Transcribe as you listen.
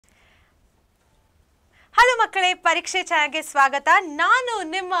Hello ಮಕ್ಕಳೇ, ಪರೀಕ್ಷೆ ಚಾನಲ್ಗೆ ಸ್ವಾಗತ. ನಾನು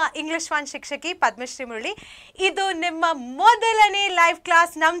ನಿಮ್ಮ ಇಂಗ್ಲಿಷ್ 1 ಶಿಕ್ಷಕಿ ಪದ್ಮಶ್ರೀ ಮುರಳಿ. ಇದು ನಿಮ್ಮ ಮೊದಲನೇ ಲೈವ್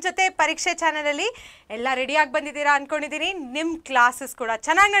ಕ್ಲಾಸ್ ನಮ್ಮ ಜೊತೆ ಪರೀಕ್ಷೆ ಚಾನಲಲ್ಲಿ. ಎಲ್ಲ ರೆಡಿಯಾಗಿ ಬಂದಿದ್ದೀರಾ ಅಂದ್ಕೊಂಡಿದ್ದೀನಿ. ನಿಮ್ಮ ಕ್ಲಾಸಸ್ ಕೂಡ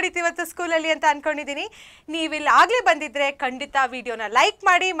ಚೆನ್ನಾಗಿ ನಡೀತಿವತ್ತು ಸ್ಕೂಲಲ್ಲಿ ಅಂತ ಅಂದ್ಕೊಂಡಿದ್ದೀನಿ. ನೀವಿಲ್ಲಿ ಆಗಲೇ ಬಂದಿದ್ದರೆ ಖಂಡಿತ ವಿಡಿಯೋನ ಲೈಕ್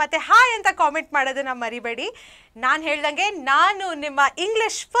ಮಾಡಿ ಮತ್ತು ಹಾಯ್ ಅಂತ ಕಾಮೆಂಟ್ ಮಾಡೋದನ್ನ ಮರಿಬೇಡಿ. ನಾನು ಹೇಳ್ದಂಗೆ ನಾನು ನಿಮ್ಮ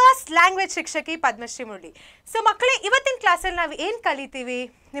ಇಂಗ್ಲಿಷ್ ಫಸ್ಟ್ ಲ್ಯಾಂಗ್ವೇಜ್ ಶಿಕ್ಷಕಿ ಪದ್ಮಶ್ರೀ ಮುರಳಿ. ಸೊ ಮಕ್ಕಳೇ, ಇವತ್ತಿನ ಕ್ಲಾಸಲ್ಲಿ ನಾವು ಏನು ಕಲಿತೀವಿ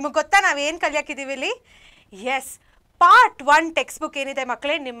ನಿಮಗೆ ಗೊತ್ತಾ? ನಾವು ಏನು ಕಲಿಯೋಕ್ಕಿದ್ದೀವಿ ಇಲ್ಲಿ? ಎಸ್, ಪಾರ್ಟ್ 1 ಟೆಕ್ಸ್ಟ್ ಬುಕ್ ಏನಿದೆ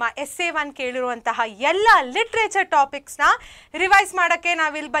ಮಕ್ಕಳೇ, ನಿಮ್ಮ SA1 ಕೇಳಿರುವಂತಹ ಎಲ್ಲ ಲಿಟ್ರೇಚರ್ ಟಾಪಿಕ್ಸ್ನ ರಿವೈಸ್ ಮಾಡೋಕ್ಕೆ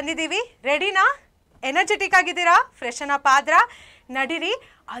ನಾವಿಲ್ಲಿ ಬಂದಿದ್ದೀವಿ. ರೆಡಿನಾ? ಎನರ್ಜೆಟಿಕ್ ಆಗಿದ್ದೀರಾ? ಫ್ರೆಶನ್ ಅಪ್ ಆದ್ರ ನಡೀರಿ.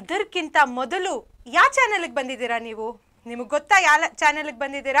 ಅದಕ್ಕಿಂತ ಮೊದಲು ಯಾವ ಚಾನಲ್ಗೆ ಬಂದಿದ್ದೀರಾ ನೀವು? ನಿಮಗೆ ಗೊತ್ತಾ ಯಾವ ಚಾನಲ್ಗೆ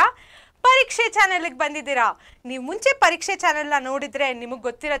ಬಂದಿದ್ದೀರಾ? ಪರೀಕ್ಷೆ ಚಾನಲ್ಗೆ ಬಂದಿದ್ದೀರಾ. ನೀವು ಮುಂಚೆ ಪರೀಕ್ಷೆ ಚಾನಲ್ನ ನೋಡಿದರೆ ನಿಮಗೆ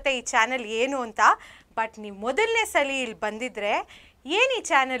ಗೊತ್ತಿರುತ್ತೆ ಈ ಚಾನಲ್ ಏನು ಅಂತ. ಬಟ್ ನೀವು ಮೊದಲನೇ ಸಲ ಇಲ್ಲಿ ಬಂದಿದ್ದರೆ ಏನು ಈ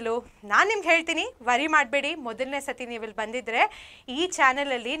ಚಾನಲ್ಲು ನಾನು ನಿಮ್ಗೆ ಹೇಳ್ತೀನಿ, ವರಿ ಮಾಡಬೇಡಿ. ಮೊದಲನೇ ಸತಿ ನೀವು ಇಲ್ಲಿ ಬಂದಿದ್ದರೆ ಈ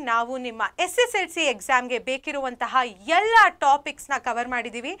ಚಾನಲಲ್ಲಿ ನಾವು ನಿಮ್ಮ SSLC ಎಕ್ಸಾಮ್ಗೆ ಬೇಕಿರುವಂತಹ ಎಲ್ಲ ಟಾಪಿಕ್ಸ್ನ ಕವರ್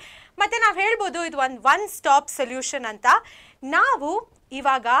ಮಾಡಿದ್ದೀವಿ. ಮತ್ತು ನಾವು ಹೇಳ್ಬೋದು ಇದು ಒನ್ ಸ್ಟಾಪ್ ಸೊಲ್ಯೂಷನ್ ಅಂತ. ನಾವು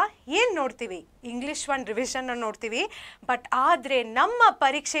ಇವಾಗ ಏನು ನೋಡ್ತೀವಿ? ಇಂಗ್ಲಿಷ್ 1 ರಿವಿಷನ್ನ ನೋಡ್ತೀವಿ. ಬಟ್ ಆದರೆ ನಮ್ಮ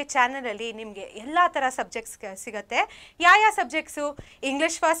ಪರೀಕ್ಷೆ ಚಾನಲಲ್ಲಿ ನಿಮಗೆ ಎಲ್ಲ ಥರ ಸಬ್ಜೆಕ್ಟ್ಸ್ ಸಿಗುತ್ತೆ. ಯಾವ ಸಬ್ಜೆಕ್ಟ್ಸು?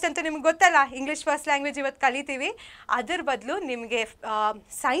 ಇಂಗ್ಲಿಷ್ ಫಸ್ಟ್ ಅಂತೂ ನಿಮ್ಗೆ ಗೊತ್ತಲ್ಲ, ಇಂಗ್ಲಿಷ್ ಫಸ್ಟ್ ಲ್ಯಾಂಗ್ವೇಜ್ ಇವತ್ತು ಕಲಿತೀವಿ. ಅದ್ರ ಬದಲು ನಿಮಗೆ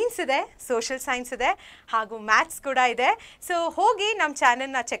ಸೈನ್ಸ್ ಇದೆ, ಸೋಷಿಯಲ್ ಸೈನ್ಸ್ ಇದೆ, ಹಾಗೂ ಮ್ಯಾಥ್ಸ್ ಕೂಡ ಇದೆ. ಸೊ ಹೋಗಿ ನಮ್ಮ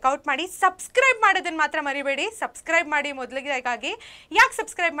ಚಾನಲ್ನ ಚೆಕ್ಔಟ್ ಮಾಡಿ. ಸಬ್ಸ್ಕ್ರೈಬ್ ಮಾಡೋದನ್ನು ಮಾತ್ರ ಮರಿಬೇಡಿ. ಸಬ್ಸ್ಕ್ರೈಬ್ ಮಾಡಿ ಮೊದಲಿಗಾಗಿ. ಯಾಕೆ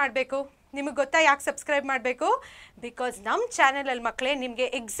ಸಬ್ಸ್ಕ್ರೈಬ್ ಮಾಡಬೇಕು? ನಿಮಗೆ ಗೊತ್ತಾ ಯಾಕೆ ಸಬ್ಸ್ಕ್ರೈಬ್ ಮಾಡಬೇಕು? ಬಿಕಾಸ್ ನಮ್ಮ ಚಾನಲಲ್ಲಿ ಮಕ್ಕಳೇ ನಿಮಗೆ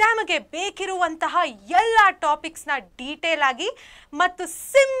ಎಕ್ಸಾಮ್ಗೆ ಬೇಕಿರುವಂತಹ ಎಲ್ಲ ಟಾಪಿಕ್ಸ್ನ ಡೀಟೇಲ್ ಆಗಿ ಮತ್ತು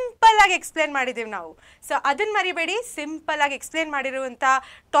ಸಿಂಪಲ್ಲಾಗಿ ಎಕ್ಸ್ಪ್ಲೇನ್ ಮಾಡಿದ್ದೀವಿ ನಾವು. ಸೊ ಅದನ್ನು ಮರಿಬೇಡಿ. ಸಿಂಪಲ್ಲಾಗಿ ಎಕ್ಸ್ಪ್ಲೇನ್ ಮಾಡಿರುವಂಥ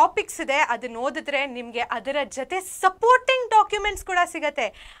ಟಾಪಿಕ್ಸ್ ಇದೆ, ಅದನ್ನು ಓದಿದ್ರೆ ನಿಮಗೆ ಅದರ ಜೊತೆ ಸಪೋರ್ಟಿಂಗ್ ಡಾಕ್ಯುಮೆಂಟ್ಸ್ ಕೂಡ ಸಿಗುತ್ತೆ.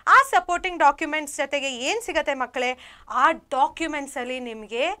 ಆ ಸಪೋರ್ಟಿಂಗ್ ಡಾಕ್ಯುಮೆಂಟ್ಸ್ ಜೊತೆಗೆ ಏನು ಸಿಗುತ್ತೆ ಮಕ್ಕಳೇ? ಆ ಡಾಕ್ಯುಮೆಂಟ್ಸಲ್ಲಿ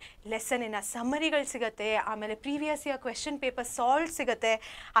ನಿಮಗೆ ಲೆಸನಿನ ಸಮ್ಮರಿಗಳು ಸಿಗುತ್ತೆ, ಆಮೇಲೆ previous year question paper solve ಸಿಗುತ್ತೆ.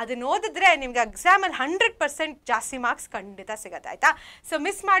 ಅದನ್ನು ಓದಿದ್ರೆ ನಿಮ್ಗೆ ಎಕ್ಸಾಮಲ್ಲಿ 100% ಜಾಸ್ತಿ ಮಾರ್ಕ್ಸ್ ಖಂಡಿತ ಸಿಗುತ್ತೆ. ಆಯಿತಾ? ಸೊ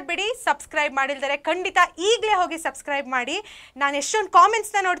ಮಿಸ್ ಮಾಡಬೇಡಿ. ಸಬ್ಸ್ಕ್ರೈಬ್ ಮಾಡಿಲ್ದರೆ ಖಂಡಿತ ಈಗಲೇ ಹೋಗಿ ಸಬ್ಸ್ಕ್ರೈಬ್ ಮಾಡಿ. ನಾನು ಎಷ್ಟೊಂದು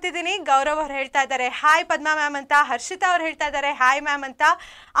ಕಾಮೆಂಟ್ಸ್ನ ನೋಡ್ತಿದ್ದೀನಿ. ಗೌರವ್ ಅವ್ರು ಹೇಳ್ತಾ ಇದ್ದಾರೆ ಹಾಯ್ ಪದ್ಮಾ ಮ್ಯಾಮ್ ಅಂತ, ಹರ್ಷಿತಾ ಅವ್ರು ಹೇಳ್ತಾ ಇದ್ದಾರೆ ಹಾಯ್ ಮ್ಯಾಮ್ ಅಂತ,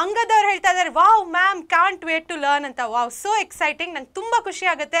 ಅಂಗದ್ ಅವ್ರು ಹೇಳ್ತಾ ಇದ್ದಾರೆ wow ma'am can't wait to learn ಅಂತ. Wow, so exciting. ನಂಗೆ ತುಂಬ ಖುಷಿ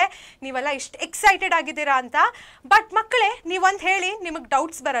ಆಗುತ್ತೆ ನೀವೆಲ್ಲ ಇಷ್ಟು ಎಕ್ಸೈಟೆಡ್ ಆಗಿದ್ದೀರಾ ಅಂತ. ಬಟ್ ಮಕ್ಕಳೇ, ನೀವೊಂದು ಹೇಳಿ, ನಿಮಗೆ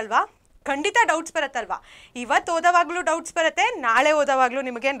ಡೌಟ್ಸ್ ಬರಲ್ವಾ? ಖಂಡಿತ ಡೌಟ್ಸ್ ಬರುತ್ತಲ್ವಾ? ಇವತ್ತು ಓದೋವಾಗಲೂ ಡೌಟ್ಸ್ ಬರುತ್ತೆ, ನಾಳೆ ಓದೋವಾಗಲೂ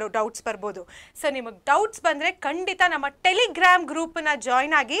ನಿಮಗೆ ಡೌಟ್ಸ್ ಬರ್ಬೋದು. ಸೊ ನಿಮಗೆ ಡೌಟ್ಸ್ ಬಂದರೆ ಖಂಡಿತ ನಮ್ಮ ಟೆಲಿಗ್ರಾಮ್ ಗ್ರೂಪನ್ನ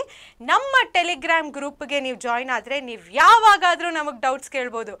ಜಾಯ್ನ್ ಆಗಿ. ನಮ್ಮ ಟೆಲಿಗ್ರಾಮ್ ಗ್ರೂಪ್ಗೆ ನೀವು ಜಾಯ್ನ್ ಆದರೆ ನೀವು ಯಾವಾಗಾದರೂ ನಮಗೆ ಡೌಟ್ಸ್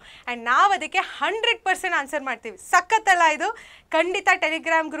ಕೇಳ್ಬೋದು. ಆ್ಯಂಡ್ ನಾವು ಅದಕ್ಕೆ 100% ಆನ್ಸರ್ ಮಾಡ್ತೀವಿ. ಸಖತ್ತಲ್ಲ ಇದು? ಖಂಡಿತ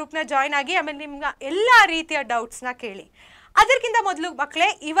ಟೆಲಿಗ್ರಾಮ್ ಗ್ರೂಪ್ನ ಜಾಯ್ನ್ ಆಗಿ. ಆಮೇಲೆ ನಿಮ್ಗೆ ಎಲ್ಲ ರೀತಿಯ ಡೌಟ್ಸ್ನ ಕೇಳಿ. ಅದಕ್ಕಿಂತ ಮೊದಲು ಮಕ್ಕಳೇ,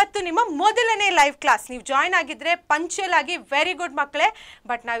 ಇವತ್ತು ನಿಮ್ಮ ಮೊದಲನೇ ಲೈವ್ ಕ್ಲಾಸ್. ನೀವು ಜಾಯ್ನ್ ಆಗಿದ್ದರೆ ಪಂಕ್ಚುಯಲ್ ಆಗಿ ವೆರಿ ಗುಡ್ ಮಕ್ಕಳೇ.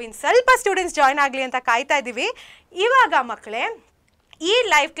 ಬಟ್ ನಾವಿನ್ನು ಸ್ವಲ್ಪ ಸ್ಟೂಡೆಂಟ್ಸ್ ಜಾಯ್ನ್ ಆಗಲಿ ಅಂತ ಕಾಯ್ತಾ ಇದ್ದೀವಿ. ಇವಾಗ ಮಕ್ಕಳೇ, ಈ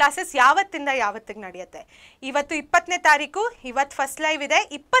ಲೈವ್ ಕ್ಲಾಸಸ್ ಯಾವತ್ತಿಂದ ಯಾವತ್ತಿಗೆ ನಡೆಯುತ್ತೆ? ಇವತ್ತು 20ನೇ ತಾರೀಕು, ಇವತ್ತು ಫಸ್ಟ್ ಲೈವ್ ಇದೆ.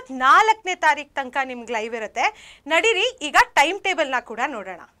 24ನೇ ತಾರೀಕು ತನಕ ನಿಮ್ಗೆ ಲೈವ್ ಇರುತ್ತೆ. ನಡೀರಿ, ಈಗ ಟೈಮ್ ಟೇಬಲ್ನ ಕೂಡ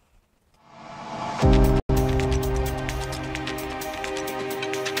ನೋಡೋಣ.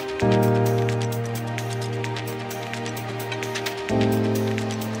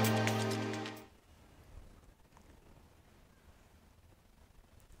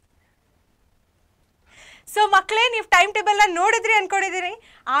 ಸೊ ಮಕ್ಕಳೇ, ನೀವು ಟೈಮ್ ಟೇಬಲ್ನ ನೋಡಿದ್ರಿ ಅಂದ್ಕೊಂಡಿದ್ದೀರಿ.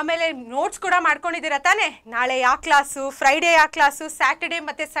 ಆಮೇಲೆ ನೋಟ್ಸ್ ಕೂಡ ಮಾಡ್ಕೊಂಡಿದ್ದೀರಾ ತಾನೇ? ನಾಳೆ ಯಾವ ಕ್ಲಾಸು, ಫ್ರೈಡೇ ಯಾವ ಕ್ಲಾಸು, ಸ್ಯಾಟರ್ಡೇ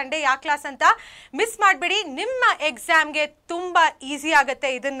ಮತ್ತು ಸಂಡೇ ಯಾವ ಕ್ಲಾಸ್ ಅಂತ ಮಿಸ್ ಮಾಡಬೇಡಿ. ನಿಮ್ಮ ಎಕ್ಸಾಮ್ಗೆ ತುಂಬ ಈಸಿ ಆಗುತ್ತೆ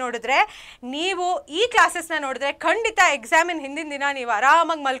ಇದನ್ನು ನೋಡಿದ್ರೆ. ನೀವು ಈ ಕ್ಲಾಸಸ್ನ ನೋಡಿದ್ರೆ ಖಂಡಿತ ಎಕ್ಸಾಮಿನ ಹಿಂದಿನ ದಿನ ನೀವು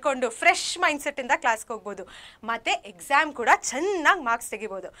ಆರಾಮಾಗಿ ಮಲ್ಕೊಂಡು ಫ್ರೆಶ್ ಮೈಂಡ್ಸೆಟ್ಟಿಂದ ಕ್ಲಾಸ್ಗೆ ಹೋಗ್ಬೋದು. ಮತ್ತು ಎಕ್ಸಾಮ್ ಕೂಡ ಚೆನ್ನಾಗಿ ಮಾರ್ಕ್ಸ್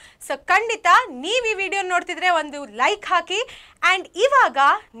ತೆಗಿಬೋದು. ಸೊ ಖಂಡಿತ ನೀವು ಈ ವಿಡಿಯೋ ನೋಡ್ತಿದ್ರೆ ಒಂದು ಲೈಕ್ ಹಾಕಿ. ಆ್ಯಂಡ್ ಇವಾಗ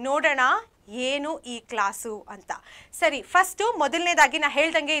ನೋಡೋಣ ಏನು ಈ ಕ್ಲಾಸು ಅಂತ. ಸರಿ, ಫಸ್ಟು ಮೊದಲನೇದಾಗಿ ನಾ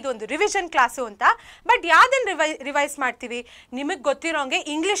ಹೇಳ್ದಂಗೆ ಇದು ಒಂದು ರಿವಿಷನ್ ಕ್ಲಾಸು ಅಂತ. ಬಟ್ ಯಾವುದನ್ನು ರಿವೈಸ್ ಮಾಡ್ತೀವಿ? ನಿಮಗೆ ಗೊತ್ತಿರೋಂಗೆ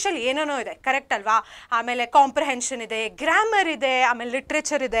ಇಂಗ್ಲೀಷಲ್ಲಿ ಏನೇನೋ ಇದೆ, ಕರೆಕ್ಟ್ ಅಲ್ವಾ? ಆಮೇಲೆ ಕಾಂಪ್ರಹೆನ್ಷನ್ ಇದೆ, ಗ್ರಾಮರ್ ಇದೆ, ಆಮೇಲೆ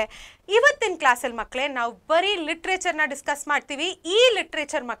ಲಿಟ್ರೇಚರ್ ಇದೆ. ಇವತ್ತಿನ ಕ್ಲಾಸಲ್ಲಿ ಮಕ್ಕಳೇ ನಾವು ಬರೀ ಲಿಟ್ರೇಚರ್ನ ಡಿಸ್ಕಸ್ ಮಾಡ್ತೀವಿ. ಈ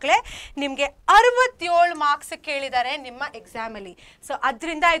ಲಿಟ್ರೇಚರ್ ಮಕ್ಕಳೇ ನಿಮಗೆ 67 ಮಾರ್ಕ್ಸ್ ಕೇಳಿದ್ದಾರೆ ನಿಮ್ಮ ಎಕ್ಸಾಮಲ್ಲಿ. ಸೊ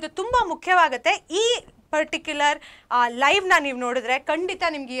ಅದರಿಂದ ಇದು ತುಂಬ ಮುಖ್ಯವಾಗುತ್ತೆ. ಈ ಪರ್ಟಿಕ್ಯುಲರ್ ಲೈವ್ನ ನೀವು ನೋಡಿದ್ರೆ ಖಂಡಿತ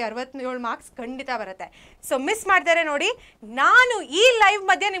ನಿಮಗೆ 67 ಮಾರ್ಕ್ಸ್ ಖಂಡಿತ ಬರುತ್ತೆ. ಸೊ ಮಿಸ್ ಮಾಡ್ತಾರೆ ನೋಡಿ. ನಾನು ಈ ಲೈವ್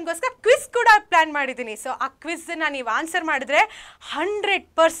ಮಧ್ಯೆ ನಿಮಗೋಸ್ಕರ ಕ್ವಿಸ್ ಕೂಡ ಪ್ಲ್ಯಾನ್ ಮಾಡಿದ್ದೀನಿ. ಸೊ ಆ ಕ್ವಿಝನ್ನು ನೀವು ಆನ್ಸರ್ ಮಾಡಿದ್ರೆ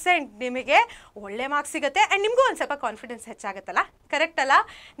 100% ನಿಮಗೆ ಒಳ್ಳೆ ಮಾರ್ಕ್ಸ್ ಸಿಗುತ್ತೆ. ಆ್ಯಂಡ್ ನಿಮಗೂ ಒಂದು ಸ್ವಲ್ಪ ಕಾನ್ಫಿಡೆನ್ಸ್ ಹೆಚ್ಚಾಗುತ್ತಲ್ಲ, ಕರೆಕ್ಟ್ ಅಲ್ಲ?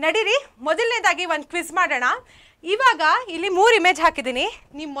 ನಡೀರಿ, ಮೊದಲನೇದಾಗಿ ಒಂದು ಕ್ವಿಸ್ ಮಾಡೋಣ. ಇವಾಗ ಇಲ್ಲಿ 3 ಇಮೇಜ್ ಹಾಕಿದ್ದೀನಿ.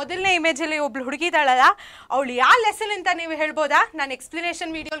 ನೀವು ಮೊದಲನೇ ಇಮೇಜಲ್ಲಿ ಒಬ್ಳು ಹುಡುಗಿ ಇದ್ದಾಳಲ್ಲ, ಅವಳು ಯಾವ ಲೆಸನ್ ಅಂತ ನೀವು ಹೇಳ್ಬೋದಾ? ನಾನು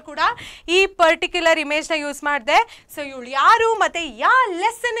ಎಕ್ಸ್ಪ್ಲನೇಷನ್ ವಿಡಿಯೋಲಿ ಕೂಡ ಈ ಪರ್ಟಿಕ್ಯುಲರ್ ಇಮೇಜ್ನ ಯೂಸ್ ಮಾಡಿದೆ. ಸೊ ಇವಳು ಯಾರು ಮತ್ತು ಯಾವ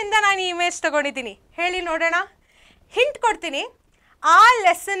ಲೆಸನ್ನಿಂದ ನಾನು ಈ ಇಮೇಜ್ ತೊಗೊಂಡಿದ್ದೀನಿ ಹೇಳಿ ನೋಡೋಣ. ಹಿಂಟ್ ಕೊಡ್ತೀನಿ. ಆ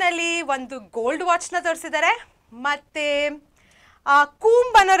ಲೆಸನಲ್ಲಿ ಒಂದು ಗೋಲ್ಡ್ ವಾಚ್ನ ತೋರಿಸಿದ್ದಾರೆ ಮತ್ತು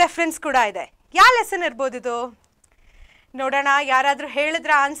ಕೂಂಬ್ ಅನ್ನೋ ರೆಫರೆನ್ಸ್ ಕೂಡ ಇದೆ. ಯಾವ ಲೆಸನ್ ಇರ್ಬೋದು ಇದು ನೋಡೋಣ. ಯಾರಾದರೂ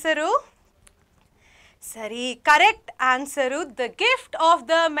ಹೇಳಿದ್ರ ಆನ್ಸರು? ಸರಿ, correct answer the gift of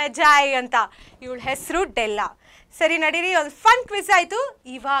the ಮೆಜೈ ಅಂತ. ಇವಳ ಹೆಸರು ಡೆಲ್ಲಾ. ಸರಿ ನಡೀರಿ, ಒಂದು ಫನ್ ಕ್ವಿಜ್ ಆಯಿತು.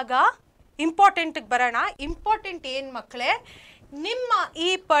 ಇವಾಗ ಇಂಪಾರ್ಟೆಂಟಿಗೆ ಬರೋಣ. ಇಂಪಾರ್ಟೆಂಟ್ ಏನು ಮಕ್ಕಳೇ, ನಿಮ್ಮ ಈ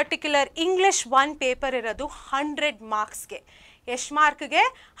ಪರ್ಟಿಕ್ಯುಲರ್ ಇಂಗ್ಲಿಷ್ 1 ಪೇಪರ್ ಇರೋದು 100 ಮಾರ್ಕ್ಸ್ಗೆ. ಎಷ್ಟು ಮಾರ್ಕ್ಗೆ?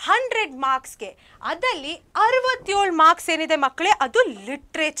 100 ಮಾರ್ಕ್ಸ್ಗೆ. ಅದರಲ್ಲಿ 67 ಮಾರ್ಕ್ಸ್ ಏನಿದೆ ಮಕ್ಕಳೇ, ಅದು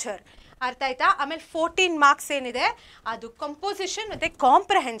ಲಿಟ್ರೇಚರ್. ಅರ್ಥ ಆಯ್ತಾ? ಆಮೇಲೆ 14 ಮಾರ್ಕ್ಸ್ ಏನಿದೆ ಅದು ಕಂಪೋಸಿಷನ್ ಮತ್ತು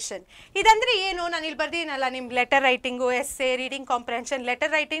ಕಾಂಪ್ರಹೆನ್ಷನ್. ಇದಂದರೆ ಏನು? ನಾನು ಇಲ್ಲಿ ಬರ್ದಿದ್ದೀನಲ್ಲ, ನಿಮ್ಮ letter writing, essay, reading comprehension.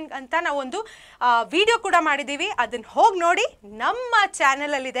 Letter writing ಅಂತ ನಾವೊಂದು ವಿಡಿಯೋ ಕೂಡ ಮಾಡಿದ್ದೀವಿ, ಅದನ್ನು ಹೋಗಿ ನೋಡಿ. ನಮ್ಮ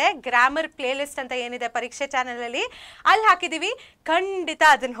ಚಾನಲಲ್ಲಿದೆ, ಗ್ರಾಮರ್ ಪ್ಲೇಲಿಸ್ಟ್ ಅಂತ ಏನಿದೆ ಪರೀಕ್ಷೆ ಚಾನಲಲ್ಲಿ, ಅಲ್ಲಿ ಹಾಕಿದ್ದೀವಿ. ಖಂಡಿತ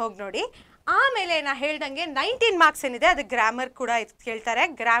ಅದನ್ನು ಹೋಗಿ ನೋಡಿ. ಆಮೇಲೆ ನಾ ಹೇಳ್ದಂಗೆ 19 ಮಾರ್ಕ್ಸ್ ಏನಿದೆ ಅದು ಗ್ರಾಮರ್ ಕೂಡ ಕೇಳ್ತಾರೆ.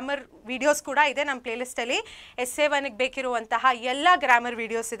 ಗ್ರಾಮರ್ ವಿಡಿಯೋಸ್ ಕೂಡ ಇದೆ ನಮ್ಮ ಪ್ಲೇಲಿಸ್ಟಲ್ಲಿ. SA1ಗೆ ಬೇಕಿರುವಂತಹ ಎಲ್ಲ ಗ್ರಾಮರ್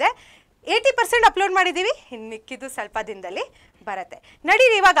ವಿಡಿಯೋಸ್ ಇದೆ. 80% ಅಪ್ಲೋಡ್ ಮಾಡಿದ್ದೀವಿ, ಇನ್ನು ಮಿಕ್ಕಿದ್ದು ಸ್ವಲ್ಪ ದಿನದಲ್ಲಿ ಬರುತ್ತೆ.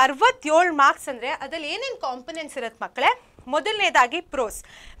 ನಡೀರಿ, ಇವಾಗ 67 ಮಾರ್ಕ್ಸ್ ಅಂದರೆ ಅದರಲ್ಲಿ ಏನೇನು ಕಾಂಪೊನೆಂಟ್ಸ್ ಇರುತ್ತೆ ಮಕ್ಕಳೇ? ಮೊದಲನೇದಾಗಿ ಪ್ರೋಸ್.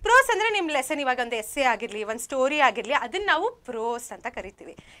 ಪ್ರೋಸ್ ಅಂದರೆ ನಿಮ್ಮ ಲೆಸನ್ ಇವಾಗ ಒಂದು ಎಸ್ಸೆ ಆಗಿರಲಿ, ಒಂದು ಸ್ಟೋರಿ ಆಗಿರಲಿ, ಅದನ್ನು ನಾವು ಪ್ರೋಸ್ ಅಂತ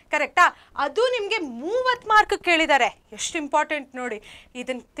ಕರಿತೀವಿ. ಕರೆಕ್ಟಾ? ಅದು ನಿಮಗೆ 30 ಮಾರ್ಕ್ ಕೇಳಿದ್ದಾರೆ. ಎಷ್ಟು ಇಂಪಾರ್ಟೆಂಟ್ ನೋಡಿ.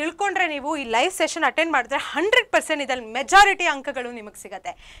 ಇದನ್ನು ತಿಳ್ಕೊಂಡ್ರೆ ನೀವು ಈ ಲೈವ್ ಸೆಷನ್ ಅಟೆಂಡ್ ಮಾಡಿದ್ರೆ 100% ಇದರಲ್ಲಿ ಮೆಜಾರಿಟಿ ಅಂಕಗಳು ನಿಮಗೆ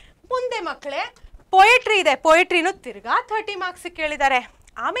ಸಿಗುತ್ತೆ. ಮುಂದೆ ಮಕ್ಕಳೇ ಪೊಯೆಟ್ರಿ ಇದೆ. ಪೊಯೆಟ್ರಿನೂ ತಿರ್ಗಾ 30 ಮಾರ್ಕ್ಸ್ ಕೇಳಿದ್ದಾರೆ.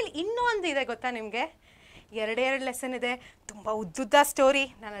 ಆಮೇಲೆ ಇನ್ನೂ ಒಂದು ಇದೆ ಗೊತ್ತಾ ನಿಮಗೆ? 2 ಲೆಸನ್ ಇದೆ, ತುಂಬ ಉದ್ದುದ್ದ ಸ್ಟೋರಿ.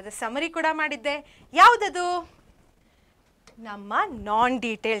 ನಾನು ಅದು ಸಮರಿ ಕೂಡ ಮಾಡಿದ್ದೆ. ಯಾವುದದು? ನಮ್ಮ ನಾನ್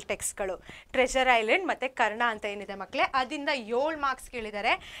ಡೀಟೇಲ್ ಟೆಕ್ಸ್ಟ್ಗಳು, ಟ್ರೆಷರ್ ಐಲ್ಯಾಂಡ್ ಮತ್ತು ಕರ್ಣ ಅಂತ ಏನಿದೆ ಮಕ್ಕಳೇ, ಅದರಿಂದ 7 ಮಾರ್ಕ್ಸ್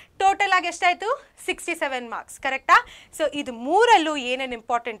ಕೇಳಿದ್ದಾರೆ. ಟೋಟಲ್ ಆಗಿ ಎಷ್ಟಾಯಿತು? 67 ಮಾರ್ಕ್ಸ್. ಕರೆಕ್ಟಾ? ಸೊ ಇದು 3ರಲ್ಲೂ ಏನೇನು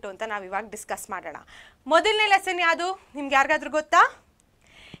ಇಂಪಾರ್ಟೆಂಟು ಅಂತ ನಾವು ಇವಾಗ ಡಿಸ್ಕಸ್ ಮಾಡೋಣ. ಮೊದಲನೇ ಲೆಸನ್ ಯಾವುದು ನಿಮ್ಗೆ ಯಾರಿಗಾದ್ರೂ ಗೊತ್ತಾ?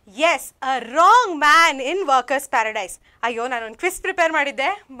 S, a wrong man in workers paradise. ಅಯ್ಯೋ, ನಾನೊಂದು ಕ್ವಿಸ್ ಪ್ರಿಪೇರ್ ಮಾಡಿದ್ದೆ,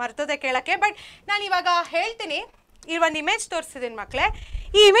 ಮರ್ತೋದೆ ಕೇಳೋಕ್ಕೆ. ಬಟ್ ನಾನು ಇವಾಗ ಹೇಳ್ತೀನಿ. ಈ ಒಂದು ಇಮೇಜ್ ತೋರಿಸ್ತಿದ್ದೀನಿ ಮಕ್ಕಳೇ.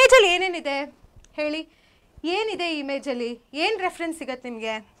 ಈ ಇಮೇಜಲ್ಲಿ ಏನೇನಿದೆ ಹೇಳಿ? ಏನಿದೆ ಈ ಇಮೇಜಲ್ಲಿ? ಏನು ರೆಫರೆನ್ಸ್ ಸಿಗುತ್ತೆ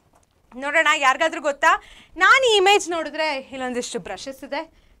ನಿಮಗೆ ನೋಡೋಣ. ಯಾರಿಗಾದ್ರೂ ಗೊತ್ತಾ? ನಾನು ಈ ಇಮೇಜ್ ನೋಡಿದ್ರೆ ಇಲ್ಲೊಂದಿಷ್ಟು ಬ್ರಷಸ್ ಇದೆ.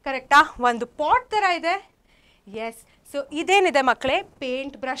 ಕರೆಕ್ಟಾ? ಒಂದು ಪಾಟ್ ಥರ ಇದೆ. ಎಸ್, ಸೊ ಇದೇನಿದೆ ಮಕ್ಕಳೇ?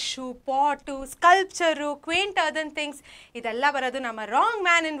 ಪೇಂಟ್ ಬ್ರಷು, ಪಾಟು, ಸ್ಕಲ್ಪ್ಚರು, ಕ್ವೇಂಟ್ ಅದನ್ ಥಿಂಗ್ಸ್, ಇದೆಲ್ಲ ಬರೋದು ನಮ್ಮ wrong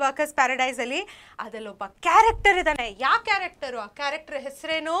man in workers ಪ್ಯಾರಡೈಸಲ್ಲಿ. ಅದರಲ್ಲೊಬ್ಬ character ಇದ್ದಾನೆ. ಯಾವ ಕ್ಯಾರೆಕ್ಟರು? ಆ ಕ್ಯಾರೆಕ್ಟರ್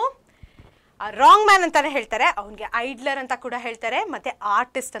ಹೆಸರೇನು? ರಾಂಗ್ ಮ್ಯಾನ್ ಅಂತಲೇ ಹೇಳ್ತಾರೆ. ಅವನಿಗೆ ಐಡ್ಲರ್ ಅಂತ ಕೂಡ ಹೇಳ್ತಾರೆ, ಮತ್ತು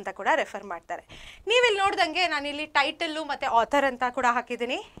ಆರ್ಟಿಸ್ಟ್ ಅಂತ ಕೂಡ ರೆಫರ್ ಮಾಡ್ತಾರೆ. ನೀವಿಲ್ಲಿ ನೋಡ್ದಂಗೆ ನಾನಿಲ್ಲಿ ಟೈಟಲ್ಲು ಮತ್ತು ಆಥರ್ ಅಂತ ಕೂಡ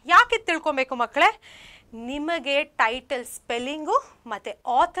ಹಾಕಿದ್ದೀನಿ. ಯಾಕೆ ತಿಳ್ಕೊಬೇಕು ಮಕ್ಕಳೇ? ನಿಮಗೆ ಟೈಟಲ್ ಸ್ಪೆಲ್ಲಿಂಗು ಮತ್ತು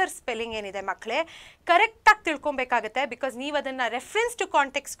ಆಥರ್ ಸ್ಪೆಲ್ಲಿಂಗ್ ಏನಿದೆ ಮಕ್ಕಳೇ ಕರೆಕ್ಟಾಗಿ ತಿಳ್ಕೊಬೇಕಾಗುತ್ತೆ. ಬಿಕಾಸ್ ನೀವು ಅದನ್ನು ರೆಫರೆನ್ಸ್ ಟು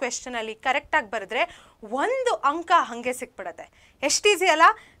ಕಾಂಟೆಕ್ಸ್ಟ್ ಕ್ವೆಶ್ಚನಲ್ಲಿ ಕರೆಕ್ಟಾಗಿ ಬರೆದ್ರೆ 1 ಅಂಕ ಹಾಗೆ ಸಿಕ್ಬಿಡುತ್ತೆ. ಎಷ್ಟು ಈಸಿ ಅಲ್ಲ?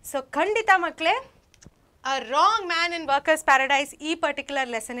 ಸೊ ಖಂಡಿತ ಮಕ್ಕಳೇ, a wrong man in workers paradise ಈ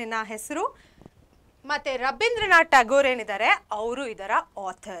ಪರ್ಟಿಕ್ಯುಲರ್ ಲೆಸನಿನ ಹೆಸರು. ಮತ್ತು ರವೀಂದ್ರನಾಥ್ ಟ್ಯಾಗೋರ್ ಏನಿದ್ದಾರೆ ಅವರು ಇದರ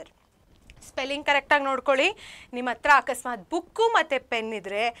ಆಥರ್. ಸ್ಪೆಲ್ಲಿಂಗ್ ಕರೆಕ್ಟಾಗಿ ನೋಡ್ಕೊಳ್ಳಿ. ನಿಮ್ಮ ಹತ್ರ ಅಕಸ್ಮಾತ್ ಬುಕ್ಕು ಮತ್ತು ಪೆನ್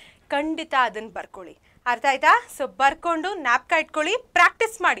ಇದ್ದರೆ ಖಂಡಿತ ಅದನ್ನು ಬರ್ಕೊಳ್ಳಿ. ಅರ್ಥ ಆಯ್ತಾ? ಸೊ ಬರ್ಕೊಂಡು ನ್ಯಾಪ್ಕ ಇಟ್ಕೊಳ್ಳಿ,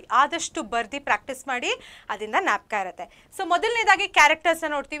 ಪ್ರಾಕ್ಟೀಸ್ ಮಾಡಿ. ಆದಷ್ಟು ಬರ್ದು ಪ್ರಾಕ್ಟೀಸ್ ಮಾಡಿ, ಅದರಿಂದ ನ್ಯಾಪ್ಕ ಇರುತ್ತೆ. ಸೊ ಮೊದಲನೇದಾಗಿ ಕ್ಯಾರೆಕ್ಟರ್ಸ್ನ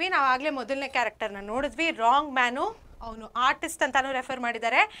ನೋಡ್ತೀವಿ. ನಾವು ಆಗಲೇ ಮೊದಲನೇ ಕ್ಯಾರೆಕ್ಟರ್ನ ನೋಡಿದ್ವಿ. ರಾಂಗ್ ಮ್ಯಾನು, ಅವನು ಆರ್ಟಿಸ್ಟ್ ಅಂತಾನೂ ರೆಫರ್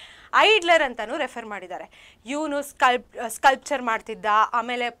ಮಾಡಿದ್ದಾರೆ, ಐಡ್ಲರ್ ಅಂತಾನೂ ರೆಫರ್ ಮಾಡಿದ್ದಾರೆ. ಇವನು ಸ್ಕಲ್ಪ್ಚರ್ ಮಾಡ್ತಿದ್ದ,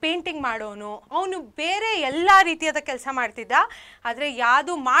 ಆಮೇಲೆ ಪೇಂಟಿಂಗ್ ಮಾಡೋನು, ಅವನು ಬೇರೆ ಎಲ್ಲ ರೀತಿಯಾದ ಕೆಲಸ ಮಾಡ್ತಿದ್ದ. ಆದರೆ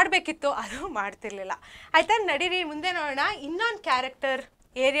ಯಾವುದು ಮಾಡಬೇಕಿತ್ತು ಅದು ಮಾಡ್ತಿರ್ಲಿಲ್ಲ. ಆಯ್ತಾ? ನಡೀರಿ ಮುಂದೆ ನೋಡೋಣ. ಇನ್ನೊಂದು ಕ್ಯಾರೆಕ್ಟರ್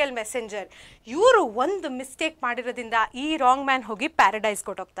ಏರಿಯಲ್ ಮೆಸೆಂಜರ್. ಇವರು ಒಂದು ಮಿಸ್ಟೇಕ್ ಮಾಡಿರೋದ್ರಿಂದ ಈ ರಾಂಗ್ ಮ್ಯಾನ್ ಹೋಗಿ ಪ್ಯಾರಡೈಸ್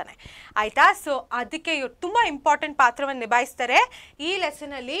ಕೊಟ್ಟೋಗ್ತಾನೆ. ಆಯಿತಾ? ಸೊ ಅದಕ್ಕೆ ಇವ್ರು ತುಂಬ ಇಂಪಾರ್ಟೆಂಟ್ ಪಾತ್ರವನ್ನು ನಿಭಾಯಿಸ್ತಾರೆ ಈ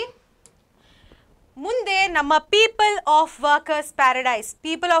ಲೆಸನಲ್ಲಿ. ಮುಂದೆ ನಮ್ಮ people of workers paradise.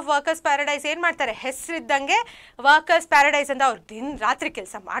 People of workers paradise ಏನು ಮಾಡ್ತಾರೆ? ಹೆಸರಿದ್ದಂಗೆ ವರ್ಕರ್ಸ್ ಪ್ಯಾರಡೈಸ್ ಅಂತ ಅವ್ರು ದಿನ ರಾತ್ರಿ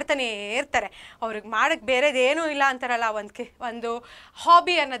ಕೆಲಸ ಮಾಡ್ತಾನೇ ಇರ್ತಾರೆ. ಅವ್ರಿಗೆ ಮಾಡೋಕ್ಕೆ ಬೇರೆದೇನೂ ಇಲ್ಲ ಅಂತಾರಲ್ಲ, ಒಂದು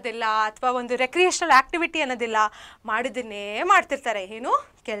ಹಾಬಿ ಅನ್ನೋದಿಲ್ಲ ಅಥವಾ ಒಂದು ರೆಕ್ರಿಯೇಷನಲ್ ಆ್ಯಕ್ಟಿವಿಟಿ ಅನ್ನೋದಿಲ್ಲ, ಮಾಡಿದ್ದನ್ನೇ ಮಾಡ್ತಿರ್ತಾರೆ. ಏನು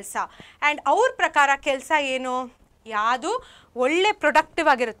ಕೆಲಸ. ಆ್ಯಂಡ್ ಅವ್ರ ಪ್ರಕಾರ ಕೆಲಸ ಏನು? ಯಾವುದು ಒಳ್ಳೆ ಪ್ರೊಡಕ್ಟಿವ್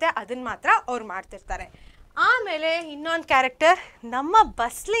ಆಗಿರುತ್ತೆ ಅದನ್ನು ಮಾತ್ರ ಅವ್ರು ಮಾಡ್ತಿರ್ತಾರೆ. ಆಮೇಲೆ ಇನ್ನೊಂದು ಕ್ಯಾರೆಕ್ಟರ್ ನಮ್ಮ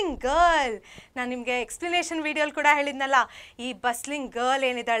ಬಸ್ಲಿಂಗ್ ಗರ್ಲ್. ನಾನು ನಿಮಗೆ ಎಕ್ಸ್ಪ್ಲನೇಷನ್ ವಿಡಿಯೋಲಿ ಕೂಡ ಹೇಳಿದ್ನಲ್ಲ, ಈ ಬಸ್ಲಿಂಗ್ ಗರ್ಲ್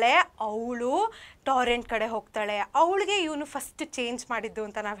ಏನಿದ್ದಾಳೆ ಅವಳು ಟಾರೆಂಟ್ ಕಡೆ ಹೋಗ್ತಾಳೆ. ಅವಳಿಗೆ ಇವನು ಫಸ್ಟ್ ಚೇಂಜ್ ಮಾಡಿದ್ದು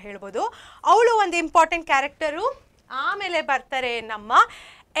ಅಂತ ನಾವು ಹೇಳ್ಬೋದು. ಅವಳು ಒಂದು ಇಂಪಾರ್ಟೆಂಟ್ ಕ್ಯಾರೆಕ್ಟರು. ಆಮೇಲೆ ಬರ್ತಾರೆ ನಮ್ಮ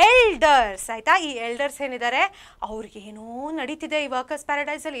ಎಲ್ಡರ್ಸ್ ಆಯಿತಾ. ಈ ಎಲ್ಡರ್ಸ್ ಏನಿದ್ದಾರೆ ಅವ್ರಿಗೇನೋ ನಡೀತಿದೆ ಈ ವರ್ಕರ್ಸ್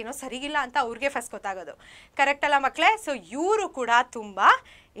ಪ್ಯಾರಡೈಸಲ್ಲಿ, ಏನೋ ಸರಿಗಿಲ್ಲ ಅಂತ ಅವ್ರಿಗೆ ಫಸ್ಟ್ ಗೊತ್ತಾಗೋದು. ಕರೆಕ್ಟ್ ಅಲ್ಲ ಮಕ್ಕಳೇ? ಸೊ ಇವರು ಕೂಡ ತುಂಬ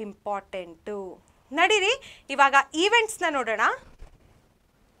ಇಂಪಾರ್ಟೆಂಟು. ನಡೀರಿ ಇವಾಗ ಈವೆಂಟ್ಸ್ನ ನೋಡೋಣ.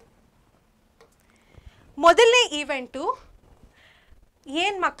 ಮೊದಲನೇ ಈವೆಂಟು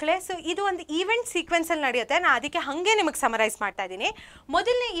ಏನು ಮಕ್ಕಳೇ? ಸೊ ಇದು ಒಂದು ಈವೆಂಟ್ ಸೀಕ್ವೆನ್ಸಲ್ಲಿ ನಡೆಯುತ್ತೆ. ನಾನು ಅದಕ್ಕೆ ಹಾಗೆ ನಿಮಗೆ ಸಮರೈಸ್ ಮಾಡ್ತಾ ಇದ್ದೀನಿ.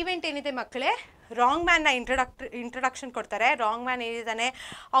 ಮೊದಲನೇ ಈವೆಂಟ್ ಏನಿದೆ ಮಕ್ಕಳೇ, ರಾಂಗ್ ಮ್ಯಾನ್ನ ಇಂಟ್ರೊಡಕ್ಷನ್ ಕೊಡ್ತಾರೆ. ರಾಂಗ್ ಮ್ಯಾನ್ ಏನಿದ್ದಾನೆ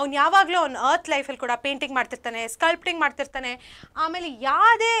ಅವ್ನು ಯಾವಾಗಲೂ ಅವ್ನು ಅರ್ತ್ ಲೈಫಲ್ಲಿ ಕೂಡ ಪೇಂಟಿಂಗ್ ಮಾಡ್ತಿರ್ತಾನೆ, ಸ್ಕಲ್ಪ್ಟಿಂಗ್ ಮಾಡ್ತಿರ್ತಾನೆ, ಆಮೇಲೆ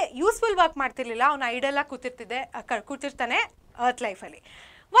ಯಾವುದೇ ಯೂಸ್ಫುಲ್ ವರ್ಕ್ ಮಾಡ್ತಿರ್ಲಿಲ್ಲ, ಅವ್ನು ಐಡಲಾಗಿ ಕೂತಿರ್ತಾನೆ ಅರ್ತ್ ಲೈಫಲ್ಲಿ.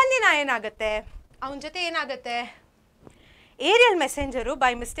 ಒಂದಿನ ಏನಾಗುತ್ತೆ, ಅವನ ಜೊತೆ ಏನಾಗುತ್ತೆ, ಏರಿಯಲ್ ಮೆಸೆಂಜರು ಬೈ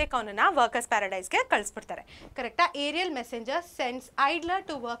ಮಿಸ್ಟೇಕ್ ಅವನನ್ನು ವರ್ಕರ್ಸ್ ಪ್ಯಾರಡೈಸ್ಗೆ ಕಳಿಸ್ಬಿಡ್ತಾರೆ. ಕರೆಕ್ಟಾ? Aerial messenger sends ಐಡ್ಲರ್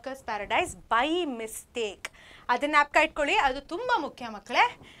to workers paradise by mistake. ಅದನ್ನು ಜ್ಞಾಪಕ ಇಟ್ಕೊಳ್ಳಿ, ಅದು ತುಂಬ ಮುಖ್ಯ ಮಕ್ಕಳೇ.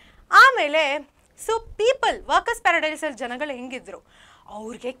 ಆಮೇಲೆ ಸೊ ವರ್ಕರ್ಸ್ ಪ್ಯಾರಡೈಸಲ್ಲಿ ಜನಗಳು ಹೆಂಗಿದ್ರು,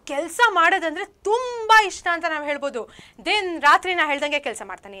 ಅವ್ರಿಗೆ ಕೆಲಸ ಮಾಡೋದಂದರೆ ತುಂಬ ಇಷ್ಟ ಅಂತ ನಾವು ಹೇಳ್ಬೋದು. ರಾತ್ರಿ ನಾ ಹೇಳ್ದಂಗೆ ಕೆಲಸ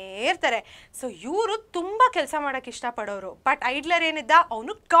ಮಾಡ್ತಾನೇ ಇರ್ತಾರೆ. ಸೊ ಇವರು ತುಂಬ ಕೆಲಸ ಮಾಡೋಕ್ಕೆ ಇಷ್ಟಪಡೋರು. ಬಟ್ ಐಡ್ಲರ್ ಏನಿದ್ದ,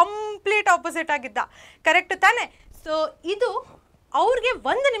 ಅವನು ಕಂಪ್ಲೀಟ್ ಆಪೋಸಿಟ್ ಆಗಿದ್ದ. ಕರೆಕ್ಟ್ ತಾನೆ? ಸೊ ಇದು ಅವ್ರಿಗೆ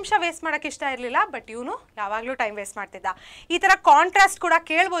 1 ನಿಮಿಷ ವೇಸ್ಟ್ ಮಾಡೋಕ್ಕೆ ಇಷ್ಟ ಇರಲಿಲ್ಲ, ಬಟ್ ಇವನು ಯಾವಾಗಲೂ ಟೈಮ್ ವೇಸ್ಟ್ ಮಾಡ್ತಿದ್ದ. ಈ ಥರ ಕಾಂಟ್ರಾಸ್ಟ್ ಕೂಡ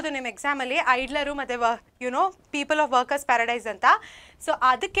ಕೇಳ್ಬೋದು ನಿಮ್ಮ ಎಕ್ಸಾಮಲ್ಲಿ, ಐಡ್ಲರು ಮತ್ತು ಪೀಪಲ್ ಆಫ್ ವರ್ಕರ್ಸ್ ಪ್ಯಾರಡೈಸ್ ಅಂತ. ಸೊ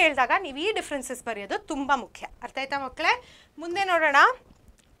ಅದಕ್ಕೆ ಕೇಳಿದಾಗ ನೀವು ಈ ಡಿಫ್ರೆನ್ಸಸ್ ಬರೆಯೋದು ತುಂಬ ಮುಖ್ಯ. ಅರ್ಥ ಆಯ್ತಾ ಮಕ್ಕಳೇ? ಮುಂದೆ ನೋಡೋಣ.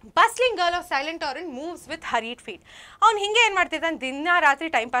 Bustling girl of silent Torrent moves with ಹರೀಡ್ feet. ಅವ್ನು ಹಿಂಗೆ ಏನು ಮಾಡ್ತಿರ್ತಾನೆ, ದಿನ ರಾತ್ರಿ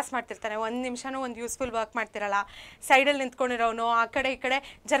ಟೈಮ್ ಪಾಸ್ ಮಾಡ್ತಿರ್ತಾನೆ, 1 ನಿಮಿಷನೂ ಒಂದು ಯೂಸ್ಫುಲ್ ವರ್ಕ್ ಮಾಡ್ತಿರಲ್ಲ. ಸೈಡಲ್ಲಿ ನಿಂತ್ಕೊಂಡಿರೋನು, ಆ ಕಡೆ ಈ ಕಡೆ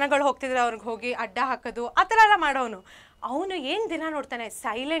ಜನಗಳು ಹೋಗ್ತಿದ್ರೆ ಅವ್ರಿಗೆ ಹೋಗಿ ಅಡ್ಡ ಹಾಕೋದು, ಆ ಥರ ಎಲ್ಲ ಮಾಡೋನು. ಅವನು ಏನು ದಿನ ನೋಡ್ತಾನೆ,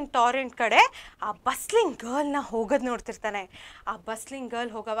 ಸೈಲೆಂಟ್ ಟಾರೆಂಟ್ ಕಡೆ ಆ ಬಸ್ಲಿಂಗ್ ಗರ್ಲ್ನ ಹೋಗೋದು ನೋಡ್ತಿರ್ತಾನೆ. ಆ ಬಸ್ಲಿಂಗ್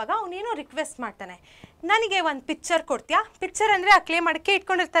ಗರ್ಲ್ ಹೋಗೋವಾಗ ಅವನೇನೋ ರಿಕ್ವೆಸ್ಟ್ ಮಾಡ್ತಾನೆ, ನನಗೆ ಒಂದು ಪಿಕ್ಚರ್ ಕೊಡ್ತೀಯಾ? ಪಿಕ್ಚರ್ ಅಂದರೆ ಆ ಕ್ಲೇ ಮಡಕೆ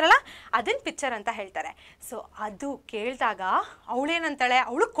ಇಟ್ಕೊಂಡಿರ್ತಾರಲ್ಲ, ಅದನ್ನು ಪಿಕ್ಚರ್ ಅಂತ ಹೇಳ್ತಾರೆ. ಸೊ ಅದು ಕೇಳಿದಾಗ ಅವಳೇನಂತಾಳೆ,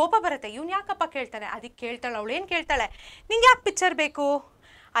 ಅವಳು ಕೋಪ ಬರುತ್ತೆ, ಇವ್ನು ಯಾಕಪ್ಪ ಕೇಳ್ತಾನೆ. ಅದಕ್ಕೆ ಕೇಳ್ತಾಳೆ, ಅವಳೇನು ಕೇಳ್ತಾಳೆ, ನಿಂಗೆ ಯಾಕೆ ಪಿಕ್ಚರ್ ಬೇಕು?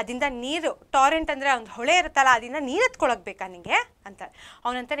 ಅದರಿಂದ ನೀರು, ಟಾರೆಂಟ್ ಅಂದರೆ ಒಂದು ಹೊಳೆ ಇರುತ್ತಲ್ಲ, ಅದರಿಂದ ನೀರು ಎತ್ಕೊಳಕ್ಕೆ ಬೇಕಾ ನಿಮಗೆ ಅಂತಾಳೆ.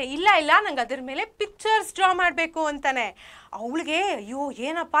 ಅವನಂತಾನೆ, ಇಲ್ಲ ನಂಗೆ ಅದ್ರ ಮೇಲೆ ಪಿಕ್ಚರ್ಸ್ ಡ್ರಾ ಮಾಡಬೇಕು ಅಂತಾನೆ. ಅವಳಿಗೆ ಅಯ್ಯೋ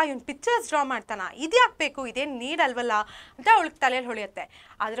ಏನಪ್ಪ ಇವ್ನು ಪಿಕ್ಚರ್ಸ್ ಡ್ರಾ ಮಾಡ್ತಾನ, ಇದು ಯಾಕೆ ಬೇಕು, ಇದೇನು ನೀಡಲ್ವಲ್ಲ ಅಂತ ಅವಳಿಗೆ ತಲೆಯಲ್ಲಿ ಹೊಳೆಯುತ್ತೆ.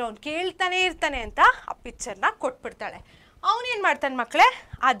 ಆದರೆ ಅವ್ನು ಕೇಳ್ತಾನೆ ಇರ್ತಾನೆ ಅಂತ ಆ ಪಿಕ್ಚರ್ನ ಕೊಟ್ಬಿಡ್ತಾಳೆ. ಅವನೇನು ಮಾಡ್ತಾನೆ ಮಕ್ಕಳೇ,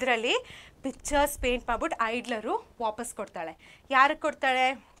 ಅದರಲ್ಲಿ ಪಿಕ್ಚರ್ಸ್ ಪೇಂಟ್ ಮಾಡ್ಬಿಟ್ಟು ಐಡ್ಲರು ವಾಪಸ್ ಕೊಡ್ತಾಳೆ. ಯಾರಿಗೆ ಕೊಡ್ತಾನೆ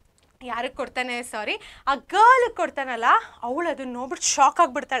ಆ ಗರ್ಲಿಗೆ ಕೊಡ್ತಾನಲ್ಲ, ಅವಳು ಅದನ್ನ ನೋಡ್ಬಿಟ್ಟು ಶಾಕ್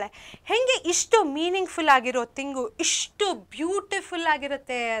ಆಗಿಬಿಡ್ತಾಳೆ. ಹೆಂಗೆ ಇಷ್ಟು ಮೀನಿಂಗ್ಫುಲ್ ಆಗಿರೋ ಥಿಂಗು ಇಷ್ಟು ಬ್ಯೂಟಿಫುಲ್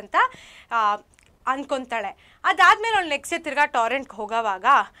ಆಗಿರುತ್ತೆ ಅಂತ ಅಂದ್ಕೊತಾಳೆ. ಅದಾದಮೇಲೆ ಅವಳು ನೆಕ್ಸ್ಟ್ ತಿರ್ಗಾ ಟಾರೆಂಟ್ಗೆ ಹೋಗೋವಾಗ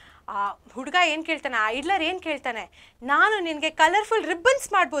ಹುಡುಗ ಏನು ಕೇಳ್ತಾನೆ, ಐಡ್ಲರ್ ಏನು ಕೇಳ್ತಾನೆ, ನಾನು ನಿನಗೆ ಕಲರ್ಫುಲ್ ರಿಬ್ಬನ್ಸ್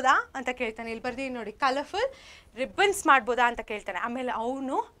ಮಾಡ್ಬೋದಾ ಅಂತ ಕೇಳ್ತಾನೆ. ಇಲ್ಲಿ ಬರ್ದೀನಿ ನೋಡಿ, ಕಲರ್ಫುಲ್ ರಿಬ್ಬನ್ಸ್ ಮಾಡ್ಬೋದಾ ಅಂತ ಕೇಳ್ತಾನೆ. ಆಮೇಲೆ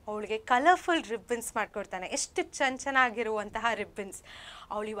ಅವಳಿಗೆ ಕಲರ್ಫುಲ್ ರಿಬ್ಬನ್ಸ್ ಮಾಡಿಕೊಡ್ತಾನೆ, ಎಷ್ಟು ಚೆನ್ನಾಗಿರುವಂತಹ ರಿಬ್ಬನ್ಸ್.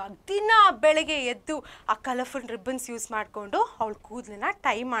 ಅವಳು ಇವಾಗ ದಿನ ಬೆಳಗ್ಗೆ ಎದ್ದು ಆ ಕಲರ್ಫುಲ್ ರಿಬ್ಬನ್ಸ್ ಯೂಸ್ ಮಾಡಿಕೊಂಡು ಅವಳು ಕೂದಲನ್ನ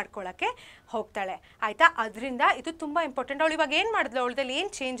ಟೈ ಮಾಡ್ಕೊಳ್ಳೋಕ್ಕೆ ಹೋಗ್ತಾಳೆ. ಆಯಿತಾ? ಅದರಿಂದ ಇದು ತುಂಬ ಇಂಪಾರ್ಟೆಂಟ್. ಅವಳು ಇವಾಗ ಏನು ಮಾಡಿದ್ಲು, ಅವಳದಲ್ಲಿ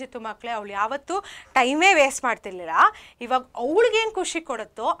ಏನು ಚೇಂಜ್ ಇತ್ತು ಮಕ್ಕಳೇ, ಅವಳು ಯಾವತ್ತೂ ಟೈಮೇ ವೇಸ್ಟ್ ಮಾಡ್ತಿರ್ಲಿಲ್ಲ. ಇವಾಗ ಅವಳಿಗೇನು ಖುಷಿ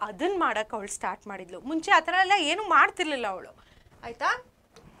ಕೊಡುತ್ತೋ ಅದನ್ನು ಮಾಡೋಕ್ಕೆ ಅವಳು ಸ್ಟಾರ್ಟ್ ಮಾಡಿದ್ಲು. ಮುಂಚೆ ಆ ಥರ ಎಲ್ಲ ಏನೂ ಮಾಡ್ತಿರ್ಲಿಲ್ಲ ಅವಳು. ಆಯಿತಾ?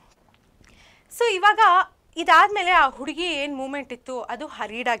 ಸೊ ಇವಾಗ ಇದಾದಮೇಲೆ ಆ ಹುಡುಗಿ ಏನು ಮೂಮೆಂಟ್ ಇತ್ತು ಅದು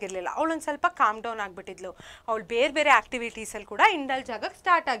ಹರೀಡಾಗಿರಲಿಲ್ಲ. ಅವಳೊಂದು ಸ್ವಲ್ಪ ಕಾಮ್ ಡೌನ್ ಆಗಿಬಿಟ್ಟಿದ್ಲು. ಅವಳು ಬೇರೆ ಆ್ಯಕ್ಟಿವಿಟೀಸಲ್ಲಿ ಕೂಡ ಇಂಡಲ್ಜ್ ಆಗೋಕ್ಕೆ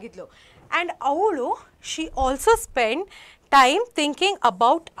ಸ್ಟಾರ್ಟ್ ಆಗಿದ್ಲು. ಆ್ಯಂಡ್ ಅವಳು she also spend time thinking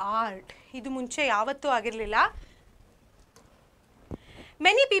about art. ಇದು ಮುಂಚೆ ಯಾವತ್ತೂ ಆಗಿರಲಿಲ್ಲ.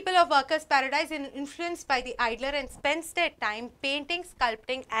 Many people of workers' paradise are influenced by the idler and spends their time painting,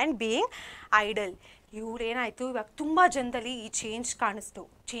 sculpting and being idle. ಇವ್ರೇನಾಯಿತು, ಇವಾಗ ತುಂಬ ಜನದಲ್ಲಿ ಈ ಚೇಂಜ್ ಕಾಣಿಸ್ತು.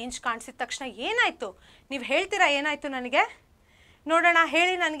 ಚೇಂಜ್ ಕಾಣಿಸಿದ ತಕ್ಷಣ ಏನಾಯಿತು ನೀವು ಹೇಳ್ತೀರಾ? ಏನಾಯಿತು ನನಗೆ ನೋಡೋಣ,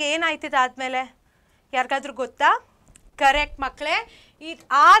 ಹೇಳಿ ನನಗೆ ಏನಾಯ್ತಿದೆ ಆದಮೇಲೆ. ಯಾರಿಗಾದ್ರೂ ಗೊತ್ತಾ? ಕರೆಕ್ಟ್ ಮಕ್ಕಳೇ,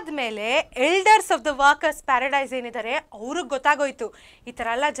 ಇದಾದಮೇಲೆ elders of the workers paradise ಏನಿದ್ದಾರೆ ಅವ್ರಿಗೆ ಗೊತ್ತಾಗೋಯ್ತು ಈ ಥರ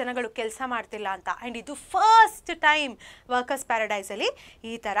ಎಲ್ಲ ಜನಗಳು ಕೆಲಸ ಮಾಡ್ತಿಲ್ಲ ಅಂತ. ಆ್ಯಂಡ್ ಇದು ಫಸ್ಟ್ ಟೈಮ್ ವರ್ಕರ್ಸ್ ಪ್ಯಾರಡೈಸಲ್ಲಿ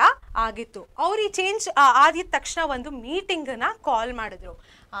ಈ ಥರ ಆಗಿತ್ತು. ಅವ್ರು ಈ ಚೇಂಜ್ ಆಗಿದ ತಕ್ಷಣ ಒಂದು ಮೀಟಿಂಗನ್ನು ಕಾಲ್ ಮಾಡಿದ್ರು.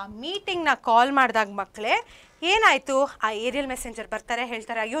 ಆ ಮೀಟಿಂಗ್ನ ಕಾಲ್ ಮಾಡಿದಾಗ ಮಕ್ಕಳೇ ಏನಾಯಿತು, ಆ ಏರಿಯಲ್ ಮೆಸೆಂಜರ್ ಬರ್ತಾರೆ,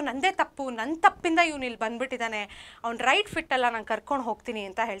 ಹೇಳ್ತಾರೆ ಅಯ್ಯೋ ನಂದೇ ತಪ್ಪು, ನನ್ನ ತಪ್ಪಿಂದ ಇವನು ಇಲ್ಲಿ ಬಂದುಬಿಟ್ಟಿದ್ದಾನೆ, ಅವ್ನು ರೈಟ್ ಫಿಟ್ ಅಲ್ಲ, ನಾನು ಕರ್ಕೊಂಡು ಹೋಗ್ತೀನಿ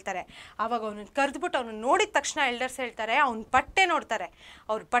ಅಂತ ಹೇಳ್ತಾರೆ. ಆವಾಗ ಅವನನ್ನು ಕರೆದ್ಬಿಟ್ಟು ಅವನು ನೋಡಿದ ತಕ್ಷಣ ಎಲ್ಡರ್ಸ್ ಹೇಳ್ತಾರೆ, ಅವ್ನ ಬಟ್ಟೆ ನೋಡ್ತಾರೆ.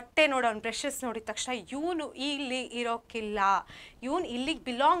 ಅವ್ರ ಬಟ್ಟೆ ನೋಡಿ ಅವ್ನ ಬ್ರಷಸ್ ನೋಡಿದ ತಕ್ಷಣ ಇವನು ಇಲ್ಲಿ ಇರೋಕ್ಕಿಲ್ಲ, ಇವನು ಇಲ್ಲಿಗೆ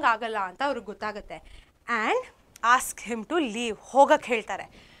ಬಿಲಾಂಗ್ ಆಗಲ್ಲ ಅಂತ ಅವ್ರಿಗೆ ಗೊತ್ತಾಗುತ್ತೆ. And ask him to leave, ಹೋಗಕ್ಕೆ ಹೇಳ್ತಾರೆ.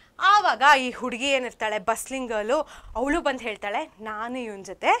 ಆವಾಗ ಈ ಹುಡುಗಿ ಏನಿರ್ತಾಳೆ ಬಸ್ಲಿಂಗ್ ಗರ್ಲು, ಅವಳು ಬಂದು ಹೇಳ್ತಾಳೆ ನಾನು ಇವನ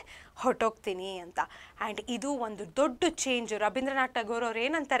ಜೊತೆ ಹೊರಟೋಗ್ತೀನಿ ಅಂತ. ಆ್ಯಂಡ್ ಇದು ಒಂದು ದೊಡ್ಡ ಚೇಂಜು. ರವೀಂದ್ರನಾಥ್ ಠಾಗೋರ್ ಅವ್ರು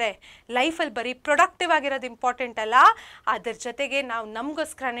ಏನಂತಾರೆ, ಲೈಫಲ್ಲಿ ಬರೀ ಪ್ರೊಡಕ್ಟಿವ್ ಆಗಿರೋದು ಇಂಪಾರ್ಟೆಂಟ್ ಅಲ್ಲ, ಅದ್ರ ಜೊತೆಗೆ ನಾವು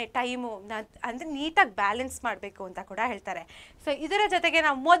ನಮಗೋಸ್ಕರನೇ ಟೈಮು ಅಂದರೆ ನೀಟಾಗಿ ಬ್ಯಾಲೆನ್ಸ್ ಮಾಡಬೇಕು ಅಂತ ಕೂಡ ಹೇಳ್ತಾರೆ. ಸೊ ಇದರ ಜೊತೆಗೆ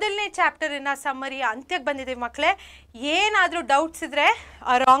ನಾವು ಮೊದಲನೇ ಚಾಪ್ಟರಿನ ಸಮ್ಮರಿ ಅಂತ್ಯಕ್ಕೆ ಬಂದಿದ್ದೀವಿ ಮಕ್ಕಳೇ. ಏನಾದರೂ ಡೌಟ್ಸ್ ಇದ್ದರೆ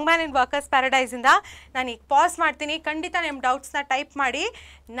ರಾಂಗ್ ಮ್ಯಾನ್ ಇನ್ ವರ್ಕರ್ಸ್ ಪ್ಯಾರಡೈಸಿಂದ ನಾನು ಈಗ ಪಾಸ್ ಮಾಡ್ತೀನಿ, ಖಂಡಿತ ನಿಮ್ಮ ಡೌಟ್ಸ್ನ ಟೈಪ್ ಮಾಡಿ,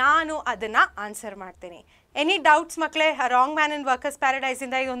 ನಾನು ಅದನ್ನು ಆನ್ಸರ್ ಮಾಡ್ತೀನಿ. ಎನಿ ಡೌಟ್ಸ್ ಮಕ್ಕಳೇ? ರಾಂಗ್ ಮ್ಯಾನ್ ಇನ್ ವರ್ಕರ್ಸ್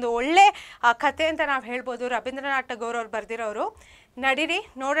ಪ್ಯಾರಡೈಸಿಂದ ಇದೊಂದು ಒಳ್ಳೆ ಕಥೆ ಅಂತ ನಾವು ಹೇಳ್ಬೋದು, ರವೀಂದ್ರನಾಥ್ ಠಾಗೋರ್ ಅವ್ರು ಬರೆದಿರೋರು. ನಡೀರಿ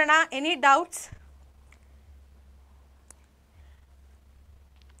ನೋಡೋಣ, ಎನಿ ಡೌಟ್ಸ್?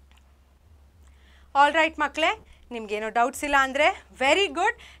 ಆಲ್ ರೈಟ್ ಮಕ್ಕಳೇ, ನಿಮಗೇನೋ ಡೌಟ್ಸ್ ಇಲ್ಲ ಅಂದರೆ ವೆರಿ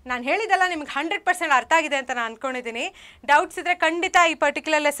ಗುಡ್. ನಾನು ಹೇಳಿದ್ದಲ್ಲ ನಿಮ್ಗೆ 100% ಅರ್ಥ ಆಗಿದೆ ಅಂತ ನಾನು ಅಂದ್ಕೊಂಡಿದ್ದೀನಿ. ಡೌಟ್ಸ್ ಇದ್ದರೆ ಖಂಡಿತ ಈ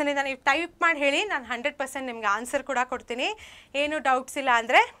ಪರ್ಟಿಕ್ಯುಲರ್ ಲೆಸನಿಂದ ನೀವು ಟೈಪ್ ಮಾಡಿ ಹೇಳಿ, ನಾನು 100% ನಿಮ್ಗೆ ಆನ್ಸರ್ ಕೂಡ ಕೊಡ್ತೀನಿ. ಏನು ಡೌಟ್ಸ್ ಇಲ್ಲ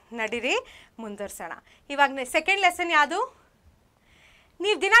ಅಂದರೆ ನಡೀರಿ ಮುಂದುವರ್ಸೋಣ. ಇವಾಗ ಸೆಕೆಂಡ್ ಲೆಸನ್ ಯಾವುದು?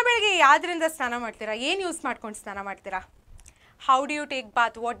 ನೀವು ದಿನ ಬೆಳಗ್ಗೆ ಯಾವುದರಿಂದ ಸ್ನಾನ ಮಾಡ್ತೀರಾ? ಏನು ಯೂಸ್ ಮಾಡ್ಕೊಂಡು ಸ್ನಾನ ಮಾಡ್ತೀರಾ? How do you take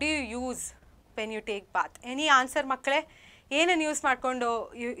Baat? What do you use when you take Baat? Any answer ಮಕ್ಕಳೇ? ಏನನ್ನು ಯೂಸ್ ಮಾಡಿಕೊಂಡು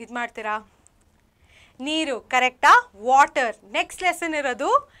ಇದು ಮಾಡ್ತೀರಾ? ನೀರು, ಕರೆಕ್ಟಾ? ವಾಟರ್. ನೆಕ್ಸ್ಟ್ ಲೆಸನ್ ಇರೋದು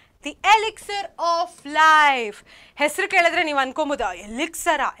ದಿ ಎಲಿಕ್ಸರ್ ಆಫ್ ಲೈಫ್. ಹೆಸರು ಕೇಳಿದ್ರೆ ನೀವು ಅನ್ಕೊಬೋದು,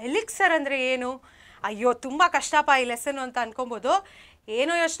 ಎಲಿಕ್ಸರ್ ಅಂದರೆ ಏನು? ಅಯ್ಯೋ ತುಂಬ ಕಷ್ಟಪ್ಪ ಈ ಲೆಸನ್ನು ಅಂತ ಅನ್ಕೊಬೋದು.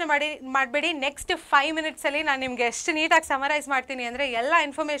 ಏನೂ ಯೋಚನೆ ಮಾಡಬೇಡಿ. ನೆಕ್ಸ್ಟ್ 5 ಮಿನಿಟ್ಸಲ್ಲಿ ನಾನು ನಿಮಗೆ ಎಷ್ಟು ನೀಟಾಗಿ ಸಮರೈಸ್ ಮಾಡ್ತೀನಿ ಅಂದರೆ ಎಲ್ಲ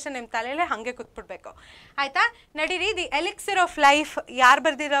ಇನ್ಫಾರ್ಮೇಷನ್ ನಿಮ್ಮ ತಲೆಯಲ್ಲೇ ಹಾಗೆ ಕೂತ್ಬಿಡ್ಬೇಕು, ಆಯಿತಾ? ನಡೀರಿ. ದಿ ಎಲಿಕ್ಸರ್ ಆಫ್ ಲೈಫ್ ಯಾರು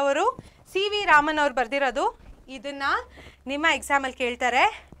ಬರೆದಿರೋರು? CV ರಾಮನ್ ಅವ್ರು ಬರೆದಿರೋದು. ಇದನ್ನು ನಿಮ್ಮ ಎಕ್ಸಾಮಲ್ಲಿ ಕೇಳ್ತಾರೆ.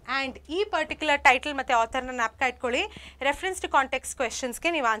 ಆ್ಯಂಡ್ ಈ ಪರ್ಟಿಕ್ಯುಲರ್ ಟೈಟಲ್ ಮತ್ತು ಆಥರ್ನ ಜ್ಞಾಪಕ ಇಟ್ಕೊಳ್ಳಿ. ರೆಫರೆನ್ಸ್ ಟು ಕಾಂಟೆಕ್ಸ್ಟ್ ಕ್ವೆಶನ್ಸ್ಗೆ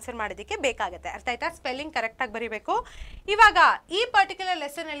ನೀವು ಆನ್ಸರ್ ಮಾಡೋದಕ್ಕೆ ಬೇಕಾಗುತ್ತೆ, ಅರ್ಥ ಆಯ್ತಾ? ಸ್ಪೆಲ್ಲಿಂಗ್ ಕರೆಕ್ಟಾಗಿ ಬರೀಬೇಕು. ಇವಾಗ ಈ ಪರ್ಟಿಕ್ಯುಲರ್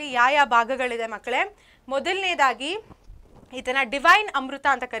ಲೆಸನಲ್ಲಿ ಯಾವ ಭಾಗಗಳಿದೆ ಮಕ್ಕಳೇ? ಮೊದಲನೇದಾಗಿ ಇದನ್ನು ಡಿವೈನ್ ಅಮೃತ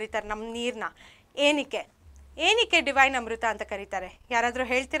ಅಂತ ಕರೀತಾರೆ ನಮ್ಮ ನೀರನ್ನ. ಏನಕ್ಕೆ ಡಿವೈನ್ ಅಮೃತ ಅಂತ ಕರೀತಾರೆ? ಯಾರಾದರೂ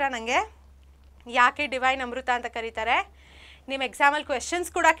ಹೇಳ್ತೀರಾ ನನಗೆ ಯಾಕೆ ಡಿವೈನ್ ಅಮೃತ ಅಂತ ಕರೀತಾರೆ? ನಿಮ್ಮ ಎಕ್ಸಾಮಲ್ಲಿ ಕ್ವೆಶನ್ಸ್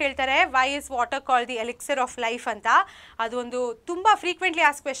ಕೂಡ ಕೇಳ್ತಾರೆ, Y is water called the elixir of life ಅಂತ. ಅದು ಒಂದು ತುಂಬ ಫ್ರೀಕ್ವೆಂಟ್ಲಿ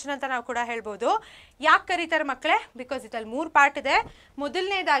ಆಸ್ಕ್ ಕ್ವೆಶನ್ ಅಂತ ನಾವು ಕೂಡ ಹೇಳ್ಬೋದು. ಯಾಕೆ ಕರೀತಾರೆ ಮಕ್ಕಳೇ? ಬಿಕಾಸ್ ಇದರಲ್ಲಿ 3 ಪಾರ್ಟ್ ಇದೆ.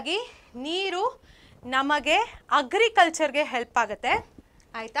 ಮೊದಲನೇದಾಗಿ ನೀರು ನಮಗೆ ಅಗ್ರಿಕಲ್ಚರ್ಗೆ ಹೆಲ್ಪ್ ಆಗುತ್ತೆ,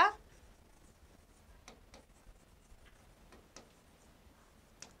 ಆಯಿತಾ?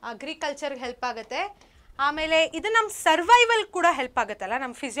 ಅಗ್ರಿಕಲ್ಚರ್ಗೆ ಹೆಲ್ಪ್ ಆಗುತ್ತೆ. ಆಮೇಲೆ ಇದು ನಮ್ಮ ಸರ್ವೈವಲ್ ಕೂಡ ಹೆಲ್ಪ್ ಆಗುತ್ತಲ್ಲ,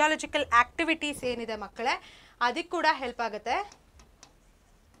 ನಮ್ಮ ಫಿಸಿಯಾಲಜಿಕಲ್ ಆ್ಯಕ್ಟಿವಿಟೀಸ್ ಏನಿದೆ ಮಕ್ಕಳೇ ಅದಕ್ಕೆ ಕೂಡ ಹೆಲ್ಪ್ ಆಗುತ್ತೆ.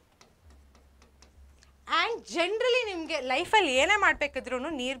 ಆ್ಯಂಡ್ ಜನರಲಿ ನಿಮಗೆ ಲೈಫಲ್ಲಿ ಏನೇ ಮಾಡಬೇಕಿದ್ರೂ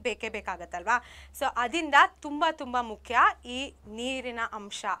ನೀರು ಬೇಕೇ ಬೇಕಾಗತ್ತಲ್ವಾ? ಸೊ ಅದರಿಂದ ತುಂಬ ಮುಖ್ಯ ಈ ನೀರಿನ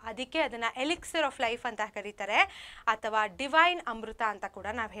ಅಂಶ. ಅದಕ್ಕೆ ಅದನ್ನು ಎಲಿಕ್ಸರ್ ಆಫ್ ಲೈಫ್ ಅಂತ ಕರೀತಾರೆ, ಅಥವಾ ಡಿವೈನ್ ಅಮೃತ ಅಂತ ಕೂಡ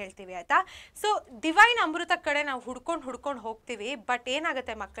ನಾವು ಹೇಳ್ತೀವಿ, ಆಯಿತಾ? ಸೊ ಡಿವೈನ್ ಅಮೃತ ಕಡೆ ನಾವು ಹುಡ್ಕೊಂಡು ಹೋಗ್ತೀವಿ. ಬಟ್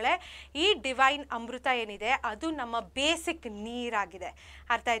ಏನಾಗುತ್ತೆ ಮಕ್ಕಳೇ, ಈ ಡಿವೈನ್ ಅಮೃತ ಏನಿದೆ ಅದು ನಮ್ಮ ಬೇಸಿಕ್ ನೀರಾಗಿದೆ,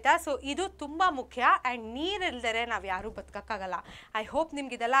 ಅರ್ಥ ಆಯ್ತಾ? ಸೊ ಇದು ತುಂಬ ಮುಖ್ಯ. ಆ್ಯಂಡ್ ನೀರಿಲ್ದರೆ ನಾವು ಯಾರೂ ಬದುಕೋಕ್ಕಾಗಲ್ಲ. ಐ ಹೋಪ್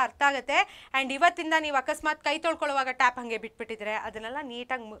ನಿಮ್ಗೆ ಇದೆಲ್ಲ ಅರ್ಥ ಆಗುತ್ತೆ. ಆ್ಯಂಡ್ ಇವತ್ತಿಂದ ನೀವು ಅಕಸ್ಮಾತ್ ಕೈ ತೊಳ್ಕೊಳ್ಳುವಾಗ ಟ್ಯಾಪ್ ಹಾಗೆ ಬಿಟ್ಬಿಟ್ಟಿದ್ರೆ ಅದನ್ನೆಲ್ಲ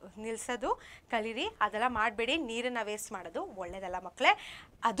ನೀಟಾಗಿ ನಿಲ್ಲಿಸೋದು ಕಲೀರಿ. ಅದೆಲ್ಲ ಮಾಡಬೇಡಿ, ನೀರನ್ನು ವೇಸ್ಟ್ ಮಾಡೋದು ಒಳ್ಳೆಯದಲ್ಲ ಮಕ್ಕಳೇ.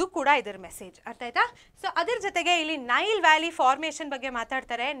 ಅದು ಕೂಡ ಇದರ ಮೆಸೇಜ್, ಅರ್ಥ ಆಯ್ತಾ? ಸೊ ಅದ್ರ ಜೊತೆಗೆ ಇಲ್ಲಿ ನೈಲ್ ವ್ಯಾಲಿ ಫಾರ್ಮೇಷನ್ ಬಗ್ಗೆ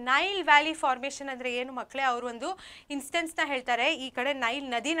ಮಾತಾಡ್ತಾರೆ. ನೈಲ್ ವ್ಯಾಲಿ ಫಾರ್ಮೇಷನ್ ಅಂದರೆ ಏನು ಮಕ್ಕಳೇ? ಅವರು ಒಂದು ಇನ್ಸ್ಟೆನ್ಸ್ನ ಹೇಳ್ತಾರೆ. ಈ ಕಡೆ ನೈಲ್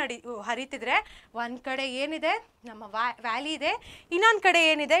ನದಿ ಹರಿತಿದ್ರೆ ಒಂದು ಕಡೆ ಏನಿದೆ ನಮ್ಮ ವ್ಯಾಲಿ ಇದೆ, ಇನ್ನೊಂದು ಕಡೆ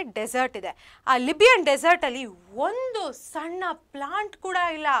ಏನಿದೆ ಡೆಸರ್ಟ್ ಇದೆ. ಆ ಲಿಬಿಯನ್ ಡೆಸರ್ಟಲ್ಲಿ ಒಂದು ಸಣ್ಣ ಪ್ಲಾಂಟ್ ಕೂಡ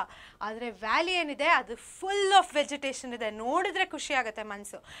ಇಲ್ಲ. ಆದರೆ ವ್ಯಾಲಿ ಏನಿದೆ ಅದು ಫುಲ್ ಆಫ್ ವೆಜಿಟೇಷನ್ ಇದೆ. ನೋಡಿದ್ರೆ ಖುಷಿ ಆಗುತ್ತೆ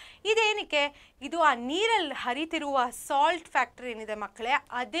ಮನಸ್ಸು. ಇದೇನಕ್ಕೆ? ಇದು ಆ ನೀರಲ್ಲಿ ಹರಿತಿರುವ ಸಾಲ್ಟ್ ಫ್ಯಾಕ್ಟ್ರಿ ಏನಿದೆ ಮಕ್ಕಳೇ,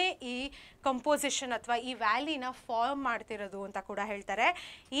 ಅದೇ ಈ ಕಂಪೋಸಿಷನ್ ಅಥವಾ ಈ ವ್ಯಾಲಿನ ಫಾರ್ಮ್ ಮಾಡ್ತಿರೋದು ಅಂತ ಕೂಡ ಹೇಳ್ತಾರೆ.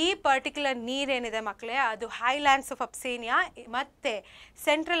 ಈ ಪರ್ಟಿಕ್ಯುಲರ್ ನೀರೇನಿದೆ ಮಕ್ಕಳೇ ಅದು ಹೈಲ್ಯಾಂಡ್ಸ್ ಆಫ್ ಅಬ್ಸೇನಿಯಾ ಮತ್ತು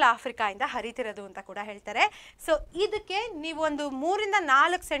ಸೆಂಟ್ರಲ್ ಆಫ್ರಿಕಾಯಿಂದ ಹರಿತಿರೋದು ಅಂತ ಕೂಡ ಹೇಳ್ತಾರೆ. ಸೊ ಇದಕ್ಕೆ ನೀವು ಒಂದು 3 ಇಂದ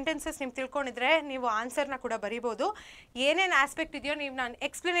 4 ಸೆಂಟೆನ್ಸಸ್ ನೀವು ತಿಳ್ಕೊಂಡಿದ್ರೆ ನೀವು ಆನ್ಸರ್ನ ಕೂಡ ಬರಿಬೋದು. ಏನೇನು ಆಸ್ಪೆಕ್ಟ್ ಇದೆಯೋ ನೀವು ನಾನು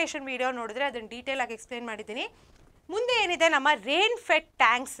ಎಕ್ಸ್ಪ್ಲನೇಷನ್ ವಿಡಿಯೋ ನೋಡಿದ್ರೆ ಅದನ್ನು ಡೀಟೇಲ್ ಆಗಿ ಎಕ್ಸ್ಪ್ಲೇನ್ ಮಾಡಿದ್ದೀನಿ. ಮುಂದೆ ಏನಿದೆ, ನಮ್ಮ ರೇನ್ ಫೆಡ್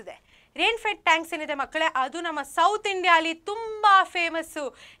ಟ್ಯಾಂಕ್ಸ್ ಇದೆ. ರೇನ್ ಫೆಡ್ ಟ್ಯಾಂಕ್ಸ್ ಏನಿದೆ ಮಕ್ಕಳೇ ಅದು ನಮ್ಮ ಸೌತ್ ಇಂಡಿಯಾಲಿ ತುಂಬ ಫೇಮಸ್ಸು.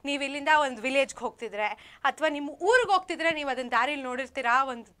 ನೀವು ಇಲ್ಲಿಂದ ಒಂದು ವಿಲೇಜ್ಗೆ ಹೋಗ್ತಿದ್ರೆ ಅಥವಾ ನಿಮ್ಮ ಊರಿಗೆ ಹೋಗ್ತಿದ್ರೆ ನೀವು ಅದನ್ನು ದಾರಿಲಿ ನೋಡಿರ್ತೀರಾ.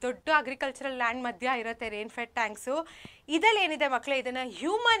 ಒಂದು ದೊಡ್ಡ ಅಗ್ರಿಕಲ್ಚರಲ್ ಲ್ಯಾಂಡ್ ಮಧ್ಯ ಇರುತ್ತೆ ರೇನ್ ಫೆಡ್ ಟ್ಯಾಂಕ್ಸು. ಇದರಲ್ಲಿ ಏನಿದೆ ಮಕ್ಕಳೇ, ಇದನ್ನು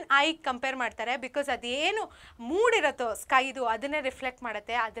ಹ್ಯೂಮನ್ ಐ ಕಂಪೇರ್ ಮಾಡ್ತಾರೆ. ಬಿಕಾಸ್ ಅದೇನು ಮೂಡಿರುತ್ತೋ ಸ್ಕೈದು ಅದನ್ನೇ ರಿಫ್ಲೆಕ್ಟ್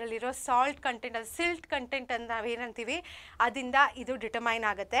ಮಾಡುತ್ತೆ. ಅದರಲ್ಲಿರೋ ಸಾಲ್ಟ್ ಕಂಟೆಂಟ್, ಅದು ಸಿಲ್ಟ್ ಕಂಟೆಂಟ್ ಅಂತ ನಾವೇನಂತೀವಿ, ಅದರಿಂದ ಇದು ಡಿಟರ್ಮೈನ್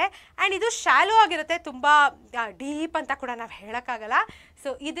ಆಗುತ್ತೆ. ಆ್ಯಂಡ್ ಇದು ಶಾಲೋ ಆಗಿರುತ್ತೆ, ತುಂಬ ಡೀಪ್ ಅಂತ ಕೂಡ ನಾವು ಹೇಳೋಕ್ಕಾಗಲ್ಲ.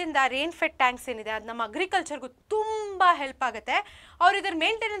 ಸೊ ಇದರಿಂದ ರೇನ್ ಫೆಡ್ ಟ್ಯಾಂಕ್ಸ್ ಏನಿದೆ ಅದು ನಮ್ಮ ಅಗ್ರಿಕಲ್ಚರ್ಗೂ ತುಂಬ ಹೆಲ್ಪ್ ಆಗುತ್ತೆ. ಅವ್ರು ಇದರ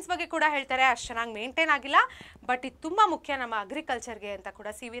ಮೇಂಟೆನೆನ್ಸ್ ಬಗ್ಗೆ ಕೂಡ ಹೇಳ್ತಾರೆ. ಅಷ್ಟು ಚೆನ್ನಾಗಿ ಮೇಂಟೈನ್ ಆಗಿಲ್ಲ, ಬಟ್ ಇದು ತುಂಬ ಮುಖ್ಯ ನಮ್ಮ ಅಗ್ರಿಕಲ್ಚರ್ಗೆ ಅಂತ ಕೂಡ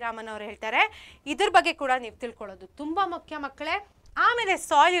CV ರಾಮನ್ ಅವರು ಹೇಳ್ತಾರೆ. ಇದ್ರ ಬಗ್ಗೆ ಕೂಡ ನೀವು ತಿಳ್ಕೊಳ್ಳೋದು ತುಂಬ ಮುಖ್ಯ ಮಕ್ಕಳೇ. ಆಮೇಲೆ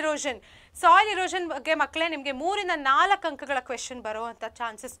ಸಾಯಿಲ್ ಇರೋಷನ್. ಸಾಯಿಲ್ ಇರೋಷನ್ ಬಗ್ಗೆ ಮಕ್ಕಳೇ ನಿಮಗೆ 3 ಇಂದ 4 ಅಂಕಗಳ ಕ್ವೆಶನ್ ಬರುವಂಥ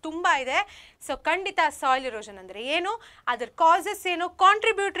ಚಾನ್ಸಸ್ ತುಂಬ ಇದೆ. ಸೊ ಖಂಡಿತ ಸಾಯಿಲ್ ಇರೋಷನ್ ಅಂದರೆ ಏನು, ಅದರ ಕಾಸಸ್ ಏನು,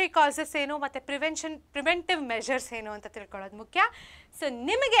 ಕಾಂಟ್ರಿಬ್ಯೂಟರಿ ಕಾಸಸ್ ಏನು, ಮತ್ತು ಪ್ರಿವೆಂಟಿವ್ ಮೆಷರ್ಸ್ ಏನು ಅಂತ ತಿಳ್ಕೊಳ್ಳೋದು ಮುಖ್ಯ. ಸೊ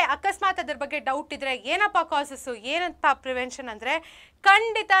ನಿಮಗೆ ಅಕಸ್ಮಾತ್ ಅದ್ರ ಬಗ್ಗೆ ಡೌಟ್ ಇದ್ದರೆ ಏನಪ್ಪ ಕಾಸಸ್ಸು ಏನಪ್ಪ ಪ್ರಿವೆನ್ಷನ್ ಅಂದರೆ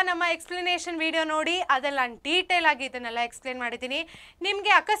ಖಂಡಿತ ನಮ್ಮ ಎಕ್ಸ್ಪ್ಲನೇಷನ್ ವಿಡಿಯೋ ನೋಡಿ, ಅದೆಲ್ಲ ನಾನು ಡೀಟೇಲ್ ಆಗಿ ಇದನ್ನೆಲ್ಲ ಎಕ್ಸ್ಪ್ಲೇನ್ ಮಾಡಿದ್ದೀನಿ.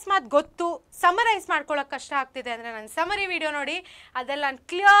 ನಿಮಗೆ ಅಕಸ್ಮಾತ್ ಗೊತ್ತು ಸಮರೈಸ್ ಮಾಡ್ಕೊಳ್ಳೋಕೆ ಕಷ್ಟ ಆಗ್ತಿದೆ ಅಂದರೆ ನಾನು ಸಮರಿ ವಿಡಿಯೋ ನೋಡಿ, ಅದೆಲ್ಲ ನಾನು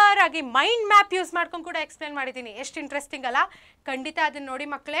ಕ್ಲಿಯರ್ ಆಗಿ ಮೈಂಡ್ ಮ್ಯಾಪ್ ಯೂಸ್ ಮಾಡ್ಕೊಂಡು ಕೂಡ ಎಕ್ಸ್ಪ್ಲೇನ್ ಮಾಡಿದ್ದೀನಿ. ಎಷ್ಟು ಇಂಟ್ರೆಸ್ಟಿಂಗ್ ಅಲ್ಲ, ಖಂಡಿತ ಅದನ್ನು ನೋಡಿ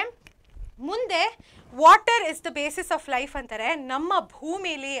ಮಕ್ಕಳೇ. ಮುಂದೆ water is the basis of life ಅಂತಾರೆ. ನಮ್ಮ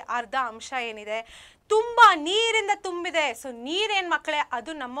ಭೂಮಿಲಿ ಅರ್ಧ ಅಂಶ ಏನಿದೆ ತುಂಬ ನೀರಿಂದ ತುಂಬಿದೆ. ಸೊ ನೀರೇನು ಮಕ್ಕಳೇ,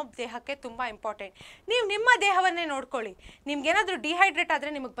 ಅದು ನಮ್ಮ ದೇಹಕ್ಕೆ ತುಂಬ ಇಂಪಾರ್ಟೆಂಟ್. ನೀವು ನಿಮ್ಮ ದೇಹವನ್ನೇ ನೋಡ್ಕೊಳ್ಳಿ, ನಿಮ್ಗೇನಾದರೂ ಡಿಹೈಡ್ರೇಟ್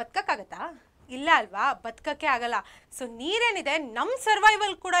ಆದರೆ ನಿಮಗೆ ಬದುಕೋಕ್ಕಾಗತ್ತಾ? ಇಲ್ಲ ಅಲ್ವಾ, ಬದುಕೋಕ್ಕೆ ಆಗಲ್ಲ. ಸೊ ನೀರೇನಿದೆ ನಮ್ಮ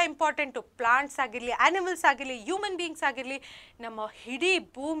ಸರ್ವೈವಲ್ ಕೂಡ ಇಂಪಾರ್ಟೆಂಟು. ಪ್ಲಾಂಟ್ಸ್ ಆಗಿರಲಿ, ಆ್ಯನಿಮಲ್ಸ್ ಆಗಿರಲಿ, ಹ್ಯೂಮನ್ ಬೀಯಿಂಗ್ಸ್ ಆಗಿರಲಿ, ನಮ್ಮ ಇಡೀ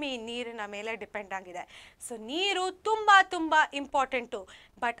ಭೂಮಿ ನೀರಿನ ಮೇಲೆ ಡಿಪೆಂಡ್ ಆಗಿದೆ. ಸೊ ನೀರು ತುಂಬ ತುಂಬ ಇಂಪಾರ್ಟೆಂಟು.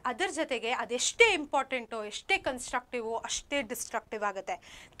 ಬಟ್ ಅದರ ಜೊತೆಗೆ ಅದೆಷ್ಟೇ ಇಂಪಾರ್ಟೆಂಟು, ಎಷ್ಟೇ ಕನ್ಸ್ಟ್ರಕ್ಟಿವು ಅಷ್ಟೇ ಡಿಸ್ಟ್ರಕ್ಟಿವ್ ಆಗುತ್ತೆ.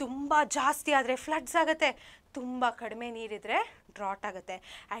 ತುಂಬ ಜಾಸ್ತಿ ಆದರೆ ಫ್ಲಡ್ಸ್ ಆಗುತ್ತೆ, ತುಂಬ ಕಡಿಮೆ ನೀರಿದ್ರೆ ಡ್ರಾಟ್ ಆಗುತ್ತೆ.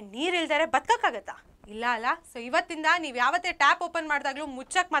 ಆ್ಯಂಡ್ ನೀರಿಲ್ದರೆ ಬದುಕೋಕ್ಕಾಗತ್ತಾ? ಇಲ್ಲ ಅಲ್ಲ. ಸೊ ಇವತ್ತಿಂದ ನೀವು ಯಾವತ್ತೇ ಟ್ಯಾಪ್ ಓಪನ್ ಮಾಡಿದಾಗಲೂ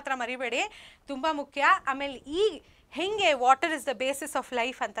ಮುಚ್ಚಕ್ಕೆ ಮಾತ್ರ ಮರಿಬೇಡಿ, ತುಂಬ ಮುಖ್ಯ. ಆಮೇಲೆ ಈ ಹೆಂಗೆ water is the basis of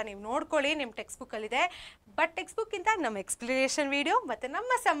life ಅಂತ ನೀವು ನೋಡ್ಕೊಳ್ಳಿ, ನಿಮ್ಮ ಟೆಕ್ಸ್ಟ್ ಬುಕ್ಕಲ್ಲಿದೆ. ಬಟ್ ಟೆಕ್ಸ್ಟ್ ಬುಕ್ಕಿಂತ ನಮ್ಮ ಎಕ್ಸ್ಪ್ಲನೇಷನ್ ವಿಡಿಯೋ ಮತ್ತು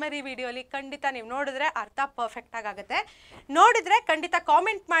ನಮ್ಮ ಸಮ್ಮರಿ ವಿಡಿಯೋಲಿ ಖಂಡಿತ ನೀವು ನೋಡಿದ್ರೆ ಅರ್ಥ ಪರ್ಫೆಕ್ಟಾಗಿ ಆಗುತ್ತೆ. ನೋಡಿದರೆ ಖಂಡಿತ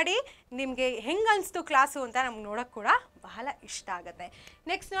ಕಾಮೆಂಟ್ ಮಾಡಿ ನಿಮಗೆ ಹೆಂಗೆ ಅನಿಸ್ತು ಕ್ಲಾಸು ಅಂತ ನಮ್ಗೆ ನೋಡೋಕ್ಕೆ ಕೂಡ ಬಹಳ ಇಷ್ಟ ಆಗುತ್ತೆ.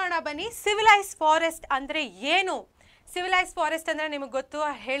 ನೆಕ್ಸ್ಟ್ ನೋಡೋಣ ಬನ್ನಿ. ಸಿವಿಲೈಸ್ ಫಾರೆಸ್ಟ್ ಅಂದರೆ ಏನು? ಸಿವಿಲೈಸ್ ಫಾರೆಸ್ಟ್ ಅಂದರೆ ನಿಮಗೆ ಗೊತ್ತು,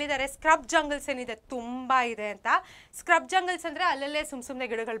 ಹೇಳಿದ್ದಾರೆ ಸ್ಕ್ರಬ್ ಜಂಗಲ್ಸ್ ಏನಿದೆ ತುಂಬ ಇದೆ ಅಂತ. ಸ್ಕ್ರಬ್ ಜಂಗಲ್ಸ್ ಅಂದರೆ ಅಲ್ಲಲ್ಲೇ ಸುಮ್ಮನೆ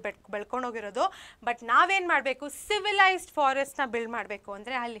ಗಿಡಗಳು ಬೆಳ್ಕೊಂಡೋಗಿರೋದು. ಬಟ್ ನಾವೇನು ಮಾಡಬೇಕು, ಸಿವಿಲೈಸ್ಡ್ ಫಾರೆಸ್ಟ್ನ ಬಿಲ್ಡ್ ಮಾಡಬೇಕು.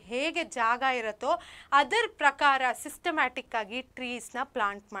 ಅಂದರೆ ಅಲ್ಲಿ ಹೇಗೆ ಜಾಗ ಇರುತ್ತೋ ಅದರ ಪ್ರಕಾರ ಸಿಸ್ಟಮ್ಯಾಟಿಕ್ ಆಗಿ ಟ್ರೀಸ್ನ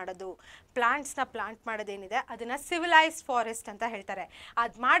ಪ್ಲಾಂಟ್ ಮಾಡೋದು. ಪ್ಲಾಂಟ್ಸ್ನ ಪ್ಲಾಂಟ್ ಮಾಡೋದೇನಿದೆ ಅದನ್ನು ಸಿವಿಲೈಸ್ಡ್ ಫಾರೆಸ್ಟ್ ಅಂತ ಹೇಳ್ತಾರೆ.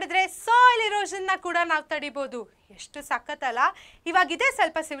 ಅದು ಮಾಡಿದ್ರೆ ಸಾಯಿಲ್ ಇರೋಷನ್ನ ಕೂಡ ನಾವು ತಡಿಬೋದು. ಎಷ್ಟು ಸಖತ್ತಲ್ಲ. ಇವಾಗಿದೆ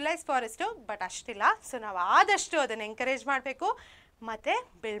ಸ್ವಲ್ಪ ಸಿವಿಲೈಸ್ ಫಾರೆಸ್ಟು, ಬಟ್ ಅಷ್ಟಿಲ್ಲ. ಸೊ ನಾವು ಆದಷ್ಟು ಅದನ್ನು ಎಂಕರೇಜ್ ಮಾಡಬೇಕು ಮತ್ತು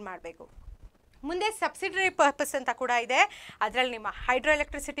ಬಿಲ್ಡ್ ಮಾಡಬೇಕು. ಮುಂದೆ ಸಬ್ಸಿಡರಿ ಪರ್ಪಸ್ ಅಂತ ಕೂಡ ಇದೆ. ಅದರಲ್ಲಿ ನಿಮ್ಮ ಹೈಡ್ರೋ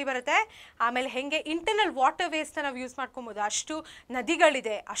ಎಲೆಕ್ಟ್ರಿಸಿಟಿ ಬರುತ್ತೆ. ಆಮೇಲೆ ಹೆಂಗೆ ಇಂಟರ್ನಲ್ ವಾಟರ್ ವೇಸ್ನ ನಾವು ಯೂಸ್ ಮಾಡ್ಕೊಬೋದು. ಅಷ್ಟು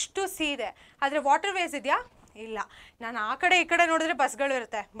ನದಿಗಳಿದೆ, ಅಷ್ಟು ಸಿ ಇದೆ. ಆದರೆ ವಾಟರ್ ವೇಸ್ ಇದೆಯಾ? ಇಲ್ಲ. ನಾನು ಆ ಕಡೆ ಈ ಕಡೆ ನೋಡಿದ್ರೆ ಬಸ್ಗಳು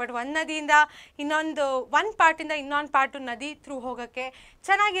ಇರುತ್ತೆ, ಬಟ್ ಒಂದು ನದಿಯಿಂದ ಒಂದು ಪಾರ್ಟಿಂದ ಇನ್ನೊಂದು ಪಾರ್ಟು ನದಿ ಥ್ರೂ ಹೋಗೋಕ್ಕೆ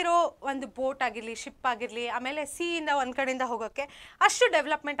ಚೆನ್ನಾಗಿರೋ ಒಂದು ಬೋಟ್ ಆಗಿರಲಿ, ಶಿಪ್ ಆಗಿರಲಿ, ಆಮೇಲೆ ಸಿಯಿಂದ ಒಂದು ಕಡೆಯಿಂದ ಹೋಗೋಕ್ಕೆ ಅಷ್ಟು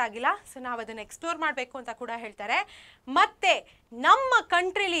ಡೆವಲಪ್ಮೆಂಟ್ ಆಗಿಲ್ಲ. ಸೊ ನಾವು ಅದನ್ನು ಎಕ್ಸ್ಪ್ಲೋರ್ ಮಾಡಬೇಕು ಅಂತ ಕೂಡ ಹೇಳ್ತಾರೆ. ಮತ್ತು ನಮ್ಮ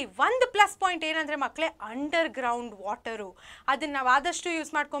ಕಂಟ್ರಿಲಿ ಒಂದು ಪ್ಲಸ್ ಪಾಯಿಂಟ್ ಏನಂದರೆ ಮಕ್ಕಳೇ, ಅಂಡರ್ ಗ್ರೌಂಡ್ ವಾಟರು. ಅದನ್ನು ನಾವು ಆದಷ್ಟು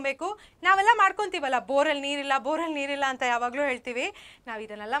ಯೂಸ್ ಮಾಡ್ಕೊಬೇಕು. ನಾವೆಲ್ಲ ಮಾಡ್ಕೊತೀವಲ್ಲ, ಬೋರಲ್ಲಿ ನೀರಿಲ್ಲ ಅಂತ ಯಾವಾಗಲೂ ಹೇಳ್ತೀವಿ. ನಾವು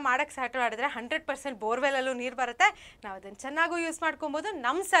ಇದನ್ನೆಲ್ಲ ಮಾಡೋಕ್ಕೆ ಸ್ಟಾರ್ಟ್ ಮಾಡಿದ್ರೆ 100% ಬೋರ್ವೆಲ್ಲಲ್ಲೂ ನೀರು ಬರುತ್ತೆ. ನಾವು ಅದನ್ನು ಚೆನ್ನಾಗೂ ಯೂಸ್ ಮಾಡ್ಕೊಬೋದು,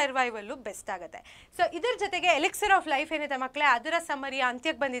 ನಮ್ಮ ಸರ್ವೈವಲ್ಲು ಬೆಸ್ಟ್ ಆಗುತ್ತೆ. ಸೊ ಇದ್ರ ಜೊತೆಗೆ ಎಲಿಕ್ಸಿರ್ ಆಫ್ ಲೈಫ್ ಏನಿದೆ ಮಕ್ಕಳೇ, ಅದರ ಸಮ್ಮರಿಯ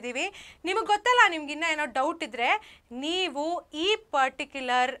ಅಂತ್ಯಕ್ಕೆ ಬಂದಿದ್ದೀವಿ. ನಿಮಗೆ ಗೊತ್ತಲ್ಲ, ನಿಮ್ಗಿನ್ನೂ ಏನೋ ಡೌಟ್ ಇದ್ದರೆ ನೀವು ಈ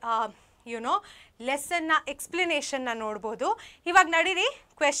ಪರ್ಟಿಕ್ಯುಲರ್ ಲೆಸನ್ನ ಎಕ್ಸ್ಪ್ಲನೇಷನ್ನ ನೋಡ್ಬೋದು. ಇವಾಗ ನಡೀರಿ,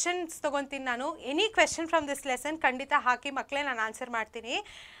 ಕ್ವೆಶನ್ಸ್ ತೊಗೊತೀನಿ ನಾನು. Any question from this lesson ಖಂಡಿತ ಹಾಕಿ ಮಕ್ಕಳೇ, ನಾನು ಆನ್ಸರ್ ಮಾಡ್ತೀನಿ.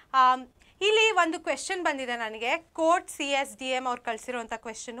 ಇಲ್ಲಿ ಒಂದು ಕ್ವೆಶನ್ ಬಂದಿದೆ ನನಗೆ, ಕೋರ್ಟ್ CSDM ಅವ್ರು ಕಳಿಸಿರೋಂಥ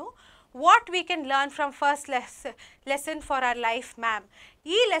question. What we can learn from first lesson for our life ma'am.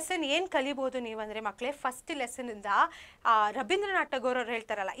 ಈ ಲೆಸನ್ ಏನು ಕಲಿಬೋದು ನೀವಂದರೆ ಮಕ್ಕಳೇ, ಫಸ್ಟ್ ಲೆಸನಿಂದ ರವೀಂದ್ರನಾಥ್ ಠಾಗೋರ್ ಅವ್ರು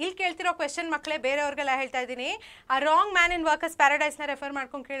ಹೇಳ್ತಾರಲ್ಲ, ಇಲ್ಲಿ ಕೇಳ್ತಿರೋ ಕ್ವೆಶನ್ ಮಕ್ಕಳೇ ಬೇರೆಯವ್ರಿಗೆಲ್ಲ ಹೇಳ್ತಾ ಇದ್ದೀನಿ. ಆ wrong man in workers ಪ್ಯಾರಡೈಸ್ನ refer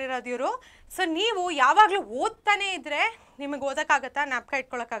ಮಾಡ್ಕೊಂಡು ಕೇಳಿರೋದು ಇವರು. ಸೊ ನೀವು ಯಾವಾಗಲೂ ಓದ್ತಾನೇ ಇದ್ದರೆ ನಿಮಗೆ ಓದೋಕ್ಕಾಗತ್ತಾ, ಜ್ಞಾಪಕ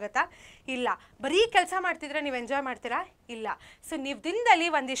ಇಟ್ಕೊಳ್ಳೋಕ್ಕಾಗತ್ತಾ? ಇಲ್ಲ. ಬರೀ ಕೆಲಸ ಮಾಡ್ತಿದ್ರೆ ನೀವು ಎಂಜಾಯ್ ಮಾಡ್ತೀರಾ? ಇಲ್ಲ. ಸೊ ನೀವು ದಿನದಲ್ಲಿ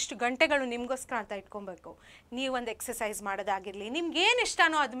ಒಂದಿಷ್ಟು ಗಂಟೆಗಳು ನಿಮಗೋಸ್ಕರ ಅಂತ ಇಟ್ಕೊಬೇಕು. ನೀವು ಒಂದು ಎಕ್ಸಸೈಸ್ ಮಾಡೋದಾಗಿರಲಿ, ನಿಮ್ಗೇನು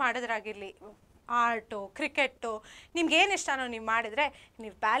ಇಷ್ಟನೋ ಅದು ಮಾಡೋದಾಗಿರಲಿ, ಆರ್ಟು, ಕ್ರಿಕೆಟು, ನಿಮ್ಗೇನು ಇಷ್ಟನೋ ನೀವು ಮಾಡಿದ್ರೆ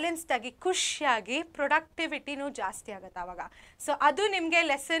ನೀವು ಬ್ಯಾಲೆನ್ಸ್ಡಾಗಿ ಖುಷಿಯಾಗಿ ಪ್ರೊಡಕ್ಟಿವಿಟಿನೂ ಜಾಸ್ತಿ ಆಗುತ್ತೆ ಆವಾಗ. ಸೊ ಅದು ನಿಮಗೆ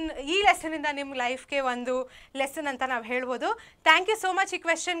ಈ ಲೆಸನಿಂದ ನಿಮ್ಮ ಲೈಫ್ಗೆ ಒಂದು ಲೆಸನ್ ಅಂತ ನಾವು ಹೇಳ್ಬೋದು. Thank you so much. ಈ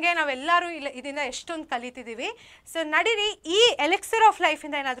ಕ್ವೆಶನ್ಗೆ ನಾವೆಲ್ಲರೂ ಇದರಿಂದ ಎಷ್ಟೊಂದು ಕಲಿತಿದ್ದೀವಿ. ಸೊ ನಡೀರಿ, ಈ ಎಲಿಕ್ಸಿರ್ ಆಫ್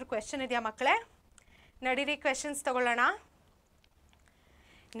ಲೈಫಿಂದ ಏನಾದರೂ ಕ್ವೆಶನ್ ಇದೆಯಾ ಮಕ್ಕಳೇ? ನಡೀರಿ, ಕ್ವೆಶನ್ಸ್ ತೊಗೊಳ್ಳೋಣ.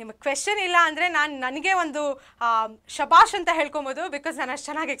 ನಿಮಗೆ ಕ್ವೆಶನ್ ಇಲ್ಲ ಅಂದರೆ ನನಗೆ ಒಂದು ಶಬಾಷ್ ಅಂತ ಹೇಳ್ಕೊಬೋದು, ಬಿಕಾಸ್ ನಾನು ಅಷ್ಟು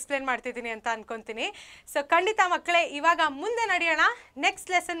ಚೆನ್ನಾಗಿ ಎಕ್ಸ್ಪ್ಲೇನ್ ಮಾಡ್ತಿದ್ದೀನಿ ಅಂತ ಅಂದ್ಕೊತೀನಿ. ಸೊ ಖಂಡಿತ ಮಕ್ಕಳೇ, ಇವಾಗ ಮುಂದೆ ನಡೆಯೋಣ.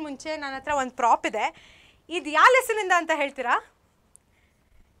 ನೆಕ್ಸ್ಟ್ ಲೆಸನ್ ಮುಂಚೆ ನನ್ನ ಹತ್ರ ಒಂದು ಪ್ರಾಪ್ ಇದೆ. ಇದು ಯಾವ ಲೆಸನಿಂದ ಅಂತ ಹೇಳ್ತೀರಾ?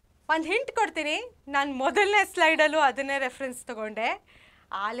 ಒಂದು ಹಿಂಟ್ ಕೊಡ್ತೀನಿ. ನಾನು ಮೊದಲನೇ ಸ್ಲೈಡಲ್ಲೂ ಅದನ್ನೇ ರೆಫರೆನ್ಸ್ ತೊಗೊಂಡೆ.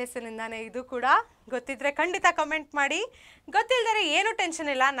 ಆ ಲೆಸನಿಂದಾನೇ ಇದು ಕೂಡ. ಗೊತ್ತಿದ್ದರೆ ಖಂಡಿತ ಕಮೆಂಟ್ ಮಾಡಿ. ಗೊತ್ತಿಲ್ಲದರೆ ಏನೂ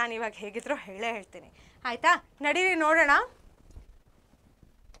ಟೆನ್ಷನ್ ಇಲ್ಲ, ನಾನು ಇವಾಗ ಹೇಗಿದ್ರೂ ಹೇಳ್ತೀನಿ. ಆಯಿತಾ? ನಡೀರಿ ನೋಡೋಣ.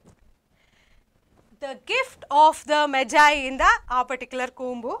 ದ ಗಿಫ್ಟ್ ಆಫ್ ದ ಮೆಜಾಯಿ ಇಂದ ಆ ಪರ್ಟಿಕ್ಯುಲರ್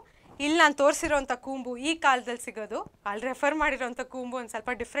ಕೂಂಬು. ಇಲ್ಲಿ ನಾನು ತೋರಿಸಿರೋಂಥ ಕೂಂಬು ಈ ಕಾಲದಲ್ಲಿ ಸಿಗೋದು, ಅಲ್ಲಿ ರೆಫರ್ ಮಾಡಿರೋಂಥ ಕೂಂಬು ಒಂದು ಸ್ವಲ್ಪ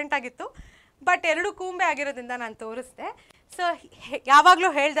ಡಿಫ್ರೆಂಟ್ ಆಗಿತ್ತು, ಬಟ್ ಎರಡು ಕೂಂಬೆ ಆಗಿರೋದ್ರಿಂದ ನಾನು ತೋರಿಸ್ದೆ. ಸೊ ಯಾವಾಗಲೂ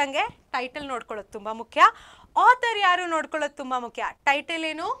ಹೇಳ್ದಂಗೆ ಟೈಟಲ್ ನೋಡ್ಕೊಳ್ಳೋದು ತುಂಬ ಮುಖ್ಯ, ಆಥರ್ ಯಾರು ನೋಡ್ಕೊಳ್ಳೋದು ತುಂಬ ಮುಖ್ಯ. ಟೈಟಲ್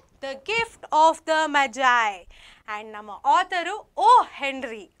ಏನು? The gift of the ಮೆಜಾಯ್. And ನಮ್ಮ ಆಥರು ಓ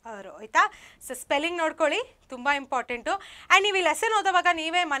ಹೆನ್ರಿ ಅವರು, ಆಯಿತಾ? ಸೊ ಸ್ಪೆಲ್ಲಿಂಗ್ ನೋಡ್ಕೊಳ್ಳಿ, ತುಂಬ ಇಂಪಾರ್ಟೆಂಟು. ಆ್ಯಂಡ್ ನೀವು ಈ ಲೆಸನ್ ಓದೋವಾಗ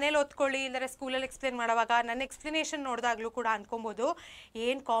ನೀವೇ ಮನೇಲಿ ಓದ್ಕೊಳ್ಳಿ, ಇಲ್ಲದ್ರೆ ಸ್ಕೂಲಲ್ಲಿ ಎಕ್ಸ್ಪ್ಲೇನ್ ಮಾಡೋವಾಗ ನನ್ನ ಎಕ್ಸ್ಪ್ಲನೇಷನ್ ನೋಡಿದಾಗಲೂ ಕೂಡ ಅನ್ಕೊಬೋದು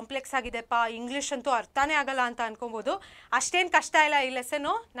ಏನು ಕಾಂಪ್ಲೆಕ್ಸ್ ಆಗಿದೆಪ್ಪ, ಇಂಗ್ಲೀಷ್ ಅಂತೂ ಅರ್ಥನೇ ಆಗಲ್ಲ ಅಂತ ಅನ್ಕೊಬೋದು. ಅಷ್ಟೇನು ಕಷ್ಟ ಇಲ್ಲ ಈ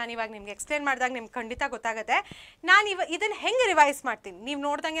ಲೆಸನ್ನು. ನಾನು ಇವಾಗ ನಿಮ್ಗೆ ಎಕ್ಸ್ಪ್ಲೇನ್ ಮಾಡಿದಾಗ ನಿಮ್ಗೆ ಖಂಡಿತ ಗೊತ್ತಾಗುತ್ತೆ. ನಾನು ಇದನ್ನು ಹೆಂಗೆ ರಿವೈಸ್ ಮಾಡ್ತೀನಿ, ನೀವು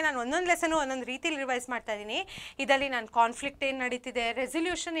ನೋಡ್ದಂಗೆ ನಾನು ಒಂದೊಂದು ಲೆಸನು ಒಂದೊಂದು ರೀತಿಲಿ ರಿವೈಸ್ ಮಾಡ್ತಾ ಇದ್ದೀನಿ. ಇದರಲ್ಲಿ ನಾನು ಕಾನ್ಫ್ಲಿಕ್ಟ್ ಏನು ನಡೀತಿದೆ,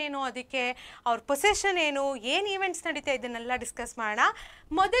 ರೆಸಲ್ಯೂಷನ್ ಏನು, ಅದಕ್ಕೆ ಅವ್ರ ಪೊಸೆಷನ್ ಏನು, ಏನು ಈವೆಂಟ್ಸ್ ನಡೀತಾ ಇದನ್ನೆಲ್ಲ ಡಿಸ್ಕಸ್ ಮಾಡೋಣ.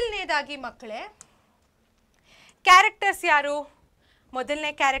 ಮೊದಲನೇದಾಗಿ ಮಕ್ಕಳೇ, ಕ್ಯಾರೆಕ್ಟರ್ಸ್ ಯಾರು?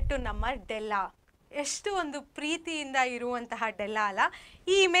 ಮೊದಲನೇ ಕ್ಯಾರೆಕ್ಟರ್ ನಮ್ಮ ಡೆಲ್ಲಾ. ಎಷ್ಟು ಒಂದು ಪ್ರೀತಿಯಿಂದ ಇರುವಂತಹ ಡೆಲ್ಲಾ ಅಲ್ಲ?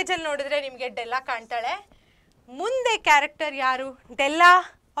 ಈ ಇಮೇಜಲ್ಲಿ ನೋಡಿದ್ರೆ ನಿಮಗೆ ಡೆಲ್ಲಾ ಕಾಣ್ತಾಳೆ. ಮುಂದೆ ಕ್ಯಾರೆಕ್ಟರ್ ಯಾರು? ಡೆಲ್ಲಾ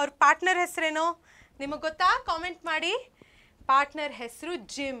ಅವ್ರ ಪಾರ್ಟ್ನರ್ ಹೆಸರೇನು ನಿಮಗೆ ಗೊತ್ತಾ? ಕಾಮೆಂಟ್ ಮಾಡಿ. ಪಾರ್ಟ್ನರ್ ಹೆಸರು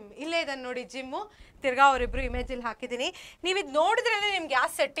ಜಿಮ್. ಇಲ್ಲೇ ಇದನ್ನು ನೋಡಿ, ಜಿಮ್ಮು. ತಿರ್ಗಾ ಅವರಿಬ್ಬರು ಇಮೇಜಲ್ಲಿ ಹಾಕಿದ್ದೀನಿ. ನೀವು ಇದು ನೋಡಿದ್ರೇ ನಿಮ್ಗೆ ಯಾವ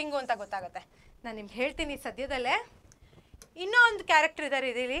ಸೆಟ್ಟಿಂಗು ಅಂತ ಗೊತ್ತಾಗುತ್ತೆ. ನಾನು ನಿಮ್ಗೆ ಹೇಳ್ತೀನಿ ಸದ್ಯದಲ್ಲೇ. ಇನ್ನೂ ಒಂದು ಕ್ಯಾರೆಕ್ಟರ್ ಇದ್ದಾರೆ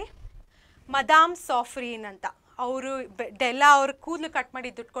ಇದರಲ್ಲಿ, ಮದಾಮ್ ಸಾಫ್ರೀನ್ ಅಂತ. ಅವರು ಡೆಲ್ಲಾ ಅವ್ರ ಕೂದಲು ಕಟ್ ಮಾಡಿ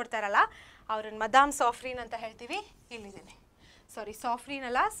ದುಡ್ಡು ಕೊಡ್ತಾರಲ್ಲ, ಅವ್ರನ್ನ ಮದಾಮ್ ಸಾಫ್ರೀನ್ ಅಂತ ಹೇಳ್ತೀವಿ. ಇಲ್ಲಿದ್ದೀನಿ, ಸಾರಿ ಸಾಫ್ರೀನ್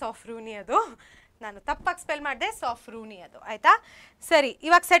ಅಲ್ಲ, ಸಾಫ್ರೂನಿ. ಅದು ನಾನು ತಪ್ಪಾಗಿ ಸ್ಪೆಲ್ ಮಾಡಿದೆ, ಸಾಫ್ರೂನಿ ಅದು, ಆಯಿತಾ? ಸರಿ,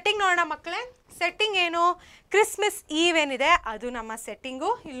 ಇವಾಗ ಸೆಟ್ಟಿಂಗ್ ನೋಡೋಣ ಮಕ್ಕಳೇ. ಸೆಟ್ಟಿಂಗ್ ಏನು? ಕ್ರಿಸ್ಮಸ್ ಈವ್ ಏನಿದೆ ಅದು ನಮ್ಮ ಸೆಟ್ಟಿಂಗು.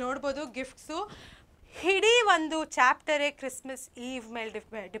 ಇಲ್ಲಿ ನೋಡ್ಬೋದು ಗಿಫ್ಟ್ಸು. ಇಡೀ ಒಂದು ಚಾಪ್ಟರೇ ಕ್ರಿಸ್ಮಸ್ ಈವ್ ಮೇಲೆ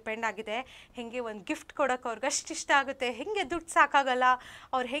ಡಿಪೆಂಡ್ ಆಗಿದೆ. ಹೇಗೆ ಒಂದು ಗಿಫ್ಟ್ ಕೊಡೋಕೆ ಅವ್ರಿಗೆ ಅಷ್ಟು ಇಷ್ಟ ಆಗುತ್ತೆ, ಹೇಗೆ ದುಡ್ಡು ಸಾಕಾಗಲ್ಲ,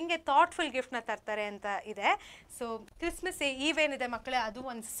 ಅವ್ರು ಹೇಗೆ ಥಾಟ್ಫುಲ್ ಗಿಫ್ಟ್ನ ತರ್ತಾರೆ ಅಂತ ಇದೆ. ಸೊ ಕ್ರಿಸ್ಮಸ್ ಈವ್ ಏನಿದೆ ಮಕ್ಕಳೇ, ಅದು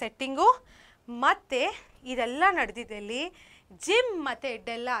ಒಂದು ಸೆಟ್ಟಿಂಗು. ಮತ್ತು ಇದೆಲ್ಲ ನಡೆದಿದ್ದಲ್ಲಿ ಜಿಮ್ ಮತ್ತು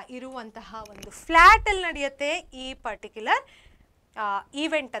ಡೆಲ್ಲಾ ಇರುವಂತಹ ಒಂದು ಫ್ಲ್ಯಾಟಲ್ಲಿ ನಡೆಯುತ್ತೆ ಈ ಪರ್ಟಿಕ್ಯುಲರ್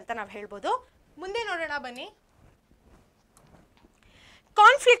ಈವೆಂಟ್ ಅಂತ ನಾವು ಹೇಳ್ಬೋದು. ಮುಂದೆ ನೋಡೋಣ ಬನ್ನಿ.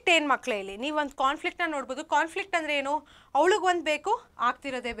 ಕಾನ್ಫ್ಲಿಕ್ಟ್ ಏನು ಮಕ್ಕಳೇ? ಇಲ್ಲಿ ನೀವು ಒಂದು ಕಾನ್ಫ್ಲಿಕ್ಟ್ನ ನೋಡ್ಬೋದು. ಕಾನ್ಫ್ಲಿಕ್ಟ್ ಅಂದರೆ ಏನು? ಅವಳಿಗೊಂದು ಬೇಕು,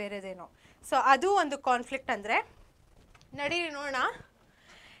 ಆಗ್ತಿರೋದೇ ಬೇರೆದೇನೋ. ಸೊ ಅದು ಒಂದು ಕಾನ್ಫ್ಲಿಕ್ಟ್ ಅಂದರೆ. ನಡೀರಿ ನೋಡೋಣ.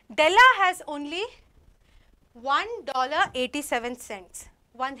 Della has only $1.87.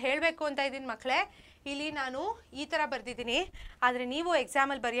 ಒಂದು ಹೇಳಬೇಕು ಅಂತ ಇದ್ದೀನಿ ಮಕ್ಕಳೇ, ಇಲ್ಲಿ ನಾನು ಈ ಥರ ಬರೆದಿದ್ದೀನಿ. ಆದರೆ ನೀವು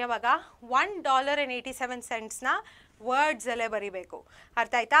ಎಕ್ಸಾಮಲ್ಲಿ ಬರೆಯೋವಾಗ $1.87ನ ವರ್ಡ್ಸಲ್ಲೇ ಬರಿಬೇಕು.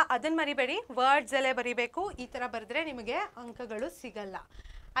 ಅರ್ಥ ಆಯ್ತಾ? ಅದನ್ನು ಮರಿಬೇಡಿ, ವರ್ಡ್ಸಲ್ಲೇ ಬರಿಬೇಕು. ಈ ಥರ ಬರೆದ್ರೆ ನಿಮಗೆ ಅಂಕಗಳು ಸಿಗಲ್ಲ,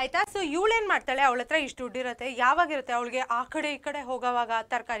 ಆಯಿತಾ? ಸೊ ಇವಳೇನು ಮಾಡ್ತಾಳೆ, ಅವಳ ಹತ್ರ ಇಷ್ಟು ದುಡ್ಡಿರುತ್ತೆ. ಯಾವಾಗಿರುತ್ತೆ ಅವಳಿಗೆ? ಆ ಕಡೆ ಈ ಕಡೆ ಹೋಗೋವಾಗ,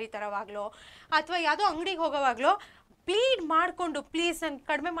 ತರಕಾರಿ ತರೋವಾಗಲೋ ಅಥವಾ ಯಾವುದೋ ಅಂಗಡಿಗೆ ಹೋಗೋವಾಗಲೋ ಪ್ಲೀಡ್ ಮಾಡಿಕೊಂಡು, ಪ್ಲೀಸ್ ನಾನು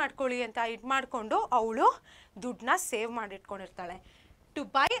ಕಡಿಮೆ ಮಾಡ್ಕೊಳ್ಳಿ ಅಂತ ಇದು ಮಾಡಿಕೊಂಡು ಅವಳು ದುಡ್ಡನ್ನ save ಮಾಡಿಟ್ಕೊಂಡಿರ್ತಾಳೆ to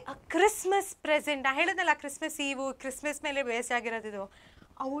by a Christmas present. ನಾನು ಹೇಳಿದ್ನಲ್ಲ, ಕ್ರಿಸ್ಮಸ್ ಈವು, ಕ್ರಿಸ್ಮಸ್ ಮೇಲೆ ಬೇಸ್ ಆಗಿರೋದಿದು.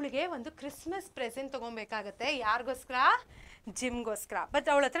 ಅವಳಿಗೆ ಒಂದು ಕ್ರಿಸ್ಮಸ್ ಪ್ರೆಸೆಂಟ್ ತೊಗೊಬೇಕಾಗತ್ತೆ. ಯಾರಿಗೋಸ್ಕರ? ಜಿಮ್ಗೋಸ್ಕರ. ಬಟ್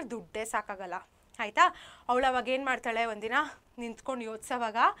ಅವಳ ಹತ್ರ ದುಡ್ಡೇ ಸಾಕಾಗಲ್ಲ, ಆಯಿತಾ? ಅವಳು ಅವಾಗ ಏನು ಮಾಡ್ತಾಳೆ, ಒಂದಿನ ನಿಂತ್ಕೊಂಡು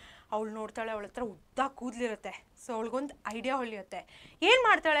ಯೋಚಿಸೋವಾಗ ಅವಳು ನೋಡ್ತಾಳೆ, ಅವಳ ಹತ್ರ ಉದ್ದ ಕೂದಲಿರುತ್ತೆ. So ಅವಳಿಗೊಂದು idea ಹೊಳಿಯುತ್ತೆ. ಏನು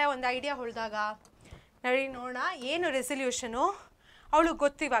ಮಾಡ್ತಾಳೆ ಒಂದು ಐಡಿಯಾ ಹೊಳೆದಾಗ? ನಡಿ ನೋಡೋಣ ಏನು ರೆಸಲ್ಯೂಷನು. ಅವಳು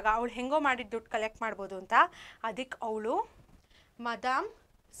ಗೊತ್ತಿವಾಗ ಅವಳು ಹೆಂಗೋ ಮಾಡಿದ್ದು ದುಡ್ಡು ಕಲೆಕ್ಟ್ ಮಾಡ್ಬೋದು ಅಂತ. ಅದಕ್ಕೆ ಅವಳು ಮದಾಮ್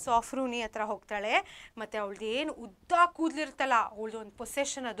ಸಾಫ್ರೂನಿ ಹತ್ರ ಹೋಗ್ತಾಳೆ. ಮತ್ತು ಅವಳದ್ದು ಏನು ಉದ್ದ ಕೂದಲಿರುತ್ತಲ್ಲ, ಅವಳದು ಒಂದು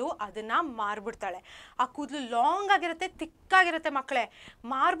ಪೊಸೆಷನ್ ಅದು, ಅದನ್ನು ಮಾರ್ಬಿಡ್ತಾಳೆ. ಆ ಕೂದಲು ಲಾಂಗ್ ಆಗಿರುತ್ತೆ, ತಿಕ್ಕಾಗಿರುತ್ತೆ ಮಕ್ಕಳೇ.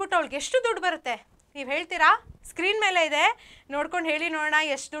 ಮಾರ್ಬಿಟ್ಟು ಅವಳಿಗೆ ಎಷ್ಟು ದುಡ್ಡು ಬರುತ್ತೆ ನೀವು ಹೇಳ್ತೀರಾ? ಸ್ಕ್ರೀನ್ ಮೇಲೆ ಇದೆ, ನೋಡ್ಕೊಂಡು ಹೇಳಿ ನೋಡೋಣ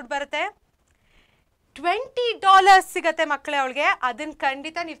ಎಷ್ಟು ದುಡ್ಡು ಬರುತ್ತೆ. $20 ಸಿಗುತ್ತೆ ಮಕ್ಕಳೇ ಅವಳಿಗೆ. ಅದನ್ನು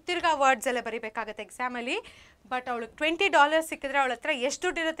ಖಂಡಿತ ನೀವು ತಿರ್ಗಾ ವರ್ಡ್ಸಲ್ಲೇ ಬರೀಬೇಕಾಗತ್ತೆ ಎಕ್ಸಾಮಲ್ಲಿ. ಬಟ್ ಅವಳಿಗೆ $20 ಸಿಕ್ಕಿದ್ರೆ ಅವಳ ಹತ್ರ ಎಷ್ಟು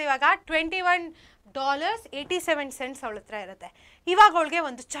ದುಡ್ಡು ಇರುತ್ತೆ ಇವಾಗ? $21.87 ಅವಳ ಹತ್ರ ಇರುತ್ತೆ. ಇವಾಗ ಅವಳಿಗೆ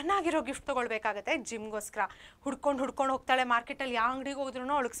ಒಂದು ಚೆನ್ನಾಗಿರೋ ಗಿಫ್ಟ್ ತೊಗೊಳ್ಬೇಕಾಗತ್ತೆ ಜಿಮ್ಗೋಸ್ಕರ. ಹುಡ್ಕೊಂಡು ಹೋಗ್ತಾಳೆ ಮಾರ್ಕೆಟಲ್ಲಿ. ಯಾವ ಅಂಗಡಿಗೆ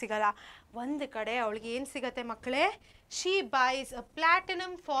ಹೋದ್ರೂ ಅವಳಿಗೆ ಸಿಗಲ್ಲ. ಒಂದು ಕಡೆ ಅವಳಿಗೆ ಏನು ಸಿಗುತ್ತೆ ಮಕ್ಕಳೇ? She byes a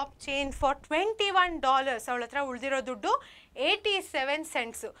platinum ಫಾಪ್ chain for $21. ಅವಳ ಹತ್ರ ಉಳಿದಿರೋ ದುಡ್ಡು 87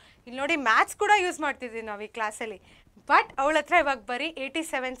 cents. ಇಲ್ಲಿ ನೋಡಿ, ಮ್ಯಾಥ್ಸ್ ಕೂಡ ಯೂಸ್ ಮಾಡ್ತಿದ್ದೀವಿ ನಾವು ಈ ಕ್ಲಾಸಲ್ಲಿ. ಬಟ್ ಅವಳ ಹತ್ರ ಇವಾಗ ಬರೀ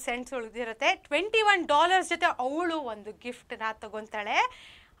 87 cents ಉಳಿದಿರುತ್ತೆ. $21 ಜೊತೆ ಅವಳು ಒಂದು ಗಿಫ್ಟನ್ನ ತೊಗೊತಾಳೆ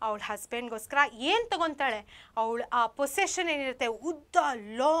ಅವಳ ಹಸ್ಬೆಂಡ್ಗೋಸ್ಕರ. ಏನು ತೊಗೊತಾಳೆ? ಅವಳು ಆ ಪೊಸೆಷನ್ ಏನಿರುತ್ತೆ, ಉದ್ದ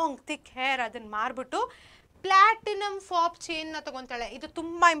ಲಾಂಗ್ ಥಿಕ್ ಹೇರ್, ಅದನ್ನು ಮಾರ್ಬಿಟ್ಟು ಪ್ಲಾಟಿನಮ್ ಫಾಪ್ ಚೈನ್ನ ತೊಗೊತಾಳೆ. ಇದು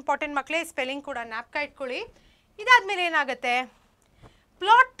ತುಂಬ ಇಂಪಾರ್ಟೆಂಟ್ ಮಕ್ಕಳೇ, ಸ್ಪೆಲ್ಲಿಂಗ್ ಕೂಡ ಜ್ಞಾಪಕ ಇಟ್ಕೊಳ್ಳಿ. ಇದಾದಮೇಲೆ ಏನಾಗುತ್ತೆ?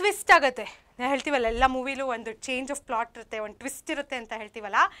 ಪ್ಲಾಟ್ ಟ್ವಿಸ್ಟ್ ಆಗುತ್ತೆ. ಹೇಳ್ತೀವಲ್ಲ, ಎಲ್ಲ ಮೂವಿಲೂ ಒಂದು ಚೇಂಜ್ ಆಫ್ ಪ್ಲಾಟ್ ಇರುತ್ತೆ, ಒಂದು ಟ್ವಿಸ್ಟ್ ಇರುತ್ತೆ ಅಂತ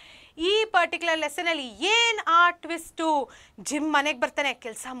ಹೇಳ್ತೀವಲ್ಲ. ಈ ಪರ್ಟಿಕ್ಯುಲರ್ ಲೆಸನಲ್ಲಿ ಏನು ಆ ಟ್ವಿಸ್ಟು? ಜಿಮ್ ಮನೆಗೆ ಬರ್ತಾನೆ,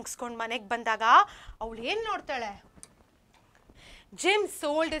 ಕೆಲಸ ಮುಗಿಸ್ಕೊಂಡು ಮನೆಗೆ ಬಂದಾಗ ಅವಳು ಏನು ನೋಡ್ತಾಳೆ? Jim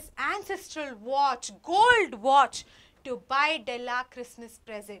sold his ancestral watch, gold watch, to buy Della Christmas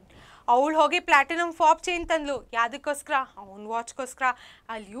present. ಅವಳು ಹೋಗಿ ಪ್ಲಾಟಿನಮ್ ಫಾಪ್ ಚೈನ್ ತಂದ್ಲು, ಯಾವುದಕ್ಕೋಸ್ಕರ? ಅವ್ನ ವಾಚ್ಗೋಸ್ಕರ.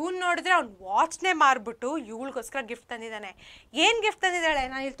 ಅಲ್ಲಿ ಇವ್ನು ನೋಡಿದ್ರೆ ಅವ್ನು ವಾಚ್ನೇ ಮಾರ್ಬಿಟ್ಟು ಇವಳಿಗೋಸ್ಕರ ಗಿಫ್ಟ್ ತಂದಿದ್ದಾನೆ. ಏನು ಗಿಫ್ಟ್ ತಂದಿದ್ದಾಳೆ?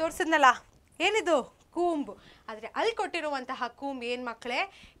 ನಾನು ಇಲ್ಲಿ ತೋರಿಸಿದ್ನಲ್ಲ, ಏನಿದು? ಕೂಂಬ್. ಆದರೆ ಅಲ್ಲಿ ಕೊಟ್ಟಿರುವಂತಹ ಕೂಂಬ್ ಏನು ಮಕ್ಕಳೇ?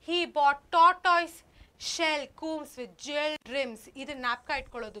 ಹಿ bot tortoise shell ಕೂಮ್ಸ್ with gel ಡ್ರಿಮ್ಸ್. ಇದನ್ನ ಜ್ಞಾಪಕ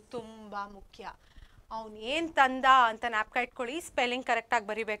ಇಟ್ಕೊಳ್ಳೋದು ತುಂಬ ಮುಖ್ಯ. ಅವ್ನು ಏನು ತಂದ ಅಂತ ಜ್ಞಾಪಕ ಇಟ್ಕೊಳ್ಳಿ. ಸ್ಪೆಲ್ಲಿಂಗ್ ಕರೆಕ್ಟಾಗಿ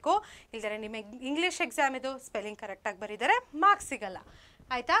ಬರೀಬೇಕು, ಇಲ್ದರೆ ನಿಮ್ಮ ಇಂಗ್ಲೀಷ್ ಎಕ್ಸಾಮ್ ಇದು ಸ್ಪೆಲ್ಲಿಂಗ್ ಕರೆಕ್ಟಾಗಿ ಬರೀದರೆ ಮಾರ್ಕ್ಸ್ ಸಿಗಲ್ಲ,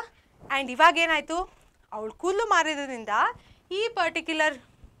 ಆಯಿತಾ? ಆ್ಯಂಡ್ ಇವಾಗೇನಾಯಿತು, ಅವಳು ಕೂದಲು ಮಾರಿದ್ರಿಂದ ಈ ಪರ್ಟಿಕ್ಯುಲರ್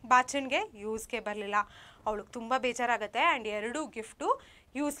ಬಾಚನ್ಗೆ ಯೂಸ್ಗೆ ಬರಲಿಲ್ಲ. ಅವಳಿಗೆ ತುಂಬ ಬೇಜಾರಾಗುತ್ತೆ ಆ್ಯಂಡ್ ಎರಡೂ ಗಿಫ್ಟು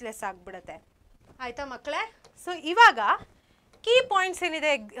ಯೂಸ್ಲೆಸ್ ಆಗಿಬಿಡುತ್ತೆ, ಆಯಿತಾ ಮಕ್ಕಳೇ? ಸೊ ಇವಾಗ ಕೀ ಪಾಯಿಂಟ್ಸ್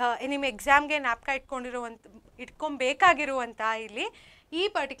ಏನಿದೆ ನಿಮ್ಮ ಎಕ್ಸಾಮ್ಗೆ ಜ್ಞಾಪಕ ಇಟ್ಕೊಬೇಕಾಗಿರುವಂಥ ಇಲ್ಲಿ ಈ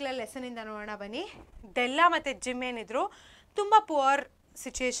ಪರ್ಟಿಕ್ಯುಲರ್ ಲೆಸನಿಂದ ನೋಡೋಣ ಬನ್ನಿ. ಡೆಲ್ಲಾ ಮತ್ತು ಜಿಮ್ ಏನಿದ್ರು ತುಂಬ ಪುವರ್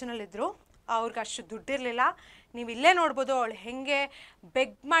ಸಿಚುಯೇಷನಲ್ಲಿದ್ದರು, ಅವ್ರಿಗೆ ಅಷ್ಟು ದುಡ್ಡಿರಲಿಲ್ಲ. ನೀವು ಇಲ್ಲೇ ನೋಡ್ಬೋದು ಅವಳು ಹೇಗೆ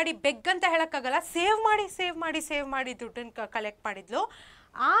ಬೆಗ್ ಅಂತ ಹೇಳೋಕ್ಕಾಗಲ್ಲ, ಸೇವ್ ಮಾಡಿ ದುಡ್ಡನ್ನು ಕಲೆಕ್ಟ್ ಮಾಡಿದ್ಲು.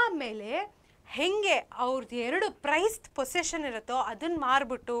 ಆಮೇಲೆ ಹೇಗೆ ಅವ್ರದ್ದು 2 ಪ್ರೈಸ್ಡ್ ಪೊಸೆಷನ್ ಇರುತ್ತೋ ಅದನ್ನು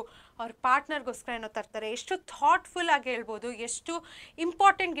ಮಾರ್ಬಿಟ್ಟು ಅವ್ರ ಪಾರ್ಟ್ನರ್ಗೋಸ್ಕರ ಏನೋ ತರ್ತಾರೆ. ಎಷ್ಟು ಥಾಟ್ಫುಲ್ಲಾಗಿ ಹೇಳ್ಬೋದು, ಎಷ್ಟು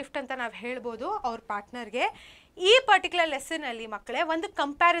ಇಂಪಾರ್ಟೆಂಟ್ ಗಿಫ್ಟ್ ಅಂತ ನಾವು ಹೇಳ್ಬೋದು ಅವ್ರ ಪಾರ್ಟ್ನರ್ಗೆ. ಈ ಪರ್ಟಿಕ್ಯುಲರ್ ಲೆಸನಲ್ಲಿ ಮಕ್ಕಳೇ ಒಂದು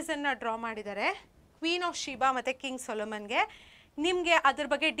ಕಂಪ್ಯಾರಿಸನ್ನ ಡ್ರಾ ಮಾಡಿದ್ದಾರೆ ಕ್ವೀನ್ ಆಫ್ ಶೀಬಾ ಮತ್ತು ಕಿಂಗ್ ಸೊಲೊಮನ್ಗೆ. ನಿಮಗೆ ಅದ್ರ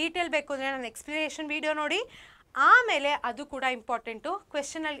ಬಗ್ಗೆ ಡೀಟೇಲ್ ಬೇಕು ಅಂದರೆ ನಾನು ಎಕ್ಸ್ಪ್ಲನೇಷನ್ ವಿಡಿಯೋ ನೋಡಿ. ಆಮೇಲೆ ಅದು ಕೂಡ ಇಂಪಾರ್ಟೆಂಟು,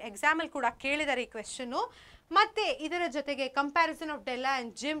 ಕ್ವೆಶನಲ್ಲಿ ಎಕ್ಸಾಮಲ್ಲಿ ಕೂಡ ಕೇಳಿದ್ದಾರೆ ಈ ಕ್ವೆಶನ್ನು. ಮತ್ತು ಇದರ ಜೊತೆಗೆ comparison of Della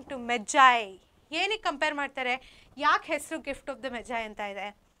and gym to ಮೆಜಾಯ್. ಏನಕ್ಕೆ ಕಂಪೇರ್ ಮಾಡ್ತಾರೆ, ಯಾಕೆ ಹೆಸರು ಗಿಫ್ಟ್ ಆಫ್ ದ ಮೆಜಾಯ್ ಅಂತ ಇದೆ?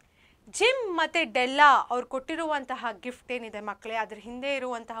 ಜಿಮ್ ಮತ್ತು ಡೆಲ್ಲಾ ಅವ್ರು ಕೊಟ್ಟಿರುವಂತಹ ಗಿಫ್ಟ್ ಏನಿದೆ ಮಕ್ಕಳೇ, ಅದ್ರ ಹಿಂದೆ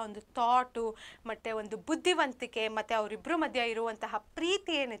ಇರುವಂತಹ ಒಂದು ಥಾಟು ಮತ್ತು ಒಂದು ಬುದ್ಧಿವಂತಿಕೆ ಮತ್ತು ಅವರಿಬ್ಬರ ಮಧ್ಯೆ ಇರುವಂತಹ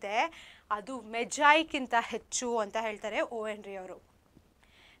ಪ್ರೀತಿ ಏನಿದೆ ಅದು ಮೆಜಾಯ್ಗಿಂತ ಹೆಚ್ಚು ಅಂತ ಹೇಳ್ತಾರೆ ಓ ಹೆನ್ರಿ ಅವರು.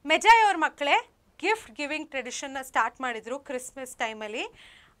 ಮೆಜಾಯ್ ಅವ್ರ ಮಕ್ಕಳೇ ಗಿಫ್ಟ್ ಗಿವಿಂಗ್ ಟ್ರೆಡಿಷನ್ನ ಸ್ಟಾರ್ಟ್ ಮಾಡಿದರು ಕ್ರಿಸ್ಮಸ್ ಟೈಮಲ್ಲಿ.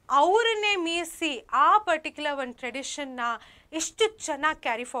 ಅವರನ್ನೇ ಮೀರಿಸಿ ಆ ಪರ್ಟಿಕ್ಯುಲರ್ ಒಂದು ಟ್ರೆಡಿಷನ್ನ ಎಷ್ಟು ಚೆನ್ನಾಗಿ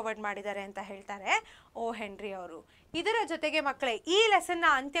ಕ್ಯಾರಿ ಫಾರ್ವರ್ಡ್ ಮಾಡಿದ್ದಾರೆ ಅಂತ ಹೇಳ್ತಾರೆ ಓ ಹೆನ್ರಿ ಅವರು. ಇದರ ಜೊತೆಗೆ ಮಕ್ಕಳೇ ಈ ಲೆಸನ್ನ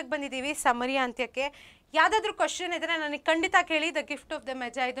ಅಂತ್ಯಕ್ಕೆ ಬಂದಿದ್ದೀವಿ, ಸಮರಿಯ ಅಂತ್ಯಕ್ಕೆ. ಯಾವುದಾದ್ರೂ ಕ್ವಶನ್ ಇದ್ದರೆ ನನಗೆ ಖಂಡಿತ ಕೇಳಿ, ದ ಗಿಫ್ಟ್ ಆಫ್ ದ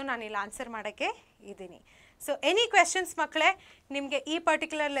ಮೆಜಾ ಇದು ನಾನು ಇಲ್ಲಿ ಆನ್ಸರ್ ಮಾಡೋಕ್ಕೆ ಇದ್ದೀನಿ. ಸೊ ಎನಿ ಕ್ವೆಶನ್ಸ್ ಮಕ್ಕಳೇ ನಿಮಗೆ ಈ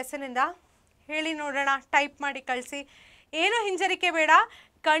ಪರ್ಟಿಕ್ಯುಲರ್ ಲೆಸನಿಂದ ಹೇಳಿ ನೋಡೋಣ, ಟೈಪ್ ಮಾಡಿ ಕಳಿಸಿ. ಏನೂ ಹಿಂಜರಿಕೆ ಬೇಡ,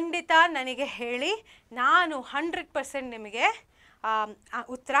 ಖಂಡಿತ ನನಗೆ ಹೇಳಿ, ನಾನು 100% ನಿಮಗೆ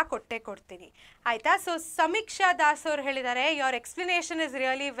ಉತ್ತರ ಕೊಡ್ತೀನಿ, ಆಯಿತಾ? ಸೊ ಸಮೀಕ್ಷಾ ದಾಸ್ ಅವರು ಹೇಳಿದ್ದಾರೆ, your explanation is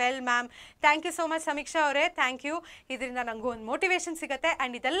really well ma'am. Thank you so much ಸಮೀಕ್ಷಾ ಅವರೇ, ಥ್ಯಾಂಕ್ ಯು. ಇದರಿಂದ ನನಗೂ ಒಂದು ಮೋಟಿವೇಶನ್ ಸಿಗುತ್ತೆ.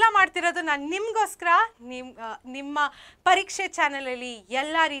 ಆ್ಯಂಡ್ ಇದೆಲ್ಲ ಮಾಡ್ತಿರೋದು ನಾನು ನಿಮಗೋಸ್ಕರ. ನಿಮ್ಮ ಪರೀಕ್ಷೆ ಚಾನಲಲ್ಲಿ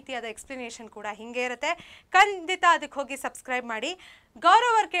ಎಲ್ಲ ರೀತಿಯಾದ ಎಕ್ಸ್ಪ್ಲನೇಷನ್ ಕೂಡ ಹೀಗೆ ಇರುತ್ತೆ, ಖಂಡಿತ ಅದಕ್ಕೆ ಹೋಗಿ ಸಬ್ಸ್ಕ್ರೈಬ್ ಮಾಡಿ.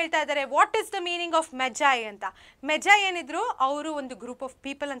 ಗೌರವ್ ಅವ್ರು ಕೇಳ್ತಾ ಇದ್ದಾರೆ, what is the meaning of ಮೆಜಾಯ್ ಅಂತ. ಮೆಜಾಯ್ ಏನಿದ್ರು ಅವರು ಒಂದು ಗ್ರೂಪ್ ಆಫ್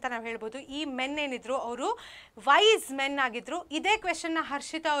ಪೀಪಲ್ ಅಂತ ನಾವು ಹೇಳ್ಬೋದು. ಈ ಮೆನ್ ಏನಿದ್ರು ಅವರು ವೈಸ್ ಮೆನ್ ಆಗಿದ್ರು. ಇದೇ ಕ್ವೆಶನ್ನ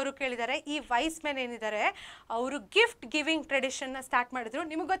ಹರ್ಷಿತಾ ಅವರು ಕೇಳಿದ್ದಾರೆ. ಈ ವೈಸ್ ಮೆನ್ ಏನಿದ್ದಾರೆ ಅವರು ಗಿಫ್ಟ್ ಗಿವಿಂಗ್ ಟ್ರೆಡಿಷನ್ನ ಸ್ಟಾರ್ಟ್ ಮಾಡಿದ್ರು.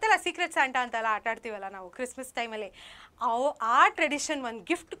 ನಿಮಗೆ ಗೊತ್ತಲ್ಲ ಸೀಕ್ರೆಟ್ ಸ್ಯಾಂಟಾ ಅಂತೆಲ್ಲ ಆಟ ಆಡ್ತೀವಲ್ಲ ನಾವು ಕ್ರಿಸ್ಮಸ್ ಟೈಮಲ್ಲಿ, ಆ ಟ್ರೆಡಿಷನ್, ಒಂದು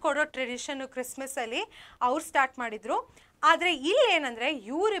ಗಿಫ್ಟ್ ಕೊಡೋ ಟ್ರೆಡಿಷನ್ನು ಕ್ರಿಸ್ಮಸ್ಸಲ್ಲಿ ಅವ್ರು ಸ್ಟಾರ್ಟ್ ಮಾಡಿದರು. ಆದರೆ ಇಲ್ಲೇನಂದರೆ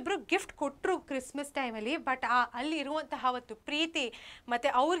ಇವರಿಬ್ಬರು ಗಿಫ್ಟ್ ಕೊಟ್ಟರು ಕ್ರಿಸ್ಮಸ್ ಟೈಮಲ್ಲಿ, ಬಟ್ ಅಲ್ಲಿ ಇರುವಂತಹ ಒಂದು ಪ್ರೀತಿ ಮತ್ತು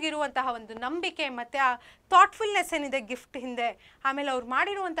ಅವ್ರಿಗಿರುವಂತಹ ಒಂದು ನಂಬಿಕೆ ಮತ್ತು ಆ ಥಾಟ್ಫುಲ್ನೆಸ್ ಏನಿದೆ ಗಿಫ್ಟ್ ಹಿಂದೆ, ಆಮೇಲೆ ಅವ್ರು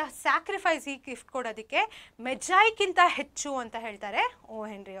ಮಾಡಿರುವಂತಹ ಸ್ಯಾಕ್ರಿಫೈಸ್ ಈ ಗಿಫ್ಟ್ ಕೊಡೋದಕ್ಕೆ ಮೆಜಾಯ್ಗಿಂತ ಹೆಚ್ಚು ಅಂತ ಹೇಳ್ತಾರೆ ಓ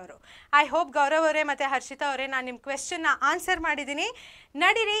ಹೆನ್ರಿ ಅವರು. ಐ ಹೋಪ್ ಗೌರವ್ ಅವರೇ ಮತ್ತು ಹರ್ಷಿತಾ ಅವರೇ ನಾನು ನಿಮ್ಮ ಕ್ವೆಶನ್ನ ಆನ್ಸರ್ ಮಾಡಿದ್ದೀನಿ.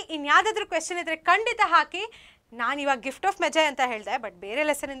 ನಡೀರಿ, ಇನ್ಯಾವುದಾದ್ರೂ ಕ್ವೆಶನ್ ಇದ್ದರೆ ಖಂಡಿತ ಹಾಕಿ. ನಾನು ಇವಾಗ ಗಿಫ್ಟ್ ಆಫ್ ಮೆಜಾಯ್ ಅಂತ ಹೇಳಿದೆ, ಬಟ್ ಬೇರೆ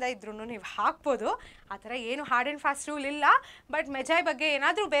ಲೆಸನಿಂದ ಇದ್ರೂ ನೀವು ಹಾಕ್ಬೋದು. ಆ ಥರ ಏನು ಹಾರ್ಡ್ ಆ್ಯಂಡ್ ಫಾಸ್ಟ್ ರೂಲ್ ಇಲ್ಲ. ಬಟ್ ಮೆಜಾಯ್ ಬಗ್ಗೆ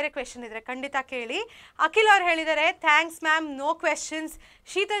ಏನಾದರೂ ಬೇರೆ ಕ್ವೆಶನ್ ಇದ್ದರೆ ಖಂಡಿತ ಕೇಳಿ. ಅಖಿಲ್ ಅವ್ರು ಹೇಳಿದ್ದಾರೆ, thanks ma'am, no questions.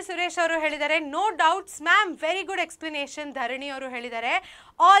 Sheetal Suresh ಅವರು ಹೇಳಿದ್ದಾರೆ, no doubts ma'am, very good explanation. ಧರಣಿ ಅವರು ಹೇಳಿದ್ದಾರೆ,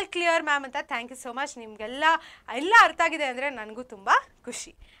 ಆಲ್ ಕ್ಲಿಯರ್ ಮ್ಯಾಮ್ ಅಂತ. Thank you so much. ನಿಮಗೆಲ್ಲ ಅರ್ಥ ಆಗಿದೆ ಅಂದರೆ ನನಗೂ ತುಂಬ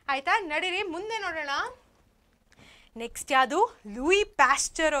ಖುಷಿ, ಆಯಿತಾ? ನಡೀರಿ ಮುಂದೆ ನೋಡೋಣ. ನೆಕ್ಸ್ಟ್ ಯಾವುದು, ಲೂಯಿ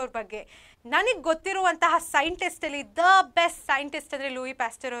ಪ್ಯಾಸ್ಚರ್ ಅವ್ರ ಬಗ್ಗೆ. ನನಗೆ ಗೊತ್ತಿರುವಂತಹ ಸೈಂಟಿಸ್ಟಲ್ಲಿ ದ ಬೆಸ್ಟ್ ಸೈಂಟಿಸ್ಟ್ ಅಂದರೆ ಲೂಯಿ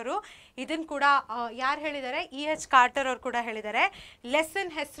ಪ್ಯಾಸ್ಚರ್ ಅವರು. ಇದನ್ನು ಕೂಡ ಯಾರು ಹೇಳಿದ್ದಾರೆ, EH ಕಾರ್ಟರ್ ಅವರು ಕೂಡ ಹೇಳಿದ್ದಾರೆ. ಲೆಸನ್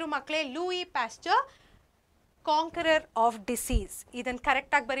ಹೆಸರು ಮಕ್ಕಳೇ Louis pastor conqueror of disease. ಇದನ್ನು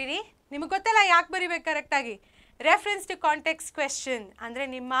ಕರೆಕ್ಟಾಗಿ ಬರೀರಿ. ನಿಮಗೆ ಗೊತ್ತಲ್ಲ ಯಾಕೆ ಬರೀಬೇಕು ಕರೆಕ್ಟಾಗಿ, ರೆಫರೆನ್ಸ್ ಟು ಕಾಂಟೆಕ್ಸ್ಟ್ ಕ್ವೆಶನ್, ಅಂದರೆ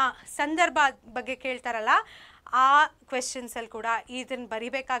ನಿಮ್ಮ ಸಂದರ್ಭ ಬಗ್ಗೆ ಕೇಳ್ತಾರಲ್ಲ ಆ ಕ್ವೆಶನ್ಸಲ್ಲಿ ಕೂಡ ಇದನ್ನು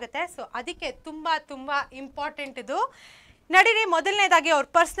ಬರಿಬೇಕಾಗತ್ತೆ. ಸೊ ಅದಕ್ಕೆ ತುಂಬ ತುಂಬ ಇಂಪಾರ್ಟೆಂಟ್ ಇದು. ನಡೀರಿ, ಮೊದಲನೇದಾಗಿ ಅವ್ರ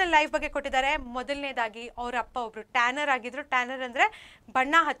ಪರ್ಸ್ನಲ್ ಲೈಫ್ ಬಗ್ಗೆ ಕೊಟ್ಟಿದ್ದಾರೆ. ಮೊದಲನೇದಾಗಿ ಅವ್ರ ಅಪ್ಪ ಒಬ್ಬರು ಟ್ಯಾನರ್ ಆಗಿದ್ರು. ಟ್ಯಾನರ್ ಅಂದರೆ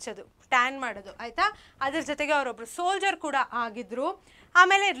ಬಣ್ಣ ಹಚ್ಚೋದು, ಟ್ಯಾನ್ ಮಾಡೋದು, ಆಯಿತಾ? ಅದ್ರ ಜೊತೆಗೆ ಅವರೊಬ್ಬರು ಸೋಲ್ಜರ್ ಕೂಡ ಆಗಿದ್ರು.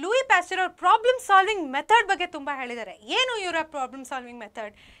 ಆಮೇಲೆ ಲೂಯಿ ಪ್ಯಾಸ್ಚರ್ ಅವ್ರ ಪ್ರಾಬ್ಲಮ್ ಸಾಲ್ವಿಂಗ್ ಮೆಥಡ್ ಬಗ್ಗೆ ತುಂಬ ಹೇಳಿದ್ದಾರೆ. ಏನು ಇವರ ಪ್ರಾಬ್ಲಮ್ ಸಾಲ್ವಿಂಗ್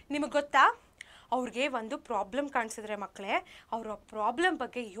ಮೆಥಡ್ ನಿಮಗೆ ಗೊತ್ತಾ? ಅವ್ರಿಗೆ ಒಂದು ಪ್ರಾಬ್ಲಮ್ ಕಾಣಿಸಿದ್ರೆ ಮಕ್ಕಳೇ ಅವರು ಆ ಪ್ರಾಬ್ಲಮ್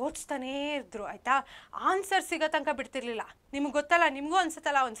ಬಗ್ಗೆ ಯೋಚಿಸ್ತಾನೇ ಇದ್ರು ಆಯಿತಾ. ಆನ್ಸರ್ ಸಿಗೋ ತನಕ ಬಿಡ್ತಿರ್ಲಿಲ್ಲ. ನಿಮ್ಗೆ ಗೊತ್ತಲ್ಲ, ನಿಮಗೂ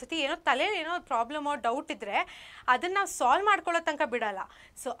ಅನ್ಸುತ್ತಲ್ಲ ಒಂದ್ಸತಿ ಏನೋ ತಲೆಯಲ್ಲಿ ಏನೋ ಪ್ರಾಬ್ಲಮೋ ಡೌಟ್ ಇದ್ದರೆ ಅದನ್ನು ನಾವು ಸಾಲ್ವ್ ಮಾಡ್ಕೊಳ್ಳೋ ತನಕ ಬಿಡಲ್ಲ.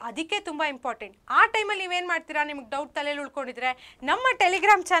 ಸೊ ಅದಕ್ಕೆ ತುಂಬ ಇಂಪಾರ್ಟೆಂಟ್. ಆ ಟೈಮಲ್ಲಿ ನೀವೇನು ಮಾಡ್ತೀರಾ, ನಿಮ್ಗೆ ಡೌಟ್ ತಲೆಯಲ್ಲಿ ಉಳ್ಕೊಂಡಿದ್ರೆ ನಮ್ಮ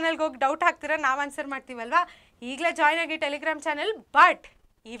ಟೆಲಿಗ್ರಾಮ್ ಚಾನಲ್ಗೆ ಹೋಗಿ ಡೌಟ್ ಹಾಕ್ತೀರಾ, ನಾವು ಆನ್ಸರ್ ಮಾಡ್ತೀವಲ್ವಾ. ಈಗಲೇ ಜಾಯ್ನ್ ಆಗಿ ಟೆಲಿಗ್ರಾಮ್ ಚಾನಲ್. ಬಟ್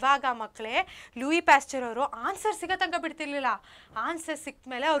ಇವಾಗ ಮಕ್ಕಳೇ ಲೂಯಿ ಪ್ಯಾಸ್ಚರ್ ಅವರು ಆನ್ಸರ್ ಸಿಗೋ ತನಕ ಬಿಡ್ತಿರ್ಲಿಲ್ಲ. ಆನ್ಸರ್ ಸಿಕ್ಕ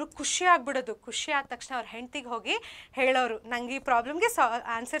ಮೇಲೆ ಅವರು ಖುಷಿ ಆಗ್ಬಿಡೋದು. ಖುಷಿ ಆದ ತಕ್ಷಣ ಅವ್ರ ಹೆಂಡ್ತಿಗೆ ಹೋಗಿ ಹೇಳೋರು, ನಂಗೆ ಈ ಪ್ರಾಬ್ಲಮ್ಗೆ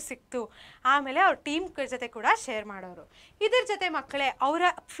ಆನ್ಸರ್ ಸಿಕ್ತು. ಆಮೇಲೆ ಅವ್ರ ಟೀಮ್ ಜೊತೆ ಕೂಡ ಶೇರ್ ಮಾಡೋರು. ಇದ್ರ ಜೊತೆ ಮಕ್ಕಳೇ ಅವರ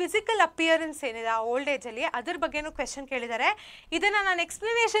ಫಿಸಿಕಲ್ ಅಪಿಯರೆನ್ಸ್ ಏನಿದೆ ಆ ಓಲ್ಡ್ ಏಜಲ್ಲಿ ಅದ್ರ ಬಗ್ಗೆನೂ ಕ್ವೆಶನ್ ಕೇಳಿದ್ದಾರೆ. ಇದನ್ನು ನಾನು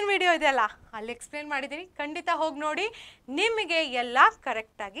ಎಕ್ಸ್ಪ್ಲನೇಷನ್ ವಿಡಿಯೋ ಇದೆಯಲ್ಲ ಅಲ್ಲಿ ಎಕ್ಸ್ಪ್ಲೇನ್ ಮಾಡಿದ್ದೀನಿ, ಖಂಡಿತ ಹೋಗಿ ನೋಡಿ, ನಿಮಗೆ ಎಲ್ಲ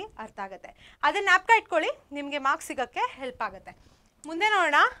ಕರೆಕ್ಟಾಗಿ ಅರ್ಥ ಆಗುತ್ತೆ. ಅದನ್ನು ಜ್ಞಾಪಕ ಇಟ್ಕೊಳ್ಳಿ, ನಿಮಗೆ ಮಾರ್ಕ್ಸ್ ಸಿಗೋಕ್ಕೆ ಹೆಲ್ಪ್ ಆಗುತ್ತೆ. ಮುಂದೆ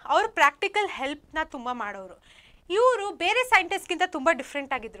ನೋಡೋಣ. ಅವರು ಪ್ರಾಕ್ಟಿಕಲ್ ಹೆಲ್ಪ್ನ ತುಂಬ ಮಾಡೋರು. ಇವರು ಬೇರೆ ಸೈಂಟಿಸ್ಟ್ಗಿಂತ ತುಂಬ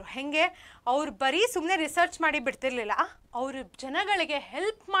ಡಿಫ್ರೆಂಟ್ ಆಗಿದ್ರು. ಹೇಗೆ, ಅವ್ರು ಬರೀ ಸುಮ್ಮನೆ ರಿಸರ್ಚ್ ಮಾಡಿ ಬಿಡ್ತಿರ್ಲಿಲ್ಲ, ಅವರು ಜನಗಳಿಗೆ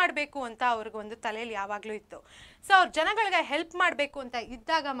ಹೆಲ್ಪ್ ಮಾಡಬೇಕು ಅಂತ ಅವ್ರಿಗೊಂದು ತಲೆಯಲ್ಲಿ ಯಾವಾಗಲೂ ಇತ್ತು. ಸೊ ಅವ್ರು ಜನಗಳಿಗೆ ಹೆಲ್ಪ್ ಮಾಡಬೇಕು ಅಂತ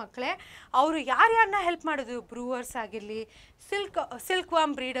ಇದ್ದಾಗ ಮಕ್ಕಳೇ ಅವರು ಯಾರ್ಯಾರನ್ನ ಹೆಲ್ಪ್ ಮಾಡೋದು, ಬ್ರೂವರ್ಸ್ ಆಗಿರಲಿ, ಸಿಲ್ಕ್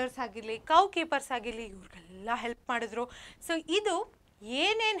ವರ್ಮ್ ಬ್ರೀಡರ್ಸ್ ಆಗಿರಲಿ, ಕೌ ಕೀಪರ್ಸ್ ಆಗಿರಲಿ, ಇವ್ರಿಗೆಲ್ಲ ಹೆಲ್ಪ್ ಮಾಡಿದ್ರು. ಸೊ ಇದು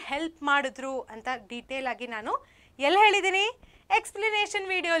ಏನೇನು ಹೆಲ್ಪ್ ಮಾಡಿದ್ರು ಅಂತ ಡೀಟೇಲ್ ಆಗಿ ನಾನು ಎಲ್ಲಿ ಹೇಳಿದ್ದೀನಿ, ಎಕ್ಸ್ಪ್ಲನೇಷನ್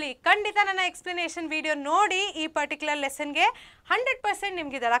ವಿಡಿಯೋಲಿ. ಖಂಡಿತ ನನ್ನ ಎಕ್ಸ್ಪ್ಲನೇಷನ್ ವಿಡಿಯೋ ನೋಡಿ ಈ ಪರ್ಟಿಕ್ಯುಲರ್ ಲೆಸನ್ಗೆ 100%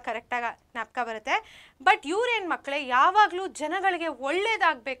 ನಿಮ್ಗೆ ಇದೆಲ್ಲ ಕರೆಕ್ಟಾಗಿ ಜ್ಞಾಪಕ ಬರುತ್ತೆ. ಬಟ್ ಇವ್ರೇನು ಮಕ್ಕಳೇ ಯಾವಾಗಲೂ ಜನಗಳಿಗೆ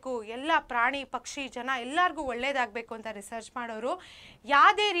ಒಳ್ಳೇದಾಗಬೇಕು, ಎಲ್ಲ ಪ್ರಾಣಿ ಪಕ್ಷಿ ಜನ ಎಲ್ಲರಿಗೂ ಒಳ್ಳೇದಾಗಬೇಕು ಅಂತ ರಿಸರ್ಚ್ ಮಾಡೋರು.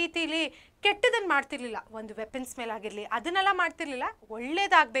 ಯಾವುದೇ ರೀತಿಲಿ ಕೆಟ್ಟದನ್ನು ಮಾಡ್ತಿರ್ಲಿಲ್ಲ, ಒಂದು ವೆಪನ್ಸ್ ಮೇಲಾಗಿರಲಿ ಅದನ್ನೆಲ್ಲ ಮಾಡ್ತಿರ್ಲಿಲ್ಲ,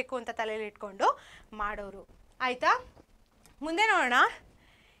 ಒಳ್ಳೇದಾಗಬೇಕು ಅಂತ ತಲೆಯಲ್ಲಿ ಇಟ್ಕೊಂಡು ಮಾಡೋರು. ಆಯಿತಾ, ಮುಂದೆ ನೋಡೋಣ.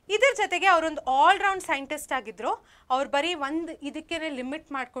 ಇದ್ರ ಜೊತೆಗೆ ಅವರೊಂದು ಆಲ್ರೌಂಡ್ ಸೈಂಟಿಸ್ಟ್ ಆಗಿದ್ದರು. ಅವ್ರು ಬರೀ ಒಂದು ಇದಕ್ಕೇ ಲಿಮಿಟ್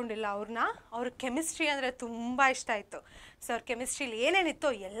ಮಾಡ್ಕೊಂಡಿಲ್ಲ ಅವ್ರನ್ನ. ಅವ್ರಿಗೆ ಕೆಮಿಸ್ಟ್ರಿ ಅಂದರೆ ತುಂಬ ಇಷ್ಟ ಆಯಿತು. ಸೊ ಅವ್ರ ಕೆಮಿಸ್ಟ್ರಿಲಿ ಏನೇನಿತ್ತೋ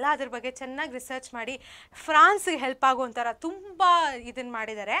ಎಲ್ಲ ಅದ್ರ ಬಗ್ಗೆ ಚೆನ್ನಾಗಿ ರಿಸರ್ಚ್ ಮಾಡಿ ಫ್ರಾನ್ಸ್ಗೆ ಹೆಲ್ಪ್ ಆಗೋಂಥರ ತುಂಬ ಇದನ್ನು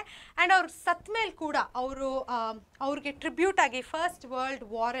ಮಾಡಿದ್ದಾರೆ. ಆ್ಯಂಡ್ ಅವ್ರು ಸತ್ತ ಮೇಲೆ ಕೂಡ ಅವ್ರಿಗೆ ಟ್ರಿಬ್ಯೂಟ್ ಆಗಿ ಫಸ್ಟ್ ವರ್ಲ್ಡ್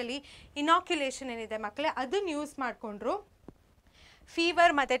ವಾರಲ್ಲಿ ಇನಾಕ್ಯುಲೇಷನ್ ಏನಿದೆ ಮಕ್ಕಳೇ ಅದನ್ನು ಯೂಸ್ ಮಾಡಿಕೊಂಡ್ರು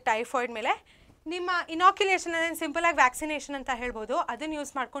ಫೀವರ್ ಮತ್ತು ಟೈಫಾಯ್ಡ್ ಮೇಲೆ. ನಿಮ್ಮ ಇನಾಕ್ಯುಲೇಷನ್ ಅಂದರೆ ಸಿಂಪಲಾಗಿ ವ್ಯಾಕ್ಸಿನೇಷನ್ ಅಂತ ಹೇಳ್ಬೋದು, ಅದನ್ನು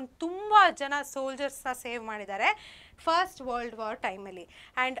ಯೂಸ್ ಮಾಡ್ಕೊಂಡು ತುಂಬ ಜನ ಸೋಲ್ಜರ್ಸ್ನ ಸೇವ್ ಮಾಡಿದ್ದಾರೆ ಫಸ್ಟ್ ವರ್ಲ್ಡ್ ವಾರ್ ಟೈಮಲ್ಲಿ.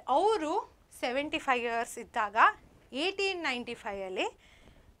 ಆ್ಯಂಡ್ ಅವರು 75 ಇಯರ್ಸ್ ಇದ್ದಾಗ 1895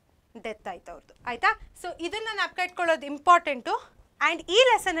 ಡೆತ್ ಆಯ್ತು ಅವ್ರದ್ದು. ಆಯಿತಾ, ಸೊ ಇದನ್ನು ಜ್ಞಾಪಕ ಇಟ್ಕೊಳ್ಳೋದು ಇಂಪಾರ್ಟೆಂಟು. ಆ್ಯಂಡ್ ಈ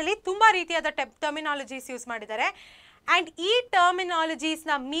ಲೆಸನಲ್ಲಿ ತುಂಬ ರೀತಿಯಾದ ಟರ್ಮಿನಾಲಜೀಸ್ ಯೂಸ್ ಮಾಡಿದ್ದಾರೆ. ಆ್ಯಂಡ್ ಈ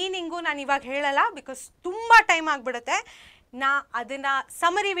ಟರ್ಮಿನಾಲಜೀಸ್ನ ಮೀನಿಂಗು ನಾನು ಇವಾಗ ಹೇಳಲ್ಲ, ಬಿಕಾಸ್ ತುಂಬ ಟೈಮ್ ಆಗಿಬಿಡುತ್ತೆ. ಅದನ್ನು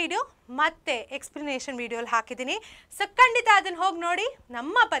ಸಮರಿ ವಿಡಿಯೋ ಮತ್ತು ಎಕ್ಸ್ಪ್ಲನೇಷನ್ ವಿಡಿಯೋಲಿ ಹಾಕಿದ್ದೀನಿ. ಸೊ ಖಂಡಿತ ಅದನ್ನು ಹೋಗಿ ನೋಡಿ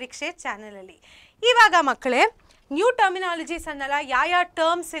ನಮ್ಮ ಪರೀಕ್ಷೆ ಚಾನಲಲ್ಲಿ. ಇವಾಗ ಮಕ್ಕಳೇ ನ್ಯೂ ಟರ್ಮಿನಾಲಜೀಸ್ ಅನ್ನಲ್ಲ, ಯಾವ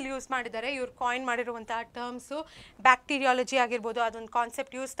ಟರ್ಮ್ಸ್ ಇಲ್ಲಿ ಯೂಸ್ ಮಾಡಿದ್ದಾರೆ, ಇವ್ರು ಕಾಯಿನ್ ಮಾಡಿರುವಂಥ ಟರ್ಮ್ಸು. ಬ್ಯಾಕ್ಟೀರಿಯಾಲಜಿ ಆಗಿರ್ಬೋದು, ಅದೊಂದು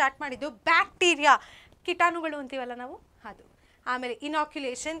ಕಾನ್ಸೆಪ್ಟ್ ಯೂಸ್ ಸ್ಟಾರ್ಟ್ ಮಾಡಿದ್ದು. ಬ್ಯಾಕ್ಟೀರಿಯಾ ಕೀಟಾಣುಗಳು ಅಂತೀವಲ್ಲ ನಾವು, ಅದು. ಆಮೇಲೆ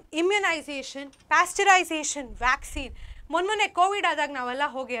ಇನಾಕ್ಯುಲೇಷನ್, ಇಮ್ಯುನೈಸೇಷನ್, ಪ್ಯಾಸ್ಚರೈಸೇಷನ್, ವ್ಯಾಕ್ಸಿನ್. ಮೊನ್ನೆ ಕೋವಿಡ್ ಆದಾಗ ನಾವೆಲ್ಲ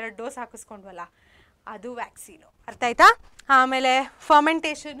ಹೋಗಿ 2 ಡೋಸ್ ಹಾಕಿಸ್ಕೊಂಡ್ವಲ್ಲ, ಅದು ವ್ಯಾಕ್ಸಿನು. ಅರ್ಥ ಆಯ್ತಾ? ಆಮೇಲೆ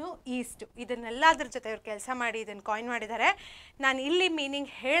ಫರ್ಮೆಂಟೇಷನು, ಈಸ್ಟು, ಇದನ್ನೆಲ್ಲ ಅದ್ರ ಜೊತೆ ಅವ್ರು ಕೆಲಸ ಮಾಡಿ ಇದನ್ನು ಕಾಯಿನ್ ಮಾಡಿದ್ದಾರೆ. ನಾನು ಇಲ್ಲಿ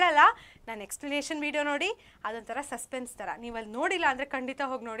ಮೀನಿಂಗ್ ಹೇಳಲ್ಲ, ನಾನು ಎಕ್ಸ್ಪ್ಲನೇಷನ್ ವಿಡಿಯೋ ನೋಡಿ, ಅದೊಂಥರ ಸಸ್ಪೆನ್ಸ್ ಥರ. ನೀವು ಅಲ್ಲಿ ನೋಡಿಲ್ಲ ಅಂದರೆ ಖಂಡಿತ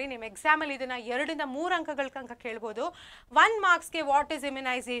ಹೋಗಿ ನೋಡಿ. ನಿಮ್ಮ ಎಕ್ಸಾಮಲ್ಲಿ ಇದನ್ನು 2 ರಿಂದ 3 ಅಂಕಗಳ ತನಕ ಕೇಳ್ಬೋದು. 1 ಮಾರ್ಕ್ಸ್ಗೆ what is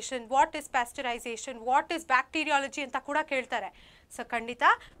immunisation, what is pasteurisation, what is bacteriology ಅಂತ ಕೂಡ ಕೇಳ್ತಾರೆ. ಸೊ ಖಂಡಿತ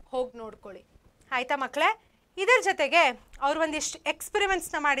ಹೋಗಿ ನೋಡ್ಕೊಳ್ಳಿ. ಆಯಿತಾ ಮಕ್ಕಳೇ? ಇದರ ಜೊತೆಗೆ ಅವರು ಒಂದಿಷ್ಟು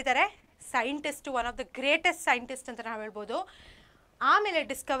ಎಕ್ಸ್ಪೆರಿಮೆಂಟ್ಸ್ನ ಮಾಡಿದ್ದಾರೆ. Scientist, one of the greatest scientist ಅಂತ ನಾವು ಹೇಳ್ಬೋದು. ಆಮೇಲೆ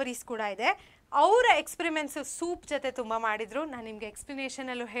ಡಿಸ್ಕವರೀಸ್ ಕೂಡ ಇದೆ. ಅವರ ಎಕ್ಸ್ಪೆರಿಮೆಂಟ್ಸು ಸೂಪ್ ಜೊತೆ ತುಂಬ ಮಾಡಿದರು. ನಾನು ನಿಮಗೆ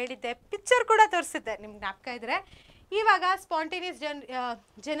ಎಕ್ಸ್ಪ್ಲನೇಷನಲ್ಲೂ ಹೇಳಿದ್ದೆ, ಪಿಕ್ಚರ್ ಕೂಡ ತೋರಿಸಿದ್ದೆ, ನಿಮ್ಗೆ ಜ್ಞಾಪಕ ಇದ್ದರೆ. ಇವಾಗ spontaneous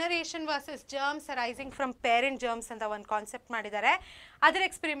generation versus germs arising from parent germs ಅಂತ ಒಂದು ಕಾನ್ಸೆಪ್ಟ್ ಮಾಡಿದ್ದಾರೆ. ಅದರ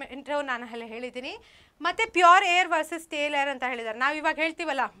ಎಕ್ಸ್ಪೆರಿಮೆಂಟು ನಾನು ಅಲ್ಲಿ ಹೇಳಿದ್ದೀನಿ. ಮತ್ತು pure air versus stale air ಅಂತ ಹೇಳಿದ್ದಾರೆ. ನಾವು ಇವಾಗ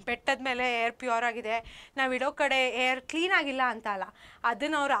ಹೇಳ್ತೀವಲ್ಲ, ಬೆಟ್ಟದ ಮೇಲೆ ಏರ್ ಪ್ಯೂರ್ ಆಗಿದೆ, ನಾವು ಇಡೋ ಕಡೆ ಏರ್ ಕ್ಲೀನ್ ಆಗಿಲ್ಲ ಅಂತ ಅಲ್ಲ,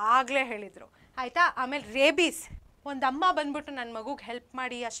 ಅದನ್ನು ಅವ್ರು ಆಗಲೇ ಹೇಳಿದರು. ಆಯಿತಾ? ಆಮೇಲೆ ರೇಬೀಸ್, ಒಂದು ಅಮ್ಮ ಬಂದ್ಬಿಟ್ಟು ನನ್ನ ಮಗುಗೆ ಹೆಲ್ಪ್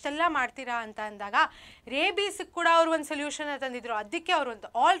ಮಾಡಿ ಅಷ್ಟೆಲ್ಲ ಮಾಡ್ತೀರಾ ಅಂತ ಅಂದಾಗ ರೇಬೀಸ್ಗೆ ಕೂಡ ಅವರು ಒಂದು ಸೊಲ್ಯೂಷನ್ ತಂದಿದ್ರು. ಅದಕ್ಕೆ ಅವರು ಒಂದು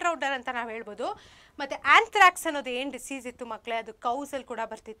ಆಲ್ರೌಂಡರ್ ಅಂತ ನಾವು ಹೇಳ್ಬೋದು. ಮತ್ತು ಆ್ಯಂಥ್ರಾಕ್ಸ್ ಅನ್ನೋದು ಏನು ಡಿಸೀಸ್ ಇತ್ತು ಮಕ್ಕಳೇ, ಅದು ಕೌಸಲ್ಲಿ ಕೂಡ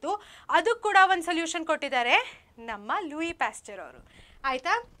ಬರ್ತಿತ್ತು, ಅದಕ್ಕೆ ಕೂಡ ಒಂದು ಸೊಲ್ಯೂಷನ್ ಕೊಟ್ಟಿದ್ದಾರೆ ನಮ್ಮ ಲೂಯಿ ಪ್ಯಾಸ್ಚರ್ ಅವರು.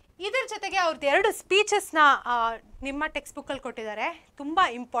 ಆಯಿತಾ? ಇದರ ಜೊತೆಗೆ ಅವ್ರದ್ದು 2 ಸ್ಪೀಚಸ್ನ ನಿಮ್ಮ ಟೆಕ್ಸ್ಟ್ ಬುಕ್ಕಲ್ಲಿ ಕೊಟ್ಟಿದ್ದಾರೆ. ತುಂಬ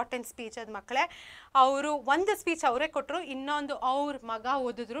ಇಂಪಾರ್ಟೆಂಟ್ ಸ್ಪೀಚ್ ಅದು ಮಕ್ಕಳೇ. ಅವರು ಒಂದು ಸ್ಪೀಚ್ ಅವರೇ ಕೊಟ್ಟರು, ಇನ್ನೊಂದು ಅವ್ರ ಮಗ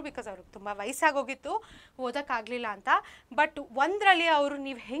ಓದಿದ್ರು, ಬಿಕಾಸ್ ಅವ್ರಿಗೆ ತುಂಬ ವಯಸ್ಸಾಗೋಗಿತ್ತು, ಓದೋಕ್ಕಾಗಲಿಲ್ಲ ಅಂತ. ಬಟ್ ಒಂದರಲ್ಲಿ ಅವರು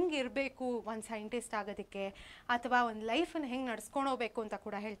ನೀವು ಹೆಂಗೆ ಇರಬೇಕು ಒಂದು ಸೈಂಟಿಸ್ಟ್ ಆಗೋದಕ್ಕೆ, ಅಥವಾ ಒಂದು ಲೈಫನ್ನು ಹೆಂಗೆ ನಡ್ಸ್ಕೊಂಡು ಹೋಗ್ಬೇಕು ಅಂತ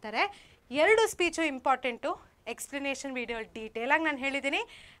ಕೂಡ ಹೇಳ್ತಾರೆ. 2 ಸ್ಪೀಚು ಇಂಪಾರ್ಟೆಂಟು. ಎಕ್ಸ್ಪ್ಲನೇಷನ್ ವಿಡಿಯೋ ಡೀಟೇಲಾಗಿ ನಾನು ಹೇಳಿದ್ದೀನಿ.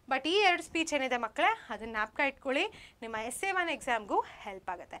 ಬಟ್ ಈ 2 ಸ್ಪೀಚ್ ಏನಿದೆ ಮಕ್ಕಳೇ, ಅದನ್ನು ಜ್ಞಾಪಕ ಇಟ್ಕೊಳ್ಳಿ, ನಿಮ್ಮ SA1 ಎಕ್ಸಾಮ್ಗೂ ಹೆಲ್ಪ್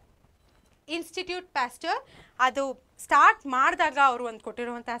ಆಗುತ್ತೆ. Institute pastor. ಅದು ಸ್ಟಾರ್ಟ್ ಮಾಡಿದಾಗ ಅವರು ಒಂದು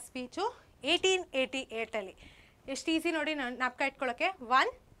ಕೊಟ್ಟಿರುವಂಥ ಸ್ಪೀಚು 1888 ಎಷ್ಟು ಈಸಿ ನೋಡಿ ಜ್ಞಾಪಕ ಇಟ್ಕೊಳ್ಳೋಕ್ಕೆ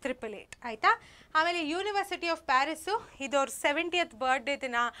 1888 ಆಯಿತಾ. ಆಮೇಲೆ ಯೂನಿವರ್ಸಿಟಿ ಆಫ್ ಪ್ಯಾರಿಸ್ಸು ಇದು ಅವ್ರ 70th ಬರ್ಡೇ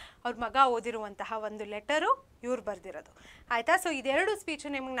ದಿನ ಅವ್ರ ಮಗ ಓದಿರುವಂತಹ ಒಂದು ಲೆಟರು ಇವ್ರು ಬರೆದಿರೋದು ಆಯಿತಾ. ಸೊ ಇದೆರಡು ಸ್ಪೀಚು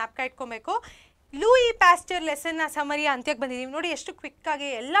ನಿಮಗೆ ಜ್ಞಾಪಕ ಇಟ್ಕೊಬೇಕು. ಲೂಯಿ ಪ್ಯಾಸ್ಟರ್ ಲೆಸನ್ನ ಸಮರಿಯ ಅಂತ್ಯಕ್ಕೆ ಬಂದಿದ್ದೀವಿ ನೋಡಿ. ಎಷ್ಟು ಕ್ವಿಕ್ಕಾಗಿ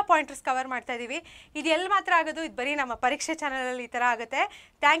ಎಲ್ಲ ಪಾಯಿಂಟರ್ಸ್ ಕವರ್ ಮಾಡ್ತಾ ಇದ್ದೀವಿ. ಇದು ಎಲ್ಲಿ ಮಾತ್ರ ಆಗೋದು, ಇದು ಬರೀ ನಮ್ಮ ಪರೀಕ್ಷೆ ಚಾನಲಲ್ಲಿ ಈ ಥರ ಆಗುತ್ತೆ.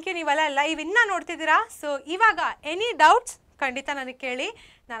 ಥ್ಯಾಂಕ್ ಯು, ನೀವೆಲ್ಲ ಲೈವ್ ಇನ್ನೂ ನೋಡ್ತಿದ್ದೀರಾ. ಸೊ ಇವಾಗ ಎನಿ ಡೌಟ್ಸ್ ಖಂಡಿತ ನನಗೆ ಕೇಳಿ,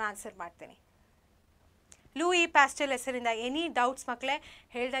 ನಾನು ಆನ್ಸರ್ ಮಾಡ್ತೀನಿ. ಲೂಯಿ ಪ್ಯಾಸ್ಟರ್ ಲೆಸರಿಂದ ಎನಿ ಡೌಟ್ಸ್ ಮಕ್ಕಳೇ?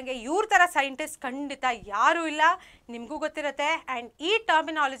 ಹೇಳ್ದಂಗೆ ಇವ್ರ ಥರ ಸೈಂಟಿಸ್ಟ್ ಖಂಡಿತ ಯಾರೂ ಇಲ್ಲ, ನಿಮಗೂ ಗೊತ್ತಿರುತ್ತೆ. ಆ್ಯಂಡ್ ಈ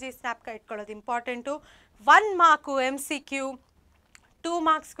ಟರ್ಮಿನಾಲಜಿ ಜ್ಞಾಪಕ ಇಟ್ಕೊಳ್ಳೋದು important. 1 mark MCQ, 2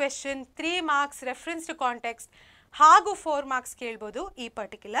 marks question, 3 marks reference to context ಹಾಗೂ 4 ಮಾರ್ಕ್ಸ್ ಕೇಳ್ಬೋದು ಈ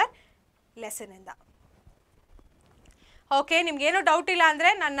ಪರ್ಟಿಕ್ಯುಲರ್ ಲೆಸನಿಂದ. ಓಕೆ, ನಿಮ್ಗೇನು ಡೌಟ್ ಇಲ್ಲ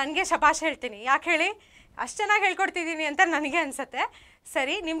ಅಂದರೆ ನಾನು ನನಗೆ ಶಬಾಷ್ ಹೇಳ್ತೀನಿ. ಯಾಕೆ ಹೇಳಿ, ಅಷ್ಟು ಚೆನ್ನಾಗಿ ಹೇಳ್ಕೊಡ್ತಿದ್ದೀನಿ ಅಂತ ನನಗೆ ಅನಿಸುತ್ತೆ.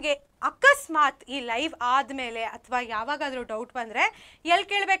 ಸರಿ, ನಿಮಗೆ ಅಕಸ್ಮಾತ್ ಈ ಲೈವ್ ಆದಮೇಲೆ ಅಥವಾ ಯಾವಾಗಾದರೂ ಡೌಟ್ ಬಂದರೆ ಎಲ್ಲಿ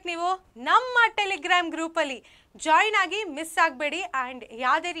ಕೇಳಬೇಕು ನೀವು? ನಮ್ಮ ಟೆಲಿಗ್ರಾಮ್ ಗ್ರೂಪಲ್ಲಿ ಜಾಯ್ನ್ ಆಗಿ ಮಿಸ್ ಆಗಬೇಡಿ. ಆ್ಯಂಡ್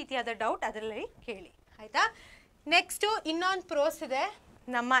ಯಾವುದೇ ರೀತಿಯಾದ ಡೌಟ್ ಅದರಲ್ಲಿ ಕೇಳಿ ಆಯಿತಾ. ನೆಕ್ಸ್ಟು ಇನ್ನೊಂದು ಪ್ರೋಸ್ ಇದೆ,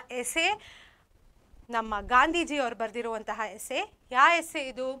 ನಮ್ಮ ಎಸೆ, ನಮ್ಮ ಗಾಂಧೀಜಿ ಅವ್ರು ಬರೆದಿರುವಂತಹ ಎಸೆ. ಯಾವ ಎಸೆ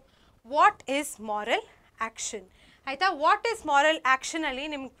ಇದು? ವಾಟ್ ಈಸ್ ಮಾರಲ್ ಆ್ಯಕ್ಷನ್ ಆಯಿತಾ. ವಾಟ್ ಈಸ್ ಮಾರಲ್ ಆ್ಯಕ್ಷನಲ್ಲಿ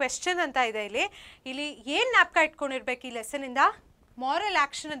ನಿಮ್ಗೆ ಕ್ವೆಶ್ಚನ್ ಅಂತ ಇದೆ. ಇಲ್ಲಿ ಏನು ಜ್ಞಾಪಕ ಇಟ್ಕೊಂಡಿರ್ಬೇಕು ಈ ಲೆಸನಿಂದ? ಮಾರಲ್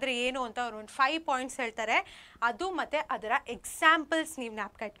ಆ್ಯಕ್ಷನ್ ಅಂದರೆ ಏನು ಅಂತ ಅವ್ರು ಒಂದು 5 ಪಾಯಿಂಟ್ಸ್ ಹೇಳ್ತಾರೆ. ಅದು ಮತ್ತು ಅದರ ಎಕ್ಸಾಂಪಲ್ಸ್ ನೀವು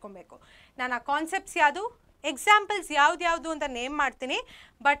ಜ್ಞಾಪಕ ಇಟ್ಕೊಬೇಕು. ನಾನು ಆ ಕಾನ್ಸೆಪ್ಟ್ಸ್ ಯಾವುದು, ಎಕ್ಸಾಂಪಲ್ಸ್ ಯಾವ್ದು ಅಂತ ನೇಮ್ ಮಾಡ್ತೀನಿ.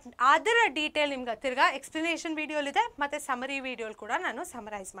 ಬಟ್ ಅದರ ಡೀಟೇಲ್ ನಿಮ್ಗೆ ತಿರ್ಗಾ ಎಕ್ಸ್ಪ್ಲನೇಷನ್ ವೀಡಿಯೋಲಿದೆ ಮತ್ತು ಸಮರಿ ವೀಡಿಯೋಲಿ ಕೂಡ ನಾನು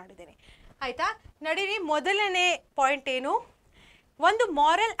ಸಮರೈಸ್ ಮಾಡಿದ್ದೀನಿ ಆಯಿತಾ. ನಡೀರಿ, ಮೊದಲನೇ ಪಾಯಿಂಟ್ ಏನು? ಒಂದು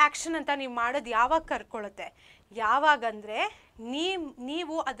ಮಾರಲ್ ಆ್ಯಕ್ಷನ್ ಅಂತ ನೀವು ಮಾಡೋದು ಯಾವಾಗ ಕರ್ಕೊಳ್ಳುತ್ತೆ? ಯಾವಾಗಂದರೆ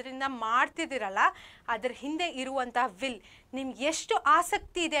ನೀವು ಅದರಿಂದ ಮಾಡ್ತಿದ್ದೀರಲ್ಲ, ಅದರ ಹಿಂದೆ ಇರುವಂಥ ವಿಲ್, ನಿಮ್ಗೆ ಎಷ್ಟು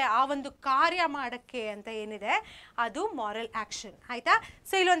ಆಸಕ್ತಿ ಇದೆ ಆ ಒಂದು ಕಾರ್ಯ ಮಾಡೋಕ್ಕೆ ಅಂತ ಏನಿದೆ, ಅದು ಮಾರಲ್ ಆ್ಯಕ್ಷನ್ ಆಯಿತಾ.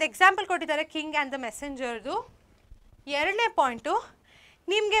 ಸೊ ಇಲ್ಲೊಂದು ಎಕ್ಸಾಂಪಲ್ ಕೊಟ್ಟಿದ್ದಾರೆ, ಕಿಂಗ್ ಆ್ಯಂಡ್ ದ ಮೆಸೆಂಜರ್ದು. ಎರಡನೇ ಪಾಯಿಂಟು,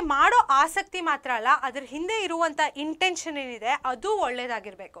 ನಿಮಗೆ ಮಾಡೋ ಆಸಕ್ತಿ ಮಾತ್ರ ಅಲ್ಲ, ಅದ್ರ ಹಿಂದೆ ಇರುವಂಥ ಇಂಟೆನ್ಷನ್ ಏನಿದೆ ಅದು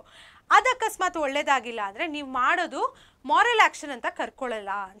ಒಳ್ಳೆಯದಾಗಿರಬೇಕು. ಅದು ಅಕಸ್ಮಾತ್ ಒಳ್ಳೆಯದಾಗಿಲ್ಲ ಅಂದರೆ ನೀವು ಮಾಡೋದು ಮಾರಲ್ ಆ್ಯಕ್ಷನ್ ಅಂತ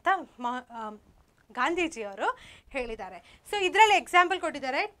ಕರ್ಕೊಳ್ಳಲ್ಲ ಅಂತ ಗಾಂಧೀಜಿಯವರು ಹೇಳಿದ್ದಾರೆ. ಸೊ ಇದರಲ್ಲಿ ಎಕ್ಸಾಂಪಲ್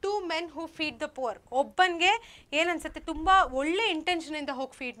ಕೊಟ್ಟಿದ್ದಾರೆ, 2 men who feed the poor. ಒಬ್ಬನಿಗೆ ಏನನ್ಸುತ್ತೆ, ತುಂಬ ಒಳ್ಳೆ ಇಂಟೆನ್ಷನಿಂದ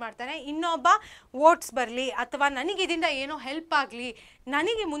ಹೋಗಿ ಫೀಡ್ ಮಾಡ್ತಾನೆ, ಇನ್ನೊಬ್ಬ ವೋಟ್ಸ್ ಬರಲಿ ಅಥವಾ ನನಗೆ ಇದರಿಂದ ಏನೋ ಹೆಲ್ಪ್ ಆಗಲಿ,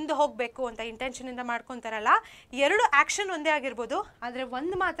 ನನಗೆ ಮುಂದೆ ಹೋಗಬೇಕು ಅಂತ ಇಂಟೆನ್ಷನಿಂದ ಮಾಡ್ಕೊತಾರಲ್ಲ. ಎರಡು ಆ್ಯಕ್ಷನ್ ಒಂದೇ ಆಗಿರ್ಬೋದು, ಆದರೆ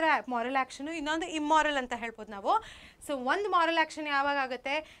ಒಂದು ಮಾತ್ರ ಮಾರಲ್ ಆ್ಯಕ್ಷನು, ಇನ್ನೊಂದು ಇಮ್ಮಾರಲ್ ಅಂತ ಹೇಳ್ಬೋದು ನಾವು. ಸೊ ಒಂದು ಮಾರಲ್ ಆ್ಯಕ್ಷನ್ ಯಾವಾಗ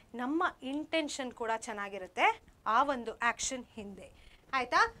ಆಗುತ್ತೆ? ನಮ್ಮ ಇಂಟೆನ್ಷನ್ ಕೂಡ ಚೆನ್ನಾಗಿರುತ್ತೆ ಆ ಒಂದು ಆ್ಯಕ್ಷನ್ ಹಿಂದೆ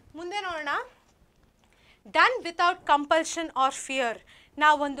ಆಯಿತಾ. ಮುಂದೆ ನೋಡೋಣ, done without compulsion R fear.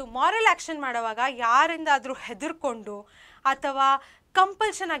 ನಾವೊಂದು ಮಾರಲ್ ಆ್ಯಕ್ಷನ್ ಮಾಡುವಾಗ ಯಾರಿಂದಾದರೂ ಹೆದರ್ಕೊಂಡು ಅಥವಾ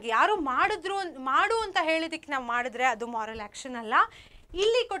ಕಂಪಲ್ಷನ್ ಆಗಿ ಯಾರು ಮಾಡು ಅಂತ ಹೇಳಿದ್ದಕ್ಕೆ ನಾವು ಮಾಡಿದ್ರೆ ಅದು ಮಾರಲ್ ಆ್ಯಕ್ಷನ್ ಅಲ್ಲ.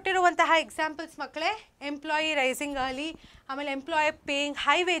 ಇಲ್ಲಿ ಕೊಟ್ಟಿರುವಂತಹ ಎಕ್ಸಾಂಪಲ್ಸ್ ಮಕ್ಕಳೇ, ಎಂಪ್ಲಾಯಿ ರೈಸಿಂಗ್ ಅರ್ಲಿ, ಆಮೇಲೆ ಎಂಪ್ಲಾಯಿ ಪೇಯಿಂಗ್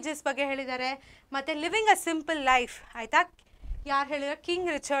ಹೈ ವೇಜಸ್ ಬಗ್ಗೆ ಹೇಳಿದ್ದಾರೆ, ಮತ್ತು ಲಿವಿಂಗ್ ಅ ಸಿಂಪಲ್ ಲೈಫ್ ಆಯಿತಾ. ಯಾರು ಹೇಳಿದ್ರೆ ಕಿಂಗ್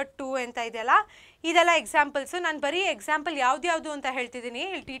ರಿಚರ್ಡ್ 2 ಅಂತ ಇದೆಯಲ್ಲ, ಇದೆಲ್ಲ ಎಕ್ಸಾಂಪಲ್ಸು. ನಾನು ಬರೀ ಎಕ್ಸಾಂಪಲ್ ಯಾವ್ದು ಅಂತ ಹೇಳ್ತಿದ್ದೀನಿ.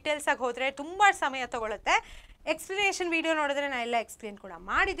 ಇಲ್ಲಿ ಡೀಟೇಲ್ಸಾಗಿ ಹೋದರೆ ತುಂಬ ಸಮಯ ತೊಗೊಳುತ್ತೆ. ಎಕ್ಸ್ಪ್ಲನೇಷನ್ ವೀಡಿಯೋ ನೋಡಿದ್ರೆ ನಾನು ಎಲ್ಲ ಎಕ್ಸ್ಪ್ಲೇನ್ ಕೂಡ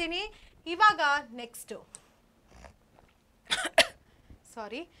ಮಾಡಿದ್ದೀನಿ. ಇವಾಗ next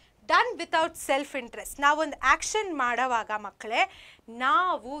done without self interest. ನಾವೊಂದು ಆ್ಯಕ್ಷನ್ ಮಾಡೋವಾಗ ಮಕ್ಕಳೇ,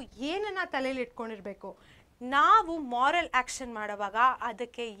 ನಾವು ಏನನ್ನು ತಲೆಯಲ್ಲಿ ಇಟ್ಕೊಂಡಿರಬೇಕು, ನಾವು ಮಾರಲ್ ಆ್ಯಕ್ಷನ್ ಮಾಡುವಾಗ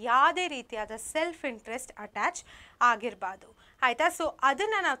ಅದಕ್ಕೆ ಯಾವುದೇ ರೀತಿಯಾದ ಸೆಲ್ಫ್ ಇಂಟ್ರೆಸ್ಟ್ ಅಟ್ಯಾಚ್ ಆಗಿರಬಾರ್ದು ಆಯಿತಾ. ಸೊ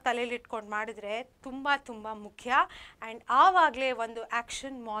ಅದನ್ನು ನಾವು ತಲೆಯಲ್ಲಿ ಇಟ್ಕೊಂಡು ಮಾಡಿದರೆ ತುಂಬ ಮುಖ್ಯ. ಆ್ಯಂಡ್ ಆವಾಗಲೇ ಒಂದು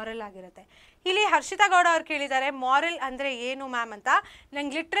ಆ್ಯಕ್ಷನ್ ಮಾರಲ್ ಆಗಿರುತ್ತೆ. ಇಲ್ಲಿ ಹರ್ಷಿತಾ ಗೌಡ ಅವ್ರು ಕೇಳಿದ್ದಾರೆ, ಮಾರಲ್ ಅಂದರೆ ಏನು ಮ್ಯಾಮ್ ಅಂತ.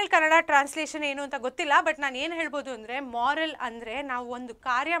 ನಂಗೆ ಲಿಟ್ರಲ್ ಕನ್ನಡ ಟ್ರಾನ್ಸ್ಲೇಷನ್ ಏನು ಅಂತ ಗೊತ್ತಿಲ್ಲ, ಬಟ್ ನಾನು ಏನು ಹೇಳ್ಬೋದು ಅಂದರೆ, ಮಾರಲ್ ಅಂದರೆ ನಾವು ಒಂದು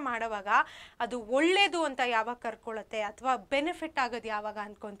ಕಾರ್ಯ ಮಾಡುವಾಗ ಅದು ಒಳ್ಳೆಯದು ಅಂತ ಯಾವಾಗ ಕರ್ಕೊಳ್ಳುತ್ತೆ ಅಥವಾ ಬೆನಿಫಿಟ್ ಆಗೋದು ಯಾವಾಗ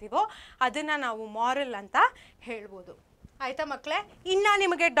ಅಂದ್ಕೊತೀವೋ ಅದನ್ನು ನಾವು ಮಾರಲ್ ಅಂತ ಹೇಳ್ಬೋದು ಆಯಿತಾ ಮಕ್ಕಳೇ. ಇನ್ನು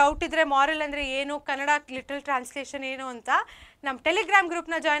ನಿಮಗೆ ಡೌಟ್ ಇದ್ದರೆ ಮಾರಲ್ ಅಂದರೆ ಏನು, ಕನ್ನಡ ಲಿಟ್ರಲ್ ಟ್ರಾನ್ಸ್ಲೇಷನ್ ಏನು ಅಂತ ನಮ್ಮ ಟೆಲಿಗ್ರಾಮ್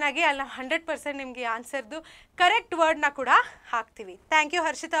ಗ್ರೂಪ್ನ ಜಾಯ್ನ್ ಆಗಿ, ಅಲ್ಲಿ 100% ನಿಮಗೆ ಆನ್ಸರ್ದು ಕರೆಕ್ಟ್ ವರ್ಡ್ನ ಕೂಡ ಹಾಕ್ತೀವಿ. ಥ್ಯಾಂಕ್ ಯು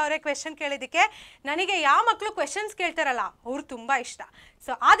ಹರ್ಷಿತಾ ಅವರೇ ಕ್ವೆಶನ್ ಕೇಳಿದ್ದಕ್ಕೆ. ನನಗೆ ಯಾವ ಮಕ್ಕಳು ಕ್ವೆಶನ್ಸ್ ಕೇಳ್ತಾರಲ್ಲ ಅವ್ರು ತುಂಬ ಇಷ್ಟ.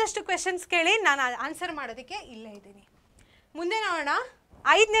 ಸೊ ಆದಷ್ಟು ಕ್ವೆಶನ್ಸ್ ಕೇಳಿ, ನಾನು ಆನ್ಸರ್ ಮಾಡೋದಕ್ಕೆ ಇಲ್ಲೇ ಇದ್ದೀನಿ. ಮುಂದೆ ನೋಡೋಣ,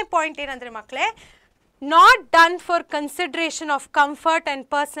 5ನೇ ಪಾಯಿಂಟ್ ಏನಂದರೆ ಮಕ್ಕಳೇ, not done for consideration of comfort and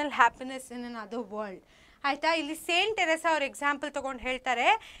personal happiness in an other world ಆಯಿತಾ. ಇಲ್ಲಿ ಸೇಂಟ್ ಟೆರೆಸಾ ಅವ್ರ ಎಕ್ಸಾಂಪಲ್ ತೊಗೊಂಡು ಹೇಳ್ತಾರೆ,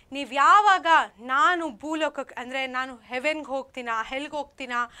 ನೀವು ಯಾವಾಗ ನಾನು ಭೂಲೋಕಕ್ಕೆ ಅಂದರೆ ನಾನು ಹೆವೆನ್ಗೆ ಹೋಗ್ತೀನಾ ಹೆಲ್ಗೆ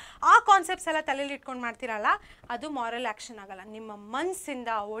ಹೋಗ್ತೀನಾ ಆ ಕಾನ್ಸೆಪ್ಟ್ಸ್ ಎಲ್ಲ ತಲೆಯಲ್ಲಿ ಇಟ್ಕೊಂಡು ಮಾಡ್ತೀರಲ್ಲ, ಅದು ಮಾರಲ್ ಆ್ಯಕ್ಷನ್ ಆಗಲ್ಲ. ನಿಮ್ಮ ಮನಸ್ಸಿಂದ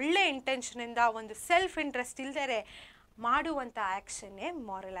ಒಳ್ಳೆ ಇಂಟೆನ್ಷನಿಂದ ಒಂದು ಸೆಲ್ಫ್ ಇಂಟ್ರೆಸ್ಟ್ ಇಲ್ದೇ ಮಾಡುವಂಥ ಆ್ಯಕ್ಷನ್ನೇ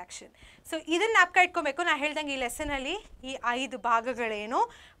ಮಾರಲ್ ಆ್ಯಕ್ಷನ್. ಸೊ ಇದನ್ನು ಜ್ಞಾಪಕ ಇಟ್ಕೊಬೇಕು. ನಾನು ಹೇಳ್ದಂಗೆ ಈ ಲೆಸನಲ್ಲಿ ಈ 5 ಭಾಗಗಳೇನು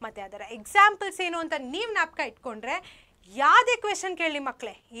ಮತ್ತು ಅದರ ಎಕ್ಸಾಂಪಲ್ಸ್ ಏನು ಅಂತ ನೀವು ಜ್ಞಾಪಕ ಇಟ್ಕೊಂಡ್ರೆ ಯಾವುದೇ ಕ್ವೆಶನ್ ಕೇಳಿ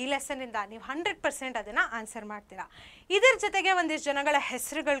ಮಕ್ಕಳೇ ಈ ಲೆಸನಿಂದ ನೀವು 100% ಅದನ್ನು ಆನ್ಸರ್ ಮಾಡ್ತೀರಾ. ಇದರ ಜೊತೆಗೆ ಒಂದಿಷ್ಟು ಜನಗಳ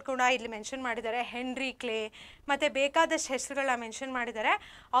ಹೆಸರುಗಳು ಕೂಡ ಇಲ್ಲಿ ಮೆನ್ಷನ್ ಮಾಡಿದ್ದಾರೆ. ಹೆನ್ರಿ ಕ್ಲೇ ಮತ್ತು ಬೇಕಾದಷ್ಟು ಹೆಸರುಗಳನ್ನ ಮೆನ್ಷನ್ ಮಾಡಿದ್ದಾರೆ.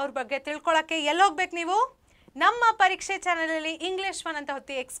 ಅವ್ರ ಬಗ್ಗೆ ತಿಳ್ಕೊಳ್ಳೋಕ್ಕೆ ಎಲ್ಲೋಗ್ಬೇಕು ನೀವು? ನಮ್ಮ ಪರೀಕ್ಷೆ ಚಾನಲಲ್ಲಿ ಇಂಗ್ಲೀಷ್ 1 ಅಂತ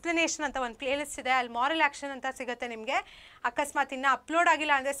ಹೊತ್ತಿ ಎಕ್ಸ್ಪ್ಲನೇಷನ್ ಅಂತ ಒಂದು ಪ್ಲೇಲಿಸ್ಟ್ ಇದೆ. ಅಲ್ಲಿ ಮಾರಲ್ ಆ್ಯಕ್ಷನ್ ಅಂತ ಸಿಗುತ್ತೆ ನಿಮಗೆ. ಅಕಸ್ಮಾತ್ ಇನ್ನೂ ಅಪ್ಲೋಡ್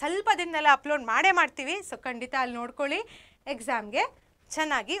ಆಗಿಲ್ಲ ಅಂದರೆ ಸ್ವಲ್ಪ ದಿನದಲ್ಲೇ ಅಪ್ಲೋಡ್ ಮಾಡ್ತೀವಿ. ಸೊ ಖಂಡಿತ ಅಲ್ಲಿ ನೋಡ್ಕೊಳ್ಳಿ, ಎಕ್ಸಾಮ್ಗೆ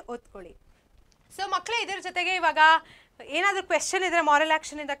ಚೆನ್ನಾಗಿ ಓದ್ಕೊಳ್ಳಿ. ಸೊ ಮಕ್ಕಳೇ, ಇದರ ಜೊತೆಗೆ ಇವಾಗ ಏನಾದರೂ ಕ್ವೆಶನ್ ಇದ್ದರೆ ಮಾರಲ್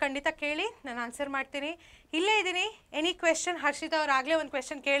ಆ್ಯಕ್ಷನಿಂದ ಖಂಡಿತ ಕೇಳಿ, ನಾನು ಆನ್ಸರ್ ಮಾಡ್ತೀನಿ. ಇಲ್ಲೇ ಇದ್ದೀನಿ. Any question? ಹರ್ಷಿತಾ ಅವ್ರು ಆಗಲೇ ಒಂದು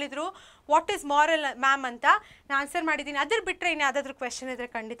ಕ್ವೆಶನ್ ಕೇಳಿದರು, ವಾಟ್ ಈಸ್ ಮಾರಲ್ ಮ್ಯಾಮ್ ಅಂತ. ನಾನು ಆನ್ಸರ್ ಮಾಡಿದ್ದೀನಿ. ಅದ್ರ ಬಿಟ್ಟರೆ ಇನ್ನು ಯಾವುದಾದ್ರೂ ಕ್ವೆಶನ್ ಇದ್ದರೆ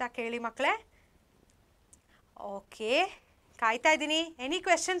ಖಂಡಿತ ಕೇಳಿ ಮಕ್ಕಳೇ. ಓಕೆ, ಕಾಯ್ತಾ ಇದ್ದೀನಿ. ಎನಿ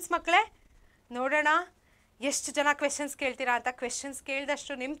ಕ್ವೆಶನ್ಸ್ ಮಕ್ಕಳೇ? ನೋಡೋಣ ಎಷ್ಟು ಜನ ಕ್ವೆಶನ್ಸ್ ಕೇಳ್ತೀರಾ ಅಂತ. ಕ್ವೆಶನ್ಸ್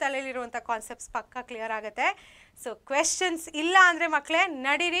ಕೇಳಿದಷ್ಟು ನಿಮ್ಮ ತಲೆಯಲ್ಲಿರುವಂಥ ಕಾನ್ಸೆಪ್ಟ್ಸ್ ಪಕ್ಕ ಕ್ಲಿಯರ್ ಆಗುತ್ತೆ. ಸೊ ಕ್ವೆಶನ್ಸ್ ಇಲ್ಲ ಅಂದರೆ ಮಕ್ಕಳೇ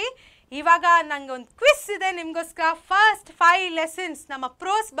ನಡೀರಿ. ಇವಾಗ ನಂಗೆ ಒಂದು ಕ್ವಿಸ್ ಇದೆ ನಿಮಗೋಸ್ಕರ. ಫಸ್ಟ್ 5 ಲೆಸನ್ಸ್ ನಮ್ಮ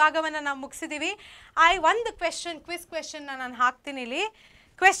ಪ್ರೋಸ್ ಭಾಗವನ್ನು ನಾವು ಮುಗಿಸಿದ್ದೀವಿ. ಒಂದು ಕ್ವಿಸ್ ಕ್ವೆಶನ್ನ ನಾನು ಹಾಕ್ತೀನಿ ಇಲ್ಲಿ.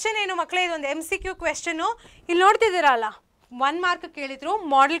 ಕ್ವೆಶನ್ ಏನು ಮಕ್ಕಳೇ? ಇದೊಂದು MCQ ಕ್ವೆಶನ್ನು. ಇಲ್ಲಿ ನೋಡ್ತಿದ್ದೀರಲ್ಲ, 1 ಮಾರ್ಕ್ ಕೇಳಿದ್ರು.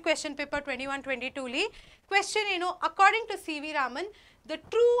 ಮಾಡೆಲ್ ಕ್ವೆಶನ್ ಪೇಪರ್ 21-22ಲಿ ಕ್ವೆಶನ್ ಏನು? According to CV Raman, the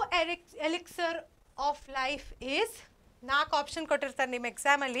true elixir of life is. 4 option ಕೊಟ್ಟಿರ್ತಾರೆ ನಿಮ್ಮ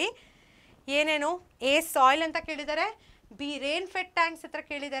ಎಕ್ಸಾಮಲ್ಲಿ. ಏನೇನು? A ಸಾಯಿಲ್ ಅಂತ ಕೇಳಿದ್ದಾರೆ, B ರೇನ್ ಫೆಡ್ ಟ್ಯಾಂಕ್ಸ್ ಹತ್ರ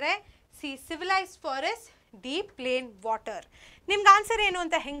ಕೇಳಿದ್ದಾರೆ, C civilised forest, D plane water. ನಿಮ್ಗೆ ಆನ್ಸರ್ ಏನು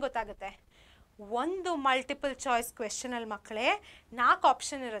ಅಂತ ಹೆಂಗೆ ಗೊತ್ತಾಗುತ್ತೆ? ಒಂದು ಮಲ್ಟಿಪಲ್ ಚಾಯ್ಸ್ ಕ್ವೆಶನಲ್ಲಿ ಮಕ್ಕಳೇ 4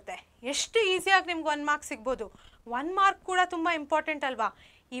 ಆಪ್ಷನ್ ಇರುತ್ತೆ. ಎಷ್ಟು ಈಸಿಯಾಗಿ ನಿಮ್ಗೆ 1 ಮಾರ್ಕ್ ಸಿಗ್ಬೋದು. 1 ಮಾರ್ಕ್ ಕೂಡ ತುಂಬ ಇಂಪಾರ್ಟೆಂಟ್ ಅಲ್ವಾ?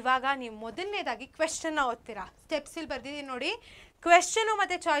 ಇವಾಗ ನೀವು ಮೊದಲನೇದಾಗಿ ಕ್ವೆಶನ್ನ ಓದ್ತೀರಾ. ಸ್ಟೆಪ್ಸಲ್ಲಿ ಬರ್ದಿದ್ದೀನಿ ನೋಡಿ. ಕ್ವೆಶನು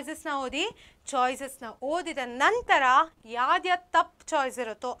ಮತ್ತು ಚಾಯ್ಸಸ್ನ ಓದಿ. ಚಾಯ್ಸಸ್ನ ಓದಿದ ನಂತರ ಯಾವ್ದು ತಪ್ಪು ಚಾಯ್ಸ್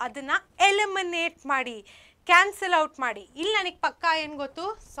ಇರುತ್ತೋ ಅದನ್ನು ಎಲಿಮಿನೇಟ್ ಮಾಡಿ, ಕ್ಯಾನ್ಸಲ್ ಔಟ್ ಮಾಡಿ. ಇಲ್ಲಿ ನನಗೆ ಪಕ್ಕ ಏನು ಗೊತ್ತು?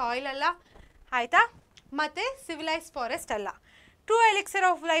 ಸಾಯಿಲ್ ಅಲ್ಲ, ಆಯಿತಾ, ಮತ್ತು ಸಿವಿಲೈಸ್ ಫಾರೆಸ್ಟ್ ಅಲ್ಲ. ಟ್ರೂ ಎಲಿಕ್ಸರ್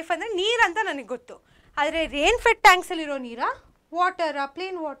ಆಫ್ ಲೈಫ್ ಅಂದರೆ ನೀರಂತ ನನಗೆ ಗೊತ್ತು. ಆದರೆ ರೇನ್ ಫೆಡ್ ಟ್ಯಾಂಕ್ಸಲ್ಲಿರೋ ನೀರಾ, ವಾಟರಾ,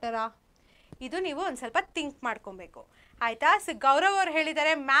 ಪ್ಲೇನ್ ವಾಟರಾ? ಇದು ನೀವು ಒಂದು ಸ್ವಲ್ಪ ಥಿಂಕ್ ಮಾಡ್ಕೊಬೇಕು, ಆಯಿತಾ? ಸೊ ಗೌರವ್ ಅವ್ರು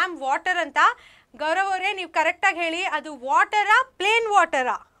ಹೇಳಿದ್ದಾರೆ ಮ್ಯಾಮ್ ವಾಟರ್ ಅಂತ. ಗೌರವ್ ಅವರೇ ನೀವು ಕರೆಕ್ಟಾಗಿ ಹೇಳಿ, ಅದು ವಾಟರಾ ಪ್ಲೇನ್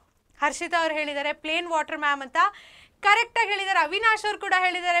ವಾಟರಾ? ಹರ್ಷಿತಾ ಅವ್ರು ಹೇಳಿದ್ದಾರೆ ಪ್ಲೇನ್ ವಾಟರ್ ಮ್ಯಾಮ್ ಅಂತ. ಕರೆಕ್ಟಾಗಿ ಹೇಳಿದ್ದಾರೆ. ಅವಿನಾಶ್ ಅವ್ರು ಕೂಡ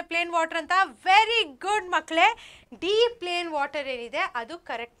ಹೇಳಿದ್ದಾರೆ ಪ್ಲೇನ್ ವಾಟರ್ ಅಂತ. ವೆರಿ ಗುಡ್ ಮಕ್ಕಳೇ. ಡಿ ಪ್ಲೇನ್ ವಾಟರ್ ಏನಿದೆ ಅದು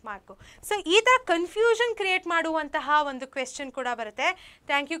ಕರೆಕ್ಟ್ ಮಾರ್ಕು. ಸೊ ಈ ಥರ ಕನ್ಫ್ಯೂಷನ್ ಕ್ರಿಯೇಟ್ ಮಾಡುವಂತಹ ಒಂದು ಕ್ವೆಶನ್ ಕೂಡ ಬರುತ್ತೆ.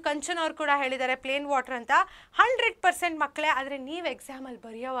 Thank you. ಕಂಚನ್ ಅವ್ರು ಕೂಡ ಹೇಳಿದ್ದಾರೆ ಪ್ಲೇನ್ ವಾಟರ್ ಅಂತ. 100% ಮಕ್ಕಳೇ. ಆದರೆ ನೀವು ಎಕ್ಸಾಮಲ್ಲಿ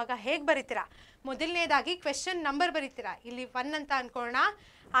ಬರೆಯೋವಾಗ ಹೇಗೆ ಬರೀತೀರಾ? ಮೊದಲನೇದಾಗಿ ಕ್ವೆಶನ್ ನಂಬರ್ ಬರೀತೀರಾ. ಇಲ್ಲಿ 1 ಅಂತ ಅಂದ್ಕೊಳ್ಳೋಣ.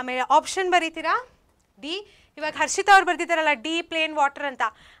 ಆಮೇಲೆ ಆಪ್ಷನ್ ಬರೀತೀರಾ ಡಿ. ಇವಾಗ ಹರ್ಷಿತಾ ಅವ್ರು ಬರ್ತಿದ್ದಾರಲ್ಲ ಡಿ ಪ್ಲೇನ್ ವಾಟರ್ ಅಂತ,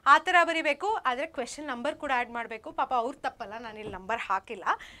 ಆ ಥರ ಬರೀಬೇಕು. ಆದರೆ ಕ್ವೆಶನ್ ನಂಬರ್ ಕೂಡ ಆ್ಯಡ್ ಮಾಡಬೇಕು. ಪಾಪ ಅವ್ರು ತಪ್ಪಲ್ಲ, ನಾನು ಇಲ್ಲಿ ನಂಬರ್ ಹಾಕಿಲ್ಲ.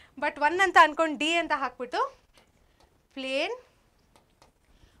 ಬಟ್ 1 ಅಂತ ಅಂದ್ಕೊಂಡು ಡಿ ಅಂತ ಹಾಕ್ಬಿಟ್ಟು ಪ್ಲೇನ್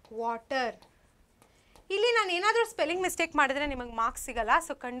ವಾಟರ್. ಇಲ್ಲಿ ನಾನು ಏನಾದರೂ ಸ್ಪೆಲ್ಲಿಂಗ್ ಮಿಸ್ಟೇಕ್ ಮಾಡಿದ್ರೆ ನಿಮಗೆ ಮಾರ್ಕ್ಸ್ ಸಿಗಲ್ಲ.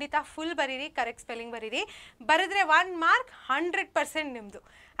 ಸೊ ಖಂಡಿತ ಫುಲ್ ಬರೀರಿ, ಕರೆಕ್ಟ್ ಸ್ಪೆಲ್ಲಿಂಗ್ ಬರೀರಿ. ಬರೆದ್ರೆ 1 ಮಾರ್ಕ್ 100% ನಿಮ್ಮದು.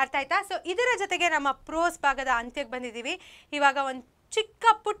 ಅರ್ಥ ಆಯ್ತಾ? ಸೊ ಇದರ ಜೊತೆಗೆ ನಮ್ಮ ಪ್ರೋಸ್ ಭಾಗದ ಅಂತ್ಯಕ್ಕೆ ಬಂದಿದ್ದೀವಿ. ಇವಾಗ ಒಂದು ಚಿಕ್ಕ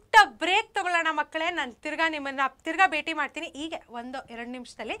ಪುಟ್ಟ ಬ್ರೇಕ್ ತೊಗೊಳ್ಳೋಣ ಮಕ್ಕಳೇ. ನಾನು ನಿಮ್ಮನ್ನು ಭೇಟಿ ಮಾಡ್ತೀನಿ ಈಗ 1-2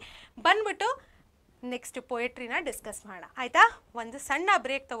 ನಿಮಿಷದಲ್ಲಿ. ಬಂದ್ಬಿಟ್ಟು ನೆಕ್ಸ್ಟ್ ಪೊಯೆಟ್ರಿನ ಡಿಸ್ಕಸ್ ಮಾಡೋಣ, ಆಯಿತಾ? ಒಂದು ಸಣ್ಣ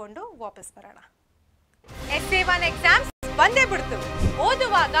ಬ್ರೇಕ್ ತೊಗೊಂಡು ವಾಪಸ್ ಬರೋಣ. SA1 ಎಕ್ಸಾಮ್ಸ್ ಬಂದೇ ಬಿಡ್ತು.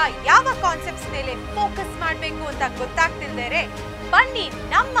 ಓದುವಾಗ ಯಾವ ಕಾನ್ಸೆಪ್ಟ್ಸ್ ಮೇಲೆ ಫೋಕಸ್ ಮಾಡಬೇಕು ಅಂತ ಗೊತ್ತಾಗ್ತಿಲ್ದೇರೆ ಬನ್ನಿ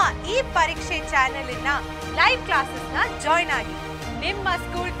ನಮ್ಮ ಈ ಪರೀಕ್ಷೆ ಚಾನೆಲಿನ ಲೈವ್ ಕ್ಲಾಸಸ್ನ ಜಾಯ್ನ್ ಆಗಿ. ನಿಮ್ಮ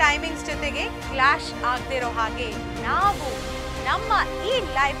ಸ್ಕೂಲ್ ಟೈಮಿಂಗ್ಸ್ ಜೊತೆಗೆ ಕ್ಲಾಶ್ ಆಗದಿರೋ ಹಾಗೆ ನಾವು ನಮ್ಮ ಈ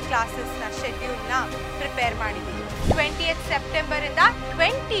ಲೈವ್ ಕ್ಲಾಸಸ್ನ ಶೆಡ್ಯೂಲ್ನ ಪ್ರಿಪೇರ್ ಮಾಡಿದ್ದೀವಿ. 20th ಸೆಪ್ಟೆಂಬರಿಂದ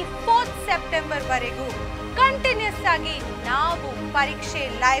 24th ಸೆಪ್ಟೆಂಬರ್ವರೆಗೂ ಕಂಟಿನ್ಯೂಸ್ ಆಗಿ ನಾವು ಪರೀಕ್ಷೆ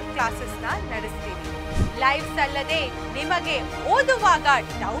ಲೈವ್ ಕ್ಲಾಸಸ್ನ ನಡೆಸ್ತೀವಿ. ಲೈವ್ಸ್ ಅಲ್ಲದೆ ನಿಮಗೆ ಓದುವಾಗ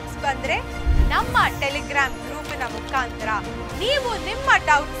ಡೌಟ್ಸ್ ಬಂದರೆ ನಮ್ಮ ಟೆಲಿಗ್ರಾಮ್ ಗ್ರೂಪಿನ ಮುಖಾಂತರ ನೀವು ನಿಮ್ಮ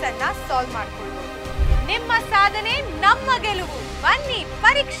ಡೌಟ್ಸ್ ಅನ್ನ ಸಾಲ್ವ್ ಮಾಡ್ಕೊಳ್ಬಹುದು. ನಿಮ್ಮ ಸಾಧನೆ ನಮ್ಮ ಗೆಲುವು. ಬನ್ನಿ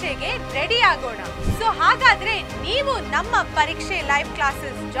ಪರೀಕ್ಷೆಗೆ ರೆಡಿ ಆಗೋಣ. ಸೊ ಹಾಗಾದ್ರೆ ನೀವು ನಮ್ಮ ಪರೀಕ್ಷೆ ಲೈವ್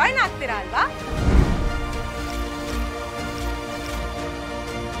ಕ್ಲಾಸಸ್ ಜಾಯ್ನ್ ಆಗ್ತೀರಾ ಅಲ್ವಾ?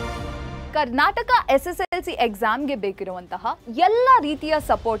 ಕರ್ನಾಟಕ SSLC ಎಕ್ಸಾಮ್ಗೆ ಬೇಕಿರುವಂತಹ ಎಲ್ಲ ರೀತಿಯ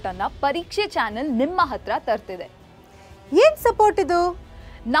ಸಪೋರ್ಟ್ ಅನ್ನ ಪರೀಕ್ಷೆ ಚಾನೆಲ್ ನಿಮ್ಮ ಹತ್ರ ತರ್ತಿದೆ. ಏನ್ ಸಪೋರ್ಟ್ ಇದು?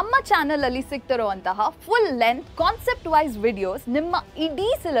 ನಮ್ಮ ಚಾನೆಲ್ ಅಲ್ಲಿ ಸಿಗ್ತಿರುವಂತಹ full length concept wise videos ನಿಮ್ಮ ಇಡೀ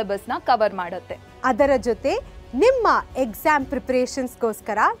ಸಿಲೆಬಸ್ ನ ಕವರ್ ಮಾಡುತ್ತೆ. ಅದರ ಜೊತೆ ನಿಮ್ಮ ಎಕ್ಸಾಮ್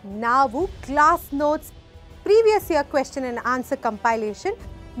ಪ್ರಿಪರೇಷನ್ಸ್ಗೋಸ್ಕರ ನಾವು class notes, previous year question and answer compilation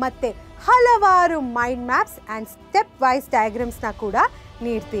ಮತ್ತೆ ಹಲವಾರು mind maps and step wise ಡಯಾಗ್ರಾಮ್ಸ್ನ ಕೂಡ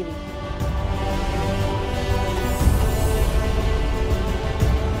ನೀಡ್ತೀವಿ.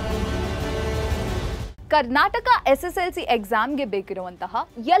 ಕರ್ನಾಟಕ SSLC ಎಕ್ಸಾಮ್ಗೆ ಬೇಕಿರುವಂತಹ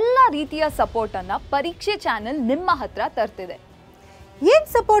ಎಲ್ಲ ರೀತಿಯ ಸಪೋರ್ಟ್ ಅನ್ನ ಪರೀಕ್ಷೆ ಚಾನೆಲ್ ನಿಮ್ಮ ಹತ್ರ ತರ್ತಿದೆ. ಏನ್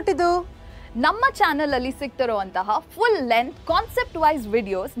ಸಪೋರ್ಟ್ ಇದು? ನಮ್ಮ ಚಾನೆಲ್ ಅಲ್ಲಿ ಸಿಗ್ತಿರುವಂತಹ full length concept wise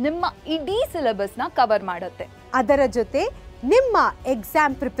videos ನಿಮ್ಮ ಇಡೀ ಸಿಲೆಬಸ್ ನ ಕವರ್ ಮಾಡುತ್ತೆ. ಅದರ ಜೊತೆ ನಿಮ್ಮ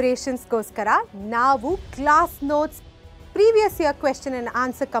ಎಕ್ಸಾಮ್ ಪ್ರಿಪರೇಷನ್ಸ್ಗೋಸ್ಕರ ನಾವು class notes, previous year question and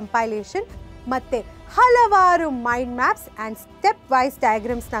answer compilation ಮತ್ತೆ ಹಲವಾರು mind maps and step wise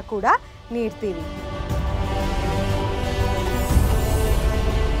ಡಯಾಗ್ರಾಮ್ಸ್ನ ಕೂಡ ನೀಡ್ತೀವಿ.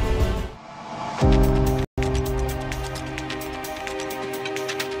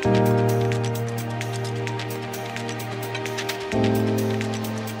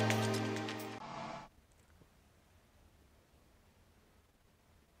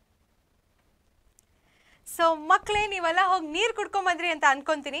 ಸೊ ಮಕ್ಕಳೇ, ನೀವೆಲ್ಲ ಹೋಗಿ ನೀರು ಕುಡ್ಕೊಂಬಂದ್ರಿ ಅಂತ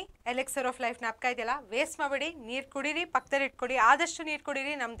ಅನ್ಕೊಂತೀನಿ. ಎಲೆಕ್ಸರ್ ಆಫ್ ಲೈಫ್ ಜ್ಞಾಪಕ ಇದೆಯಲ್ಲ, ವೇಸ್ಟ್ ಮಾಡಬೇಡಿ, ನೀರು ಕುಡೀರಿ, ಪಕ್ಕದಲ್ಲಿ ಇಟ್ಕೊಡಿ, ಆದಷ್ಟು ನೀರು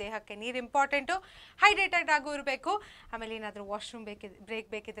ಕುಡೀರಿ. ನಮ್ಮ ದೇಹಕ್ಕೆ ನೀರು ಇಂಪಾರ್ಟೆಂಟು, ಹೈಡ್ರೇಟೆಡ್ ಆಗು ಇರಬೇಕು. ಆಮೇಲೆ ಏನಾದರೂ ವಾಶ್ರೂಮ್ ಬ್ರೇಕ್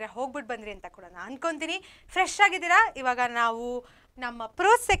ಬೇಕಿದ್ರೆ ಹೋಗ್ಬಿಟ್ಟು ಬಂದ್ರಿ ಅಂತ ಕೂಡ ನಾನು ಅನ್ಕೊತೀನಿ. ಫ್ರೆಶ್ ಆಗಿದ್ದೀರಾ? ಇವಾಗ ನಾವು ನಮ್ಮ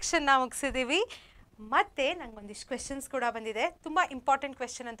ಪ್ರೋ ಸೆಕ್ಷನ್ನ ಮುಗಿಸಿದ್ದೀವಿ. ಮತ್ತು ನಂಗೊಂದಿಷ್ಟು ಕ್ವೆಶನ್ಸ್ ಕೂಡ ಬಂದಿದೆ, ತುಂಬ ಇಂಪಾರ್ಟೆಂಟ್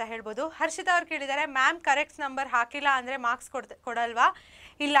ಕ್ವೆಶನ್ ಅಂತ ಹೇಳ್ಬೋದು. ಹರ್ಷಿತಾ ಅವ್ರು ಕೇಳಿದ್ದಾರೆ, ಮ್ಯಾಮ್ ಕರೆಕ್ಟ್ ನಂಬರ್ ಹಾಕಿಲ್ಲ ಅಂದರೆ ಮಾರ್ಕ್ಸ್ ಕೊಡಲ್ವಾ?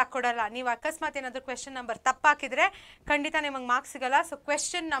 ಇಲ್ಲ, ಕೊಡಲ್ಲ. ನೀವು ಅಕಸ್ಮಾತ್ ಏನಾದರೂ ಕ್ವೆಶನ್ ನಂಬರ್ ತಪ್ಪು ಹಾಕಿದರೆ ಖಂಡಿತ ನಿಮಗೆ ಮಾರ್ಕ್ಸ್ ಸಿಗಲ್ಲ. So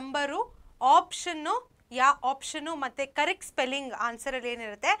question number, option, option ಮತ್ತು ಕರೆಕ್ಟ್ ಸ್ಪೆಲ್ಲಿಂಗ್ ಆನ್ಸರಲ್ಲಿ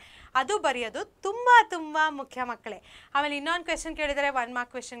ಏನಿರುತ್ತೆ ಅದು ಬರೆಯೋದು ತುಂಬ ತುಂಬ ಮುಖ್ಯ ಮಕ್ಕಳೇ. ಆಮೇಲೆ ಇನ್ನೊಂದು ಕ್ವೆಶನ್ ಕೇಳಿದರೆ, 1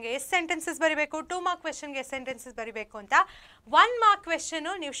 ಮಾರ್ಕ್ ಕ್ವೆಶನ್ಗೆ ಎಷ್ಟು ಸೆಂಟೆನ್ಸಸ್ ಬರೀಬೇಕು, 2 ಮಾರ್ಕ್ ಕ್ವೆಶನ್ಗೆ ಎಷ್ಟು ಸೆಂಟೆನ್ಸಸ್ ಬರೀಬೇಕು ಅಂತ. 1 ಮಾರ್ಕ್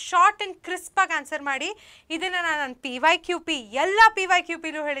ಕ್ವೆಶನ್ನು ನೀವು ಶಾರ್ಟ್ ಆ್ಯಂಡ್ ಕ್ರಿಸ್ಪಾಗಿ ಆನ್ಸರ್ ಮಾಡಿ. ಇದನ್ನು ನಾನು PYQP ಎಲ್ಲ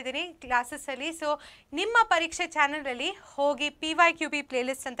PYQPಲೂ ಹೇಳಿದ್ದೀನಿ ಕ್ಲಾಸಸ್ಸಲ್ಲಿ. ಸೊ ನಿಮ್ಮ ಪರೀಕ್ಷೆ ಚಾನಲಲ್ಲಿ ಹೋಗಿ PYQP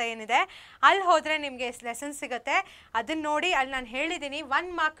ಪ್ಲೇಲಿಸ್ಟ್ ಅಂತ ಏನಿದೆ ಅಲ್ಲಿ ಹೋದರೆ ನಿಮಗೆ ಲೆಸನ್ಸ್ ಸಿಗುತ್ತೆ. ಅದನ್ನು ನೋಡಿ, ಅಲ್ಲಿ ನಾನು ಹೇಳಿದ್ದೀನಿ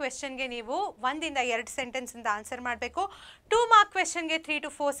 1 ಮಾರ್ಕ್ ಕ್ವೆಶನ್ಗೆ ನೀವು 1 ಇಂದ 2 ಸೆಂಟೆನ್ಸಿಂದ ಆನ್ಸರ್ ಮಾಡಬೇಕು. 2 mark ಕ್ವೆಶನ್ಗೆ 3 to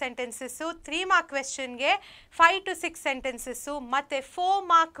 4 sentences, 3 mark ಕ್ವೆಶನ್ಗೆ 5 to 6 sentences, ಮತ್ತು 4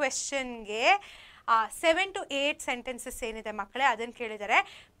 ಮಾರ್ಕ್ ಕ್ವೆಶನ್ಗೆ 7 to 8 ಸೆಂಟೆನ್ಸಸ್ ಏನಿದೆ ಮಕ್ಕಳೇ ಅದನ್ನು ಕೇಳಿದ್ದಾರೆ.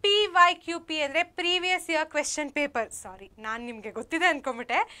 PYQP ಅಂದರೆ ಪ್ರೀವಿಯಸ್ ಇಯರ್ ಕ್ವೆಶನ್ ಪೇಪರ್. ಸಾರಿ, ನಾನು ನಿಮಗೆ ಗೊತ್ತಿದೆ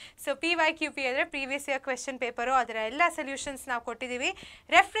ಅಂದ್ಕೊಂಬಿಟ್ಟೆ. ಸೊ PYQP ಅಂದರೆ ಪ್ರೀವಿಯಸ್ ಇಯರ್ ಕ್ವೆಶನ್ ಪೇಪರು. ಅದರ ಎಲ್ಲ ಸೊಲ್ಯೂಷನ್ಸ್ ನಾವು ಕೊಟ್ಟಿದ್ದೀವಿ.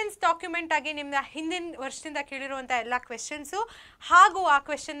 ರೆಫರೆನ್ಸ್ ಡಾಕ್ಯುಮೆಂಟ್ ಆಗಿ ನಿಮ್ಮ ಹಿಂದಿನ ವರ್ಷದಿಂದ ಕೇಳಿರುವಂಥ ಎಲ್ಲ ಕ್ವೆಶನ್ಸು ಹಾಗೂ ಆ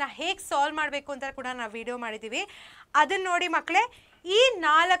ಕ್ವೆಶನ್ನ ಹೇಗೆ ಸಾಲ್ವ್ ಮಾಡಬೇಕು ಅಂತ ಕೂಡ ನಾವು ವಿಡಿಯೋ ಮಾಡಿದ್ದೀವಿ. ಅದನ್ನು ನೋಡಿ ಮಕ್ಕಳೇ. ಈ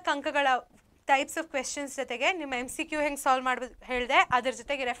 4 ಅಂಕಗಳ ಟೈಪ್ಸ್ ಆಫ್ ಕ್ವೆಶನ್ಸ್ ಜೊತೆಗೆ ನಿಮ್ಮ MCQ ಹೆಂಗೆ ಸಾಲ್ವ್ ಮಾಡ್ಬೋದು ಹೇಳಿದೆ, ಅದ್ರ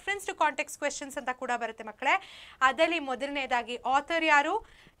ಜೊತೆಗೆ ರೆಫರೆನ್ಸ್ ಟು ಕಾಂಟೆಕ್ಸ್ಟ್ ಕ್ವೆಶನ್ಸ್ ಅಂತ ಕೂಡ ಬರುತ್ತೆ ಮಕ್ಕಳೇ. ಅದರಲ್ಲಿ ಮೊದಲನೇದಾಗಿ ಆಥರ್ ಯಾರು,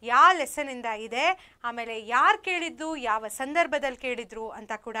 ಯಾವ ಲೆಸನಿಂದ ಇದೆ, ಆಮೇಲೆ ಯಾರು ಕೇಳಿದ್ದು, ಯಾವ ಸಂದರ್ಭದಲ್ಲಿ ಕೇಳಿದ್ರು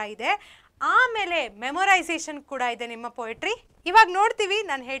ಅಂತ ಕೂಡ ಇದೆ. ಆಮೇಲೆ ಮೆಮೊರೈಸೇಷನ್ ಕೂಡ ಇದೆ ನಿಮ್ಮ ಪೊಯೆಟ್ರಿ. ಇವಾಗ ನೋಡ್ತೀವಿ,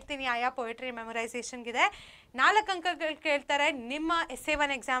 ನಾನು ಹೇಳ್ತೀನಿ ಆಯಾ ಪೊಯೆಟ್ರಿ ಮೆಮೊರೈಸೇಷನ್ಗಿದೆ. 4 ಅಂಕಗಳು ಕೇಳ್ತಾರೆ ನಿಮ್ಮ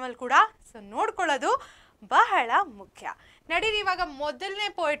SA1 ಎಕ್ಸಾಮಲ್ಲಿ ಕೂಡ. ಸೊ ನೋಡ್ಕೊಳ್ಳೋದು ಬಹಳ ಮುಖ್ಯ. ನಡೀರಿ ಇವಾಗ ಮೊದಲನೇ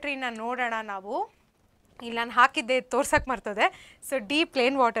ಪೊಯೆಟ್ರಿನ ನೋಡೋಣ ನಾವು. ಇಲ್ಲಿ ನಾನು ಹಾಕಿದ್ದೆ ತೋರ್ಸಕ್ಕೆ ಮರ್ತದೆ. So D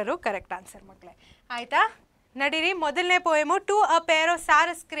plane water correct answer ಮಕ್ಕಳೇ, ಆಯಿತಾ? ನಡೀರಿ ಮೊದಲನೇ ಪೋಯಮು, to a pair of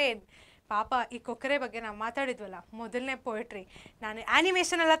Saras crane. ಪಾಪ ಈ ಕೊಕ್ಕರೆ ಬಗ್ಗೆ ನಾವು ಮಾತಾಡಿದ್ವಲ್ಲ, ಮೊದಲನೇ ಪೊಯೆಟ್ರಿ ನಾನು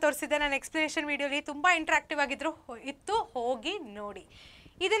ಆ್ಯನಿಮೇಷನ್ ಎಲ್ಲ ತೋರಿಸಿದ್ದೆ ನನ್ನ ಎಕ್ಸ್ಪ್ಲನೇಷನ್ ವೀಡಿಯೋಲಿ. ತುಂಬ ಇಂಟ್ರಾಕ್ಟಿವ್ ಇತ್ತು, ಹೋಗಿ ನೋಡಿ.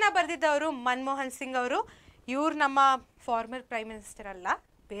 ಇದನ್ನು ಬರೆದಿದ್ದವರು ಮನಮೋಹನ್ ಸಿಂಗ್ ಅವರು. ಇವ್ರು ನಮ್ಮ ಫಾರ್ಮರ್ ಪ್ರೈಮ್ ಮಿನಿಸ್ಟರ್ ಅಲ್ಲ,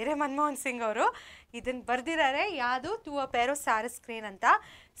 ಬೇರೆ ಮನಮೋಹನ್ ಸಿಂಗ್ ಅವರು. ಇದನ್ನು ಬರೆದಿದ್ದಾರೆ ಯಾವುದು, to a pair of Saras crane ಅಂತ.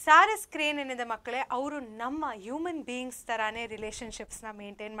 ಸಾರಸ್ ಕ್ರೇನ್ ಏನಿದೆ ಮಕ್ಕಳೇ, ಅವರು ನಮ್ಮ ಹ್ಯೂಮನ್ ಬೀಯಿಂಗ್ಸ್ ಥರನೇ ರಿಲೇಷನ್ಶಿಪ್ಸ್ನ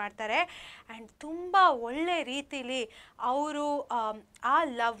ಮೇಂಟೈನ್ ಮಾಡ್ತಾರೆ. ಆ್ಯಂಡ್ ತುಂಬ ಒಳ್ಳೆ ರೀತಿಲಿ ಅವರು ಆ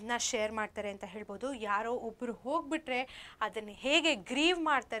ಲವ್ನ ಶೇರ್ ಮಾಡ್ತಾರೆ ಅಂತ ಹೇಳ್ಬೋದು. ಯಾರೋ ಒಬ್ಬರು ಹೋಗ್ಬಿಟ್ರೆ ಅದನ್ನು ಹೇಗೆ ಗ್ರೀವ್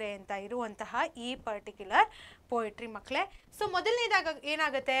ಮಾಡ್ತಾರೆ ಅಂತ ಇರುವಂತಹ ಈ ಪರ್ಟಿಕ್ಯುಲರ್ ಪೊಯೆಟ್ರಿ ಮಕ್ಕಳೇ. ಸೊ ಮೊದಲನೇದಾಗ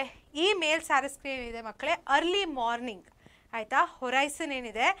ಏನಾಗುತ್ತೆ, ಈ ಮೇಲ್ ಸಾರಸ್ ಕ್ರೇನ್ ಇದೆ ಮಕ್ಕಳೇ, ಅರ್ಲಿ ಮಾರ್ನಿಂಗ್ ಆಯಿತಾ. ಹೊರೈಸನ್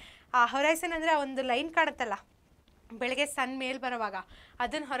ಏನಿದೆ, ಆ ಹೊರೈಸನ್ ಅಂದರೆ ಒಂದು ಲೈನ್ ಕಾಣುತ್ತಲ್ಲ ಬೆಳಗ್ಗೆ ಸನ್ ಮೇಲ್ ಬರೋವಾಗ,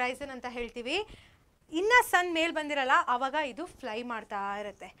 ಅದನ್ನು ಹೊರೈಸನ್ ಅಂತ ಹೇಳ್ತೀವಿ. ಇನ್ನು ಸನ್ ಮೇಲ್ ಬಂದಿರಲ್ಲ ಆವಾಗ ಇದು ಫ್ಲೈ ಮಾಡ್ತಾ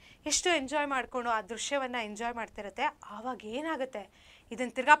ಇರುತ್ತೆ. ಎಷ್ಟು ಎಂಜಾಯ್ ಮಾಡಿಕೊಂಡು ಆ ದೃಶ್ಯವನ್ನು ಎಂಜಾಯ್ ಮಾಡ್ತಿರುತ್ತೆ. ಆವಾಗ ಏನಾಗುತ್ತೆ,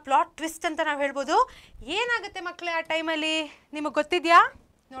 ಇದನ್ನು ತಿರ್ಗಾ ಪ್ಲಾಟ್ ಟ್ವಿಸ್ಟ್ ಅಂತ ನಾವು ಹೇಳ್ಬೋದು. ಏನಾಗುತ್ತೆ ಮಕ್ಕಳೇ ಆ ಟೈಮಲ್ಲಿ ನಿಮಗೆ ಗೊತ್ತಿದೆಯಾ?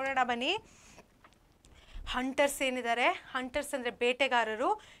 ನೋಡೋಣ ಬನ್ನಿ. ಹಂಟರ್ಸ್ ಏನಿದ್ದಾರೆ, ಹಂಟರ್ಸ್ ಅಂದರೆ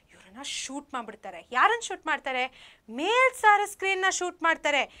ಬೇಟೆಗಾರರು, ಶೂಟ್ ಮಾಡಿಬಿಡ್ತಾರೆ. ಯಾರನ್ನು ಶೂಟ್ ಮಾಡ್ತಾರೆ? ಮೇಲ್ ಸಾರಸ್ ಕ್ರೇನ್ನ ಶೂಟ್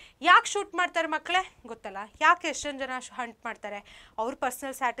ಮಾಡ್ತಾರೆ. ಯಾಕೆ ಶೂಟ್ ಮಾಡ್ತಾರೆ ಮಕ್ಕಳೇ ಗೊತ್ತಲ್ಲ? ಯಾಕೆ ಎಷ್ಟೊಂದು ಜನ ಹಂಟ್ ಮಾಡ್ತಾರೆ? ಅವ್ರ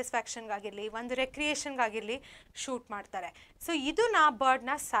ಪರ್ಸ್ನಲ್ ಸ್ಯಾಟಿಸ್ಫ್ಯಾಕ್ಷನ್ಗಾಗಿರಲಿ, ಒಂದು ರೆಕ್ರಿಯೇಷನ್ಗಾಗಿರಲಿ ಶೂಟ್ ಮಾಡ್ತಾರೆ. ಸೊ ಇದನ್ನ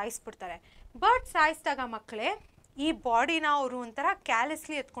ಬರ್ಡ್ನ ಸಾಯಿಸ್ಬಿಡ್ತಾರೆ. ಬರ್ಡ್ ಸಾಯಿಸಿದಾಗ ಮಕ್ಕಳೇ ಈ ಬಾಡಿನ ಅವರು ಒಂಥರ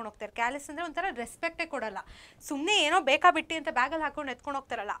ಕ್ಯಾಲೆಸ್ಲಿ ಎತ್ಕೊಂಡು ಹೋಗ್ತಾರೆ. ಕ್ಯಾಲೆಸ್ ಅಂದರೆ ಒಂಥರ ರೆಸ್ಪೆಕ್ಟೇ ಕೊಡಲ್ಲ, ಸುಮ್ಮನೆ ಏನೋ ಬೇಕಾ ಬಿಟ್ಟು ಅಂತ ಬ್ಯಾಗಲ್ಲಿ ಹಾಕೊಂಡು ಎತ್ಕೊಂಡು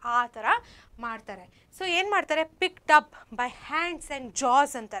ಹೋಗ್ತಾರಲ್ಲ ಆ ಥರ ಮಾಡ್ತಾರೆ. ಸೊ ಏನು ಮಾಡ್ತಾರೆ, picked up by hands and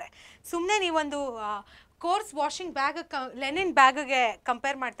ಜಾಸ್ ಅಂತಾರೆ. ಸುಮ್ಮನೆ ನೀವೊಂದು course washing bag Lenin ಬ್ಯಾಗ್ಗೆ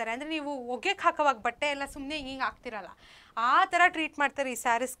compare ಮಾಡ್ತಾರೆ. ಅಂದರೆ ನೀವು ಒಗೆಗೆ ಹಾಕೋವಾಗ ಬಟ್ಟೆ ಎಲ್ಲ ಸುಮ್ಮನೆ ಹಿಂಗೆ ಹಾಕ್ತಿರಲ್ಲ, ಆ ಥರ ಟ್ರೀಟ್ ಮಾಡ್ತಾರೆ ಈ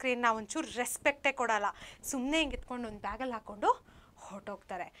ಸ್ಯಾರಿಸ್ ಕ್ರೇನ್ನ. ಒಂಚೂರು ರೆಸ್ಪೆಕ್ಟೇ ಕೊಡಲ್ಲ, ಸುಮ್ಮನೆ ಹಿಂಗೆ ಎತ್ಕೊಂಡು ಒಂದು ಬ್ಯಾಗಲ್ಲಿ ಹಾಕ್ಕೊಂಡು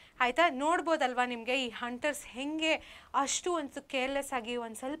ಹೊರಟೋಗ್ತಾರೆ ಆಯಿತಾ. ನೋಡ್ಬೋದಲ್ವಾ ನಿಮಗೆ ಈ ಹಂಟರ್ಸ್ ಹೆಂಗೆ ಅಷ್ಟು ಒಂದು ಕೇರ್ಲೆಸ್ ಆಗಿ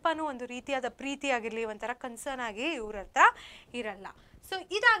ಒಂದು ಸ್ವಲ್ಪನೂ ಒಂದು ರೀತಿಯಾದ ಪ್ರೀತಿ ಆಗಿರಲಿ ಒಂಥರ ಕನ್ಸರ್ನ್ ಆಗಿ ಇವ್ರ ಹತ್ರ ಇರಲ್ಲ. ಸೊ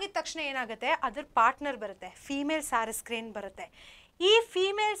ಇದಾಗಿದ ತಕ್ಷಣ ಏನಾಗುತ್ತೆ, ಅದ್ರ ಪಾರ್ಟ್ನರ್ ಬರುತ್ತೆ, ಫೀಮೇಲ್ ಸ್ಯಾರಿಸ್ ಕ್ರೇನ್ ಬರುತ್ತೆ. ಈ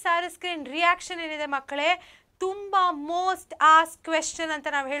ಫೀಮೇಲ್ ಸ್ಯಾರಿಸ್ ಕ್ರೇನ್ ರಿಯಾಕ್ಷನ್ ಏನಿದೆ ಮಕ್ಕಳೇ, ತುಂಬ ಮೋಸ್ಟ್ ಆಸ್ಕ್ ಕ್ವೆಶ್ಚನ್ ಅಂತ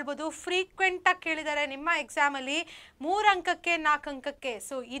ನಾವು ಹೇಳ್ಬೋದು. ಫ್ರೀಕ್ವೆಂಟಾಗಿ ಕೇಳಿದ್ದಾರೆ ನಿಮ್ಮ ಎಕ್ಸಾಮಲ್ಲಿ 3 ಅಂಕಕ್ಕೆ 4 ಅಂಕಕ್ಕೆ.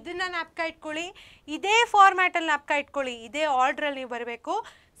 ಸೊ ಇದನ್ನು ಜ್ಞಾಪಕ ಇಟ್ಕೊಳ್ಳಿ, ಇದೇ ಫಾರ್ಮ್ಯಾಟಲ್ಲಿ ಜ್ಞಾಪಕ ಇಟ್ಕೊಳ್ಳಿ, ಇದೇ ಆರ್ಡ್ರಲ್ಲಿ ನೀವು ಬರಬೇಕು.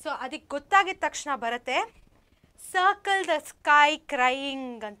 ಸೊ ಅದಕ್ಕೆ ಗೊತ್ತಾಗಿದ ತಕ್ಷಣ ಬರುತ್ತೆ ಸರ್ಕಲ್ ದ ಸ್ಕೈ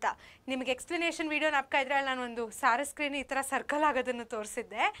ಕ್ರೈಯಿಂಗ್ ಅಂತ. ನಿಮಗೆ ಎಕ್ಸ್ಪ್ಲನೇಷನ್ ವೀಡಿಯೋ ಜ್ಞಾಪಕ ಇದ್ದರೆ ಅಲ್ಲಿ ನಾನು ಒಂದು ಸ್ಯಾರಿಸ್ ಕ್ರೇನ್ ಈ ಥರ ಸರ್ಕಲ್ ಆಗೋದನ್ನು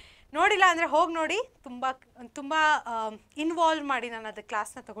ತೋರಿಸಿದ್ದೆ. ನೋಡಿಲ್ಲ ಅಂದರೆ ಹೋಗಿ ನೋಡಿ, ತುಂಬ ಇನ್ವಾಲ್ವ್ ಮಾಡಿ ನಾನು ಅದು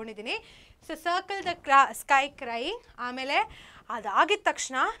ಕ್ಲಾಸ್ನ ತೊಗೊಂಡಿದ್ದೀನಿ. So circle the sky crying. ಆಮೇಲೆ ಅದಾಗಿದ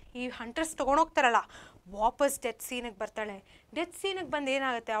ತಕ್ಷಣ ಈ ಹಂಟರ್ಸ್ ತೊಗೊಂಡೋಗ್ತಾರಲ್ಲ, ವಾಪಸ್ ಡೆತ್ ಸೀನಿಗೆ ಬರ್ತಾಳೆ. ಡೆತ್ ಸೀನಿಗೆ ಬಂದು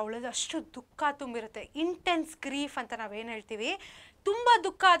ಏನಾಗುತ್ತೆ, ಅವಳದು ಅಷ್ಟು ದುಃಖ ತುಂಬಿರುತ್ತೆ, ಇಂಟೆನ್ಸ್ ಗ್ರೀಫ್ ಅಂತ ನಾವೇನು ಹೇಳ್ತೀವಿ. ತುಂಬ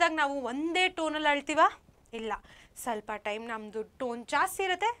ದುಃಖ ಆದಾಗ ನಾವು ಒಂದೇ ಟೋನಲ್ಲಿ ಅಳ್ತೀವ? ಇಲ್ಲ, ಸ್ವಲ್ಪ ಟೈಮ್ ನಮ್ಮದು ಟೋನ್ ಜಾಸ್ತಿ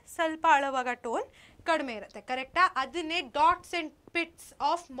ಇರುತ್ತೆ, ಸ್ವಲ್ಪ ಅಳುವಾಗ ಟೋನ್ ಕಡಿಮೆ ಇರುತ್ತೆ, ಕರೆಕ್ಟಾ? ಅದನ್ನೇ dots and pits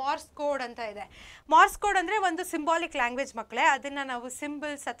of Mars code ಅಂತ ಇದೆ. ಮಾರ್ಸ್ ಕೋಡ್ ಅಂದರೆ ಒಂದು ಸಿಂಬಾಲಿಕ್ ಲ್ಯಾಂಗ್ವೇಜ್ ಮಕ್ಕಳೇ, ಅದನ್ನು ನಾವು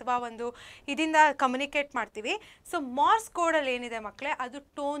ಸಿಂಬಲ್ಸ್ ಅಥವಾ ಒಂದು ಇದರಿಂದ ಕಮ್ಯುನಿಕೇಟ್ ಮಾಡ್ತೀವಿ. ಸೊ ಮಾರ್ಸ್ ಕೋಡಲ್ಲಿ ಏನಿದೆ ಮಕ್ಕಳೇ, ಅದು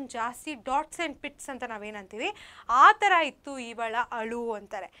ಟೋನ್ ಜಾಸ್ತಿ, ಡಾಟ್ಸ್ ಆ್ಯಂಡ್ ಪಿಟ್ಸ್ ಅಂತ ನಾವೇನಂತೀವಿ, ಆ ಥರ ಇತ್ತು ಇವಳ ಅಳು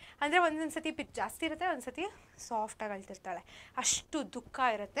ಅಂತಾರೆ. ಅಂದರೆ ಒಂದೊಂದು ಸತಿ ಪಿಚ್ ಜಾಸ್ತಿ ಇರುತ್ತೆ, ಒಂದು ಸತಿ ಸಾಫ್ಟಾಗಿ ಅಳ್ತಿರ್ತಾಳೆ, ಅಷ್ಟು ದುಃಖ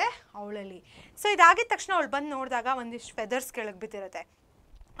ಇರುತ್ತೆ ಅವಳಲ್ಲಿ. ಸೊ ಇದಾಗಿದ ತಕ್ಷಣ ಅವಳು ಬಂದು ನೋಡಿದಾಗ ಒಂದಿಷ್ಟು ಫೆದರ್ಸ್ ಕೆಳಗೆ ಬಿದ್ದಿರುತ್ತೆ.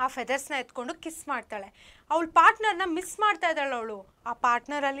 ಆ ಫೆದರ್ಸ್ನ ಎತ್ಕೊಂಡು ಕಿಸ್ ಮಾಡ್ತಾಳೆ. ಅವಳ ಪಾರ್ಟ್ನರ್ನ ಮಿಸ್ ಮಾಡ್ತಾ ಇದ್ದಾಳೆ ಅವಳು. ಆ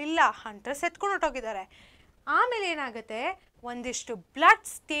ಪಾರ್ಟ್ನರಲ್ಲಿಲ್ಲ, ಹಂಟರ್ಸ್ ಎತ್ಕೊಂಡು ಹೊಟ್ಟೋಗಿದ್ದಾರೆ. ಆಮೇಲೆ ಏನಾಗುತ್ತೆ, ಒಂದಿಷ್ಟು ಬ್ಲಡ್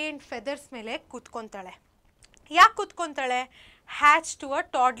ಸ್ಟೇನ್ ಫೆದರ್ಸ್ ಮೇಲೆ ಕೂತ್ಕೊತಾಳೆ. ಯಾಕೆ ಕೂತ್ಕೊತಾಳೆ? ಹ್ಯಾಚ್ ಟು ಅ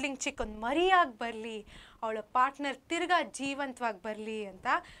ಟಾಡ್ಲಿಂಗ್ ಚಿಕ್, ಒಂದು ಮರಿಯಾಗಿ ಬರಲಿ, ಅವಳ ಪಾರ್ಟ್ನರ್ ತಿರ್ಗಾ ಜೀವಂತವಾಗಿ ಬರಲಿ ಅಂತ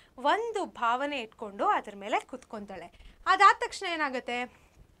ಒಂದು ಭಾವನೆ ಇಟ್ಕೊಂಡು ಅದ್ರ ಮೇಲೆ ಕೂತ್ಕೊತಾಳೆ. ಅದಾದ ತಕ್ಷಣ ಏನಾಗುತ್ತೆ,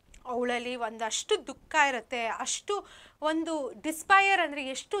 ಅವಳಲ್ಲಿ ಒಂದಷ್ಟು ದುಃಖ ಇರುತ್ತೆ, ಅಷ್ಟು ಒಂದು ಡಿಸ್ಪೈರ್ ಅಂದರೆ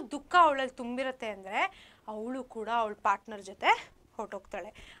ಎಷ್ಟು ದುಃಖ ಅವಳಲ್ಲಿ ತುಂಬಿರುತ್ತೆ ಅಂದರೆ ಅವಳು ಕೂಡ ಅವಳ ಪಾರ್ಟ್ನರ್ ಜೊತೆ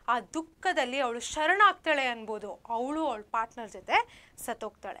ಹೊರಟೋಗ್ತಾಳೆ. ಆ ದುಃಖದಲ್ಲಿ ಅವಳು ಶರಣಾಗ್ತಾಳೆ ಅನ್ಬೋದು, ಅವಳು ಅವಳ ಪಾರ್ಟ್ನರ್ ಜೊತೆ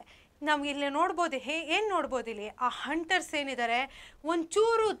ಸತ್ತೋಗ್ತಾಳೆ. ನಾವು ಇಲ್ಲಿ ನೋಡ್ಬೋದು, ಏನು ನೋಡ್ಬೋದು ಇಲ್ಲಿ, ಆ ಹಂಟರ್ಸ್ ಏನಿದ್ದಾರೆ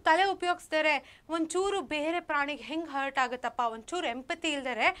ಒಂಚೂರು ತಲೆ ಉಪಯೋಗಿಸ್ತಾರೆ, ಒಂಚೂರು ಬೇರೆ ಪ್ರಾಣಿಗೆ ಹೆಂಗೆ ಹರ್ಟ್ ಆಗುತ್ತಪ್ಪ, ಒಂಚೂರು ಎಂಪತಿ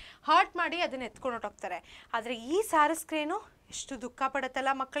ಇಲ್ದರೆ ಹರ್ಟ್ ಮಾಡಿ ಅದನ್ನ ಎತ್ಕೊಂಡು ಹೊಟ್ಟೋಗ್ತಾರೆ. ಆದರೆ ಈ ಸ್ಯಾರಿಸ್ ಕ್ರೇನು ಎಷ್ಟು ದುಃಖ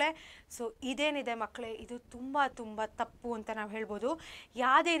ಪಡುತ್ತಲ್ಲ ಮಕ್ಕಳೇ. ಸೊ ಇದೇನಿದೆ ಮಕ್ಕಳೇ, ಇದು ತುಂಬ ತುಂಬ ತಪ್ಪು ಅಂತ ನಾವು ಹೇಳ್ಬೋದು.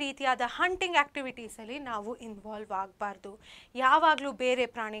 ಯಾವುದೇ ರೀತಿಯಾದ ಹಂಟಿಂಗ್ ಆ್ಯಕ್ಟಿವಿಟೀಸಲ್ಲಿ ನಾವು ಇನ್ವಾಲ್ವ್ ಆಗಬಾರ್ದು. ಯಾವಾಗಲೂ ಬೇರೆ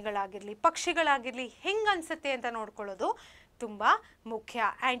ಪ್ರಾಣಿಗಳಾಗಿರಲಿ ಪಕ್ಷಿಗಳಾಗಿರಲಿ ಹೆಂಗೆ ಅನಿಸುತ್ತೆ ಅಂತ ನೋಡ್ಕೊಳ್ಳೋದು ತುಂಬ ಮುಖ್ಯ.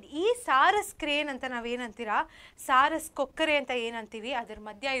 ಆ್ಯಂಡ್ ಈ ಸಾರಸ್ ಕ್ರೇನ್ ಅಂತ ನಾವೇನಂತೀರ, ಸಾರಸ್ ಕೊಕ್ಕರೆ ಅಂತ ಏನಂತೀವಿ, ಅದ್ರ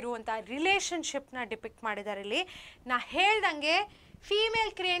ಮಧ್ಯ ಇರುವಂಥ ರಿಲೇಷನ್ಶಿಪ್ನ ಡಿಪಿಕ್ಟ್ ಮಾಡಿದ್ದಾರೆ ಇಲ್ಲಿ. ನಾ ಹೇಳ್ದಂಗೆ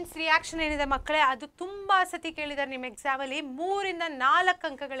ಫೀಮೇಲ್ ಕ್ರೇನ್ಸ್ ರಿಯಾಕ್ಷನ್ ಏನಿದೆ ಮಕ್ಕಳೇ, ಅದು ತುಂಬ ಸತಿ ಕೇಳಿದ್ದಾರೆ ನಿಮ್ಮ ಎಕ್ಸಾಮಲ್ಲಿ, 3 ಇಂದ 4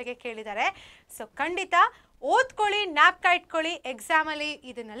 ಅಂಕಗಳಿಗೆ ಕೇಳಿದ್ದಾರೆ. ಸೊ ಖಂಡಿತ ಓದ್ಕೊಳ್ಳಿ, ಜ್ಞಾಪಕ ಇಟ್ಕೊಳ್ಳಿ. ಎಕ್ಸಾಮಲ್ಲಿ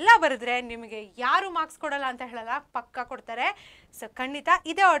ಇದನ್ನೆಲ್ಲ ಬರೆದ್ರೆ ನಿಮಗೆ ಯಾರು ಮಾರ್ಕ್ಸ್ ಕೊಡಲ್ಲ ಅಂತ ಹೇಳಲ್ಲ, ಪಕ್ಕ ಕೊಡ್ತಾರೆ. ಸೊ ಖಂಡಿತ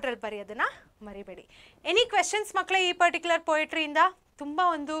ಇದೇ ಆರ್ಡ್ರಲ್ಲಿ ಬರೆಯೋದನ್ನು ಮರಿಬೇಡಿ. ಎನಿ ಕ್ವೆಶನ್ಸ್ ಮಕ್ಕಳೇ ಈ ಪರ್ಟಿಕ್ಯುಲರ್ ಪೊಯಿಟ್ರಿಯಿಂದ? ತುಂಬ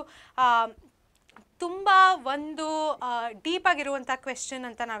ಒಂದು ಡೀಪಾಗಿರುವಂಥ ಕ್ವೆಶನ್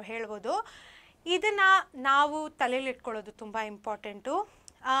ಅಂತ ನಾವು ಹೇಳ್ಬೋದು. ಇದನ್ನು ನಾವು ತಲೆಯಲ್ಲಿ ಇಟ್ಕೊಳ್ಳೋದು ತುಂಬ important.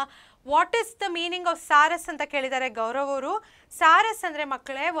 What is the meaning of Saras ಅಂತ ಕೇಳಿದ್ದಾರೆ ಗೌರವ್ ಅವರು. ಸಾರಸ್ ಅಂದರೆ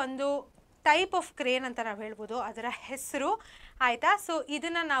ಮಕ್ಕಳೇ ಒಂದು ಟೈಪ್ ಆಫ್ ಕ್ರೇನ್ ಅಂತ ನಾವು ಹೇಳ್ಬೋದು, ಅದರ ಹೆಸರು, ಆಯಿತಾ? ಸೊ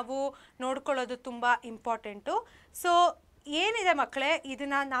ಇದನ್ನು ನಾವು ನೋಡ್ಕೊಳ್ಳೋದು ತುಂಬ ಇಂಪಾರ್ಟೆಂಟು. ಸೊ ಏನಿದೆ ಮಕ್ಕಳೇ,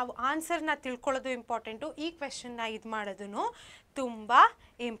 ಇದನ್ನು ನಾವು ಆನ್ಸರ್ನ ತಿಳ್ಕೊಳ್ಳೋದು ಇಂಪಾರ್ಟೆಂಟು, ಈ ಕ್ವೆಶನ್ನ ಇದು ಮಾಡೋದು ತುಂಬ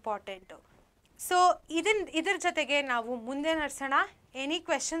ಇಂಪಾರ್ಟೆಂಟು. ಸೊ ಇದ್ರ ಜೊತೆಗೆ ನಾವು ಮುಂದೆ ನಡೆಸೋಣ. ಎನಿ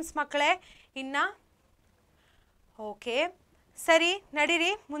ಕ್ವೆಶನ್ಸ್ ಮಕ್ಕಳೇ ಇನ್ನು? ಓಕೆ, ಸರಿ,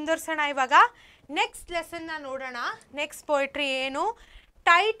 ನಡೀರಿ ಮುಂದುವರ್ಸೋಣ. ಇವಾಗ ನೆಕ್ಸ್ಟ್ ಲೆಸನ್ನ ನೋಡೋಣ. ನೆಕ್ಸ್ಟ್ ಪೊಯಿಟ್ರಿ ಏನು?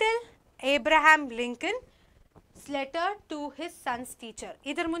 Title ಏಬ್ರಹಾಮ್ Lincoln letter to his sons teacher.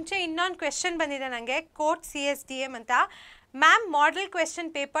 ಇದ್ರ ಮುಂಚೆ ಇನ್ನೊಂದು ಕ್ವೆಶನ್ ಬಂದಿದೆ ನನಗೆ, ಕೋಟ್ CSDM ಅಂತ. Ma'am, model question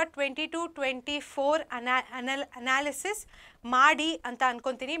paper 22-24 analysis ಮಾಡಿ ಅಂತ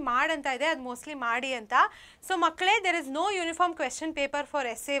ಅನ್ಕೊತೀನಿ, ಮಾಡಂತ ಇದೆ, ಅದು ಮೋಸ್ಟ್ಲಿ ಮಾಡಿ ಅಂತ. ಸೊ ಮಕ್ಕಳೇ, there is no uniform question paper for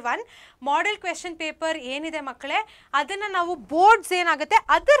SA1. Model question paper ಏನಿದೆ ಮಕ್ಕಳೇ, ಅದನ್ನು ನಾವು ಬೋರ್ಡ್ಸ್ ಏನಾಗುತ್ತೆ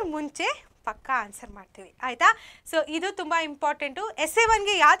ಅದರ ಮುಂಚೆ ಪಕ್ಕಾ ಆನ್ಸರ್ ಮಾಡ್ತೀವಿ, ಆಯಿತಾ? ಸೊ ಇದು ತುಂಬ ಇಂಪಾರ್ಟೆಂಟು.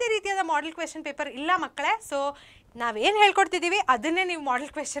 SA1ಗೆ ಯಾವುದೇ ರೀತಿಯಾದ ಮಾಡೆಲ್ ಕ್ವೆಶನ್ ಪೇಪರ್ ಇಲ್ಲ ಮಕ್ಕಳೇ. ಸೊ ನಾವೇನು ಹೇಳ್ಕೊಡ್ತಿದ್ದೀವಿ ಅದನ್ನೇ ನೀವು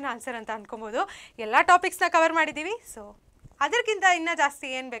ಮಾಡೆಲ್ ಕ್ವೆಶನ್ ಆನ್ಸರ್ ಅಂತ ಅನ್ಕೊಬೋದು. ಎಲ್ಲ ಟಾಪಿಕ್ಸ್ನ ಕವರ್ ಮಾಡಿದ್ದೀವಿ. ಸೊ ಅದಕ್ಕಿಂತ ಇನ್ನೂ ಜಾಸ್ತಿ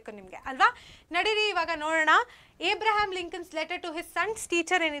ಏನು ಬೇಕು ನಿಮಗೆ, ಅಲ್ವಾ? ನಡೀರಿ ಇವಾಗ ನೋಡೋಣ. ಏಬ್ರಹಾಮ್ ಲಿಂಕನ್ಸ್ letter to his sons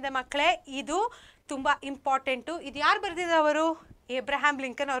teacher ಏನಿದೆ ಮಕ್ಕಳೇ, ಇದು ತುಂಬ ಇಂಪಾರ್ಟೆಂಟು. ಇದು ಯಾರು ಬರೆದಿದ್ದವರು? ಏಬ್ರಹಾಂ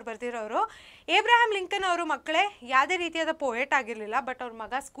ಲಿಂಕನ್ ಅವ್ರು ಬರೆದಿರೋರು. ಏಬ್ರಹಾಂ ಲಿಂಕನ್ ಅವರು ಮಕ್ಕಳೇ ಯಾವುದೇ ರೀತಿಯಾದ ಪೋಯೆಟ್ ಆಗಿರಲಿಲ್ಲ. ಬಟ್ ಅವ್ರ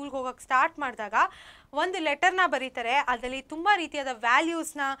ಮಗ ಸ್ಕೂಲ್ಗೆ ಹೋಗೋಕ್ಕೆ ಸ್ಟಾರ್ಟ್ ಮಾಡಿದಾಗ ಒಂದು ಲೆಟರ್ನ ಬರೀತಾರೆ. ಅದರಲ್ಲಿ ತುಂಬ ರೀತಿಯಾದ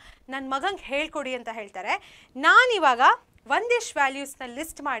ವ್ಯಾಲ್ಯೂಸ್ನ ನನ್ನ ಮಗಂಗೆ ಹೇಳ್ಕೊಡಿ ಅಂತ ಹೇಳ್ತಾರೆ. ನಾನಿವಾಗ ಒಂದಿಷ್ಟು ವ್ಯಾಲ್ಯೂಸ್ನ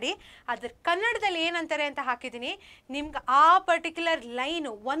ಲಿಸ್ಟ್ ಮಾಡಿ ಅದ್ರ ಕನ್ನಡದಲ್ಲಿ ಏನಂತಾರೆ ಅಂತ ಹಾಕಿದ್ದೀನಿ. ನಿಮ್ಗೆ ಆ ಪರ್ಟಿಕ್ಯುಲರ್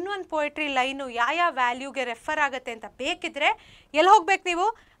ಲೈನು ಒಂದು ಪೋಯೆಟ್ರಿ ಲೈನು ಯಾವ ವ್ಯಾಲ್ಯೂಗೆ ರೆಫರ್ ಆಗುತ್ತೆ ಅಂತ ಬೇಕಿದ್ರೆ ಎಲ್ಲಿ ಹೋಗ್ಬೇಕು ನೀವು?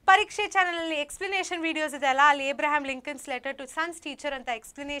 ಪರೀಕ್ಷೆ ಚಾನಲಲ್ಲಿ ಎಕ್ಸ್ಪ್ಲನೇಷನ್ ವೀಡಿಯೋಸ್ ಇದೆ ಅಲ್ಲ, ಅಲ್ಲಿ ಏಬ್ರಹಾಂ ಲಿಂಕನ್ಸ್ ಲೆಟರ್ ಟು ಸನ್ಸ್ ಟೀಚರ್ ಅಂತ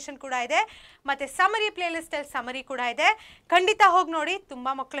ಎಕ್ಸ್ಪ್ಲನೇಷನ್ ಕೂಡ ಇದೆ. ಮತ್ತು ಸಮರಿ ಪ್ಲೇಲಿಸ್ಟಲ್ಲಿ ಸಮರಿ ಕೂಡ ಇದೆ. ಖಂಡಿತ ಹೋಗಿ ನೋಡಿ. ತುಂಬ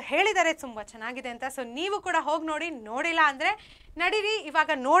ಮಕ್ಕಳು ಹೇಳಿದ್ದಾರೆ ತುಂಬ ಚೆನ್ನಾಗಿದೆ ಅಂತ. ಸೊ ನೀವು ಕೂಡ ಹೋಗಿ ನೋಡಿ. ನೋಡಿಲ್ಲ ಅಂದರೆ ನಡೀರಿ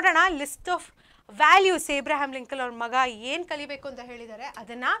ಇವಾಗ ನೋಡೋಣ ಲಿಸ್ಟ್ ಆಫ್ ವ್ಯಾಲ್ಯೂಸ್ ಏಬ್ರಹಾಂ ಲಿಂಕನ್ ಅವ್ರ ಮಗ ಏನು ಕಲಿಬೇಕು ಅಂತ ಹೇಳಿದ್ದಾರೆ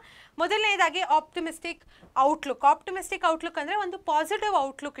ಅದನ್ನು. ಮೊದಲನೇದಾಗಿ ಆಪ್ಟಿಮಿಸ್ಟಿಕ್ ಔಟ್ಲುಕ್. ಆಪ್ಟಿಮಿಸ್ಟಿಕ್ ಔಟ್ಲುಕ್ ಅಂದರೆ ಒಂದು ಪಾಸಿಟಿವ್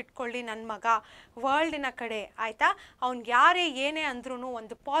ಔಟ್ಲುಕ್ ಇಟ್ಕೊಳ್ಳಿ ನನ್ನ ಮಗ ವರ್ಲ್ಡಿನ ಕಡೆ, ಆಯಿತಾ? ಅವ್ನಿಗೆ ಯಾರೇ ಏನೇ ಅಂದ್ರೂ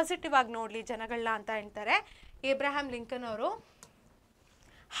ಒಂದು ಪಾಸಿಟಿವ್ ಆಗಿ ನೋಡಲಿ ಜನಗಳನ್ನ ಅಂತ ಹೇಳ್ತಾರೆ ಏಬ್ರಹಾಂ ಲಿಂಕನ್ ಅವರು.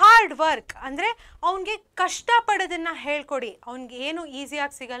 ಹಾರ್ಡ್ ವರ್ಕ್ ಅಂದರೆ ಅವನಿಗೆ ಕಷ್ಟಪಡೋದನ್ನು ಹೇಳ್ಕೊಡಿ. ಅವ್ನಿಗೆ ಏನು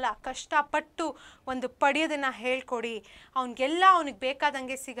ಈಸಿಯಾಗಿ ಸಿಗಲ್ಲ, ಕಷ್ಟಪಟ್ಟು ಒಂದು ಪಡೆಯೋದನ್ನು ಹೇಳ್ಕೊಡಿ. ಅವನಿಗೆಲ್ಲ ಅವ್ನಿಗೆ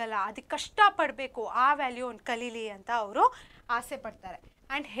ಬೇಕಾದಂಗೆ ಸಿಗಲ್ಲ, ಅದಕ್ಕೆ ಕಷ್ಟಪಡಬೇಕು, ಆ ವ್ಯಾಲ್ಯೂ ಅವ್ನು ಕಲೀಲಿ ಅಂತ ಅವರು ಆಸೆ ಪಡ್ತಾರೆ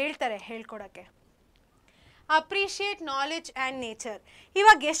ಆ್ಯಂಡ್ ಹೇಳ್ತಾರೆ ಹೇಳ್ಕೊಡೋಕ್ಕೆ. Appreciate knowledge and nature.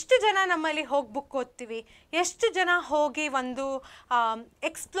 ಇವಾಗ ಎಷ್ಟು ಜನ ನಮ್ಮಲ್ಲಿ ಹೋಗಿ ಬುಕ್ ಓದ್ತೀವಿ, ಎಷ್ಟು ಜನ ಹೋಗಿ ಒಂದು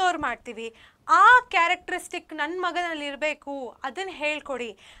ಎಕ್ಸ್ಪ್ಲೋರ್ ಮಾಡ್ತೀವಿ. ಆ ಕ್ಯಾರೆಕ್ಟರಿಸ್ಟಿಕ್ ನನ್ನ ಮಗನಲ್ಲಿ ಇರಬೇಕು, ಅದನ್ನು ಹೇಳ್ಕೊಡಿ.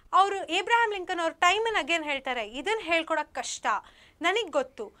 ಅವರು ಏಬ್ರಹಾಂ ಲಿಂಕನ್ ಅವ್ರ ಟೈಮನ್ನು ಅಗೇನ್ ಹೇಳ್ತಾರೆ, ಇದನ್ನು ಹೇಳ್ಕೊಡೋಕ್ಕೆ ಕಷ್ಟ, ನನಗೆ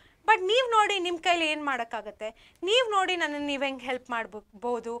ಗೊತ್ತು, ಬಟ್ ನೀವು ನೋಡಿ ನಿಮ್ಮ ಕೈಲಿ ಏನು ಮಾಡೋಕ್ಕಾಗತ್ತೆ, ನೀವು ನೋಡಿ ನನ್ನನ್ನು ನೀವು ಹೆಂಗೆ ಹೆಲ್ಪ್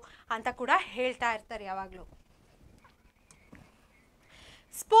ಮಾಡ್ಬೋದು ಅಂತ ಕೂಡ ಹೇಳ್ತಾ ಇರ್ತಾರೆ ಯಾವಾಗಲೂ.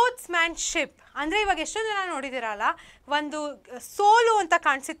 ಸ್ಪೋರ್ಟ್ಸ್ ಮ್ಯಾನ್ಶಿಪ್ ಅಂದರೆ ಇವಾಗ ಎಷ್ಟೊಂದು ಜನ ನೋಡಿದಿರಲ್ಲ, ಒಂದು ಸೋಲು ಅಂತ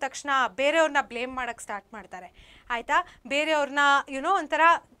ಕಾಣಿಸಿದ ತಕ್ಷಣ ಬೇರೆಯವ್ರನ್ನ ಬ್ಲೇಮ್ ಮಾಡೋಕ್ಕೆ ಸ್ಟಾರ್ಟ್ ಮಾಡ್ತಾರೆ, ಆಯಿತಾ? ಬೇರೆಯವ್ರನ್ನ ಒಂಥರ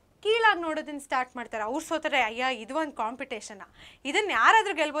ಕೀಳಾಗಿ ನೋಡೋದನ್ನು ಸ್ಟಾರ್ಟ್ ಮಾಡ್ತಾರೆ. ಅವ್ರು ಸೋತಾರೆ, ಅಯ್ಯ ಇದು ಒಂದು ಕಾಂಪಿಟೇಷನ್ನ, ಇದನ್ನು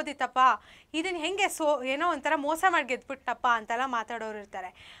ಯಾರಾದರೂ ಗೆಲ್ಬೋದಿತ್ತಪ್ಪ, ಇದನ್ನು ಹೆಂಗೆ ಏನೋ ಒಂಥರ ಮೋಸ ಮಾಡಿ ಗೆದ್ಬಿಟ್ಟಪ್ಪ ಅಂತೆಲ್ಲ ಮಾತಾಡೋರು ಇರ್ತಾರೆ.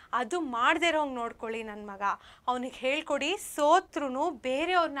 ಅದು ಮಾಡದೇ ಇರೋಂಗೆ ನೋಡ್ಕೊಳ್ಳಿ ನನ್ನ ಮಗ. ಅವನಿಗೆ ಹೇಳ್ಕೊಡಿ, ಸೋತ್ರೂ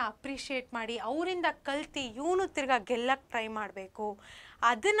ಬೇರೆಯವ್ರನ್ನ ಅಪ್ರಿಷಿಯೇಟ್ ಮಾಡಿ ಅವರಿಂದ ಕಲ್ತು ಇವನು ತಿರ್ಗಾ ಗೆಲ್ಲಕ್ಕೆ ಟ್ರೈ ಮಾಡಬೇಕು,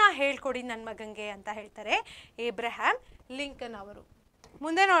 ಅದನ್ನು ಹೇಳ್ಕೊಡಿ ನನ್ನ ಮಗಂಗೆ ಅಂತ ಹೇಳ್ತಾರೆ ಏಬ್ರಹಾಂ ಲಿಂಕನ್ ಅವರು.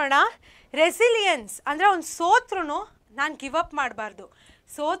 ಮುಂದೆ ನೋಡೋಣ. ರೆಸಿಲಿಯನ್ಸ್ ಅಂದರೆ ಅವ್ನು ಸೋತ್ರೂ ನಾನು ಗಿವ್ ಅಪ್ ಮಾಡಬಾರ್ದು,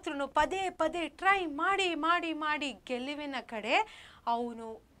 ಸೋತ್ರೂ ಪದೇ ಪದೇ ಟ್ರೈ ಮಾಡಿ ಮಾಡಿ ಮಾಡಿ ಗೆಲುವಿನ ಕಡೆ ಅವನು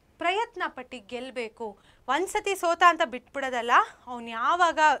ಪ್ರಯತ್ನ ಪಟ್ಟು ಗೆಲ್ಲಬೇಕು. ಒಂದು ಸತಿ ಸೋತ ಅಂತ ಬಿಟ್ಬಿಡೋದಲ್ಲ, ಅವನು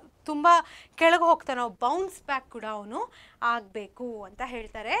ಯಾವಾಗ ತುಂಬ ಕೆಳಗೆ ಹೋಗ್ತಾನೋ ಬೌನ್ಸ್ ಬ್ಯಾಕ್ ಕೂಡ ಅವನು ಆಗಬೇಕು ಅಂತ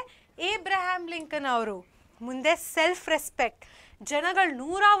ಹೇಳ್ತಾರೆ ಏಬ್ರಹಾಂ ಲಿಂಕನ್ ಅವರು. ಮುಂದೆ ಸೆಲ್ಫ್ ರೆಸ್ಪೆಕ್ಟ್. ಜನಗಳು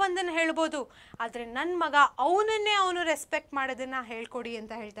 101 ಹೇಳ್ಬೋದು, ಆದರೆ ನನ್ನ ಮಗ ಅವನನ್ನೇ ಅವನು ರೆಸ್ಪೆಕ್ಟ್ ಮಾಡೋದನ್ನು ಹೇಳ್ಕೊಡಿ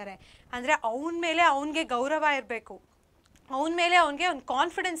ಅಂತ ಹೇಳ್ತಾರೆ. ಅಂದರೆ ಅವನ ಮೇಲೆ ಅವನಿಗೆ ಗೌರವ ಇರಬೇಕು, ಅವನ ಮೇಲೆ ಅವನಿಗೆ ಒಂದು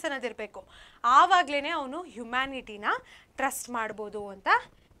ಕಾನ್ಫಿಡೆನ್ಸ್ ಅನ್ನೋದಿರಬೇಕು, ಆವಾಗಲೇ ಅವನು ಹ್ಯುಮ್ಯಾನಿಟಿನ ಟ್ರಸ್ಟ್ ಮಾಡ್ಬೋದು ಅಂತ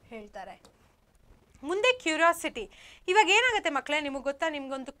ಹೇಳ್ತಾರೆ. ಮುಂದೆ ಕ್ಯೂರಿಯಾಸಿಟಿ. ಇವಾಗ ಏನಾಗುತ್ತೆ ಮಕ್ಕಳೇ, ನಿಮಗೆ ಗೊತ್ತಾ,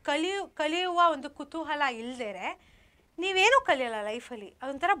 ನಿಮಗೊಂದು ಕಲಿಯುವ ಒಂದು ಕುತೂಹಲ ಇಲ್ಲದೇ ನೀವೇನೂ ಕಲಿಯಲ್ಲ ಲೈಫಲ್ಲಿ,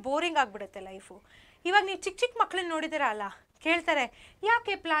 ಅದೊಂಥರ ಬೋರಿಂಗ್ ಆಗಿಬಿಡುತ್ತೆ ಲೈಫು. ಇವಾಗ ನೀವು ಚಿಕ್ಕ ಚಿಕ್ಕ ಮಕ್ಕಳನ್ನ ನೋಡಿದ್ದೀರ ಅಲ್ಲ, ಕೇಳ್ತಾರೆ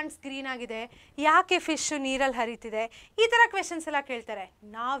ಯಾಕೆ ಪ್ಲಾಂಟ್ಸ್ ಗ್ರೀನ್ ಆಗಿದೆ, ಯಾಕೆ ಫಿಶ್ಶು ನೀರಲ್ಲಿ ಹರಿತಿದೆ, ಈ ಥರ ಕ್ವೆಶನ್ಸ್ ಎಲ್ಲ ಕೇಳ್ತಾರೆ.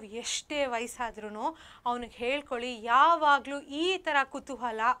 ನಾವು ಎಷ್ಟೇ ವಯಸ್ಸಾದ್ರೂ ಅವನಿಗೆ ಹೇಳ್ಕೊಳ್ಳಿ, ಯಾವಾಗಲೂ ಈ ಥರ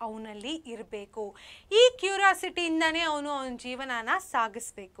ಕುತೂಹಲ ಅವನಲ್ಲಿ ಇರಬೇಕು, ಈ ಕ್ಯೂರಿಯಾಸಿಟಿಯಿಂದನೇ ಅವನು ಅವನ ಜೀವನನ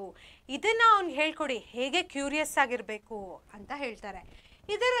ಸಾಗಿಸ್ಬೇಕು. ಇದನ್ನು ಅವ್ನಿಗೆ ಹೇಳ್ಕೊಡಿ, ಹೇಗೆ ಕ್ಯೂರಿಯಸ್ ಆಗಿರಬೇಕು ಅಂತ ಹೇಳ್ತಾರೆ.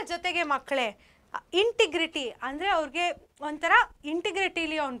 ಇದರ ಜೊತೆಗೆ ಮಕ್ಕಳೇ ಇಂಟಿಗ್ರಿಟಿ ಅಂದರೆ ಅವ್ರಿಗೆ ಒಂಥರ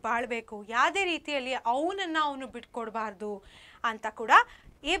ಇಂಟಿಗ್ರಿಟಿಲಿ ಅವ್ನು ಬಾಳಬೇಕು, ಯಾವುದೇ ರೀತಿಯಲ್ಲಿ ಅವನನ್ನು ಅವನು ಬಿಟ್ಕೊಡ್ಬಾರ್ದು ಅಂತ ಕೂಡ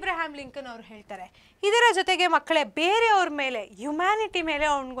ಏಬ್ರಹಾಂ ಲಿಂಕನ್ ಅವ್ರು ಹೇಳ್ತಾರೆ. ಇದರ ಜೊತೆಗೆ ಮಕ್ಕಳೇ ಬೇರೆಯವ್ರ ಮೇಲೆ, ಹ್ಯುಮ್ಯಾನಿಟಿ ಮೇಲೆ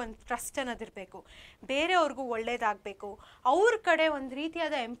ಅವ್ನಿಗೊಂದು ಟ್ರಸ್ಟ್ ಅನ್ನೋದಿರಬೇಕು, ಬೇರೆಯವ್ರಿಗೂ ಒಳ್ಳೇದಾಗಬೇಕು, ಅವ್ರ ಕಡೆ ಒಂದು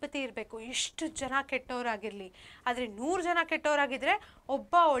ರೀತಿಯಾದ ಎಂಪತಿ ಇರಬೇಕು. ಎಷ್ಟು ಜನ ಕೆಟ್ಟವರಾಗಿರಲಿ, ಆದರೆ 100 ಜನ ಕೆಟ್ಟವರಾಗಿದ್ದರೆ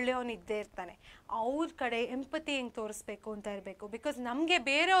ಒಬ್ಬ ಒಳ್ಳೆಯವನಿದ್ದೇ ಇರ್ತಾನೆ. ಅವ್ರ ಕಡೆ ಎಂಪತಿ ಹೆಂಗೆ ತೋರಿಸ್ಬೇಕು ಅಂತ ಇರಬೇಕು. ಬಿಕಾಸ್ ನಮಗೆ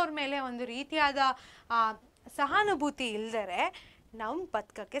ಬೇರೆಯವ್ರ ಮೇಲೆ ಒಂದು ರೀತಿಯಾದ ಸಹಾನುಭೂತಿ ಇಲ್ಲದರೆ ನಾವು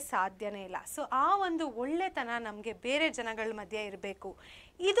ಬದುಕೋಕ್ಕೆ ಸಾಧ್ಯನೇ ಇಲ್ಲ. ಸೊ ಆ ಒಂದು ಒಳ್ಳೆತನ ನಮಗೆ ಬೇರೆ ಜನಗಳ ಮಧ್ಯೆ ಇರಬೇಕು.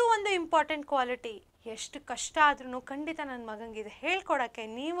 ಇದು ಒಂದು ಇಂಪಾರ್ಟೆಂಟ್ ಕ್ವಾಲಿಟಿ. ಎಷ್ಟು ಕಷ್ಟ ಆದ್ರೂ ಖಂಡಿತ ನನ್ನ ಮಗಂಗಿದೆ ಹೇಳ್ಕೊಡೋಕ್ಕೆ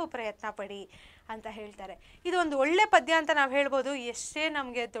ನೀವು ಪ್ರಯತ್ನ ಪಡಿ ಅಂತ ಹೇಳ್ತಾರೆ. ಇದು ಒಂದು ಒಳ್ಳೆ ಪದ್ಯ ಅಂತ ನಾವು ಹೇಳ್ಬೋದು. ಎಷ್ಟೇ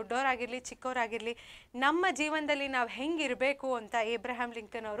ನಮಗೆ ದೊಡ್ಡವರಾಗಿರಲಿ ಚಿಕ್ಕವರಾಗಿರಲಿ ನಮ್ಮ ಜೀವನದಲ್ಲಿ ನಾವು ಹೆಂಗಿರಬೇಕು ಅಂತ ಏಬ್ರಹಾಂ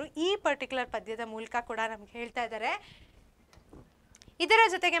ಲಿಂಕನ್ ಅವರು ಈ ಪರ್ಟಿಕ್ಯುಲರ್ ಪದ್ಯದ ಮೂಲಕ ಕೂಡ ನಮ್ಗೆ ಹೇಳ್ತಾ ಇದ್ದಾರೆ. ಇದರ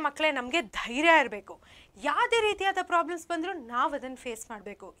ಜೊತೆಗೆ ಮಕ್ಕಳೇ ನಮಗೆ ಧೈರ್ಯ ಇರಬೇಕು. ಯಾವುದೇ ರೀತಿಯಾದ ಪ್ರಾಬ್ಲಮ್ಸ್ ಬಂದರೂ ನಾವು ಅದನ್ನು ಫೇಸ್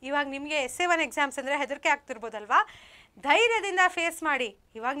ಮಾಡಬೇಕು. ಇವಾಗ ನಿಮಗೆ SA1 ಎಕ್ಸಾಮ್ಸ್ ಅಂದರೆ ಹೆದರಿಕೆ ಆಗ್ತಿರ್ಬೋದಲ್ವಾ, ಧೈರ್ಯದಿಂದ ಫೇಸ್ ಮಾಡಿ.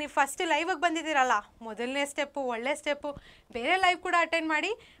 ಇವಾಗ ನೀವು ಫಸ್ಟ್ ಲೈವಿಗೆ ಬಂದಿದ್ದೀರಲ್ಲ, ಮೊದಲನೇ ಸ್ಟೆಪ್ಪು ಒಳ್ಳೆ ಸ್ಟೆಪ್ಪು. ಬೇರೆ ಲೈವ್ ಕೂಡ ಅಟೆಂಡ್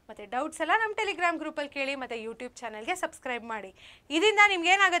ಮಾಡಿ, ಮತ್ತು ಡೌಟ್ಸ್ ಎಲ್ಲ ನಮ್ಮ ಟೆಲಿಗ್ರಾಮ್ ಗ್ರೂಪಲ್ಲಿ ಕೇಳಿ, ಮತ್ತು ಯೂಟ್ಯೂಬ್ ಚಾನಲ್ಗೆ ಸಬ್ಸ್ಕ್ರೈಬ್ ಮಾಡಿ. ಇದರಿಂದ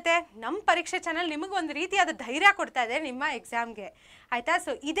ನಿಮ್ಗೇನಾಗುತ್ತೆ, ನಮ್ಮ ಪರೀಕ್ಷೆ ಚಾನಲ್ ನಿಮಗೆ ಒಂದು ರೀತಿಯಾದ ಧೈರ್ಯ ಕೊಡ್ತಾ ಇದೆ ನಿಮ್ಮ ಎಕ್ಸಾಮ್ಗೆ, ಆಯಿತಾ.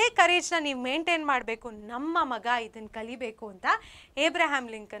 ಸೊ ಇದೇ ಕರೇಜ್ನ ನೀವು ಮೇಂಟೈನ್ ಮಾಡಬೇಕು. ನಮ್ಮ ಮಗ ಇದನ್ನು ಕಲಿಬೇಕು ಅಂತ ಏಬ್ರಹಾಂ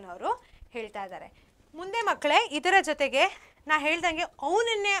ಲಿಂಕನ್ ಅವರು ಹೇಳ್ತಾ ಇದ್ದಾರೆ. ಮುಂದೆ ಮಕ್ಕಳೇ, ಇದರ ಜೊತೆಗೆ ನಾ ಹೇಳ್ದಂಗೆ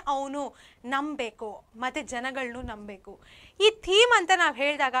ಅವನನ್ನೇ ಅವನು ನಂಬಬೇಕು ಮತ್ತು ಜನಗಳನ್ನೂ ನಂಬಬೇಕು. ಈ ಥೀಮ್ ಅಂತ ನಾವು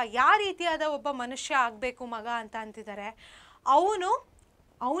ಹೇಳಿದಾಗ ಯಾವ ರೀತಿಯಾದ ಒಬ್ಬ ಮನುಷ್ಯ ಆಗಬೇಕು ಮಗ ಅಂತ ಅಂತಿದ್ದಾರೆ.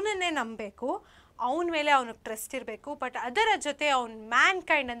 ಅವನನ್ನೇ ನಂಬಬೇಕು, ಅವನ ಮೇಲೆ ಅವನಿಗೆ ಟ್ರಸ್ಟ್ ಇರಬೇಕು. ಬಟ್ ಅದರ ಜೊತೆ ಅವ್ನು ಮ್ಯಾನ್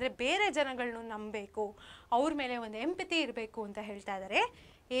ಕೈಂಡ್ ಅಂದರೆ ಬೇರೆ ಜನಗಳನ್ನೂ ನಂಬಬೇಕು, ಅವ್ರ ಮೇಲೆ ಒಂದು ಎಂಪತಿ ಇರಬೇಕು ಅಂತ ಹೇಳ್ತಾ ಇದ್ದಾರೆ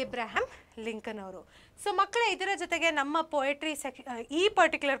ಏಬ್ರಹಾಂ ಲಿಂಕನ್ ಅವರು. ಸೊ ಮಕ್ಕಳೇ, ಇದರ ಜೊತೆಗೆ ನಮ್ಮ ಪೊಯೆಟ್ರಿ ಈ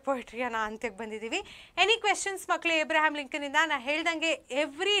ಪರ್ಟಿಕ್ಯುಲರ್ ಪೊಯೆಟ್ರಿಯನ್ನು ಅಂತ್ಯಕ್ಕೆ ಬಂದಿದ್ದೀವಿ. ಎನಿ ಕ್ವೆಶನ್ಸ್ ಮಕ್ಕಳೇ ಏಬ್ರಹಾಂ ಲಿಂಕನಿಂದ? ನಾನು ಹೇಳ್ದಂಗೆ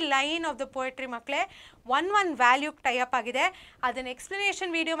every line of the poetry ಮಕ್ಕಳೇ ಒನ್ ವ್ಯಾಲ್ಯೂಗೆ ಟೈಅಪ್ ಆಗಿದೆ. ಅದನ್ನು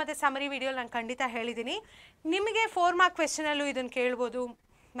ಎಕ್ಸ್ಪ್ಲನೇಷನ್ ವೀಡಿಯೋ ಮತ್ತು ಸಮರಿ ವೀಡಿಯೋ ನಾನು ಖಂಡಿತ ಹೇಳಿದ್ದೀನಿ. ನಿಮಗೆ 4 ಮಾರ್ಕ್ ಕ್ವೆಶನಲ್ಲೂ ಇದನ್ನು ಕೇಳ್ಬೋದು.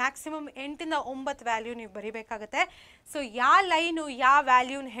 ಮ್ಯಾಕ್ಸಿಮಮ್ 8ರಿಂದ 9 ವ್ಯಾಲ್ಯೂ ನೀವು ಬರೀಬೇಕಾಗತ್ತೆ. ಸೊ ಯಾವ ಲೈನು ಯಾವ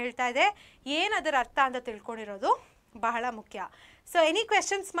ವ್ಯಾಲ್ಯೂನ ಹೇಳ್ತಾ ಇದೆ, ಏನು ಅದರ ಅರ್ಥ ಅಂತ ತಿಳ್ಕೊಂಡಿರೋದು ಬಹಳ ಮುಖ್ಯ. ಸೊ ಎನಿ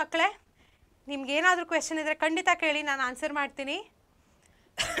ಕ್ವೆಶನ್ಸ್ ಮಕ್ಕಳೇ? ನಿಮ್ಗೇನಾದರೂ ಕ್ವೆಶನ್ ಇದ್ದರೆ ಖಂಡಿತ ಕೇಳಿ, ನಾನು ಆನ್ಸರ್ ಮಾಡ್ತೀನಿ.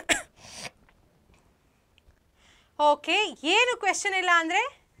 ಓಕೆ, ಏನು ಕ್ವೆಶನ್ ಇಲ್ಲ ಅಂದರೆ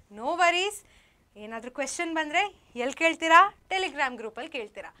ನೋ ವರೀಸ್. ಏನಾದರೂ ಕ್ವೆಶನ್ ಬಂದರೆ ಎಲ್ಲಿ ಕೇಳ್ತೀರಾ? ಟೆಲಿಗ್ರಾಮ್ ಗ್ರೂಪಲ್ಲಿ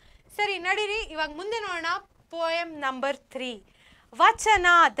ಕೇಳ್ತೀರಾ. ಸರಿ, ನಡೀರಿ ಇವಾಗ ಮುಂದೆ ನೋಡೋಣ. ಪೋಯಮ್ ನಂಬರ್ 3, ವಚನ,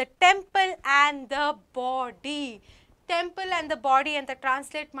 the temple and the body. Temple and the body ಅಂತ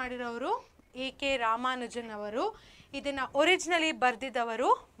ಟ್ರಾನ್ಸ್ಲೇಟ್ ಮಾಡಿರೋರು AK ರಾಮಾನುಜನ್ ಅವರು. ಇದನ್ನು ಒರಿಜಿನಲಿ ಬರೆದಿದ್ದವರು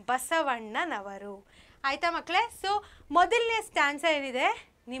ಬಸವಣ್ಣನವರು, ಆಯಿತಾ ಮಕ್ಕಳೇ. ಸೊ ಮೊದಲನೇ ಸ್ಟ್ಯಾನ್ಸ ಏನಿದೆ,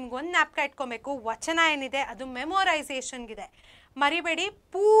 ನಿಮ್ಗೊಂದು ಜ್ಞಾಪಕ ಇಟ್ಕೊಬೇಕು. ವಚನ ಏನಿದೆ ಅದು ಮೆಮೊರೈಸೇಷನ್ಗಿದೆ, ಮರಿಬೇಡಿ.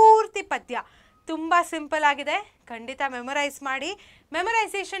 ಪೂರ್ತಿ ಪದ್ಯ ತುಂಬ ಸಿಂಪಲ್ ಆಗಿದೆ, ಖಂಡಿತ ಮೆಮೊರೈಸ್ ಮಾಡಿ.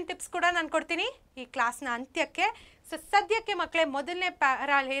 ಮೆಮೊರೈಸೇಷನ್ ಟಿಪ್ಸ್ ಕೂಡ ನಾನು ಕೊಡ್ತೀನಿ ಈ ಕ್ಲಾಸ್ನ ಅಂತ್ಯಕ್ಕೆ. ಸೊ ಸದ್ಯಕ್ಕೆ ಮಕ್ಕಳೇ, ಮೊದಲನೇ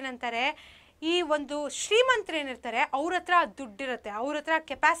ಪ್ಯಾರಾಲ್ ಏನಂತಾರೆ, ಈ ಒಂದು ಶ್ರೀಮಂತರು ಏನಿರ್ತಾರೆ ಅವ್ರ ಹತ್ರ ದುಡ್ಡಿರುತ್ತೆ, ಅವ್ರ ಹತ್ರ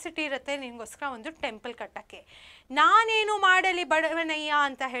ಕೆಪಾಸಿಟಿ ಇರುತ್ತೆ ನಿಮಗೋಸ್ಕರ ಒಂದು ಟೆಂಪಲ್ ಕಟ್ಟೋಕ್ಕೆ. ನಾನೇನು ಮಾಡಲಿ ಬಡವನಯ್ಯ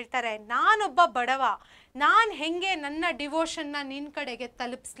ಅಂತ ಹೇಳ್ತಾರೆ. ನಾನೊಬ್ಬ ಬಡವ, ನಾನು ಹೆಂಗೆ ನನ್ನ ಡಿವೋಷನ್ನ ನಿನ್ನ ಕಡೆಗೆ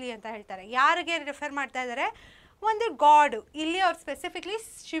ತಲುಪಿಸ್ಲಿ ಅಂತ ಹೇಳ್ತಾರೆ. ಯಾರಿಗೆ ರೆಫರ್ ಮಾಡ್ತಾ ಇದ್ದಾರೆ? ಒಂದು ಗಾಡ್. ಇಲ್ಲಿ ಅವ್ರು ಸ್ಪೆಸಿಫಿಕ್ಲಿ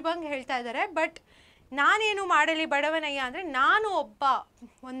ಶಿವಂಗೆ ಹೇಳ್ತಾ ಇದ್ದಾರೆ. ಬಟ್ ನಾನೇನು ಮಾಡಲಿ ಬಡವನಯ್ಯ ಅಂದರೆ ನಾನು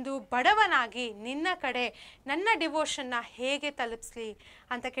ಒಂದು ಬಡವನಾಗಿ ನಿನ್ನ ಕಡೆ ನನ್ನ ಡಿವೋಷನ್ನ ಹೇಗೆ ತಲುಪಿಸ್ಲಿ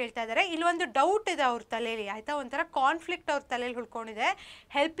ಅಂತ ಕೇಳ್ತಾ ಇದ್ದಾರೆ. ಇಲ್ಲಿ ಒಂದು ಡೌಟ್ ಇದೆ ಅವ್ರ ತಲೆಯಲ್ಲಿ, ಆಯಿತಾ. ಒಂಥರ ಕಾನ್ಫ್ಲಿಕ್ಟ್ ಅವ್ರ ತಲೆಯಲ್ಲಿ ಉಳ್ಕೊಂಡಿದೆ,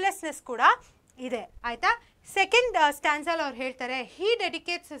 ಹೆಲ್ಪ್ಲೆಸ್ನೆಸ್ ಕೂಡ ಇದೆ, ಆಯಿತಾ. ಸೆಕೆಂಡ್ ಸ್ಟ್ಯಾನ್ಸಲ್ಲಿ ಅವ್ರು ಹೇಳ್ತಾರೆ, ಹಿ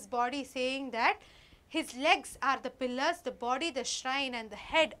ಡೆಡಿಕೇಟ್ಸ್ his body saying that his legs are the pillars, the body the shrine and the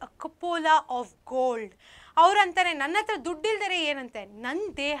head a ಕಪೋಲಾ of gold. ಅವ್ರಂತಾರೆ, ನನ್ನ ಹತ್ರ ದುಡ್ಡಿಲ್ದರೆ ಏನಂತೆ, ನನ್ನ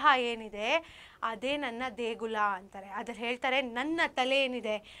ದೇಹ ಏನಿದೆ ಅದೇ ನನ್ನ ದೇಗುಲ ಅಂತಾರೆ. ಅದ್ರ ಹೇಳ್ತಾರೆ, ನನ್ನ ತಲೆ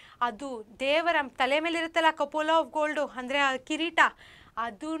ಏನಿದೆ ಅದು ದೇವರ ತಲೆ ಮೇಲೆ ಇರುತ್ತಲ್ಲ ಕಪೋಲಾ ಆಫ್ ಗೋಲ್ಡು ಅಂದರೆ ಕಿರೀಟ,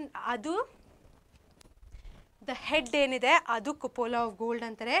 ಅದು ದ ಹೆಡ್ ಏನಿದೆ ಅದು ಕಪೋಲಾ ಆಫ್ ಗೋಲ್ಡ್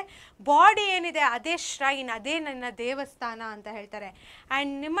ಅಂತಾರೆ. ಬಾಡಿ ಏನಿದೆ ಅದೇ ಶ್ರೈನ್, ಅದೇ ನನ್ನ ದೇವಸ್ಥಾನ ಅಂತ ಹೇಳ್ತಾರೆ.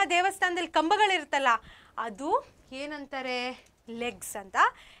 ಆ್ಯಂಡ್ ನಿಮ್ಮ ದೇವಸ್ಥಾನದಲ್ಲಿ ಕಂಬಗಳಿರುತ್ತಲ್ಲ ಅದು ಏನಂತಾರೆ, ಲೆಗ್ಸ್ ಅಂತ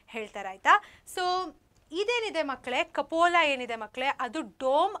ಹೇಳ್ತಾರೆ, ಆಯಿತಾ. ಸೊ ಇದೇನಿದೆ ಮಕ್ಕಳೇ, ಕಪೋಲ ಏನಿದೆ ಮಕ್ಕಳೇ, ಅದು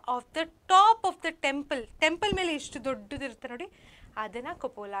dome of the top of the temple ಮೇಲೆ ಇಷ್ಟು ದೊಡ್ಡದಿರುತ್ತೆ ನೋಡಿ, ಅದನ್ನು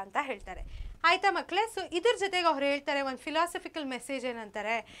ಕಪೋಲ ಅಂತ ಹೇಳ್ತಾರೆ, ಆಯಿತಾ ಮಕ್ಕಳೇ. ಸೊ ಇದ್ರ ಜೊತೆಗೆ ಅವ್ರು ಹೇಳ್ತಾರೆ ಒಂದು ಫಿಲಾಸಫಿಕಲ್ ಮೆಸೇಜ್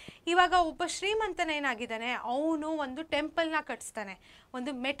ಏನಂತಾರೆ, ಇವಾಗ ಒಬ್ಬ ಶ್ರೀಮಂತನೇನಾಗಿದ್ದಾನೆ, ಅವನು ಒಂದು ಟೆಂಪಲ್ನ ಕಟ್ಟಿಸ್ತಾನೆ,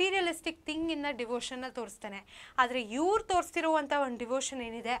 ಒಂದು ಮೆಟೀರಿಯಲಿಸ್ಟಿಕ್ ಥಿಂಗಿಂದ ಡಿವೋಷನ್ನ ತೋರಿಸ್ತಾನೆ. ಆದರೆ ಇವ್ರು ತೋರಿಸ್ತಿರುವಂಥ ಒಂದು ಡಿವೋಷನ್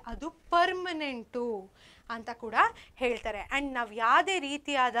ಏನಿದೆ ಅದು ಪರ್ಮನೆಂಟು ಅಂತ ಕೂಡ ಹೇಳ್ತಾರೆ. ಆ್ಯಂಡ್ ನಾವು ಯಾವುದೇ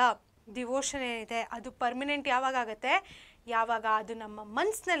ರೀತಿಯಾದ ಡಿವೋಷನ್ ಏನಿದೆ ಅದು ಪರ್ಮನೆಂಟ್ ಯಾವಾಗ ಆಗುತ್ತೆ, ಯಾವಾಗ ಅದು ನಮ್ಮ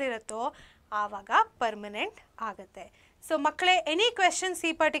ಮನಸ್ಸಿನಲ್ಲಿರುತ್ತೋ ಆವಾಗ ಪರ್ಮನೆಂಟ್ ಆಗುತ್ತೆ. ಸೊ ಮಕ್ಕಳೇ, ಎನಿ ಕ್ವೆಶನ್ಸ್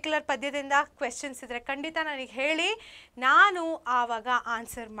ಈ ಪರ್ಟಿಕ್ಯುಲರ್ ಪದ್ಯದಿಂದ ಕ್ವೆಶನ್ಸ್ ಇದ್ದರೆ ಖಂಡಿತ ನನಗೆ ಹೇಳಿ, ನಾನು ಆವಾಗ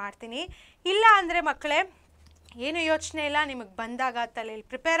ಆನ್ಸರ್ ಮಾಡ್ತೀನಿ. ಇಲ್ಲ ಅಂದರೆ ಮಕ್ಕಳೇ ಏನು ಯೋಚನೆ ಇಲ್ಲ, ನಿಮಗೆ ಬಂದಾಗ ತಲೆಯಲ್ಲಿ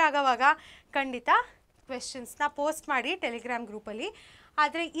ಪ್ರಿಪೇರ್ ಆಗೋವಾಗ ಖಂಡಿತ ಕ್ವೆಶನ್ಸ್ನ ಪೋಸ್ಟ್ ಮಾಡಿ ಟೆಲಿಗ್ರಾಮ್ ಗ್ರೂಪಲ್ಲಿ.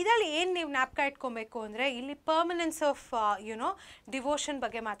 ಆದರೆ ಇದರಲ್ಲಿ ಏನು ನೀವು ಜ್ಞಾಪಕ ಇಟ್ಕೊಬೇಕು ಅಂದರೆ, ಇಲ್ಲಿ ಪರ್ಮನೆನ್ಸ್ ಆಫ್ ಡಿವೋಷನ್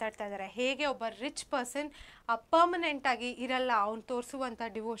ಬಗ್ಗೆ ಮಾತಾಡ್ತಾ ಇದ್ದಾರೆ. ಹೇಗೆ ಒಬ್ಬ ರಿಚ್ ಪರ್ಸನ್ ಪರ್ಮನೆಂಟಾಗಿ ಇರಲ್ಲ ಅವ್ನು ತೋರಿಸುವಂಥ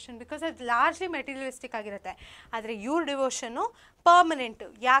ಡಿವೋಷನ್, ಬಿಕಾಸ್ ಅದು ಲಾರ್ಜ್ಲಿ ಮೆಟೀರಿಯಲಿಸ್ಟಿಕ್ ಆಗಿರುತ್ತೆ. ಆದರೆ ಇವ್ರ ಡಿವೋಷನ್ನು ಪರ್ಮನೆಂಟು.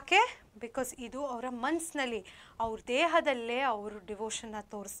 ಯಾಕೆ? ಬಿಕಾಸ್ ಇದು ಅವರ ಮನಸ್ಸಿನಲ್ಲಿ, ಅವ್ರ ದೇಹದಲ್ಲೇ ಅವರು ಡಿವೋಷನ್ನ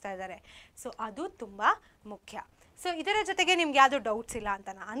ತೋರಿಸ್ತಾ ಇದ್ದಾರೆ. ಸೊ ಅದು ತುಂಬ ಮುಖ್ಯ. ಸೊ ಇದರ ಜೊತೆಗೆ ನಿಮ್ಗೆ ಯಾವುದೂ ಡೌಟ್ಸ್ ಇಲ್ಲ ಅಂತ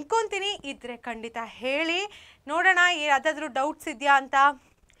ನಾನು ಅಂದ್ಕೊತೀನಿ. ಇದ್ದರೆ ಖಂಡಿತ ಹೇಳಿ ನೋಡೋಣ, ಯಾವುದಾದ್ರೂ ಡೌಟ್ಸ್ ಇದೆಯಾ ಅಂತ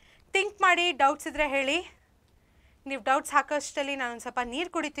ಥಿಂಕ್ ಮಾಡಿ. ಡೌಟ್ಸ್ ಇದ್ದರೆ ಹೇಳಿ. ನೀವು ಡೌಟ್ಸ್ ಹಾಕೋಷ್ಟರಲ್ಲಿ ನಾನು ಒಂದು ಸ್ವಲ್ಪ ನೀರು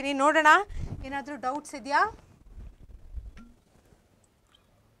ಕುಡಿತೀನಿ. ನೋಡೋಣ ಏನಾದರೂ ಡೌಟ್ಸ್ ಇದೆಯಾ.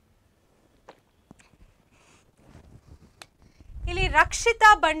 ಇಲ್ಲಿ ರಕ್ಷಿತಾ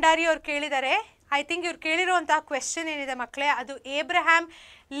ಭಂಡಾರಿ ಅವ್ರು ಕೇಳಿದ್ದಾರೆ. ಐ ಥಿಂಕ್ ಇವ್ರು ಕೇಳಿರುವಂತಹ ಕ್ವೆಶ್ಚನ್ ಏನಿದೆ ಮಕ್ಕಳೇ, ಅದು ಏಬ್ರಹಾಮ್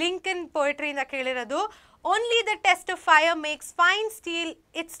Lincoln ಪೋಯಟ್ರಿಯಿಂದ ಕೇಳಿರೋದು. Only the test of fire makes fine steel.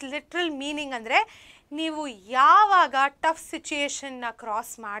 It's literal meaning ಅಂದರೆ ನೀವು ಯಾವಾಗ ಟಫ್ ಸಿಚುಯೇಷನ್ನ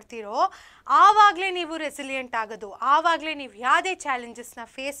ಕ್ರಾಸ್ ಮಾಡ್ತೀರೋ ಆವಾಗಲೇ ನೀವು ರೆಸಿಲಿಯೆಂಟ್ ಆಗೋದು, ಆವಾಗಲೇ ನೀವು ಯಾವುದೇ ಚಾಲೆಂಜಸ್ನ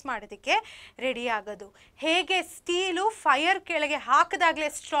ಫೇಸ್ ಮಾಡೋದಕ್ಕೆ ರೆಡಿ ಆಗೋದು. ಹೇಗೆ ಸ್ಟೀಲು ಫೈರ್ ಕೆಳಗೆ ಹಾಕಿದಾಗಲೇ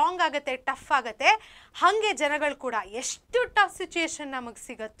ಸ್ಟ್ರಾಂಗ್ ಆಗುತ್ತೆ, ಟಫ್ ಆಗುತ್ತೆ, ಹಾಗೆ ಜನಗಳು ಕೂಡ ಎಷ್ಟು ಟಫ್ ಸಿಚುಯೇಷನ್ ನಮಗೆ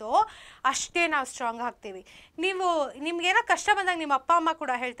ಸಿಗುತ್ತೋ ಅಷ್ಟೇ ನಾವು ಸ್ಟ್ರಾಂಗ್ ಆಗ್ತೀವಿ. ನಿಮ್ಗೇನೋ ಕಷ್ಟ ಬಂದಾಗ ನಿಮ್ಮ ಅಪ್ಪ ಅಮ್ಮ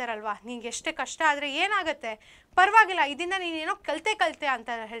ಕೂಡ ಹೇಳ್ತಾರಲ್ವಾ, ನಿಂಗೆ ಎಷ್ಟೇ ಕಷ್ಟ ಆದರೆ ಏನಾಗುತ್ತೆ, ಪರವಾಗಿಲ್ಲ, ಇದನ್ನು ನೀನೇನೋ ಕಲಿತೆ ಅಂತ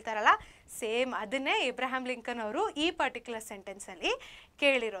ಹೇಳ್ತಾರಲ್ಲ, ಸೇಮ್ ಅದನ್ನೇ ಏಬ್ರಹಾಮ್ ಲಿಂಕನ್ ಅವರು ಈ ಪರ್ಟಿಕ್ಯುಲರ್ ಸೆಂಟೆನ್ಸಲ್ಲಿ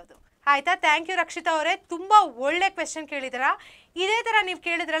ಕೇಳಿರೋದು. ಆಯಿತಾ? ಥ್ಯಾಂಕ್ ಯು ರಕ್ಷಿತಾ ಅವರೇ, ತುಂಬ ಒಳ್ಳೆ ಕ್ವೆಶನ್ ಕೇಳಿದ್ದೀರಾ. ಇದೇ ಥರ ನೀವು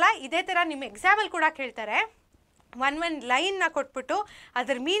ಕೇಳಿದ್ರಲ್ಲ, ಇದೇ ಥರ ನಿಮ್ಮ ಎಕ್ಸಾಮಲ್ಲಿ ಕೂಡ ಕೇಳ್ತಾರೆ. ಒನ್ ಲೈನ್ನ ಕೊಟ್ಬಿಟ್ಟು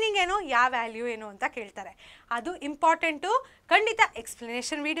ಅದರ ಮೀನಿಂಗ್ ಏನು, ಯಾವ ವ್ಯಾಲ್ಯೂ ಏನು ಅಂತ ಕೇಳ್ತಾರೆ. ಅದು ಇಂಪಾರ್ಟೆಂಟು. ಖಂಡಿತ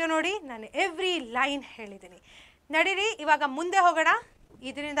ಎಕ್ಸ್ಪ್ಲನೇಷನ್ ವಿಡಿಯೋ ನೋಡಿ, ನಾನು ಎವ್ರಿ ಲೈನ್ ಹೇಳಿದ್ದೀನಿ. ನಡೀರಿ ಇವಾಗ ಮುಂದೆ ಹೋಗೋಣ.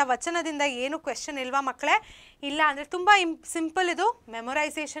 ಇದರಿಂದ ವಚನದಿಂದ ಏನು ಕ್ವೆಶನ್ ಇಲ್ವಾ ಮಕ್ಕಳೇ? ಇಲ್ಲ ಅಂದರೆ ತುಂಬ ಸಿಂಪಲ್, ಇದು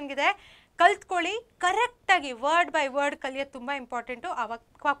ಮೆಮೊರೈಸೇಷನ್ಗಿದೆ. ಕಲ್ತ್ಕೊಳ್ಳಿ, ಕರೆಕ್ಟಾಗಿ ವರ್ಡ್ ಬೈ ವರ್ಡ್ ಕಲಿಯೋದು ತುಂಬ ಇಂಪಾರ್ಟೆಂಟು.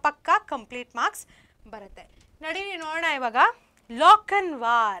 ಅವಾಗ ಪಕ್ಕ ಕಂಪ್ಲೀಟ್ ಮಾರ್ಕ್ಸ್ ಬರುತ್ತೆ. ನಡೀರಿ ನೋಡೋಣ ಇವಾಗ.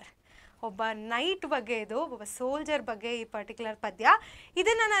 ಲಾಕನ್ವಾರ್ ಒಬ್ಬ ನೈಟ್ ಬಗ್ಗೆ, ಇದು ಒಬ್ಬ ಸೋಲ್ಜರ್ ಬಗ್ಗೆ ಈ ಪರ್ಟಿಕ್ಯುಲರ್ ಪದ್ಯ.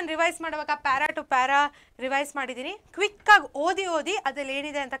 ಇದನ್ನು ನಾನು ರಿವೈಸ್ ಮಾಡುವಾಗ ಪ್ಯಾರಾ ಟು ಪ್ಯಾರಾ ರಿವೈಸ್ ಮಾಡಿದ್ದೀನಿ. ಕ್ವಿಕ್ಕಾಗಿ ಓದಿ ಅದರಲ್ಲಿ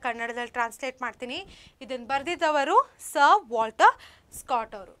ಏನಿದೆ ಅಂತ ಕನ್ನಡದಲ್ಲಿ ಟ್ರಾನ್ಸ್ಲೇಟ್ ಮಾಡ್ತೀನಿ. ಇದನ್ನು ಬರೆದಿದ್ದವರು ಸರ್ ವಾಲ್ಟರ್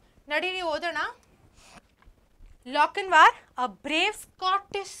ಸ್ಕಾಟ್ ಅವರು. ನಡೀರಿ ಓದೋಣ. ಲಾಕನ್ವಾರ್, ಅ ಬ್ರೇವ್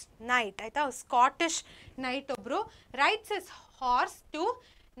ಸ್ಕಾಟಿಷ್ ನೈಟ್, ಆಯಿತಾ, ಸ್ಕಾಟಿಷ್ ನೈಟ್ ಒಬ್ಬರು, rides his horse to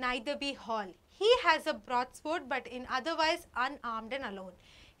ನೈದರ್ಬಿ hall. He has a broadsword but in otherwise unarmed and alone.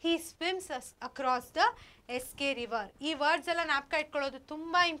 He swims across the SK river. ಈ words ಎಲ್ಲ ಜ್ಞಾಪಕ ಇಟ್ಕೊಳ್ಳೋದು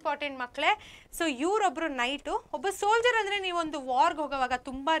ತುಂಬ ಇಂಪಾರ್ಟೆಂಟ್ ಮಕ್ಕಳೇ. ಸೊ ಇವರೊಬ್ಬರು ನೈಟು, ಒಬ್ಬ soldier ಅಂದರೆ ನೀವೊಂದು ವಾರ್ಗೆ ಹೋಗೋವಾಗ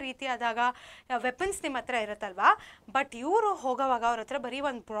ತುಂಬ ರೀತಿಯಾದಾಗ ವೆಪನ್ಸ್ ನಿಮ್ಮ ಹತ್ರ ಇರುತ್ತಲ್ವಾ, ಬಟ್ ಇವರು ಹೋಗೋವಾಗ ಅವ್ರ ಹತ್ರ ಬರೀ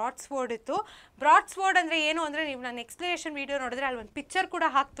ಒಂದು ಬ್ರಾಡ್ ಸ್ವೋರ್ಡ್ ಇತ್ತು. ಬ್ರಾಡ್ ಸ್ವೋರ್ಡ್ ಅಂದರೆ ಏನು ಅಂದರೆ, ನೀವು ನಾನು ಎಕ್ಸ್ಪ್ಲನೇಷನ್ ವೀಡಿಯೋ ನೋಡಿದ್ರೆ ಅಲ್ಲಿ ಒಂದು ಪಿಕ್ಚರ್ ಕೂಡ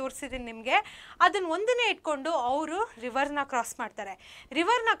ಹಾಕಿ ತೋರಿಸಿದ್ದೀನಿ ನಿಮಗೆ. ಅದನ್ನು ಒಂದನ್ನೇ ಇಟ್ಕೊಂಡು ಅವರು ರಿವರ್ನ ಕ್ರಾಸ್ ಮಾಡ್ತಾರೆ.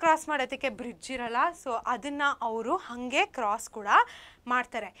 ರಿವರ್ನ ಕ್ರಾಸ್ ಮಾಡೋದಕ್ಕೆ ಬ್ರಿಡ್ಜ್ ಇರಲ್ಲ, ಸೊ ಅದನ್ನು ಅವರು ಹಾಗೆ ಕ್ರಾಸ್ ಕೂಡ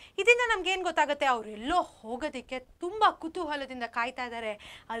ಮಾಡ್ತಾರೆ. ಇದರಿಂದ ನಮ್ಗೇನು ಗೊತ್ತಾಗುತ್ತೆ, ಅವರೆಲ್ಲೋ ಹೋಗೋದಕ್ಕೆ ತುಂಬ ಕುತೂಹಲದಿಂದ ಕಾಯ್ತಾ ಇದ್ದಾರೆ,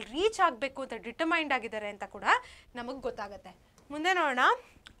 ಅಲ್ಲಿ ರೀಚ್ ಆಗಬೇಕು ಅಂತ ಡಿಟರ್ಮೈಂಡ್ ಆಗಿದ್ದಾರೆ ಅಂತ ಕೂಡ ನಮಗೆ ಗೊತ್ತಾಗುತ್ತೆ. ಮುಂದೆ ನೋಡೋಣ.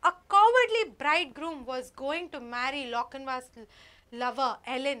 ಅ ಕಾವರ್ಡ್ಲಿ bride groom was going to marry ಲಾಕನ್ವಾರ್ಸ್ lover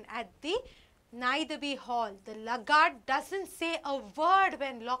Ellen at the Naidhabi hall. The laggard doesn't say a word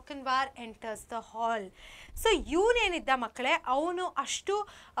when Lochinvar enters the hall. So ಇವನೇನಿದ್ದ ಮಕ್ಕಳೇ, ಅವನು ಅಷ್ಟು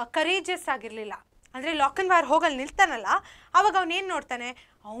ಕರೇಜಸ್ ಆಗಿರಲಿಲ್ಲ. ಅಂದರೆ ಲಾಕನ್ವಾರ್ ಹೋಗಲ್ಲಿ ನಿಲ್ತಾನಲ್ಲ, ಆವಾಗ ಅವನೇನು ನೋಡ್ತಾನೆ,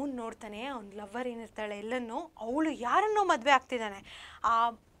 ಅವ್ನ ಲವ್ವರ್ ಏನಿರ್ತಾಳೆ ಎಲ್ಲನೂ, ಅವಳು ಯಾರನ್ನೋ ಮದುವೆ ಆಗ್ತಿದ್ದಾನೆ.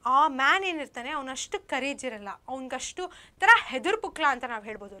 ಆ ಮ್ಯಾನ್ ಏನಿರ್ತಾನೆ ಅವನಷ್ಟು ಕರೇಜ್ ಇರಲ್ಲ, ಅವನಿಗಷ್ಟು ಥರ ಹೆದರ್ ಪುಕ್ಲ ಅಂತ ನಾವು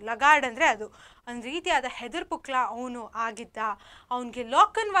ಹೇಳ್ಬೋದು. ಲಗಾರ್ಡ್ ಅಂದರೆ ಅದು ಒಂದು ರೀತಿಯಾದ ಹೆದರ್ ಪುಕ್ಲ ಅವನು ಆಗಿದ್ದ. ಅವನಿಗೆ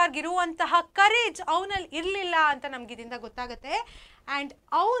ಲಾಕನ್ವಾರ್ಗಿರುವಂತಹ ಕರೇಜ್ ಅವನಲ್ಲಿ ಇರಲಿಲ್ಲ ಅಂತ ನಮ್ಗೆ ಇದರಿಂದ ಗೊತ್ತಾಗುತ್ತೆ. ಆ್ಯಂಡ್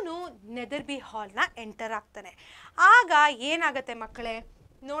ಅವನು ನೆದರ್ಬಿ ಹಾಲ್ನ ಎಂಟರ್ ಆಗ್ತಾನೆ. ಆಗ ಏನಾಗುತ್ತೆ ಮಕ್ಕಳೇ,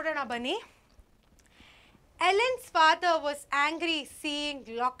 ನೋಡೋಣ ಬನ್ನಿ. Ellen's father was angry seeing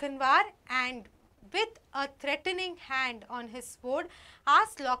Lochinvar and with a threatening hand on his sword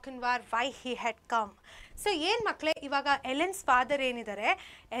asked Lochinvar why he had come. So ಏನು ಮಕ್ಕಳೇ, ಇವಾಗ ಎಲೆನ್ಸ್ ಫಾದರ್ ಏನಿದ್ದಾರೆ,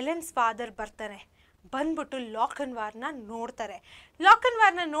 ಎಲೆನ್ಸ್ ಫಾದರ್ ಬರ್ತಾನೆ, ಬಂದ್ಬಿಟ್ಟು ಲಾಕನ್ವಾರ್ನ ನೋಡ್ತಾರೆ.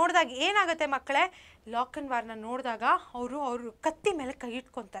 ಲಾಕನ್ವಾರ್ನ ನೋಡಿದಾಗ ಏನಾಗುತ್ತೆ ಮಕ್ಕಳೇ, ಲಾಕನ್ವಾರ್ನ ನೋಡಿದಾಗ ಅವರು ಕತ್ತಿ ಮೇಲೆ ಕೈ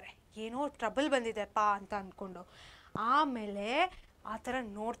ಇಟ್ಕೊತಾರೆ, ಏನೋ ಟ್ರಬಲ್ ಬಂದಿದೆಪ್ಪ ಅಂತ ಅಂದ್ಕೊಂಡು. ಆಮೇಲೆ ಆ ಥರ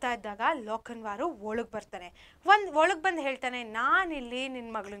ನೋಡ್ತಾ ಇದ್ದಾಗ ಲಾಕನ್ವಾರು ಒಳಗೆ ಬರ್ತಾನೆ. ಒಳಗೆ ಬಂದು ಹೇಳ್ತಾನೆ, ನಾನಿಲ್ಲಿ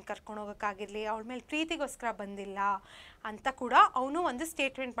ನಿನ್ನ ಮಗಳನ್ನ ಕರ್ಕೊಂಡು ಹೋಗೋಕ್ಕಾಗಿರಲಿ, ಅವಳ ಮೇಲೆ ಪ್ರೀತಿಗೋಸ್ಕರ ಬಂದಿಲ್ಲ ಅಂತ ಕೂಡ ಅವನು ಒಂದು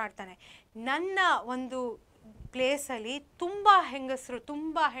ಸ್ಟೇಟ್ಮೆಂಟ್ ಮಾಡ್ತಾನೆ. ನನ್ನ ಒಂದು ಪ್ಲೇಸಲ್ಲಿ ತುಂಬ ಹೆಂಗಸರು,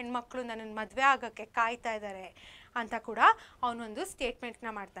 ತುಂಬ ಹೆಣ್ಮಕ್ಳು ನನ್ನನ್ನು ಮದುವೆ ಆಗೋಕ್ಕೆ ಕಾಯ್ತಾ ಇದ್ದಾರೆ ಅಂತ ಕೂಡ ಅವನೊಂದು ಸ್ಟೇಟ್ಮೆಂಟ್ನ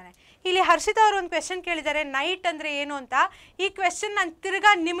ಮಾಡ್ತಾನೆ. ಇಲ್ಲಿ ಹರ್ಷಿತಾ ಅವರು ಒಂದು ಕ್ವೆಶನ್ ಕೇಳಿದ್ದಾರೆ, ನೈಟ್ ಅಂದರೆ ಏನು ಅಂತ. ಈ ಕ್ವೆಶನ್ ನಾನು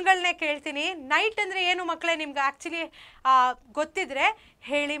ತಿರ್ಗಾ ನಿಮ್ಗಳನ್ನೇ ಕೇಳ್ತೀನಿ. ನೈಟ್ ಅಂದರೆ ಏನು ಮಕ್ಕಳೇ, ನಿಮ್ಗೆ ಆ್ಯಕ್ಚುಲಿ ಗೊತ್ತಿದ್ರೆ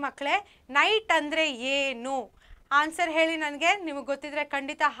ಹೇಳಿ ಮಕ್ಕಳೇ, ನೈಟ್ ಅಂದರೆ ಏನು ಆನ್ಸರ್ ಹೇಳಿ ನನಗೆ. ನಿಮಗೆ ಗೊತ್ತಿದ್ರೆ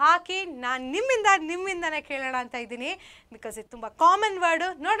ಖಂಡಿತ ಹಾಕಿ, ನಾನು ನಿಮ್ಮಿಂದನೇ ಕೇಳೋಣ ಅಂತ ಇದ್ದೀನಿ, ಬಿಕಾಸ್ ಇದು ತುಂಬ ಕಾಮನ್ ವರ್ಡು.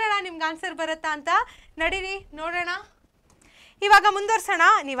 ನೋಡೋಣ ನಿಮ್ಗೆ ಆನ್ಸರ್ ಬರುತ್ತಾ ಅಂತ. ನಡೀರಿ ನೋಡೋಣ. ಇವಾಗ ಮುಂದುವರ್ಸೋಣ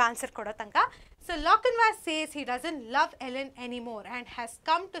ನೀವು ಆನ್ಸರ್ ಕೊಡೋ ತನಕ. So Lochinvar says he doesn't love Ellen anymore and has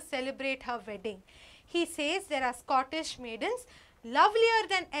come to celebrate her wedding. He says there are Scottish maidens ಲವ್ಲಿಯರ್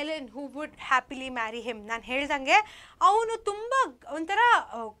then Ellen who would happily marry him. ನಾನು ಹೇಳ್ದಂಗೆ ಅವನು ತುಂಬ ಒಂಥರ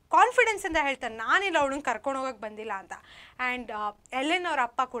ಕಾನ್ಫಿಡೆನ್ಸಿಂದ ಹೇಳ್ತಾನೆ, ನಾನಿಲ್ಲ ಅವಳನ್ನ ಕರ್ಕೊಂಡು ಹೋಗೋಕ್ಕೆ ಬಂದಿಲ್ಲ ಅಂತ. ಆ್ಯಂಡ್ ಎಲೆನ್ ಅವ್ರ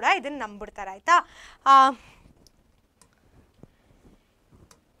ಅಪ್ಪ ಕೂಡ ಇದನ್ನು ನಂಬಿಡ್ತಾರೆ, ಆಯಿತಾ.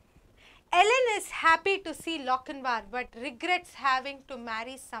 Ellen is happy to see Lochinvar but regrets having to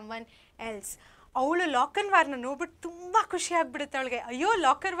marry someone else. ಅವಳು ಲಾಕನ್ವಾರ್ನ ನೋಡ್ಬಿಟ್ಟು ತುಂಬ ಖುಷಿ ಆಗ್ಬಿಡುತ್ತೆ ಅವಳಿಗೆ. ಅಯ್ಯೋ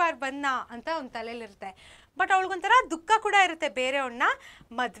ಲಾಕನ್ವಾರ್ ಬಂದ ಅಂತ ಒಂದು ತಲೆಯಲ್ಲಿರುತ್ತೆ. ಬಟ್ ಅವಳಿಗೊಂಥರ ದುಃಖ ಕೂಡ ಇರುತ್ತೆ, ಬೇರೆಯವ್ರನ್ನ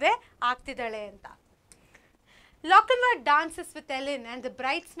ಮದುವೆ ಆಗ್ತಿದ್ದಾಳೆ ಅಂತ. Lochinvar dances with Ellen and the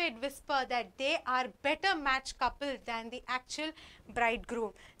bridesmaid whisper that they are better match couple than the actual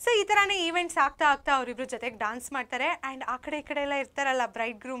bridegroom. So ಈ ಥರನೇ ಈವೆಂಟ್ಸ್ ಆಗ್ತಾ ಅವರಿಬ್ರು ಜೊತೆಗೆ ಡಾನ್ಸ್ ಮಾಡ್ತಾರೆ. ಆ್ಯಂಡ್ ಆ ಕಡೆ ಈ ಕಡೆ ಎಲ್ಲ ಇರ್ತಾರಲ್ಲ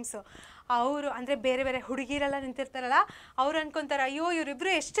ಬ್ರೈಡ್ ಗ್ರೂಮ್ಸು, ಅವರು ಅಂದರೆ ಬೇರೆ ಬೇರೆ ಹುಡುಗಿರೆಲ್ಲ ನಿಂತಿರ್ತಾರಲ್ಲ, ಅವ್ರು ಅನ್ಕೊತಾರೆ ಅಯ್ಯೋ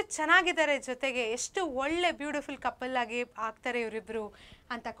ಇವರಿಬ್ರು ಎಷ್ಟು ಚೆನ್ನಾಗಿದ್ದಾರೆ, ಜೊತೆಗೆ ಎಷ್ಟು ಒಳ್ಳೆ ಬ್ಯೂಟಿಫುಲ್ ಕಪಲ್ ಆಗಿ ಆಗ್ತಾರೆ ಇವರಿಬ್ರು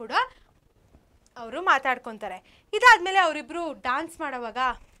ಅಂತ ಕೂಡ ಅವರು ಮಾತಾಡ್ಕೊತಾರೆ. ಇದಾದಮೇಲೆ ಅವರಿಬ್ರು ಡಾನ್ಸ್ ಮಾಡೋವಾಗ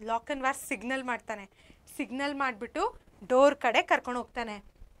ಲಾಕನ್ವಾರ್ ಸಿಗ್ನಲ್ ಮಾಡ್ತಾನೆ. ಸಿಗ್ನಲ್ ಮಾಡಿಬಿಟ್ಟು ಡೋರ್ ಕಡೆ ಕರ್ಕೊಂಡು ಹೋಗ್ತಾನೆ.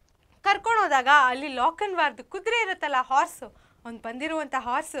 ಕರ್ಕೊಂಡು ಹೋದಾಗ ಅಲ್ಲಿ ಲಾಕನ್ವಾರ್ದು ಕುದುರೆ ಇರುತ್ತಲ್ಲ, ಹಾರ್ಸು, ಒಂದು ಬಂದಿರುವಂಥ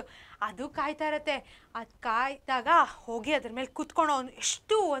ಹಾರ್ಸು, ಅದು ಕಾಯ್ತಾ ಇರುತ್ತೆ. ಅದು ಕಾಯ್ದಾಗ ಹೋಗಿ ಅದ್ರ ಮೇಲೆ ಕೂತ್ಕೊಂಡು ಅವನು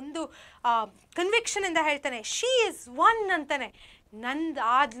ಎಷ್ಟು ಒಂದು ಕನ್ವಿಕ್ಷನಿಂದ ಹೇಳ್ತಾನೆ, ಶೀ ಈಸ್ ಒನ್ ಅಂತಾನೆ. ನಂದು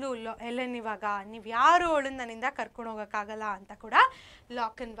ಆದ್ಲು ಎಲೆನ್, ಇವಾಗ ನೀವು ಯಾರು ಅವಳನ್ನ ನನ್ನಿಂದ ಕರ್ಕೊಂಡು ಹೋಗೋಕ್ಕಾಗಲ್ಲ ಅಂತ ಕೂಡ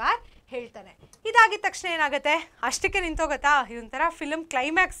ಲಾಕನ್ವಾರ್ ಹೇಳ್ತಾನೆ. ಇದಾಗಿದ ತಕ್ಷಣ ಏನಾಗುತ್ತೆ, ಅಷ್ಟಕ್ಕೆ ನಿಂತೋಗತ್ತಾ, ಇದೊಂಥರ ಫಿಲಮ್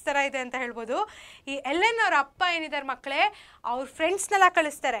ಕ್ಲೈಮ್ಯಾಕ್ಸ್ ಥರ ಇದೆ ಅಂತ ಹೇಳ್ಬೋದು. ಈ ಎಲೆನ್ ಅವ್ರ ಅಪ್ಪ ಏನಿದ್ದಾರೆ ಮಕ್ಕಳೇ, ಅವ್ರ ಫ್ರೆಂಡ್ಸ್ನೆಲ್ಲ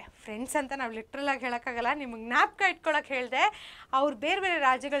ಕಳಿಸ್ತಾರೆ. ಫ್ರೆಂಡ್ಸ್ ಅಂತ ನಾವು ಲಿಟ್ರಲಾಗಿ ಹೇಳೋಕ್ಕಾಗಲ್ಲ, ನಿಮಗೆ ಜ್ಞಾಪಕ ಇಟ್ಕೊಳಕ್ಕೆ ಹೇಳಿದೆ. ಅವ್ರು ಬೇರೆ ಬೇರೆ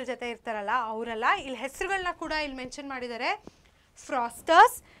ರಾಜ್ಯಗಳ ಜೊತೆ ಇರ್ತಾರಲ್ಲ ಅವರೆಲ್ಲ, ಇಲ್ಲಿ ಹೆಸರುಗಳನ್ನ ಕೂಡ ಇಲ್ಲಿ ಮೆನ್ಷನ್ ಮಾಡಿದ್ದಾರೆ.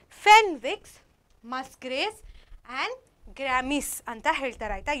 ಫ್ರಾಸ್ಟರ್ಸ್, ಫೆನ್ವಿಕ್ಸ್, ಮಸ್ಗ್ರೇಸ್ ಆ್ಯಂಡ್ ಗ್ರಾಮಿಸ್ ಅಂತ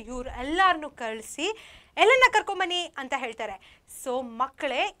ಹೇಳ್ತಾರೆ, ಆಯಿತಾ. ಇವ್ರು ಎಲ್ಲರನ್ನೂ ಕಳಿಸಿ ಎಲೆನ್ನ ಕರ್ಕೊಂಬನ್ನಿ ಅಂತ ಹೇಳ್ತಾರೆ. ಸೊ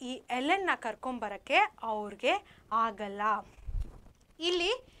ಮಕ್ಕಳೇ, ಈ ಎಲೆನ್ನ ಕರ್ಕೊಂಬರೋಕ್ಕೆ ಅವ್ರಿಗೆ ಆಗಲ್ಲ.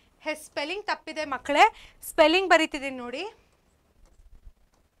 ಇಲ್ಲಿ ಸ್ಪೆಲ್ಲಿಂಗ್ ತಪ್ಪಿದೆ ಮಕ್ಕಳೇ, ಸ್ಪೆಲ್ಲಿಂಗ್ ಬರೀತಿದ್ದೀನಿ ನೋಡಿ,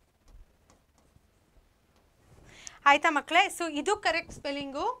 ಆಯಿತಾ ಮಕ್ಕಳೇ. ಸೊ ಇದು ಕರೆಕ್ಟ್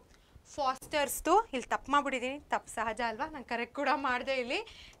ಸ್ಪೆಲ್ಲಿಂಗು ಫಾಸ್ಟರ್ಸ್ದು. ಇಲ್ಲಿ ತಪ್ಪು ಮಾಡಿಬಿಟ್ಟಿದ್ದೀನಿ, ತಪ್ಪು ಸಹಜ ಅಲ್ವಾ, ನಾನು ಕರೆಕ್ಟ್ ಕೂಡ ಮಾಡಿದೆ. ಇಲ್ಲಿ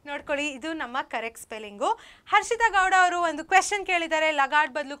ನೋಡ್ಕೊಳ್ಳಿ, ಇದು ನಮ್ಮ ಕರೆಕ್ಟ್ ಸ್ಪೆಲ್ಲಿಂಗು. ಹರ್ಷಿತಾ ಗೌಡ ಅವರು ಒಂದು ಕ್ವೆಶನ್ ಕೇಳಿದ್ದಾರೆ,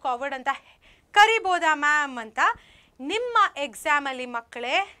 ಲಗಾಡ್ ಬದಲು ಕಾವರ್ಡ್ ಅಂತ ಕರಿಬೋದಾ ಮ್ಯಾಮ್ ಅಂತ. ನಿಮ್ಮ ಎಕ್ಸಾಮಲ್ಲಿ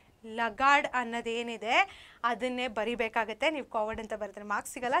ಮಕ್ಕಳೇ ಲಗಾಡ್ ಅನ್ನೋದೇನಿದೆ ಅದನ್ನೇ ಬರಿಬೇಕಾಗತ್ತೆ. ನೀವು ಕಾವರ್ಡ್ ಅಂತ ಬರೆದ್ರೆ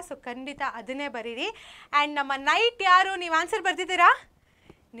ಮಾರ್ಕ್ಸ್ ಸಿಗಲ್ಲ. ಸೊ ಖಂಡಿತ ಅದನ್ನೇ ಬರೀರಿ. ಆ್ಯಂಡ್ ನಮ್ಮ ನೈಟ್ ಯಾರು, ನೀವು ಆನ್ಸರ್ ಬರ್ದಿದ್ದೀರಾ?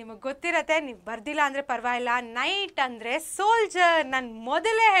 ನಿಮಗೆ ಗೊತ್ತಿರತ್ತೆ, ನೀವು ಬರ್ದಿಲ್ಲ ಅಂದರೆ ಪರವಾಗಿಲ್ಲ. ನೈಟ್ ಅಂದರೆ ಸೋಲ್ಜರ್. ನಾನು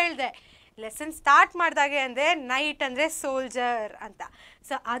ಮೊದಲೇ ಹೇಳಿದೆ ಲೆಸನ್ ಸ್ಟಾರ್ಟ್ ಮಾಡಿದಾಗೆ ಅಂದರೆ ನೈಟ್ ಅಂದರೆ ಸೋಲ್ಜರ್ ಅಂತ.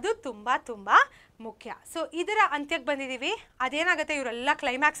 ಸೊ ಅದು ತುಂಬ ತುಂಬ ಮುಖ್ಯ. ಸೊ ಇದರ ಅಂತ್ಯಕ್ಕೆ ಬಂದಿದ್ದೀವಿ. ಅದೇನಾಗುತ್ತೆ, ಇವರೆಲ್ಲ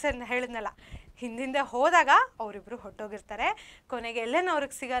ಕ್ಲೈಮ್ಯಾಕ್ಸ್ ಹೇಳಿದ್ನಲ್ಲ, ಹಿಂದಿಂದೆ ಹೋದಾಗ ಅವರಿಬ್ಬರು ಹೊಟ್ಟೋಗಿರ್ತಾರೆ. ಕೊನೆಗೆ ಎಲೆನ್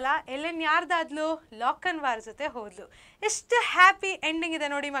ಅವ್ರಿಗೆ ಸಿಗಲ್ಲ. ಎಲೆನ್ ಯಾರ್ದಾದ್ಲು? ಲಾಕನ್ವಾರ್ ಜೊತೆ ಹೋದ್ಲು. ಎಷ್ಟು ಹ್ಯಾಪಿ ಎಂಡಿಂಗ್ ಇದೆ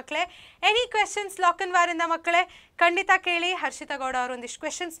ನೋಡಿ ಮಕ್ಕಳೇ. ಎನಿ ಕ್ವೆಶನ್ಸ್ ಲಾಕನ್ವಾರಿಂದ ಮಕ್ಕಳೇ? ಖಂಡಿತ ಕೇಳಿ. ಹರ್ಷಿತಾ ಗೌಡ ಅವರು ಒಂದಿಷ್ಟು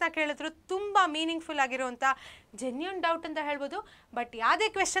ಕ್ವೆಶನ್ಸ್ನ ಕೇಳಿದ್ರು, ತುಂಬ ಮೀನಿಂಗ್ಫುಲ್ ಆಗಿರುವಂಥ ಜೆನ್ಯೂನ್ ಡೌಟ್ ಅಂತ ಹೇಳ್ಬೋದು. ಬಟ್ ಯಾವುದೇ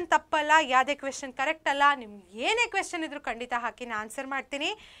ಕ್ವೆಶನ್ ತಪ್ಪಲ್ಲ, ಯಾವುದೇ ಕ್ವೆಶನ್ ಕರೆಕ್ಟ್ ಅಲ್ಲ. ನಿಮ್ಗೆ ಏನೇ ಕ್ವೆಶನ್ ಇದ್ರೂ ಖಂಡಿತ ಹಾಕಿ ನಾನು ಆನ್ಸರ್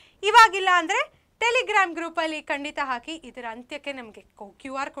ಮಾಡ್ತೀನಿ. ಇವಾಗಿಲ್ಲ ಅಂದರೆ ಟೆಲಿಗ್ರಾಮ್ ಗ್ರೂಪಲ್ಲಿ ಖಂಡಿತ ಹಾಕಿ. ಇದರ ಅಂತ್ಯಕ್ಕೆ ನಮಗೆ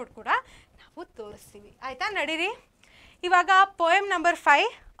QR ಕೋಡ್ ಕೂಡ ನಾವು ತೋರಿಸ್ತೀವಿ, ಆಯಿತಾ. ನಡೀರಿ. ಇವಾಗ ಪೋಯಮ್ ನಂಬರ್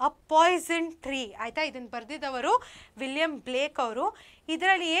 5, ಅ ಪಾಯ್ಸನ್ ಟ್ರೀ, ಆಯಿತಾ. ಇದನ್ನು ಬರೆದಿದ್ದವರು ವಿಲಿಯಂ ಬ್ಲೇಕ್ ಅವರು.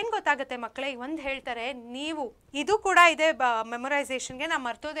 ಇದರಲ್ಲಿ ಏನು ಗೊತ್ತಾಗುತ್ತೆ ಮಕ್ಕಳೇ, ಒಂದು ಹೇಳ್ತಾರೆ, ನೀವು ಇದು ಕೂಡ ಇದೆ ಮೆಮೊರೈಸೇಷನ್ಗೆ. ನಾನು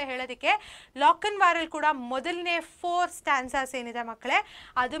ಮರ್ತೋದೆ ಹೇಳೋದಕ್ಕೆ, ಲಾಕನ್ವಾರಲ್ಲಿ ಕೂಡ ಮೊದಲನೇ 4 ಸ್ಟ್ಯಾನ್ಸಾಸ್ ಏನಿದೆ ಮಕ್ಕಳೇ,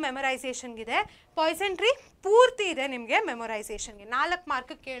 ಅದು ಮೆಮೊರೈಸೇಷನ್ಗಿದೆ. ಪಾಯ್ಸನ್ ಟ್ರೀ ಪೂರ್ತಿ ಇದೆ ನಿಮಗೆ ಮೆಮೊರೈಸೇಷನ್ಗೆ. 4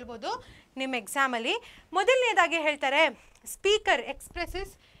 ಮಾರ್ಕ್ ಕೇಳ್ಬೋದು ನಿಮ್ಮ ಎಕ್ಸಾಮಲ್ಲಿ. ಮೊದಲನೇದಾಗಿ ಹೇಳ್ತಾರೆ, speaker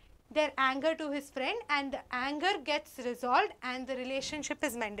expresses their anger to his friend and the anger gets resolved and the relationship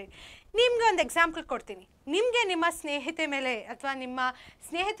is mended. ನಿಮಗೆ ಒಂದು ಎಕ್ಸಾಂಪಲ್ ಕೊಡ್ತೀನಿ. ನಿಮಗೆ ನಿಮ್ಮ ಸ್ನೇಹಿತೆ ಮೇಲೆ ಅಥವಾ ನಿಮ್ಮ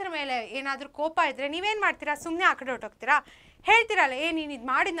ಸ್ನೇಹಿತರ ಮೇಲೆ ಏನಾದರೂ ಕೋಪ ಇದ್ದರೆ ನೀವೇನು ಮಾಡ್ತೀರಾ? ಸುಮ್ಮನೆ ಆ ಕಡೆ ಹೊಟ್ಟೋಗ್ತೀರಾ? ಹೇಳ್ತೀರಲ್ಲ, ನೀನು ಇದು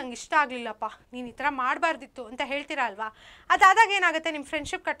ಮಾಡಿದ್ದು ನಂಗೆ ಇಷ್ಟ ಆಗಲಿಲ್ಲಪ್ಪ, ನೀನು ಈ ಥರ ಮಾಡಬಾರ್ದಿತ್ತು ಅಂತ ಹೇಳ್ತೀರಾ ಅಲ್ವಾ? ಅದಾದಾಗ ಏನಾಗುತ್ತೆ, ನಿಮ್ಮ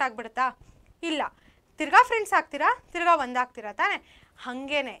ಫ್ರೆಂಡ್ಶಿಪ್ ಕಟ್ ಆಗಿಬಿಡುತ್ತಾ? ಇಲ್ಲ, ತಿರ್ಗಾ ಫ್ರೆಂಡ್ಸ್ ಆಗ್ತೀರಾ, ತಿರ್ಗಾ ಒಂದಾಗ್ತೀರಾ ತಾನೆ.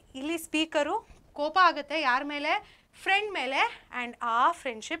 ಹಾಗೇನೆ ಇಲ್ಲಿ ಸ್ಪೀಕರು ಕೋಪ ಆಗುತ್ತೆ ಯಾರ ಮೇಲೆ? ಫ್ರೆಂಡ್ ಮೇಲೆ. ಆ್ಯಂಡ್ ಆ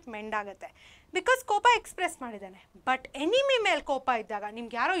ಫ್ರೆಂಡ್ಶಿಪ್ ಮೆಂಡ್ ಆಗುತ್ತೆ, ಬಿಕಾಸ್ ಕೋಪ ಎಕ್ಸ್ಪ್ರೆಸ್ ಮಾಡಿದ್ದಾನೆ. ಬಟ್ ಎನಿಮಿ ಮೇಲೆ ಕೋಪ ಇದ್ದಾಗ,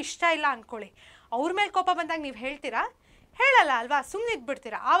 ನಿಮ್ಗೆ ಯಾರೋ ಇಷ್ಟ ಇಲ್ಲ ಅಂದ್ಕೊಳ್ಳಿ, ಅವ್ರ ಮೇಲೆ ಕೋಪ ಬಂದಾಗ ನೀವು ಹೇಳ್ತೀರಾ? ಹೇಳಲ್ಲ ಅಲ್ವಾ, ಸುಮ್ಮನೆ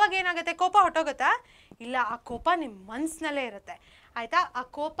ಇದ್ಬಿಡ್ತೀರಾ. ಆವಾಗ ಏನಾಗುತ್ತೆ, ಕೋಪ ಹೊಟ್ಟೋಗುತ್ತಾ? ಇಲ್ಲ, ಆ ಕೋಪ ನಿಮ್ಮ ಮನಸ್ಸಿನಲ್ಲೇ ಇರುತ್ತೆ, ಆಯಿತಾ. ಆ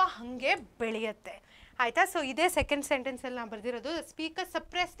ಕೋಪ ಹಾಗೆ ಬೆಳೆಯುತ್ತೆ, ಆಯಿತಾ. ಸೊ ಇದೇ ಸೆಕೆಂಡ್ ಸೆಂಟೆನ್ಸಲ್ಲಿ ನಾನು ಬರೆದಿರೋದು. Speaker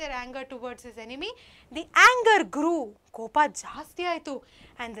suppress there anger towards his enemy, the anger ಗ್ರೂ, ಕೋಪ ಜಾಸ್ತಿ ಆಯಿತು,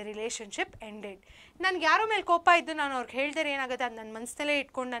 ಆ್ಯಂಡ್ ದ ರಿಲೇಷನ್ಶಿಪ್ ಎಂಡೆಡ್. ನನಗೆ ಯಾರೋ ಮೇಲೆ ಕೋಪ ಇದ್ದು ನಾನು ಅವ್ರಿಗೆ ಹೇಳ್ದರೆ ಏನಾಗುತ್ತೆ, ಅದು ನನ್ನ ಮನಸ್ಸಿನಲ್ಲೇ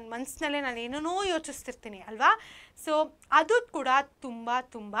ಇಟ್ಕೊಂಡು ನನ್ನ ಮನಸ್ಸಿನಲ್ಲೇ ನಾನು ಏನೇನೋ ಯೋಚಿಸ್ತಿರ್ತೀನಿ ಅಲ್ವಾ. ಸೊ ಅದು ಕೂಡ ತುಂಬ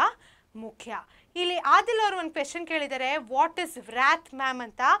ತುಂಬ ಮುಖ್ಯ. ಇಲ್ಲಿ ಆದಿಲ್ ಅವರು ಒಂದು ಕ್ವೆಶನ್ ಕೇಳಿದ್ದಾರೆ, ವಾಟ್ ಇಸ್ ವ್ರಾತ್ ಮ್ಯಾಮ್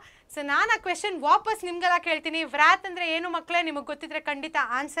ಅಂತ. ಸೊ ನಾನು ಆ ಕ್ವೆಶನ್ ವಾಪಸ್ ನಿಮ್ಗೆಲ್ಲ ಕೇಳ್ತೀನಿ. ವ್ರಾತ್ ಅಂದರೆ ಏನು ಮಕ್ಕಳೇ? ನಿಮಗೆ ಗೊತ್ತಿದ್ರೆ ಖಂಡಿತ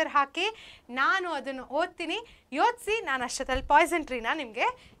ಆನ್ಸರ್ ಹಾಕಿ, ನಾನು ಅದನ್ನು ಓದ್ತೀನಿ. ಯೋಚಿಸಿ, ನಾನು ಅಷ್ಟೊತ್ತಲ್ಲಿ ಪಾಯ್ಸನ್ ಟ್ರೀನ ನಿಮಗೆ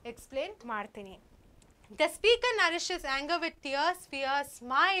ಎಕ್ಸ್ಪ್ಲೇನ್ ಮಾಡ್ತೀನಿ. The speaker nourishes anger with tears, fear,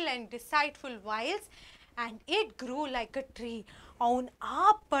 smile and deceitful wiles, and it grew like a tree. ಅವನು ಆ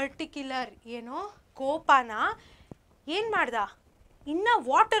ಪರ್ಟಿಕ್ಯುಲರ್ ಏನೋ ಕೋಪನ ಏನು ಮಾಡ್ದ, ಇನ್ನು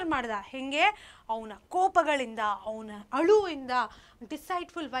ವಾಟರ್ ಮಾಡ್ದ. ಹೆಂಗೆ? ಅವನ ಕೋಪಗಳಿಂದ, ಅವನ ಅಳುವಿಂದ,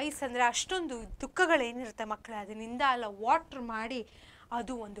 ಡಿಸೈಟ್ಫುಲ್ ವೈಸ್ ಅಂದರೆ ಅಷ್ಟೊಂದು ದುಃಖಗಳೇನಿರುತ್ತೆ ಮಕ್ಕಳೇ, ಅದರಿಂದ ಎಲ್ಲ ವಾಟ್ರ್ ಮಾಡಿ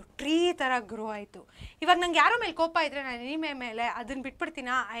ಅದು ಒಂದು ಟ್ರೀ ಥರ ಗ್ರೋ ಆಯಿತು. ಇವಾಗ ನಂಗೆ ಯಾರೋ ಮೇಲೆ ಕೋಪ ಇದ್ದರೆ ನಾನು ಎನಿಮೆ ಮೇಲೆ ಅದನ್ನು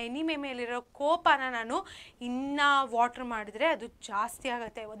ಬಿಟ್ಬಿಡ್ತೀನಿ. ಆ ಎನಿಮೆ ಮೇಲಿರೋ ಕೋಪನ ನಾನು ಇನ್ನೂ ವಾಟ್ರ್ ಮಾಡಿದ್ರೆ ಅದು ಜಾಸ್ತಿ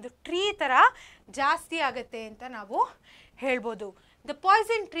ಆಗುತ್ತೆ, ಒಂದು ಟ್ರೀ ಥರ ಜಾಸ್ತಿ ಆಗುತ್ತೆ ಅಂತ ನಾವು ಹೇಳ್ಬೋದು. The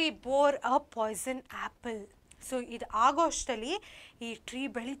Poisson tree bore a Poisson apple. So ಇದು ಆಗೋಷ್ಟರಲ್ಲಿ ಈ ಟ್ರೀ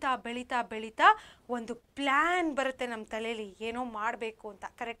ಬೆಳೀತಾ ಬೆಳೀತಾ ಬೆಳೀತಾ ಒಂದು ಪ್ಲ್ಯಾನ್ ಬರುತ್ತೆ ನಮ್ಮ ತಲೆಯಲ್ಲಿ, ಏನೋ ಮಾಡಬೇಕು ಅಂತ.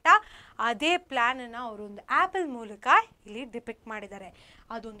 ಕರೆಕ್ಟಾ? ಅದೇ ಪ್ಲ್ಯಾನನ್ನು ಅವರು ಒಂದು ಆ್ಯಪಲ್ ಮೂಲಕ ಇಲ್ಲಿ ಡಿಪಿಕ್ಟ್ ಮಾಡಿದ್ದಾರೆ.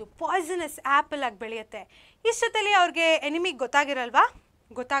 ಅದೊಂದು ಪಾಯ್ಸನಸ್ ಆ್ಯಪಲ್ ಆಗಿ ಬೆಳೆಯುತ್ತೆ. ಇಷ್ಟೊತ್ತಲ್ಲಿ ಅವ್ರಿಗೆ ಎನಿಮಿಗೆ ಗೊತ್ತಾಗಿರಲ್ವಾ?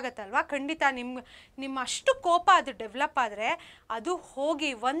 ಗೊತ್ತಾಗತ್ತಲ್ವಾ? ಖಂಡಿತ ನಿಮ್ಮ ಅಷ್ಟು ಕೋಪ ಅದು ಡೆವಲಪ್ ಆದರೆ ಅದು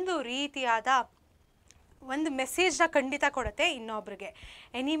ಹೋಗಿ ಒಂದು ರೀತಿಯಾದ ಒಂದು ಮೆಸೇಜ್ನ ಖಂಡಿತ ಕೊಡುತ್ತೆ ಇನ್ನೊಬ್ರಿಗೆ.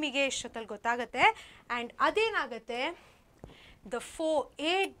 ಎನಿಮಿಗೆ ಇಷ್ಟೊತ್ತಲ್ಲಿ ಗೊತ್ತಾಗುತ್ತೆ. ಆ್ಯಂಡ್ ಅದೇನಾಗುತ್ತೆ, the flow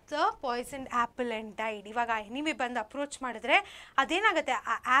eight the Poisson apple and died. ಇವಾಗ ಎನಿಮಿ ಬಂದು ಅಪ್ರೋಚ್ ಮಾಡಿದ್ರೆ ಅದೇನಾಗುತ್ತೆ,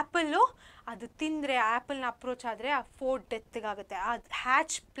 ಆ ಆ್ಯಪಲ್ಲು ಅದು ತಿಂದರೆ, ಆ್ಯಪಲ್ನ ಅಪ್ರೋಚ್ ಆದರೆ ಆ ಫೋರ್ ಡೆತ್ಗಾಗುತ್ತೆ. ಆ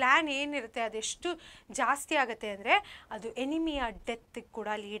ಹ್ಯಾಚ್ ಪ್ಲ್ಯಾನ್ ಏನಿರುತ್ತೆ ಅದೆಷ್ಟು ಜಾಸ್ತಿ ಆಗುತ್ತೆ ಅಂದರೆ ಅದು ಎನಿಮಿಯ ಡೆತ್ಗೆ ಕೂಡ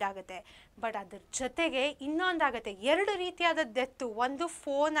ಲೀಡ್ ಆಗುತ್ತೆ. ಬಟ್ ಅದ್ರ ಜೊತೆಗೆ ಇನ್ನೊಂದಾಗುತ್ತೆ, ಎರಡು ರೀತಿಯಾದ ಡೆತ್ತು. ಒಂದು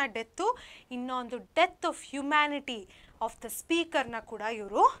ಫೋನ ಡೆತ್ತು, ಇನ್ನೊಂದು death of humanity of the ಸ್ಪೀಕರ್ನ ಕೂಡ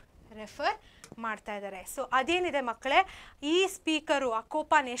ಇವರು ರೆಫರ್ ಮಾಡ್ತಾ ಇದ್ದಾರೆ. ಸೊ ಅದೇನಿದೆ ಮಕ್ಕಳೇ, ಈ ಸ್ಪೀಕರು ಆ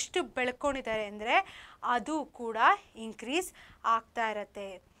ಕೋಪನ ಎಷ್ಟು ಬೆಳ್ಕೊಂಡಿದ್ದಾರೆ ಅಂದರೆ ಅದು ಕೂಡ ಇನ್ಕ್ರೀಸ್ ಆಗ್ತಾ ಇರತ್ತೆ.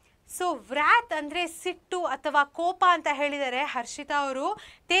 ಸೊ ವ್ರಾತ್ ಅಂದರೆ ಸಿಟ್ಟು ಅಥವಾ ಕೋಪ ಅಂತ ಹೇಳಿದ್ದಾರೆ ಹರ್ಷಿತಾ ಅವರು.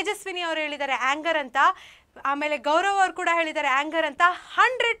 ತೇಜಸ್ವಿನಿ ಅವರು ಹೇಳಿದ್ದಾರೆ ಆ್ಯಂಗರ್ ಅಂತ. ಆಮೇಲೆ ಗೌರವ್ ಅವರು ಕೂಡ ಹೇಳಿದ್ದಾರೆ ಆ್ಯಂಗರ್ ಅಂತ.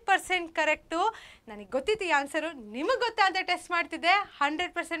 100% ಕರೆಕ್ಟು. ನನಗೆ ಗೊತ್ತಿತ್ತು ಈ ಆನ್ಸರು, ನಿಮಗೆ ಗೊತ್ತಾ ಅಂತ ಟೆಸ್ಟ್ ಮಾಡ್ತಿದ್ದೆ.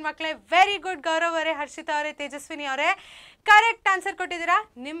 100% ಮಕ್ಕಳೇ, ವೆರಿ ಗುಡ್ ಗೌರವ್ ಅವರೇ, ಹರ್ಷಿತಾ ಅವರೇ, ತೇಜಸ್ವಿನಿ ಅವರೇ, ಕರೆಕ್ಟ್ ಆನ್ಸರ್ ಕೊಟ್ಟಿದ್ದೀರಾ.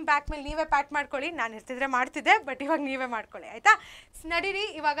 ನಿಮ್ಮ ಬ್ಯಾಕ್ ಮೇಲೆ ನೀವೇ ಪ್ಯಾಟ್ ಮಾಡ್ಕೊಳ್ಳಿ. ನಾನು ಇರ್ತಿದ್ರೆ ಮಾಡ್ತಿದ್ದೆ, ಬಟ್ ಇವಾಗ ನೀವೇ ಮಾಡ್ಕೊಳ್ಳಿ, ಆಯಿತಾ? ನಡೀರಿ,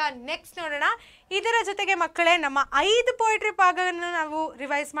 ಇವಾಗ ನೆಕ್ಸ್ಟ್ ನೋಡೋಣ. ಇದರ ಜೊತೆಗೆ ಮಕ್ಕಳೇ ನಮ್ಮ 5 ಪೊಯಿಟ್ರಿ ಭಾಗವನ್ನು ನಾವು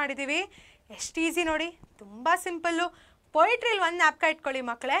ರಿವೈಸ್ ಮಾಡಿದ್ದೀವಿ. ಎಷ್ಟು ಈಸಿ ನೋಡಿ, ತುಂಬ ಸಿಂಪಲ್ಲು. ಪೊಯಿಟ್ರಿಲಿ ಒಂದು ಜ್ಞಾಪಕ ಇಟ್ಕೊಳ್ಳಿ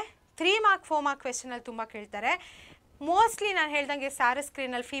ಮಕ್ಕಳೇ, 3 ಮಾರ್ಕ್ 4 ಮಾರ್ಕ್ ಕ್ವೆಶನಲ್ಲಿ ತುಂಬ ಕೇಳ್ತಾರೆ. ಮೋಸ್ಟ್ಲಿ ನಾನು ಹೇಳ್ದಂಗೆ ಸ್ಯಾರಸ್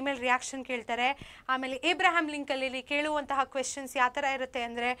ಸ್ಕ್ರೀನಲ್ಲಿ ಫೀಮೇಲ್ ರಿಯಾಕ್ಷನ್ ಕೇಳ್ತಾರೆ. ಆಮೇಲೆ ಏಬ್ರಹಾಮ್ ಲಿಂಕಲ್ಲಿ ಕೇಳುವಂತಹ ಕ್ವೆಶನ್ಸ್ ಯಾವ ಥರ ಇರುತ್ತೆ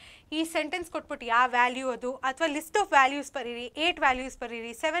ಅಂದರೆ, ಈ ಸೆಂಟೆನ್ಸ್ ಕೊಟ್ಬಿಟ್ಟು ಯಾವ ವ್ಯಾಲ್ಯೂ ಅದು, ಅಥವಾ ಲಿಸ್ಟ್ ಆಫ್ ವ್ಯಾಲ್ಯೂಸ್ ಬರೀರಿ, 8 ವ್ಯಾಲ್ಯೂಸ್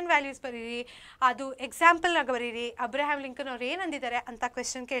ಬರೀರಿ, 7 ವ್ಯಾಲ್ಯೂಸ್ ಬರೀರಿ, ಅದು ಎಕ್ಸಾಂಪಲ್ನಾಗ ಬರೀರಿ, ಅಬ್ರಹಾಮ್ ಲಿಂಕನ್ ಅವ್ರು ಏನಂದಿದ್ದಾರೆ ಅಂತ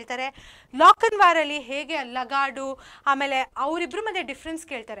ಕ್ವೆಶನ್ ಕೇಳ್ತಾರೆ. ಲಾಕನ್ವಾರಲ್ಲಿ ಹೇಗೆ ಲಗಾಡು, ಆಮೇಲೆ ಅವರಿಬ್ಬರ ಮಧ್ಯೆ ಡಿಫ್ರೆನ್ಸ್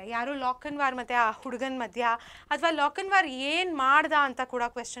ಕೇಳ್ತಾರೆ, ಯಾರು ಲಾಕನ್ವಾರ್ ಮತ್ತು ಆ ಹುಡುಗನ ಮಧ್ಯ, ಅಥವಾ ಲಾಕನ್ವಾರ್ ಏನು ಮಾಡ್ದ ಅಂತ ಕೂಡ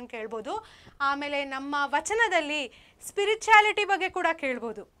ಕ್ವೆಶನ್ ಕೇಳ್ಬೋದು. ಆಮೇಲೆ ನಮ್ಮ ವಚನದಲ್ಲಿ ಸ್ಪಿರಿಚುಯಾಲಿಟಿ ಬಗ್ಗೆ ಕೂಡ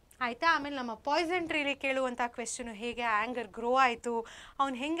ಕೇಳ್ಬೋದು, ಆಯಿತಾ? ಆಮೇಲೆ ನಮ್ಮ ಪಾಯ್ಸನ್ ಟ್ರೀಲಿ ಕೇಳುವಂಥ ಕ್ವೆಶನು, ಹೇಗೆ ಆ್ಯಂಗರ್ ಗ್ರೋ ಆಯಿತು,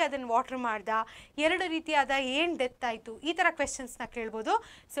 ಅವ್ನು ಹೆಂಗೆ ಅದನ್ನು ವಾಟ್ರ್ ಮಾಡ್ದ, 2 ರೀತಿಯಾದ ಏನು ಡೆತ್ ಆಯಿತು, ಈ ಥರ ಕ್ವೆಶನ್ಸ್ನ ಕೇಳ್ಬೋದು.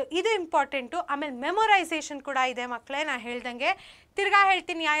 ಸೊ ಇದು ಇಂಪಾರ್ಟೆಂಟು. ಆಮೇಲೆ ಮೆಮೊರೈಸೇಷನ್ ಕೂಡ ಇದೆ ಮಕ್ಕಳೇ. ನಾನು ಹೇಳ್ದಂಗೆ ತಿರ್ಗಾ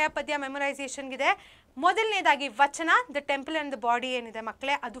ಹೇಳ್ತೀನಿ ಯಾವ ಪದ್ಯ ಮೆಮೊರೈಸೇಷನ್ಗಿದೆ. ಮೊದಲನೇದಾಗಿ ವಚನ, the temple and the body ಏನಿದೆ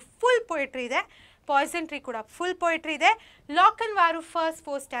ಮಕ್ಕಳೇ, ಅದು ಫುಲ್ ಪೊಯಿಟ್ರಿ ಇದೆ. ಪಾಯ್ಸನ್ ಟ್ರೀ ಕೂಡ ಫುಲ್ ಪೊಯಿಟ್ರಿ ಇದೆ. ಲಾಕನ್ವಾರು ಫಸ್ಟ್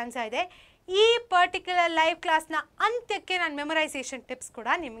 4 ಸ್ಟ್ಯಾನ್ಸಾ ಇದೆ. ಈ ಪರ್ಟಿಕ್ಯುಲರ್ ಲೈವ್ ಕ್ಲಾಸ್ನ ಅಂತ್ಯಕ್ಕೆ ನಾನು ಮೆಮೊರೈಸೇಷನ್ ಟಿಪ್ಸ್ ಕೂಡ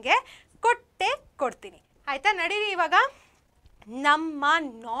ನಿಮಗೆ ಕೊಡ್ತೀನಿ, ಆಯಿತಾ? ನಡೀರಿ, ಇವಾಗ ನಮ್ಮ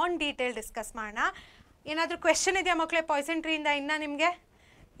ನಾನ್ ಡೀಟೇಲ್ ಡಿಸ್ಕಸ್ ಮಾಡೋಣ. ಏನಾದರೂ ಕ್ವೆಶನ್ ಇದೆಯಾ ಮಕ್ಕಳೇ ಪಾಯ್ಸನ್ ಟ್ರೀಯಿಂದ? ಇನ್ನೂ ನಿಮಗೆ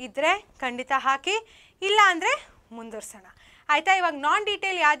ಇದ್ದರೆ ಖಂಡಿತ ಹಾಕಿ, ಇಲ್ಲ ಅಂದರೆ ಮುಂದುವರ್ಸೋಣ, ಆಯಿತಾ? ಇವಾಗ ನಾನ್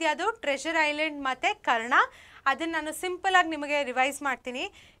ಡೀಟೇಲ್ ಯಾವ್ದು, ಟ್ರೆಷರ್ ಐಲ್ಯಾಂಡ್ ಮತ್ತು ಕರ್ಣ. ಅದನ್ನು ನಾನು ಸಿಂಪಲಾಗಿ ನಿಮಗೆ ರಿವೈಸ್ ಮಾಡ್ತೀನಿ.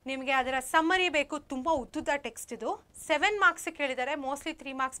 ನಿಮಗೆ ಅದರ ಸಮ್ಮರಿ ಬೇಕು, ತುಂಬ ಉದ್ದುದ ಟೆಕ್ಸ್ಟ್ ಇದು. 7 ಮಾರ್ಕ್ಸಿಗೆ ಕೇಳಿದ್ದಾರೆ, ಮೋಸ್ಟ್ಲಿ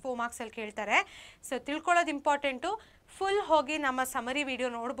 3 ಮಾರ್ಕ್ಸ್ 4 ಮಾರ್ಕ್ಸಲ್ಲಿ ಕೇಳ್ತಾರೆ. ಸೊ ತಿಳ್ಕೊಳ್ಳೋದು ಇಂಪಾರ್ಟೆಂಟು. ಫುಲ್ ಹೋಗಿ ನಮ್ಮ ಸಮರಿ ವಿಡಿಯೋ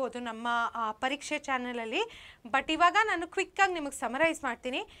ನೋಡ್ಬೋದು ನಮ್ಮ ಪರೀಕ್ಷೆ ಚಾನಲಲ್ಲಿ. ಬಟ್ ಇವಾಗ ನಾನು ಕ್ವಿಕ್ಕಾಗಿ ನಿಮಗೆ ಸಮರೈಸ್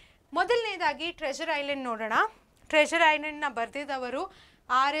ಮಾಡ್ತೀನಿ. ಮೊದಲನೇದಾಗಿ ಟ್ರೆಷರ್ ಐಲ್ಯಾಂಡ್ ನೋಡೋಣ. Treasure ಐಲ್ಯಾಂಡ್ನ ಬರೆದಿದ್ದವರು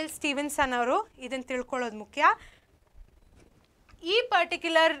R.L. ಸ್ಟೀವೆನ್ಸನ್ ಅವರು. ಇದನ್ನು ತಿಳ್ಕೊಳ್ಳೋದು ಮುಖ್ಯ. ಈ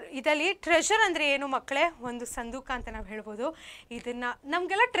ಪರ್ಟಿಕ್ಯುಲರ್ ಇದರಲ್ಲಿ ಟ್ರೆಷರ್ ಅಂದರೆ ಏನು ಮಕ್ಕಳೇ, ಒಂದು ಸಂದೂಕ ಅಂತ ನಾವು ಹೇಳ್ಬೋದು. ಇದನ್ನು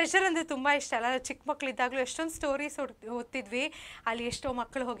ನಮಗೆಲ್ಲ ಟ್ರೆಷರ್ ಅಂದರೆ ತುಂಬ ಇಷ್ಟ ಅಲ್ಲ. ಚಿಕ್ಕ ಮಕ್ಕಳಿದ್ದಾಗಲೂ ಎಷ್ಟೊಂದು ಸ್ಟೋರೀಸ್ ಓದ್ತಿದ್ವಿ. ಅಲ್ಲಿ ಎಷ್ಟೋ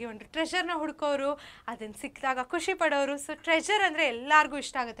ಮಕ್ಕಳು ಹೋಗಿ ಒಂದು ಟ್ರೆಷರ್ನ ಹುಡ್ಕೋರು, ಅದನ್ನು ಸಿಕ್ಕಿದಾಗ ಖುಷಿ ಪಡೋರು. ಸೊ ಟ್ರೆಷರ್ ಅಂದರೆ ಎಲ್ಲರಿಗೂ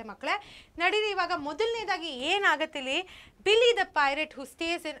ಇಷ್ಟ ಆಗುತ್ತೆ ಮಕ್ಕಳೇ. ನಡೀರಿ, ಇವಾಗ ಮೊದಲನೇದಾಗಿ ಏನಾಗುತ್ತೆ ಇಲ್ಲಿ, ಬಿಲಿ the pirate who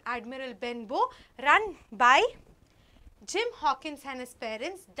stays in admiral ಬೆನ್ಬೋ run by Jim Hawkins and his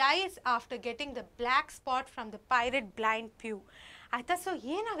parents dies after getting the black spot from the pirate blind Pew. ಆಯಿತಾ. ಸೊ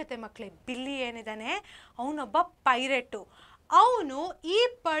ಏನಾಗುತ್ತೆ ಮಕ್ಕಳೇ, ಬಿಲ್ಲಿ ಏನಿದ್ದಾನೆ ಅವನೊಬ್ಬ ಪೈರೇಟು. ಅವನು ಈ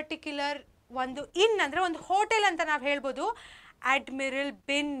ಪರ್ಟಿಕ್ಯುಲರ್ ಒಂದು ಅಂದರೆ ಒಂದು ಹೋಟೆಲ್ ಅಂತ ನಾವು ಹೇಳ್ಬೋದು, ಅಡ್ಮಿರಲ್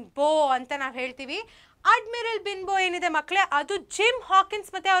ಬಿನ್ಬೋ ಅಂತ ನಾವು ಹೇಳ್ತೀವಿ. ಅಡ್ಮಿರಲ್ ಬಿನ್ಬೋ ಏನಿದೆ ಮಕ್ಕಳೇ, ಅದು ಜಿಮ್ ಹಾಕಿನ್ಸ್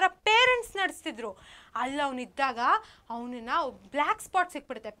ಮತ್ತು ಅವರ ಪೇರೆಂಟ್ಸ್ ನಡೆಸ್ತಿದ್ರು. ಅಲ್ಲಿ ಅವನಿದ್ದಾಗ ಅವನನ್ನ ಬ್ಲ್ಯಾಕ್ ಸ್ಪಾಟ್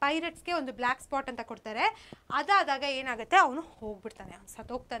ಸಿಕ್ಬಿಡುತ್ತೆ. ಪೈರೇಟ್ಸ್ಗೆ ಒಂದು ಬ್ಲ್ಯಾಕ್ ಸ್ಪಾಟ್ ಅಂತ ಕೊಡ್ತಾರೆ. ಅದಾದಾಗ ಏನಾಗುತ್ತೆ, ಅವನು ಹೋಗ್ಬಿಡ್ತಾನೆ, ಅವ್ನು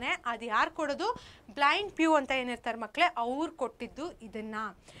ಸತ್ತೋಗ್ತಾನೆ. ಅದು ಯಾರು ಕೊಡೋದು, ಬ್ಲೈಂಡ್ ಪ್ಯೂ ಅಂತ ಏನಿರ್ತಾರೆ ಮಕ್ಕಳೇ, ಅವ್ರು ಕೊಟ್ಟಿದ್ದು ಇದನ್ನು.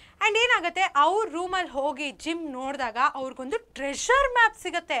 ಆ್ಯಂಡ್ ಏನಾಗುತ್ತೆ, ಅವ್ರ ರೂಮಲ್ಲಿ ಹೋಗಿ ಜಿಮ್ ನೋಡಿದಾಗ ಅವ್ರಿಗೊಂದು ಟ್ರೆಷರ್ ಮ್ಯಾಪ್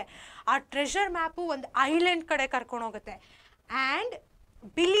ಸಿಗುತ್ತೆ. ಆ ಟ್ರೆಷರ್ ಮ್ಯಾಪು ಒಂದು ಐಲ್ಯಾಂಡ್ ಕಡೆ ಕರ್ಕೊಂಡು ಹೋಗುತ್ತೆ. ಆ್ಯಂಡ್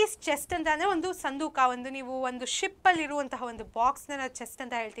ಬಿಲ್ಲೀಸ್ ಚೆಸ್ಟ್ ಅಂತ ಅಂದರೆ ಒಂದು ಸಂದೂಕ, ನೀವು ಒಂದು ಶಿಪ್ಪಲ್ಲಿರುವಂತಹ ಒಂದು ಬಾಕ್ಸ್ನ ನಾವು ಚೆಸ್ಟ್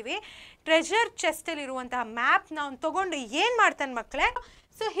ಅಂತ ಹೇಳ್ತೀವಿ. ಟ್ರೆಷರ್ ಚೆಸ್ಟಲ್ಲಿರುವಂತಹ ಮ್ಯಾಪ್ನ ಅವ್ನು ತೊಗೊಂಡು ಏನು ಮಾಡ್ತಾನೆ ಮಕ್ಕಳೇ,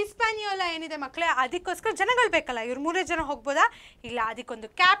 ಸೊ ಹಿಸ್ಪ್ಯಾನಿಯೋಲಾ ಏನಿದೆ ಮಕ್ಕಳೇ, ಅದಕ್ಕೋಸ್ಕರ ಜನಗಳು ಬೇಕಲ್ಲ, ಇವ್ರು 3 ಜನ ಹೋಗ್ಬೋದಾ, ಇಲ್ಲ, ಅದಕ್ಕೊಂದು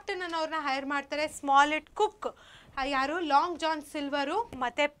ಕ್ಯಾಪ್ಟನ್ ಅನ್ನೋರನ್ನ ಹೈರ್ ಮಾಡ್ತಾರೆ. ಸ್ಮಾಲೆಟ್ ಕುಕ್ ಯಾರು, ಲಾಂಗ್ ಜಾನ್ ಸಿಲ್ವರು,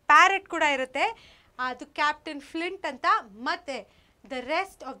 ಮತ್ತು ಪ್ಯಾರೆಟ್ ಕೂಡ ಇರುತ್ತೆ, ಅದು ಕ್ಯಾಪ್ಟನ್ ಫ್ಲಿಂಟ್ ಅಂತ. ಮತ್ತು ದ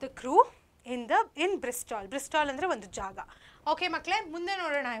ರೆಸ್ಟ್ ಆಫ್ ದ ಕ್ರೂ ಇನ್ ಬ್ರಿಸ್ಟಾಲ್ ಅಂದರೆ ಒಂದು ಜಾಗ. ಓಕೆ ಮಕ್ಕಳೇ, ಮುಂದೆ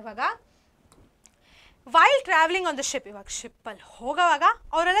ನೋಡೋಣ. ಇವಾಗ while travelling on the ship, ಇವಾಗ ಶಿಪ್ಪಲ್ಲಿ ಹೋಗೋವಾಗ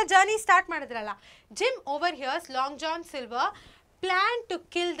ಅವರೆಲ್ಲ ಜರ್ನಿ ಸ್ಟಾರ್ಟ್ ಮಾಡಿದ್ರಲ್ಲ, gym over here's long John silver plan to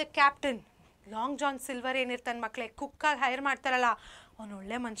kill the captain. Long John silver ಏನಿರ್ತಾನೆ ಮಕ್ಕಳೇ, ಕುಕ್ಕಾಗಿ ಹೈರ್ ಮಾಡ್ತಾರಲ್ಲ, ಅವನು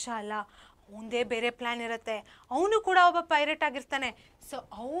ಒಳ್ಳೆ ಮನುಷ್ಯ ಅಲ್ಲ, ಅವನದೇ ಬೇರೆ ಪ್ಲ್ಯಾನ್ ಇರುತ್ತೆ. ಅವನು ಕೂಡ ಒಬ್ಬ ಪೈರೇಟ್ ಆಗಿರ್ತಾನೆ. ಸೊ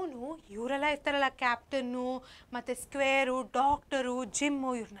ಅವನು ಇವರೆಲ್ಲ ಇರ್ತಾರಲ್ಲ, ಕ್ಯಾಪ್ಟನ್ನು ಮತ್ತು ಸ್ಕ್ವೇರು, ಡಾಕ್ಟರು,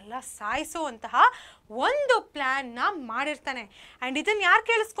 ಜಿಮ್ಮು, ಇವ್ರನ್ನೆಲ್ಲ ಸಾಯಿಸುವಂತಹ ಒಂದು ಪ್ಲ್ಯಾನ್ನ ಮಾಡಿರ್ತಾನೆ. ಆ್ಯಂಡ್ ಇದನ್ನು ಯಾರು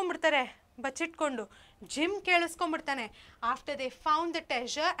ಕೇಳಿಸ್ಕೊಂಡ್ಬಿಡ್ತಾರೆ, ಬಚ್ಚಿಟ್ಕೊಂಡು gym ಕೇಳಿಸ್ಕೊಂಡ್ಬಿಡ್ತಾನೆ. After they found the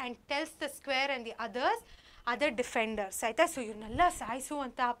treasure and tells the square and the other defenders, ಆಯಿತಾ. ಸೊ ಇವನ್ನೆಲ್ಲ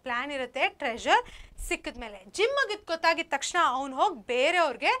ಸಾಯಿಸುವಂತಹ ಪ್ಲ್ಯಾನ್ ಇರುತ್ತೆ ಟ್ರೆಷರ್ ಸಿಕ್ಕಿದ್ಮೇಲೆ. ಜಿಮ್ಮಿಗೆ ಗೊತ್ತಾಗಿದ ತಕ್ಷಣ ಅವ್ನು ಹೋಗಿ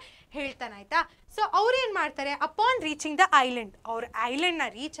ಬೇರೆಯವ್ರಿಗೆ ಹೇಳ್ತಾನೆ, ಆಯಿತಾ. ಸೊ ಅವ್ರೇನು ಮಾಡ್ತಾರೆ, ಅಪಾನ್ ರೀಚಿಂಗ್ ದ ಐಲ್ಯಾಂಡ್, ಅವ್ರ ಐಲ್ಯಾಂಡ್ನ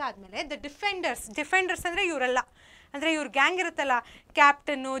ರೀಚ್ ಆದಮೇಲೆ ದ ಡಿಫೆಂಡರ್ಸ್ ಅಂದರೆ ಇವರೆಲ್ಲ, ಅಂದರೆ ಇವ್ರ ಗ್ಯಾಂಗ್ ಇರುತ್ತಲ್ಲ,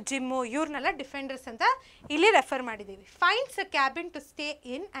 ಕ್ಯಾಪ್ಟನ್ನು, ಜಿಮ್ಮು, ಇವ್ರನ್ನೆಲ್ಲ ಡಿಫೆಂಡರ್ಸ್ ಅಂತ ಇಲ್ಲಿ ರೆಫರ್ ಮಾಡಿದ್ದೀವಿ. Finds a cabin to stay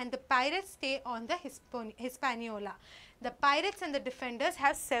in and the pirates stay on the ಹಿಸ್ಪ್ಯಾನಿಯೋಲಾ. The pirates and the defenders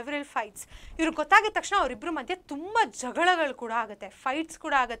have several fights. ಇವ್ರಿಗೆ ಗೊತ್ತಾಗಿದ ತಕ್ಷಣ ಅವರಿಬ್ಬರ ಮಧ್ಯೆ ತುಂಬ ಜಗಳಗಳು ಕೂಡ ಆಗುತ್ತೆ, ಫೈಟ್ಸ್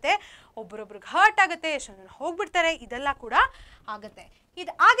ಕೂಡ ಆಗುತ್ತೆ, ಒಬ್ರೊಬ್ರಿಗೆ ಹರ್ಟ್ ಆಗುತ್ತೆ, ಎಷ್ಟು ಜನ ಹೋಗ್ಬಿಡ್ತಾರೆ, ಇದೆಲ್ಲ ಕೂಡ ಆಗುತ್ತೆ.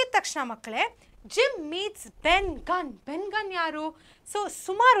 ಇದು ಆಗಿದ ತಕ್ಷಣ ಮಕ್ಕಳೇ, ಜಿಮ್ ಮೀಟ್ಸ್ ಬೆನ್ ಗನ್ ಯಾರು, ಸೊ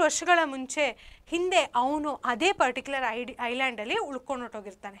ಸುಮಾರು ವರ್ಷಗಳ ಹಿಂದೆ ಅವನು ಅದೇ ಪರ್ಟಿಕ್ಯುಲರ್ ಐಲ್ಯಾಂಡಲ್ಲಿ ಉಳ್ಕೊಂಡು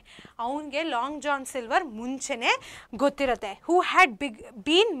ಹೊಟ್ಟೋಗಿರ್ತಾನೆ. ಅವನಿಗೆ ಲಾಂಗ್ ಜಾನ್ ಸಿಲ್ವರ್ ಮುಂಚೆನೇ ಗೊತ್ತಿರುತ್ತೆ. ಹೂ ಹ್ಯಾಡ್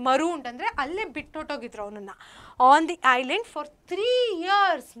ಬೀನ್ ಮರೂನ್ಡ್ ಅಂದರೆ ಅಲ್ಲೇ ಬಿಟ್ಟು ಹೊಟ್ಟೋಗಿದ್ರು ಅವನನ್ನು on the island for 3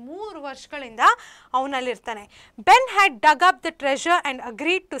 years, 3 ವರ್ಷಗಳಿಂದ ಅವನಲ್ಲಿರ್ತಾನೆ. ಬೆನ್ had ಡಗ್ up the treasure and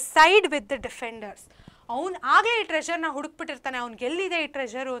agreed to side with the defenders. ಅವನು ಆಗಲೇ ಈ ಟ್ರೆಷರ್ನ ಹುಡುಕ್ಬಿಟ್ಟಿರ್ತಾನೆ, ಅವ್ನಿಗೆ ಎಲ್ಲಿದೆ ಈ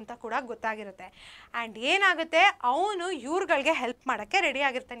ಟ್ರೆಷರು ಅಂತ ಕೂಡ ಗೊತ್ತಾಗಿರುತ್ತೆ. ಆ್ಯಂಡ್ ಏನಾಗುತ್ತೆ, ಅವನು ಇವ್ರುಗಳಿಗೆ ಹೆಲ್ಪ್ ಮಾಡೋಕ್ಕೆ ರೆಡಿ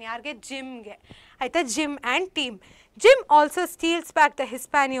ಆಗಿರ್ತಾನೆ. ಯಾರಿಗೆ, ಜಿಮ್ಗೆ, ಆಯಿತಾ, gym and team. Gym also steels back the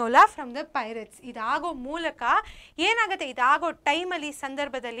ಹಿಸ್ಪ್ಯಾನಿಯೋಲಾ from the pirates. ಇದಾಗೋ ಮೂಲಕ ಏನಾಗುತ್ತೆ, ಇದಾಗೋ ಟೈಮಲ್ಲಿ,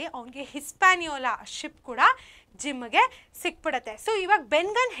 ಸಂದರ್ಭದಲ್ಲಿ ಅವನಿಗೆ ಹಿಸ್ಪ್ಯಾನಿಯೋಲಾ ಶಿಪ್ ಕೂಡ ಜಿಮ್ಗೆ ಸಿಕ್ಬಿಡತ್ತೆ. ಸೊ ಇವಾಗ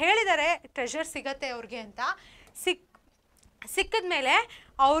ಬೆನ್ಗನ್ ಹೇಳಿದ್ದಾರೆ ಟ್ರೆಷರ್ ಸಿಗತ್ತೆ ಅವ್ರಿಗೆ ಅಂತ. ಸಿಕ್ಕಿದ್ಮೇಲೆ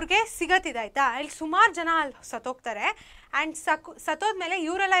ಅವ್ರಿಗೆ ಸಿಗತ್ತಿದಾಯ್ತಾ, ಅಲ್ಲಿ ಸುಮಾರು ಜನ ಅಲ್ಲಿ ಸತ್ತೋಗ್ತಾರೆ. ಆ್ಯಂಡ್ ಸತ್ತೋದ್ಮೇಲೆ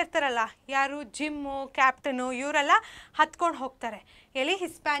ಇವರೆಲ್ಲ ಇರ್ತಾರಲ್ಲ, ಯಾರು, ಜಿಮ್ಮು, ಕ್ಯಾಪ್ಟನು, ಇವರೆಲ್ಲ ಹತ್ಕೊಂಡು ಹೋಗ್ತಾರೆ ಎಲ್ಲಿ,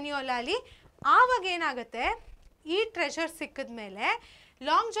 ಹಿಸ್ಪ್ಯಾನಿಯೋಲಾಲಿ. ಆವಾಗ ಏನಾಗುತ್ತೆ, ಈ ಟ್ರೆಷರ್ ಸಿಕ್ಕಿದ್ಮೇಲೆ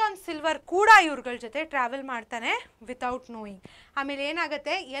ಲಾಂಗ್ ಜಾನ್ ಸಿಲ್ವರ್ ಕೂಡ ಇವ್ರುಗಳ ಜೊತೆ ಟ್ರಾವೆಲ್ ಮಾಡ್ತಾನೆ ವಿತೌಟ್ ನೋಯಿಂಗ್. ಆಮೇಲೆ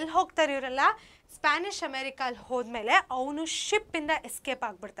ಏನಾಗುತ್ತೆ, ಎಲ್ಲಿ ಹೋಗ್ತಾರೆ ಇವರೆಲ್ಲ, ಸ್ಪ್ಯಾನಿಷ್ ಅಮೇರಿಕಲ್ಲಿ ಹೋದ್ಮೇಲೆ ಅವನು ಶಿಪ್ಪಿಂದ ಎಸ್ಕೇಪ್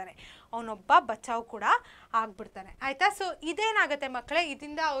ಆಗಿಬಿಡ್ತಾನೆ, ಅವನೊಬ್ಬ ಬಚಾವ್ ಕೂಡ ಆಗಿಬಿಡ್ತಾನೆ, ಆಯಿತಾ. ಸೊ ಇದೇನಾಗುತ್ತೆ ಮಕ್ಕಳೇ,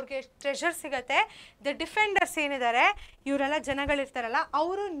 ಇದರಿಂದ ಅವ್ರಿಗೆ ಟ್ರೆಷರ್ ಸಿಗುತ್ತೆ. ದ ಡಿಫೆಂಡರ್ಸ್ ಏನಿದ್ದಾರೆ, ಇವರೆಲ್ಲ ಜನಗಳಿರ್ತಾರಲ್ಲ,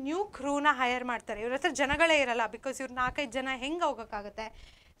 ಅವರು ನ್ಯೂ ಕ್ರೂನ ಹೈರ್ ಮಾಡ್ತಾರೆ. ಇವ್ರ ಹತ್ರ ಜನಗಳೇ ಇರಲ್ಲ, ಬಿಕಾಸ್ ಇವ್ರು 4-5 ಜನ ಹೆಂಗೆ ಹೋಗೋಕ್ಕಾಗತ್ತೆ.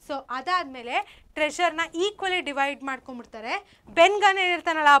 ಸೊ ಅದಾದಮೇಲೆ ಟ್ರೆಷರ್ನ ಈಕ್ವಲಿ ಡಿವೈಡ್ ಮಾಡ್ಕೊಂಬಿಡ್ತಾರೆ. ಬೆನ್ಗನ್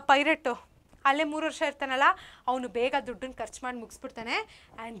ಏನಿರ್ತಾನಲ್ಲ, ಪೈರೇಟು, ಅಲ್ಲೇ 3 ವರ್ಷ ಇರ್ತಾನಲ್ಲ, ಅವನು ಬೇಗ ದುಡ್ಡನ್ನು ಖರ್ಚು ಮಾಡಿ ಮುಗಿಸ್ಬಿಡ್ತಾನೆ.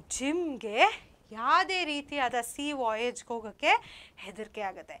 ಆ್ಯಂಡ್ ಜಿಮ್ಗೆ ಯಾವುದೇ ರೀತಿಯಾದ ವಾಯೇಜ್ಗೆ ಹೋಗೋಕ್ಕೆ ಹೆದರಿಕೆ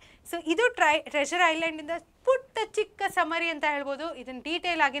ಆಗುತ್ತೆ. ಸೊ ಇದು ಟ್ರೆಷರ್ ಐಲ್ಯಾಂಡಿಂದ ಪುಟ್ಟ ಚಿಕ್ಕ ಸಮರಿ ಅಂತ ಹೇಳ್ಬೋದು. ಇದನ್ನು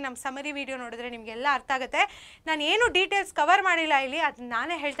ಡೀಟೇಲ್ ಆಗಿ ನಮ್ಮ ಸಮರಿ ವಿಡಿಯೋ ನೋಡಿದ್ರೆ ನಿಮಗೆಲ್ಲ ಅರ್ಥ ಆಗುತ್ತೆ. ನಾನು ಏನು ಡೀಟೇಲ್ಸ್ ಕವರ್ ಮಾಡಿಲ್ಲ ಇಲ್ಲಿ, ಅದನ್ನ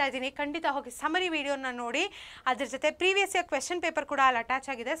ನಾನೇ ಹೇಳ್ತಾ ಇದ್ದೀನಿ. ಖಂಡಿತ ಹೋಗಿ ಸಮರಿ ವಿಡಿಯೋನ ನೋಡಿ, ಅದ್ರ ಜೊತೆ ಪ್ರೀವಿಯಸ್ ಇಯರ್ ಕ್ವೆಶನ್ ಪೇಪರ್ ಕೂಡ ಅಲ್ಲಿ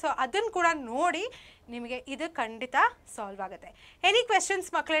ಅಟ್ಯಾಚ್ ಆಗಿದೆ. ಸೊ ಅದನ್ನು ಕೂಡ ನೋಡಿ, ನಿಮಗೆ ಇದು ಖಂಡಿತ ಸಾಲ್ವ್ ಆಗುತ್ತೆ. ಎನಿ ಕ್ವೆಶನ್ಸ್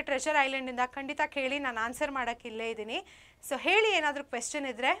ಮಕ್ಕಳೇ ಟ್ರೆಷರ್ ಐಲ್ಯಾಂಡಿಂದ ಖಂಡಿತ ಕೇಳಿ, ನಾನು ಆನ್ಸರ್ ಮಾಡೋಕ್ಕೆ ಇಲ್ಲೇ ಇದ್ದೀನಿ. ಸೊ ಹೇಳಿ, ಏನಾದರೂ ಕ್ವೆಶನ್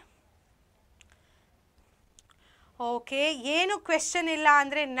ಇದ್ದರೆ. ಓಕೆ, ಏನು ಕ್ವೆಶನ್ ಇಲ್ಲ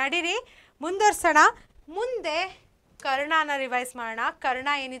ಅಂದರೆ ನಡೀರಿ ಮುಂದುವರ್ಸೋಣ. ಮುಂದೆ ಕರ್ಣನ ರಿವೈಸ್ ಮಾಡೋಣ. ಕರ್ಣ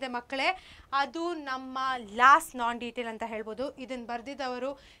ಏನಿದೆ ಮಕ್ಕಳೇ, ಅದು ನಮ್ಮ ಲಾಸ್ಟ್ ನಾನ್ ಡೀಟೇಲ್ ಅಂತ ಹೇಳ್ಬೋದು. ಇದನ್ನು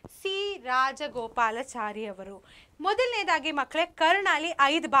ಬರೆದಿದ್ದವರು ಸಿ ರಾಜಗೋಪಾಲಾಚಾರಿ ಅವರು. ಮೊದಲನೇದಾಗಿ ಮಕ್ಕಳೇ, ಕರ್ಣಲ್ಲಿ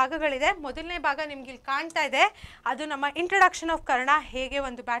 5 ಭಾಗಗಳಿದೆ. ಮೊದಲನೇ ಭಾಗ ನಿಮ್ಗೆ ಇಲ್ಲಿ ಕಾಣ್ತಾ ಇದೆ, ಅದು ನಮ್ಮ ಇಂಟ್ರೊಡಕ್ಷನ್ ಆಫ್ ಕರ್ಣ, ಹೇಗೆ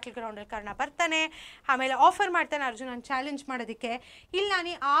ಒಂದು ಬ್ಯಾಟಲ್ ಗ್ರೌಂಡಲ್ಲಿ ಕರ್ಣ ಬರ್ತಾನೆ, ಆಮೇಲೆ ಆಫರ್ ಮಾಡ್ತಾನೆ ಅರ್ಜುನನ್ ಚಾಲೆಂಜ್ ಮಾಡೋದಕ್ಕೆ. ಇಲ್ಲಿ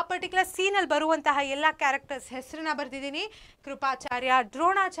ನಾನು ಆ ಪರ್ಟಿಕ್ಯುಲರ್ ಸೀನಲ್ಲಿ ಬರುವಂತಹ ಎಲ್ಲ ಕ್ಯಾರೆಕ್ಟರ್ಸ್ ಹೆಸರನ್ನ ಬರೆದಿದ್ದೀನಿ. ಕೃಪಾಚಾರ್ಯ,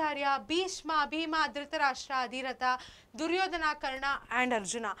 ದ್ರೋಣಾಚಾರ್ಯ, ಭೀಷ್ಮ, ಭೀಮ, ಧೃತರಾಷ್ಟ್ರ, ಅಧಿರಥ, ದುರ್ಯೋಧನ, ಕರ್ಣ ಆ್ಯಂಡ್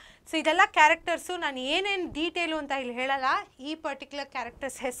ಅರ್ಜುನ. ಸೊ ಇದೆಲ್ಲ ಕ್ಯಾರೆಕ್ಟರ್ಸು. ನಾನು ಏನೇನು ಡೀಟೇಲು ಅಂತ ಇಲ್ಲಿ ಹೇಳಲ್ಲ, ಈ ಪರ್ಟಿಕ್ಯುಲರ್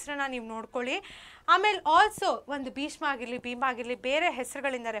ಕ್ಯಾರೆಕ್ಟರ್ಸ್ ಹೆಸರನ್ನ ನೀವು ನೋಡ್ಕೊಳ್ಳಿ. ಆಮೇಲೆ ಆಲ್ಸೋ ಒಂದು ಭೀಷ್ಮ ಆಗಿರಲಿ, ಭೀಮ ಆಗಿರಲಿ, ಬೇರೆ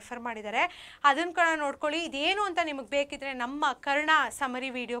ಹೆಸರುಗಳಿಂದ ರೆಫರ್ ಮಾಡಿದ್ದಾರೆ, ಅದನ್ನು ಕೂಡ ನೋಡ್ಕೊಳ್ಳಿ. ಇದೇನು ಅಂತ ನಿಮಗೆ ಬೇಕಿದ್ರೆ ನಮ್ಮ ಕರ್ಣ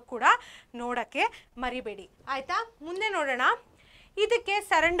ಸಮರಿ ವಿಡಿಯೋ ಕೂಡ ನೋಡೋಕ್ಕೆ ಮರಿಬೇಡಿ, ಆಯಿತಾ? ಮುಂದೆ ನೋಡೋಣ. ಇದಕ್ಕೆ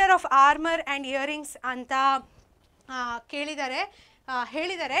surrender of armour and earrings ಅಂತ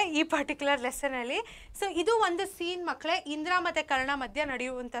ಹೇಳಿದ್ದಾರೆ ಈ ಪರ್ಟಿಕ್ಯುಲರ್ ಲೆಸನಲ್ಲಿ. ಸೊ ಇದು ಒಂದು ಸೀನ್ ಮಕ್ಕಳೇ, ಇಂದ್ರ ಮತ್ತು ಕರ್ಣ ಮಧ್ಯ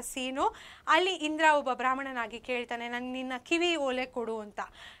ನಡೆಯುವಂಥ ಸೀನು. ಅಲ್ಲಿ ಇಂದ್ರ ಒಬ್ಬ ಬ್ರಾಹ್ಮಣನಾಗಿ ಕೇಳ್ತಾನೆ, ನನಗೆ ನಿನ್ನ ಕಿವಿ ಓಲೆ ಕೊಡು ಅಂತ.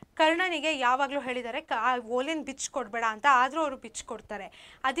 ಕರ್ಣನಿಗೆ ಯಾವಾಗಲೂ ಹೇಳಿದ್ದಾರೆ ಆ ಓಲೆನ ಬಿಚ್ಚು ಕೊಡಬೇಡ ಅಂತ, ಆದರೂ ಅವರು ಬಿಚ್ಚು ಕೊಡ್ತಾರೆ.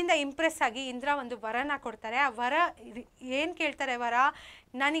 ಅದರಿಂದ ಇಂಪ್ರೆಸ್ ಆಗಿ ಇಂದ್ರ ಒಂದು ವರನ ಕೊಡ್ತಾರೆ. ಆ ವರ ಏನು ಕೇಳ್ತಾರೆ, ವರ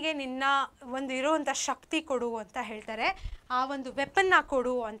ನನಗೆ ನಿನ್ನ ಒಂದು ಇರೋವಂಥ ಶಕ್ತಿ ಕೊಡು ಅಂತ ಹೇಳ್ತಾರೆ. ಆ ಒಂದು ವೆಪನ್ನ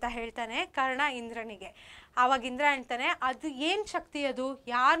ಕೊಡು ಅಂತ ಹೇಳ್ತಾನೆ ಕರ್ಣ ಇಂದ್ರನಿಗೆ. ಆವಾಗ ಇಂದ್ರ ಹೇಳ್ತಾನೆ, ಅದು ಏನು ಶಕ್ತಿ, ಅದು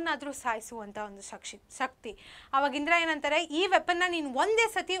ಯಾರನ್ನಾದರೂ ಸಾಯಿಸುವಂಥ ಒಂದು ಶಕ್ತಿ. ಆವಾಗ ಇಂದ್ರ ಏನಂತಾರೆ, ಈ ವೆಪನ್ನ ನೀನು ಒಂದೇ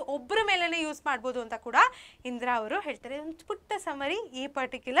ಸತಿ ಒಬ್ಬರ ಮೇಲೇ ಯೂಸ್ ಮಾಡ್ಬೋದು ಅಂತ ಕೂಡ ಇಂದ್ರ ಅವರು ಹೇಳ್ತಾರೆ. ಒಂದು ಪುಟ್ಟ ಸಮರಿ ಈ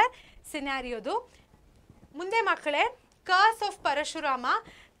ಪರ್ಟಿಕ್ಯುಲರ್ ಸಿನಾರಿಯೋದು. ಮುಂದೆ ಮಕ್ಕಳೇ, ಕರ್ಸ್ ಆಫ್ ಪರಶುರಾಮ.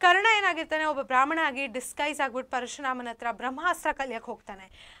 ಕರ್ಣ ಏನಾಗಿರ್ತಾನೆ, ಒಬ್ಬ ಬ್ರಾಹ್ಮಣ ಆಗಿ ಡಿಸ್ಕೈಸ್ ಆಗ್ಬಿಟ್ಟು ಪರಶುರಾಮನ ಹತ್ರ ಬ್ರಹ್ಮಾಸ್ತ್ರ ಕಲಿಯಕ್ಕೆ ಹೋಗ್ತಾನೆ.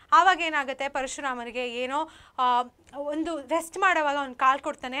 ಆವಾಗ ಏನಾಗುತ್ತೆ, ಪರಶುರಾಮನಿಗೆ ಏನೋ ಒಂದು ರೆಸ್ಟ್ ಮಾಡೋವಾಗ ಒಂದು ಕಾಲು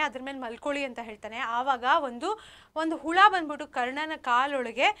ಕೊಡ್ತಾನೆ, ಅದ್ರ ಮೇಲೆ ಮಲ್ಕೊಳ್ಳಿ ಅಂತ ಹೇಳ್ತಾನೆ. ಆವಾಗ ಒಂದು ಹುಳ ಬಂದ್ಬಿಟ್ಟು ಕರ್ಣನ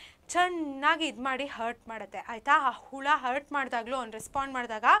ಕಾಲೊಳಗೆ ಚೆನ್ನಾಗಿ ಇದು ಮಾಡಿ ಹರ್ಟ್ ಮಾಡುತ್ತೆ, ಆಯಿತಾ? ಆ ಹುಳ ಹರ್ಟ್ ಮಾಡಿದಾಗಲೂ ಅವ್ನು ರೆಸ್ಪಾಂಡ್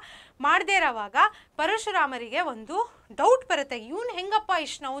ಮಾಡದೇ ಇರೋವಾಗ ಪರಶುರಾಮರಿಗೆ ಒಂದು ಡೌಟ್ ಬರುತ್ತೆ, ಇವನು ಹೆಂಗಪ್ಪ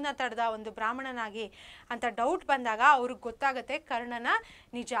ಇಷ್ಟು ನೋವನ್ನ ತಡೆದ ಒಂದು ಬ್ರಾಹ್ಮಣನಾಗಿ ಅಂತ ಡೌಟ್ ಬಂದಾಗ ಅವ್ರಿಗೆ ಗೊತ್ತಾಗುತ್ತೆ ಕರ್ಣನ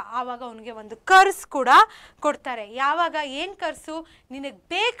ನಿಜ. ಆವಾಗ ಅವನಿಗೆ ಒಂದು ಕರ್ಸ್ ಕೂಡ ಕೊಡ್ತಾರೆ. ಯಾವಾಗ ಏನು ಕರ್ಸು, ನಿನಗೆ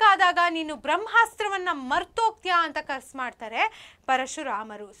ಬೇಕಾದಾಗ ನೀನು ಬ್ರಹ್ಮಾಸ್ತ್ರವನ್ನು ಮರ್ತೋಗ್ತೀಯಾ ಅಂತ ಕರ್ಸ್ ಮಾಡ್ತಾರೆ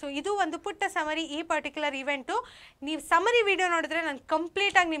ಪರಶುರಾಮರು. ಸೊ ಇದು ಒಂದು ಪುಟ್ಟ ಸಮರಿ ಈ ಪರ್ಟಿಕ್ಯುಲರ್ ಇವೆಂಟು. ನೀವು ಸಮರಿ ವಿಡಿಯೋ ನೋಡಿದ್ರೆ ನಾನು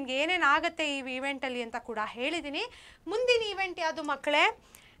ಕಂಪ್ಲೀಟಾಗಿ ನಿಮ್ಗೆ ಏನೇನು ಆಗುತ್ತೆ ಈ ಇವೆಂಟಲ್ಲಿ ಅಂತ ಕೂಡ ಹೇಳಿದ್ದೀನಿ. ಮುಂದಿನ ಇವೆಂಟ್ ಯಾವುದು ಮಕ್ಕಳೇ,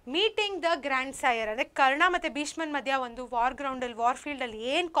 ಮೀಟಿಂಗ್ ದ ಗ್ರ್ಯಾಂಡ್ ಸೈಯರ್. ಅಂದರೆ ಕರ್ಣ ಮತ್ತು ಭೀಷ್ಮನ್ ಮಧ್ಯ ಒಂದು ವಾರ್ ಫೀಲ್ಡಲ್ಲಿ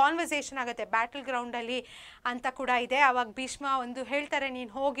ಏನು ಕಾನ್ವರ್ಸೇಷನ್ ಆಗುತ್ತೆ ಬ್ಯಾಟಲ್ ಗ್ರೌಂಡಲ್ಲಿ ಅಂತ ಕೂಡ ಇದೆ. ಆವಾಗ ಭೀಷ್ಮ ಒಂದು ಹೇಳ್ತಾರೆ,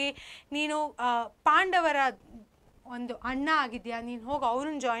 ನೀನು ಹೋಗಿ ನೀನು ಪಾಂಡವರ ಒಂದು ಅಣ್ಣ ಆಗಿದೆಯಾ, ನೀನು ಹೋಗಿ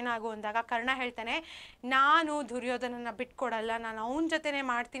ಅವ್ರನ್ನ ಜಾಯ್ನ್ ಆಗು ಅಂದಾಗ ಕರ್ಣ ಹೇಳ್ತಾನೆ, ನಾನು ದುರ್ಯೋಧನನ ಬಿಟ್ಕೊಡಲ್ಲ, ನಾನು ಅವನ ಜೊತೆನೇ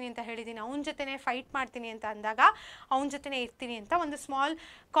ಮಾಡ್ತೀನಿ ಅಂತ ಹೇಳಿದ್ದೀನಿ, ಅವನ ಜೊತೆನೇ ಫೈಟ್ ಮಾಡ್ತೀನಿ ಅಂತ ಅಂದಾಗ ಅವನ ಜೊತೆನೇ ಇರ್ತೀನಿ ಅಂತ ಒಂದು ಸ್ಮಾಲ್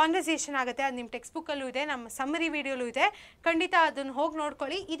ಕಾನ್ವರ್ಸೇಷನ್ ಆಗುತ್ತೆ. ಅದು ನಿಮ್ಮ ಟೆಕ್ಸ್ಟ್ ಬುಕ್ಕಲ್ಲೂ ಇದೆ, ನಮ್ಮ ಸಮ್ಮರಿ ವಿಡಿಯೋಲೂ ಇದೆ, ಖಂಡಿತ ಅದನ್ನು ಹೋಗಿ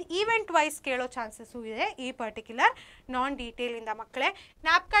ನೋಡ್ಕೊಳ್ಳಿ. ಇದು ಈವೆಂಟ್ ವೈಸ್ ಕೇಳೋ ಚಾನ್ಸಸ್ಸು ಇದೆ ಈ ಪರ್ಟಿಕ್ಯುಲರ್ ನಾನ್ ಡೀಟೇಲಿಂದ. ಮಕ್ಕಳೇ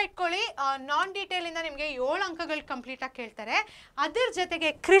ಜ್ಞಾಪಕ ಇಟ್ಕೊಳ್ಳಿ, ನಾನ್ ಡೀಟೇಲಿಂದ ನಿಮಗೆ 7 ಅಂಕಗಳು ಕಂಪ್ಲೀಟಾಗಿ ಕೇಳ್ತಾರೆ. ಅದರ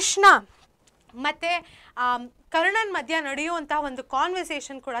ಜೊತೆಗೆ ಕೃಷ್ಣ ಮತ್ತು ಕರ್ಣನ ಮಧ್ಯ ನಡೆಯುವಂಥ ಒಂದು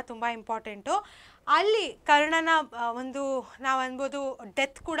ಕಾನ್ವರ್ಸೇಷನ್ ಕೂಡ ತುಂಬ ಇಂಪಾರ್ಟೆಂಟು. ಅಲ್ಲಿ ಕರ್ಣನ ಒಂದು ನಾವು ಅನ್ಬೋದು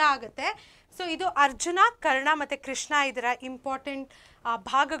ಡೆತ್ ಕೂಡ ಆಗುತ್ತೆ. ಸೊ ಇದು ಅರ್ಜುನ, ಕರ್ಣ ಮತ್ತು ಕೃಷ್ಣ ಇದರ ಇಂಪಾರ್ಟೆಂಟ್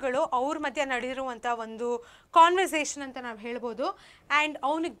ಭಾಗಗಳು, ಅವ್ರ ಮಧ್ಯೆ ನಡೆದಿರುವಂಥ ಒಂದು ಕಾನ್ವರ್ಸೇಷನ್ ಅಂತ ನಾವು ಹೇಳ್ಬೋದು. ಆ್ಯಂಡ್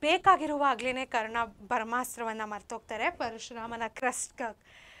ಅವನಿಗೆ ಬೇಕಾಗಿರುವಾಗಲೇ ಕರ್ಣ ಬ್ರಹ್ಮಾಸ್ತ್ರವನ್ನು ಮರ್ತೋಗ್ತಾರೆ ಪರಶುರಾಮನ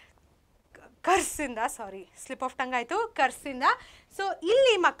ಕರ್ಸಿಂದ, ಸ್ಲಿಪ್ ಆಫ್ ಟಂಗ್ ಆಯಿತು, ಕರ್ಸಿಂದ. ಸೊ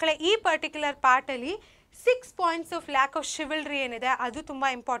ಇಲ್ಲಿ ಮಕ್ಕಳೇ ಈ particular ಪಾರ್ಟಲ್ಲಿ 6 points of lack of ಶಿವಲ್ರಿ ಏನಿದೆ ಅದು ತುಂಬ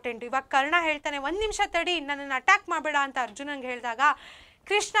ಇಂಪಾರ್ಟೆಂಟ್. ಇವಾಗ ಕರ್ಣ ಹೇಳ್ತಾನೆ, 1 ನಿಮಿಷ ತಡಿ, ನನ್ನನ್ನು ಅಟ್ಯಾಕ್ ಮಾಡಬೇಡ ಅಂತ ಅರ್ಜುನಂಗೆ ಹೇಳಿದಾಗ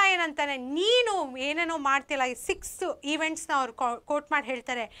ಕೃಷ್ಣ ಏನಂತಾನೆ, ನೀನು ಏನೇನೋ ಮಾಡ್ತಿಲ್ಲ, ಈ 6 ಈವೆಂಟ್ಸ್ನ ಅವ್ರು ಕೋಟ್ ಮಾಡಿ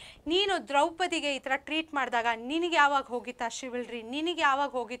ಹೇಳ್ತಾರೆ, ನೀನು ದ್ರೌಪದಿಗೆ ಈ ಥರ ಟ್ರೀಟ್ ಮಾಡಿದಾಗ ನಿನಗೆ ಯಾವಾಗ ಹೋಗಿತ್ತು ಆ ಶಿವಲ್ರಿ, ನಿನಗೆ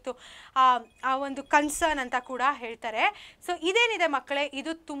ಯಾವಾಗ ಹೋಗಿತ್ತು ಆ ಒಂದು ಕನ್ಸರ್ನ್ ಅಂತ ಕೂಡ ಹೇಳ್ತಾರೆ. ಸೊ ಇದೇನಿದೆ ಮಕ್ಕಳೇ,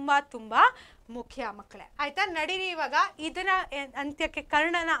 ಇದು ತುಂಬ ತುಂಬ ಮುಖ್ಯ ಮಕ್ಕಳೇ, ಆಯಿತಾ? ನಡೀರಿ ಇವಾಗ ಇದನ್ನ ಅಂತ್ಯಕ್ಕೆ,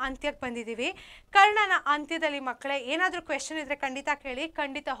 ಕರ್ಣನ ಅಂತ್ಯಕ್ಕೆ ಬಂದಿದ್ದೀವಿ. ಕರ್ಣನ ಅಂತ್ಯದಲ್ಲಿ ಮಕ್ಕಳೇ ಏನಾದರೂ ಕ್ವೆಶನ್ ಇದ್ದರೆ ಖಂಡಿತ ಕೇಳಿ,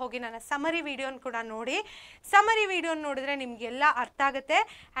 ಖಂಡಿತ ಹೋಗಿ ನನ್ನ ಸಮರಿ ವಿಡಿಯೋನ ಕೂಡ ನೋಡಿ. ಸಮರಿ ವಿಡಿಯೋನ ನೋಡಿದ್ರೆ ನಿಮಗೆಲ್ಲ ಅರ್ಥ ಆಗುತ್ತೆ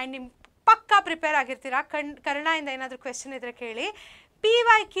ಆ್ಯಂಡ್ ನಿಮ್ಮ ಪಕ್ಕಾ ಪ್ರಿಪೇರ್ ಆಗಿರ್ತೀರಾ. ಕರ್ಣದಿಂದ ಏನಾದರೂ ಕ್ವೆಶನ್ ಇದ್ದರೆ ಕೇಳಿ.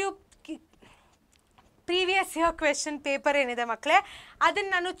 PYQ previous year question paper ಏನಿದೆ ಮಕ್ಕಳೇ,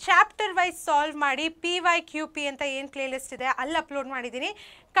 ಅದನ್ನು ನಾನು ಚಾಪ್ಟರ್ ವೈಸ್ ಸಾಲ್ವ್ ಮಾಡಿ PYQP ಅಂತ ಏನು ಪ್ಲೇಲಿಸ್ಟ್ ಇದೆ ಅಲ್ಲಿ ಅಪ್ಲೋಡ್ ಮಾಡಿದ್ದೀನಿ.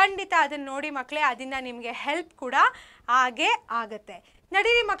 ಖಂಡಿತ ಅದನ್ನು ನೋಡಿ ಮಕ್ಕಳೇ, ಅದರಿಂದ ನಿಮಗೆ ಹೆಲ್ಪ್ ಕೂಡ ಆಗೇ ಆಗುತ್ತೆ.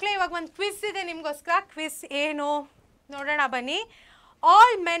 ನಡೀರಿ ಮಕ್ಕಳೇ, ಇವಾಗ ಒಂದು ಕ್ವಿಸ್ ಇದೆ ನಿಮಗೋಸ್ಕರ. ಕ್ವಿಸ್ ಏನು ನೋಡೋಣ ಬನ್ನಿ.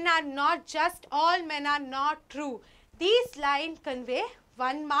 All men R not just, all men R not true, these line convey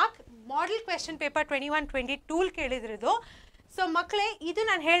 1 mark. Model question paper 21-22 ಕೇಳಿದ್ರದು. So ಮಕ್ಕಳೇ, ಇದು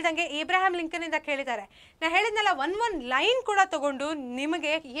ನಾನು ಹೇಳ್ದಂಗೆ ಏಬ್ರಹಾಂ ಲಿಂಕನಿಂದ ಕೇಳಿದ್ದಾರೆ. ನಾನು ಹೇಳಿದ್ನಲ್ಲ, ಒಂದು ಲೈನ್ ಕೂಡ ತಗೊಂಡು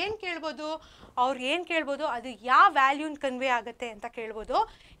ನಿಮಗೆ ಏನು ಕೇಳ್ಬೋದು, ಅವ್ರು ಏನು ಕೇಳ್ಬೋದು, ಅದು ಯಾವ ವ್ಯಾಲ್ಯೂನ ಕನ್ವೆ ಆಗುತ್ತೆ ಅಂತ ಕೇಳ್ಬೋದು.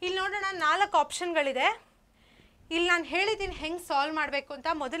 ಇಲ್ಲಿ ನೋಡೋಣ, 4 ಆಪ್ಷನ್ಗಳಿದೆ. ಇಲ್ಲಿ ನಾನು ಹೇಳಿದ್ದೀನಿ ಹೆಂಗೆ ಸಾಲ್ವ್ ಮಾಡಬೇಕು ಅಂತ.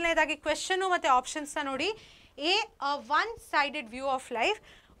 ಮೊದಲನೇದಾಗಿ ಕ್ವೆಶನು ಮತ್ತು ಆಪ್ಷನ್ಸ್ನ ನೋಡಿ. A one sided view of life,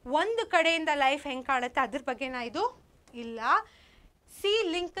 ಒಂದು ಕಡೆಯಿಂದ ಲೈಫ್ ಹೆಂಗೆ ಕಾಣುತ್ತೆ ಅದ್ರ ಬಗ್ಗೆನಾ ಇದು? ಇಲ್ಲ. ಸಿ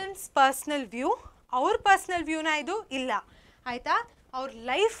ಲಿಂಕನ್ಸ್ ಪರ್ಸ್ನಲ್ ವ್ಯೂ, ಅವ್ರ ಪರ್ಸ್ನಲ್ ವ್ಯೂನ ಇದು? ಇಲ್ಲ. ಆಯಿತಾ? ಅವ್ರ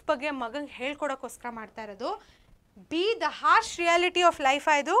ಲೈಫ್ ಬಗ್ಗೆ ಮಗಂಗೆ ಹೇಳ್ಕೊಡೋಕ್ಕೋಸ್ಕರ ಮಾಡ್ತಾ ಇರೋದು. B the harsh reality of life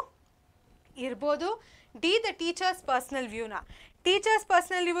ಇದು ಇರ್ಬೋದು. D the teachers personal ವ್ಯೂನ. Teachers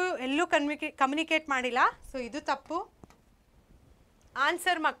personal view ಎಲ್ಲೂ ಕಮ್ಯುನಿಕೇಟ್ ಮಾಡಿಲ್ಲ, ಸೊ ಇದು ತಪ್ಪು.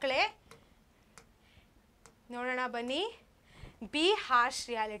 ಆನ್ಸರ್ ಮಕ್ಕಳೇ ನೋಡೋಣ ಬನ್ನಿ. B harsh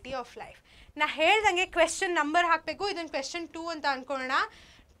reality of life. ನಾ ಹೇಳ್ದಂಗೆ ಕ್ವೆಶ್ಚನ್ ನಂಬರ್ ಹಾಕಬೇಕು. ಇದನ್ನು ಕ್ವೆಶ್ಚನ್ 2 ಅಂತ ಅಂದ್ಕೊಳ್ಳೋಣ.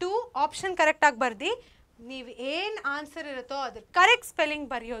 2 ಆಪ್ಷನ್ ಕರೆಕ್ಟಾಗಿ ಬರ್ದು ನೀವು ಏನು ಆನ್ಸರ್ ಇರುತ್ತೋ ಅದ್ರ ಕರೆಕ್ಟ್ ಸ್ಪೆಲ್ಲಿಂಗ್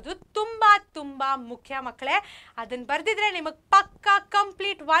ಬರೆಯೋದು ತುಂಬ ತುಂಬ ಮುಖ್ಯ ಮಕ್ಕಳೇ. ಅದನ್ನು ಬರೆದಿದ್ರೆ ನಿಮಗೆ ಪಕ್ಕಾ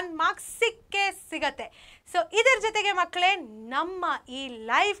ಕಂಪ್ಲೀಟ್ 1 ಮಾರ್ಕ್ಸ್ ಸಿಕ್ಕೇ ಸಿಗತ್ತೆ. ಸೊ ಇದರ ಜೊತೆಗೆ ಮಕ್ಕಳೇ, ನಮ್ಮ ಈ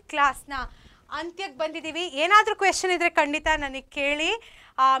ಲೈವ್ ಕ್ಲಾಸ್ನ ಅಂತ್ಯಕ್ಕೆ ಬಂದಿದ್ದೀವಿ. ಏನಾದರೂ ಕ್ವೆಶ್ಚನ್ ಇದ್ದರೆ ಖಂಡಿತ ನನಗೆ ಕೇಳಿ.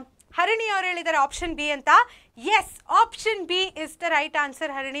 ಹರಿಣಿ ಅವ್ರು ಹೇಳಿದ್ದಾರೆ ಆಪ್ಷನ್ ಬಿ ಅಂತ. S, option B is the right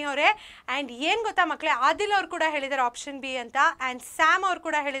answer Harini ಅವರೇ. ಆ್ಯಂಡ್ ಏನು ಗೊತ್ತಾ ಮಕ್ಕಳೇ, ಆದಿಲ್ ಅವ್ರು ಕೂಡ ಹೇಳಿದ್ದಾರೆ ಆಪ್ಷನ್ ಬಿ ಅಂತ. ಆ್ಯಂಡ್ ಸ್ಯಾಮ್ ಅವ್ರು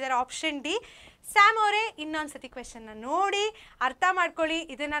ಕೂಡ ಹೇಳಿದ್ದಾರೆ ಆಪ್ಷನ್ ಡಿ. ಸ್ಯಾಮ್ ಅವರೇ, ಇನ್ನೊಂದು ಸತಿ ಕ್ವೆಶನ್ನ ನೋಡಿ ಅರ್ಥ ಮಾಡ್ಕೊಳ್ಳಿ.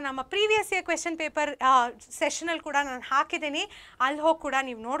 ಇದನ್ನು ನಮ್ಮ ಪ್ರೀವಿಯಸ್ ಇಯರ್ ಕ್ವೆಶನ್ ಪೇಪರ್ ಸೆಷನಲ್ಲಿ ಕೂಡ ನಾನು ಹಾಕಿದ್ದೀನಿ, ಅಲ್ಲಿ ಹೋಗಿ ಕೂಡ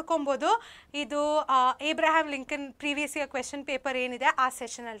ನೀವು ನೋಡ್ಕೊಬೋದು. ಇದು ಏಬ್ರಹಾಂ Lincoln previous year question paper ಏನಿದೆ ಆ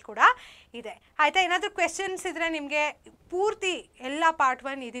ಸೆಷನಲ್ಲಿ ಕೂಡ ಇದೆ. ಆಯಿತಾ? ಏನಾದರೂ ಕ್ವೆಶನ್ಸ್ ಇದ್ದರೆ ನಿಮಗೆ ಪೂರ್ತಿ ಎಲ್ಲ ಪಾರ್ಟ್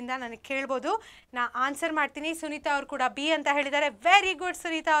 1 ಇದರಿಂದ ನನಗೆ ಕೇಳ್ಬೋದು, ನಾ ಆನ್ಸರ್ ಮಾಡ್ತೀನಿ. ಸುನೀತಾ ಅವರು ಕೂಡ ಬಿ ಅಂತ ಹೇಳಿದ್ದಾರೆ. ವೆರಿ ಗುಡ್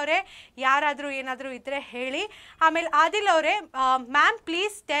ಸುನೀತಾ ಅವರೇ. ಯಾರಾದರೂ ಏನಾದರೂ ಇದ್ದರೆ ಹೇಳಿ. ಆಮೇಲೆ ಆದಿಲ್ ಅವರೇ, ma'am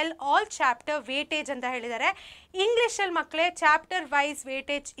please tell all chapter weightage ಅಂತ ಹೇಳಿದ್ದಾರೆ. ಇಂಗ್ಲೀಷಲ್ಲಿ ಮಕ್ಕಳೇ ಚಾಪ್ಟರ್ ವೈಸ್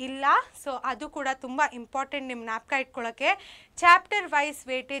ವೇಟೇಜ್ ಇಲ್ಲ, ಸೊ ಅದು ಕೂಡ ತುಂಬ ಇಂಪಾರ್ಟೆಂಟ್ ನಿಮ್ಮ ಜ್ಞಾಪಕ ಇಟ್ಕೊಳ್ಳೋಕ್ಕೆ. ಚಾಪ್ಟರ್ ವೈಸ್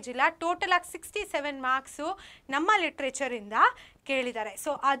ವೇಟೇಜ್ ಇಲ್ಲ. ಟೋಟಲ್ ಆಗಿ 67 ಮಾರ್ಕ್ಸು ನಮ್ಮ ಲಿಟ್ರೇಚರಿಂದ ಕೇಳಿದ್ದಾರೆ.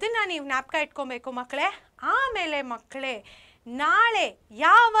 ಸೊ ಅದನ್ನು ನೀವು ಜ್ಞಾಪಕ ಇಟ್ಕೊಬೇಕು ಮಕ್ಕಳೇ. ಆಮೇಲೆ ಮಕ್ಕಳೇ, ನಾಳೆ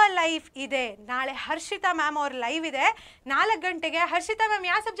ಯಾವ ಲೈವ್ ಇದೆ? ನಾಳೆ ಹರ್ಷಿತಾ ಮ್ಯಾಮ್ ಅವ್ರ ಲೈವ್ ಇದೆ 4 ಗಂಟೆಗೆ. ಹರ್ಷಿತಾ ಮ್ಯಾಮ್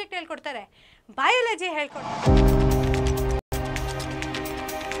ಯಾವ ಸಬ್ಜೆಕ್ಟ್ ಹೇಳ್ಕೊಡ್ತಾರೆ? ಬಯಾಲಜಿ ಹೇಳ್ಕೊಡ್ತಾರೆ.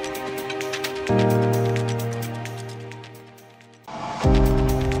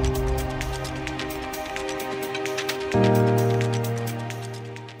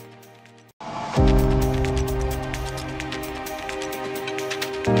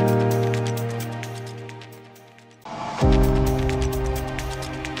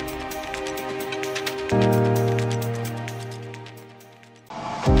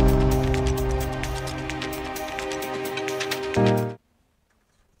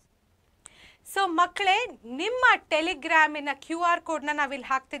 ಸೊ ಮಕ್ಕಳೇ, ನಿಮ್ಮ ಟೆಲಿಗ್ರಾಮಿನ QR ಕೋಡ್ನ ನಾವಿಲ್ಲಿ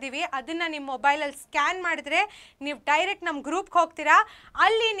ಹಾಕ್ತಿದ್ದೀವಿ. ಅದನ್ನು ನಿಮ್ಮ ಮೊಬೈಲಲ್ಲಿ ಸ್ಕ್ಯಾನ್ ಮಾಡಿದ್ರೆ ನೀವು ಡೈರೆಕ್ಟ್ ನಮ್ಮ ಗ್ರೂಪ್ಗೆ ಹೋಗ್ತೀರಾ,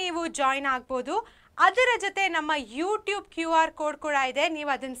 ಅಲ್ಲಿ ನೀವು ಜಾಯ್ನ್ ಆಗ್ಬೋದು. ಅದರ ಜೊತೆ ನಮ್ಮ ಯೂಟ್ಯೂಬ್ QR ಕೋಡ್ ಕೂಡ ಇದೆ.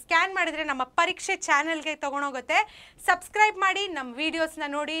 ನೀವು ಅದನ್ನು ಸ್ಕ್ಯಾನ್ ಮಾಡಿದರೆ ನಮ್ಮ ಪರೀಕ್ಷೆ ಚಾನಲ್ಗೆ ತೊಗೊಂಡೋಗುತ್ತೆ. ಸಬ್ಸ್ಕ್ರೈಬ್ ಮಾಡಿ, ನಮ್ಮ ವೀಡಿಯೋಸ್ನ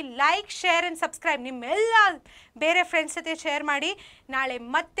ನೋಡಿ. ಲೈಕ್, ಶೇರ್ ಆ್ಯಂಡ್ ಸಬ್ಸ್ಕ್ರೈಬ್ ನಿಮ್ಮೆಲ್ಲ ಬೇರೆ ಫ್ರೆಂಡ್ಸ್ ಜೊತೆ ಶೇರ್ ಮಾಡಿ. ನಾಳೆ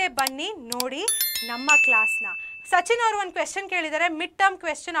ಮತ್ತೆ ಬನ್ನಿ ನೋಡಿ ನಮ್ಮ ಕ್ಲಾಸ್ನ. ಸಚಿನ್ ಅವರು ಒಂದು ಕ್ವೆಶನ್ ಕೇಳಿದ್ದಾರೆ, ಮಿಡ್ ಟರ್ಮ್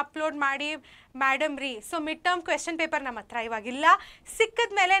ಕ್ವೆಶನ್ ಅಪ್ಲೋಡ್ ಮಾಡಿ ಮೇಡಮ್ ರೀ. So mid term question paper ನಮ್ಮ ಹತ್ರ ಇವಾಗಿಲ್ಲ.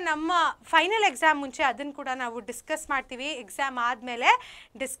 ಸಿಕ್ಕಿದ ಮೇಲೆ ನಮ್ಮ ಫೈನಲ್ ಎಕ್ಸಾಮ್ ಮುಂಚೆ ಅದನ್ನು ಕೂಡ ನಾವು ಡಿಸ್ಕಸ್ ಮಾಡ್ತೀವಿ. ಎಕ್ಸಾಮ್ ಆದಮೇಲೆ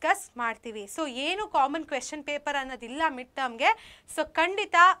ಡಿಸ್ಕಸ್ ಮಾಡ್ತೀವಿ. ಸೊ ಏನು ಕಾಮನ್ ಕ್ವೆಶನ್ ಪೇಪರ್ ಅನ್ನೋದಿಲ್ಲ ಮಿಡ್ ಟರ್ಮ್ಗೆ. ಸೊ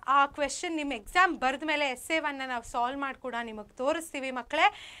ಖಂಡಿತ ಆ ಕ್ವೆಶನ್ ನಿಮ್ಮ ಎಕ್ಸಾಮ್ ಬರೆದ ಮೇಲೆ SA1ನ ನಾವು ಸಾಲ್ವ್ ಮಾಡಿ ಕೂಡ ನಿಮಗೆ ತೋರಿಸ್ತೀವಿ ಮಕ್ಕಳೇ.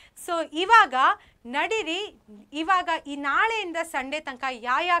 ಸೊ ಇವಾಗ ನಡೀರಿ, ಇವಾಗ ಈ ನಾಳೆಯಿಂದ ಸಂಡೇ ತನಕ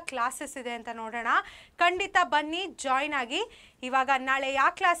ಯಾವ ಕ್ಲಾಸಸ್ ಇದೆ ಅಂತ ನೋಡೋಣ. ಖಂಡಿತ ಬನ್ನಿ, ಜಾಯ್ನ್ ಆಗಿ. ಇವಾಗ ನಾಳೆ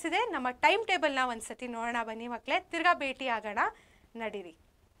ಯಾವ ಕ್ಲಾಸ್ ಇದೆ ನಮ್ಮ ಟೈಮ್ ಟೇಬಲ್ನ ಒಂದು ಸತಿ ನೋಡೋಣ ಬನ್ನಿ ಮಕ್ಕಳೇ. ತಿರ್ಗಾ ಭೇಟಿ ಆಗೋಣ, ನಡೀರಿ.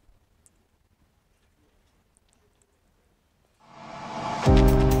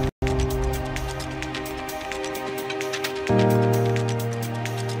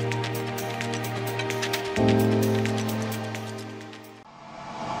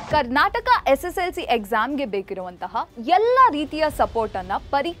 ಕರ್ನಾಟಕ SSLC ಎಕ್ಸಾಮ್ಗೆ ಬೇಕಿರುವಂತಹ ಎಲ್ಲ ರೀತಿಯ ಸಪೋರ್ಟ್ ಅನ್ನ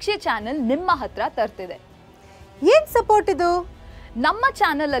ಪರೀಕ್ಷೆ ಚಾನೆಲ್ ನಿಮ್ಮ ಹತ್ರ ತರ್ತಿದೆ. ಏನು ಸಪೋರ್ಟ್ ಇದು? ನಮ್ಮ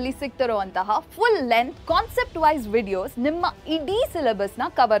ಚಾನೆಲ್ ಅಲ್ಲಿ ಸಿಗ್ತಿರುವಂತಹ full length concept wise videos ನಿಮ್ಮ ಇಡೀ ಸಿಲೆಬಸ್ನ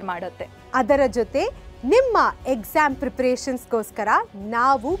ಕವರ್ ಮಾಡುತ್ತೆ. ಅದರ ಜೊತೆ ನಿಮ್ಮ ಎಕ್ಸಾಮ್ ಪ್ರಿಪರೇಷನ್ಸ್ಗೋಸ್ಕರ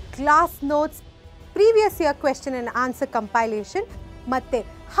ನಾವು class notes, previous year question and answer compilation ಮತ್ತು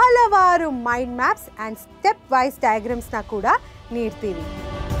ಹಲವಾರು mind maps and step wise ಡಯಾಗ್ರಾಮ್ಸ್ನ ಕೂಡ ನೀಡ್ತೀವಿ.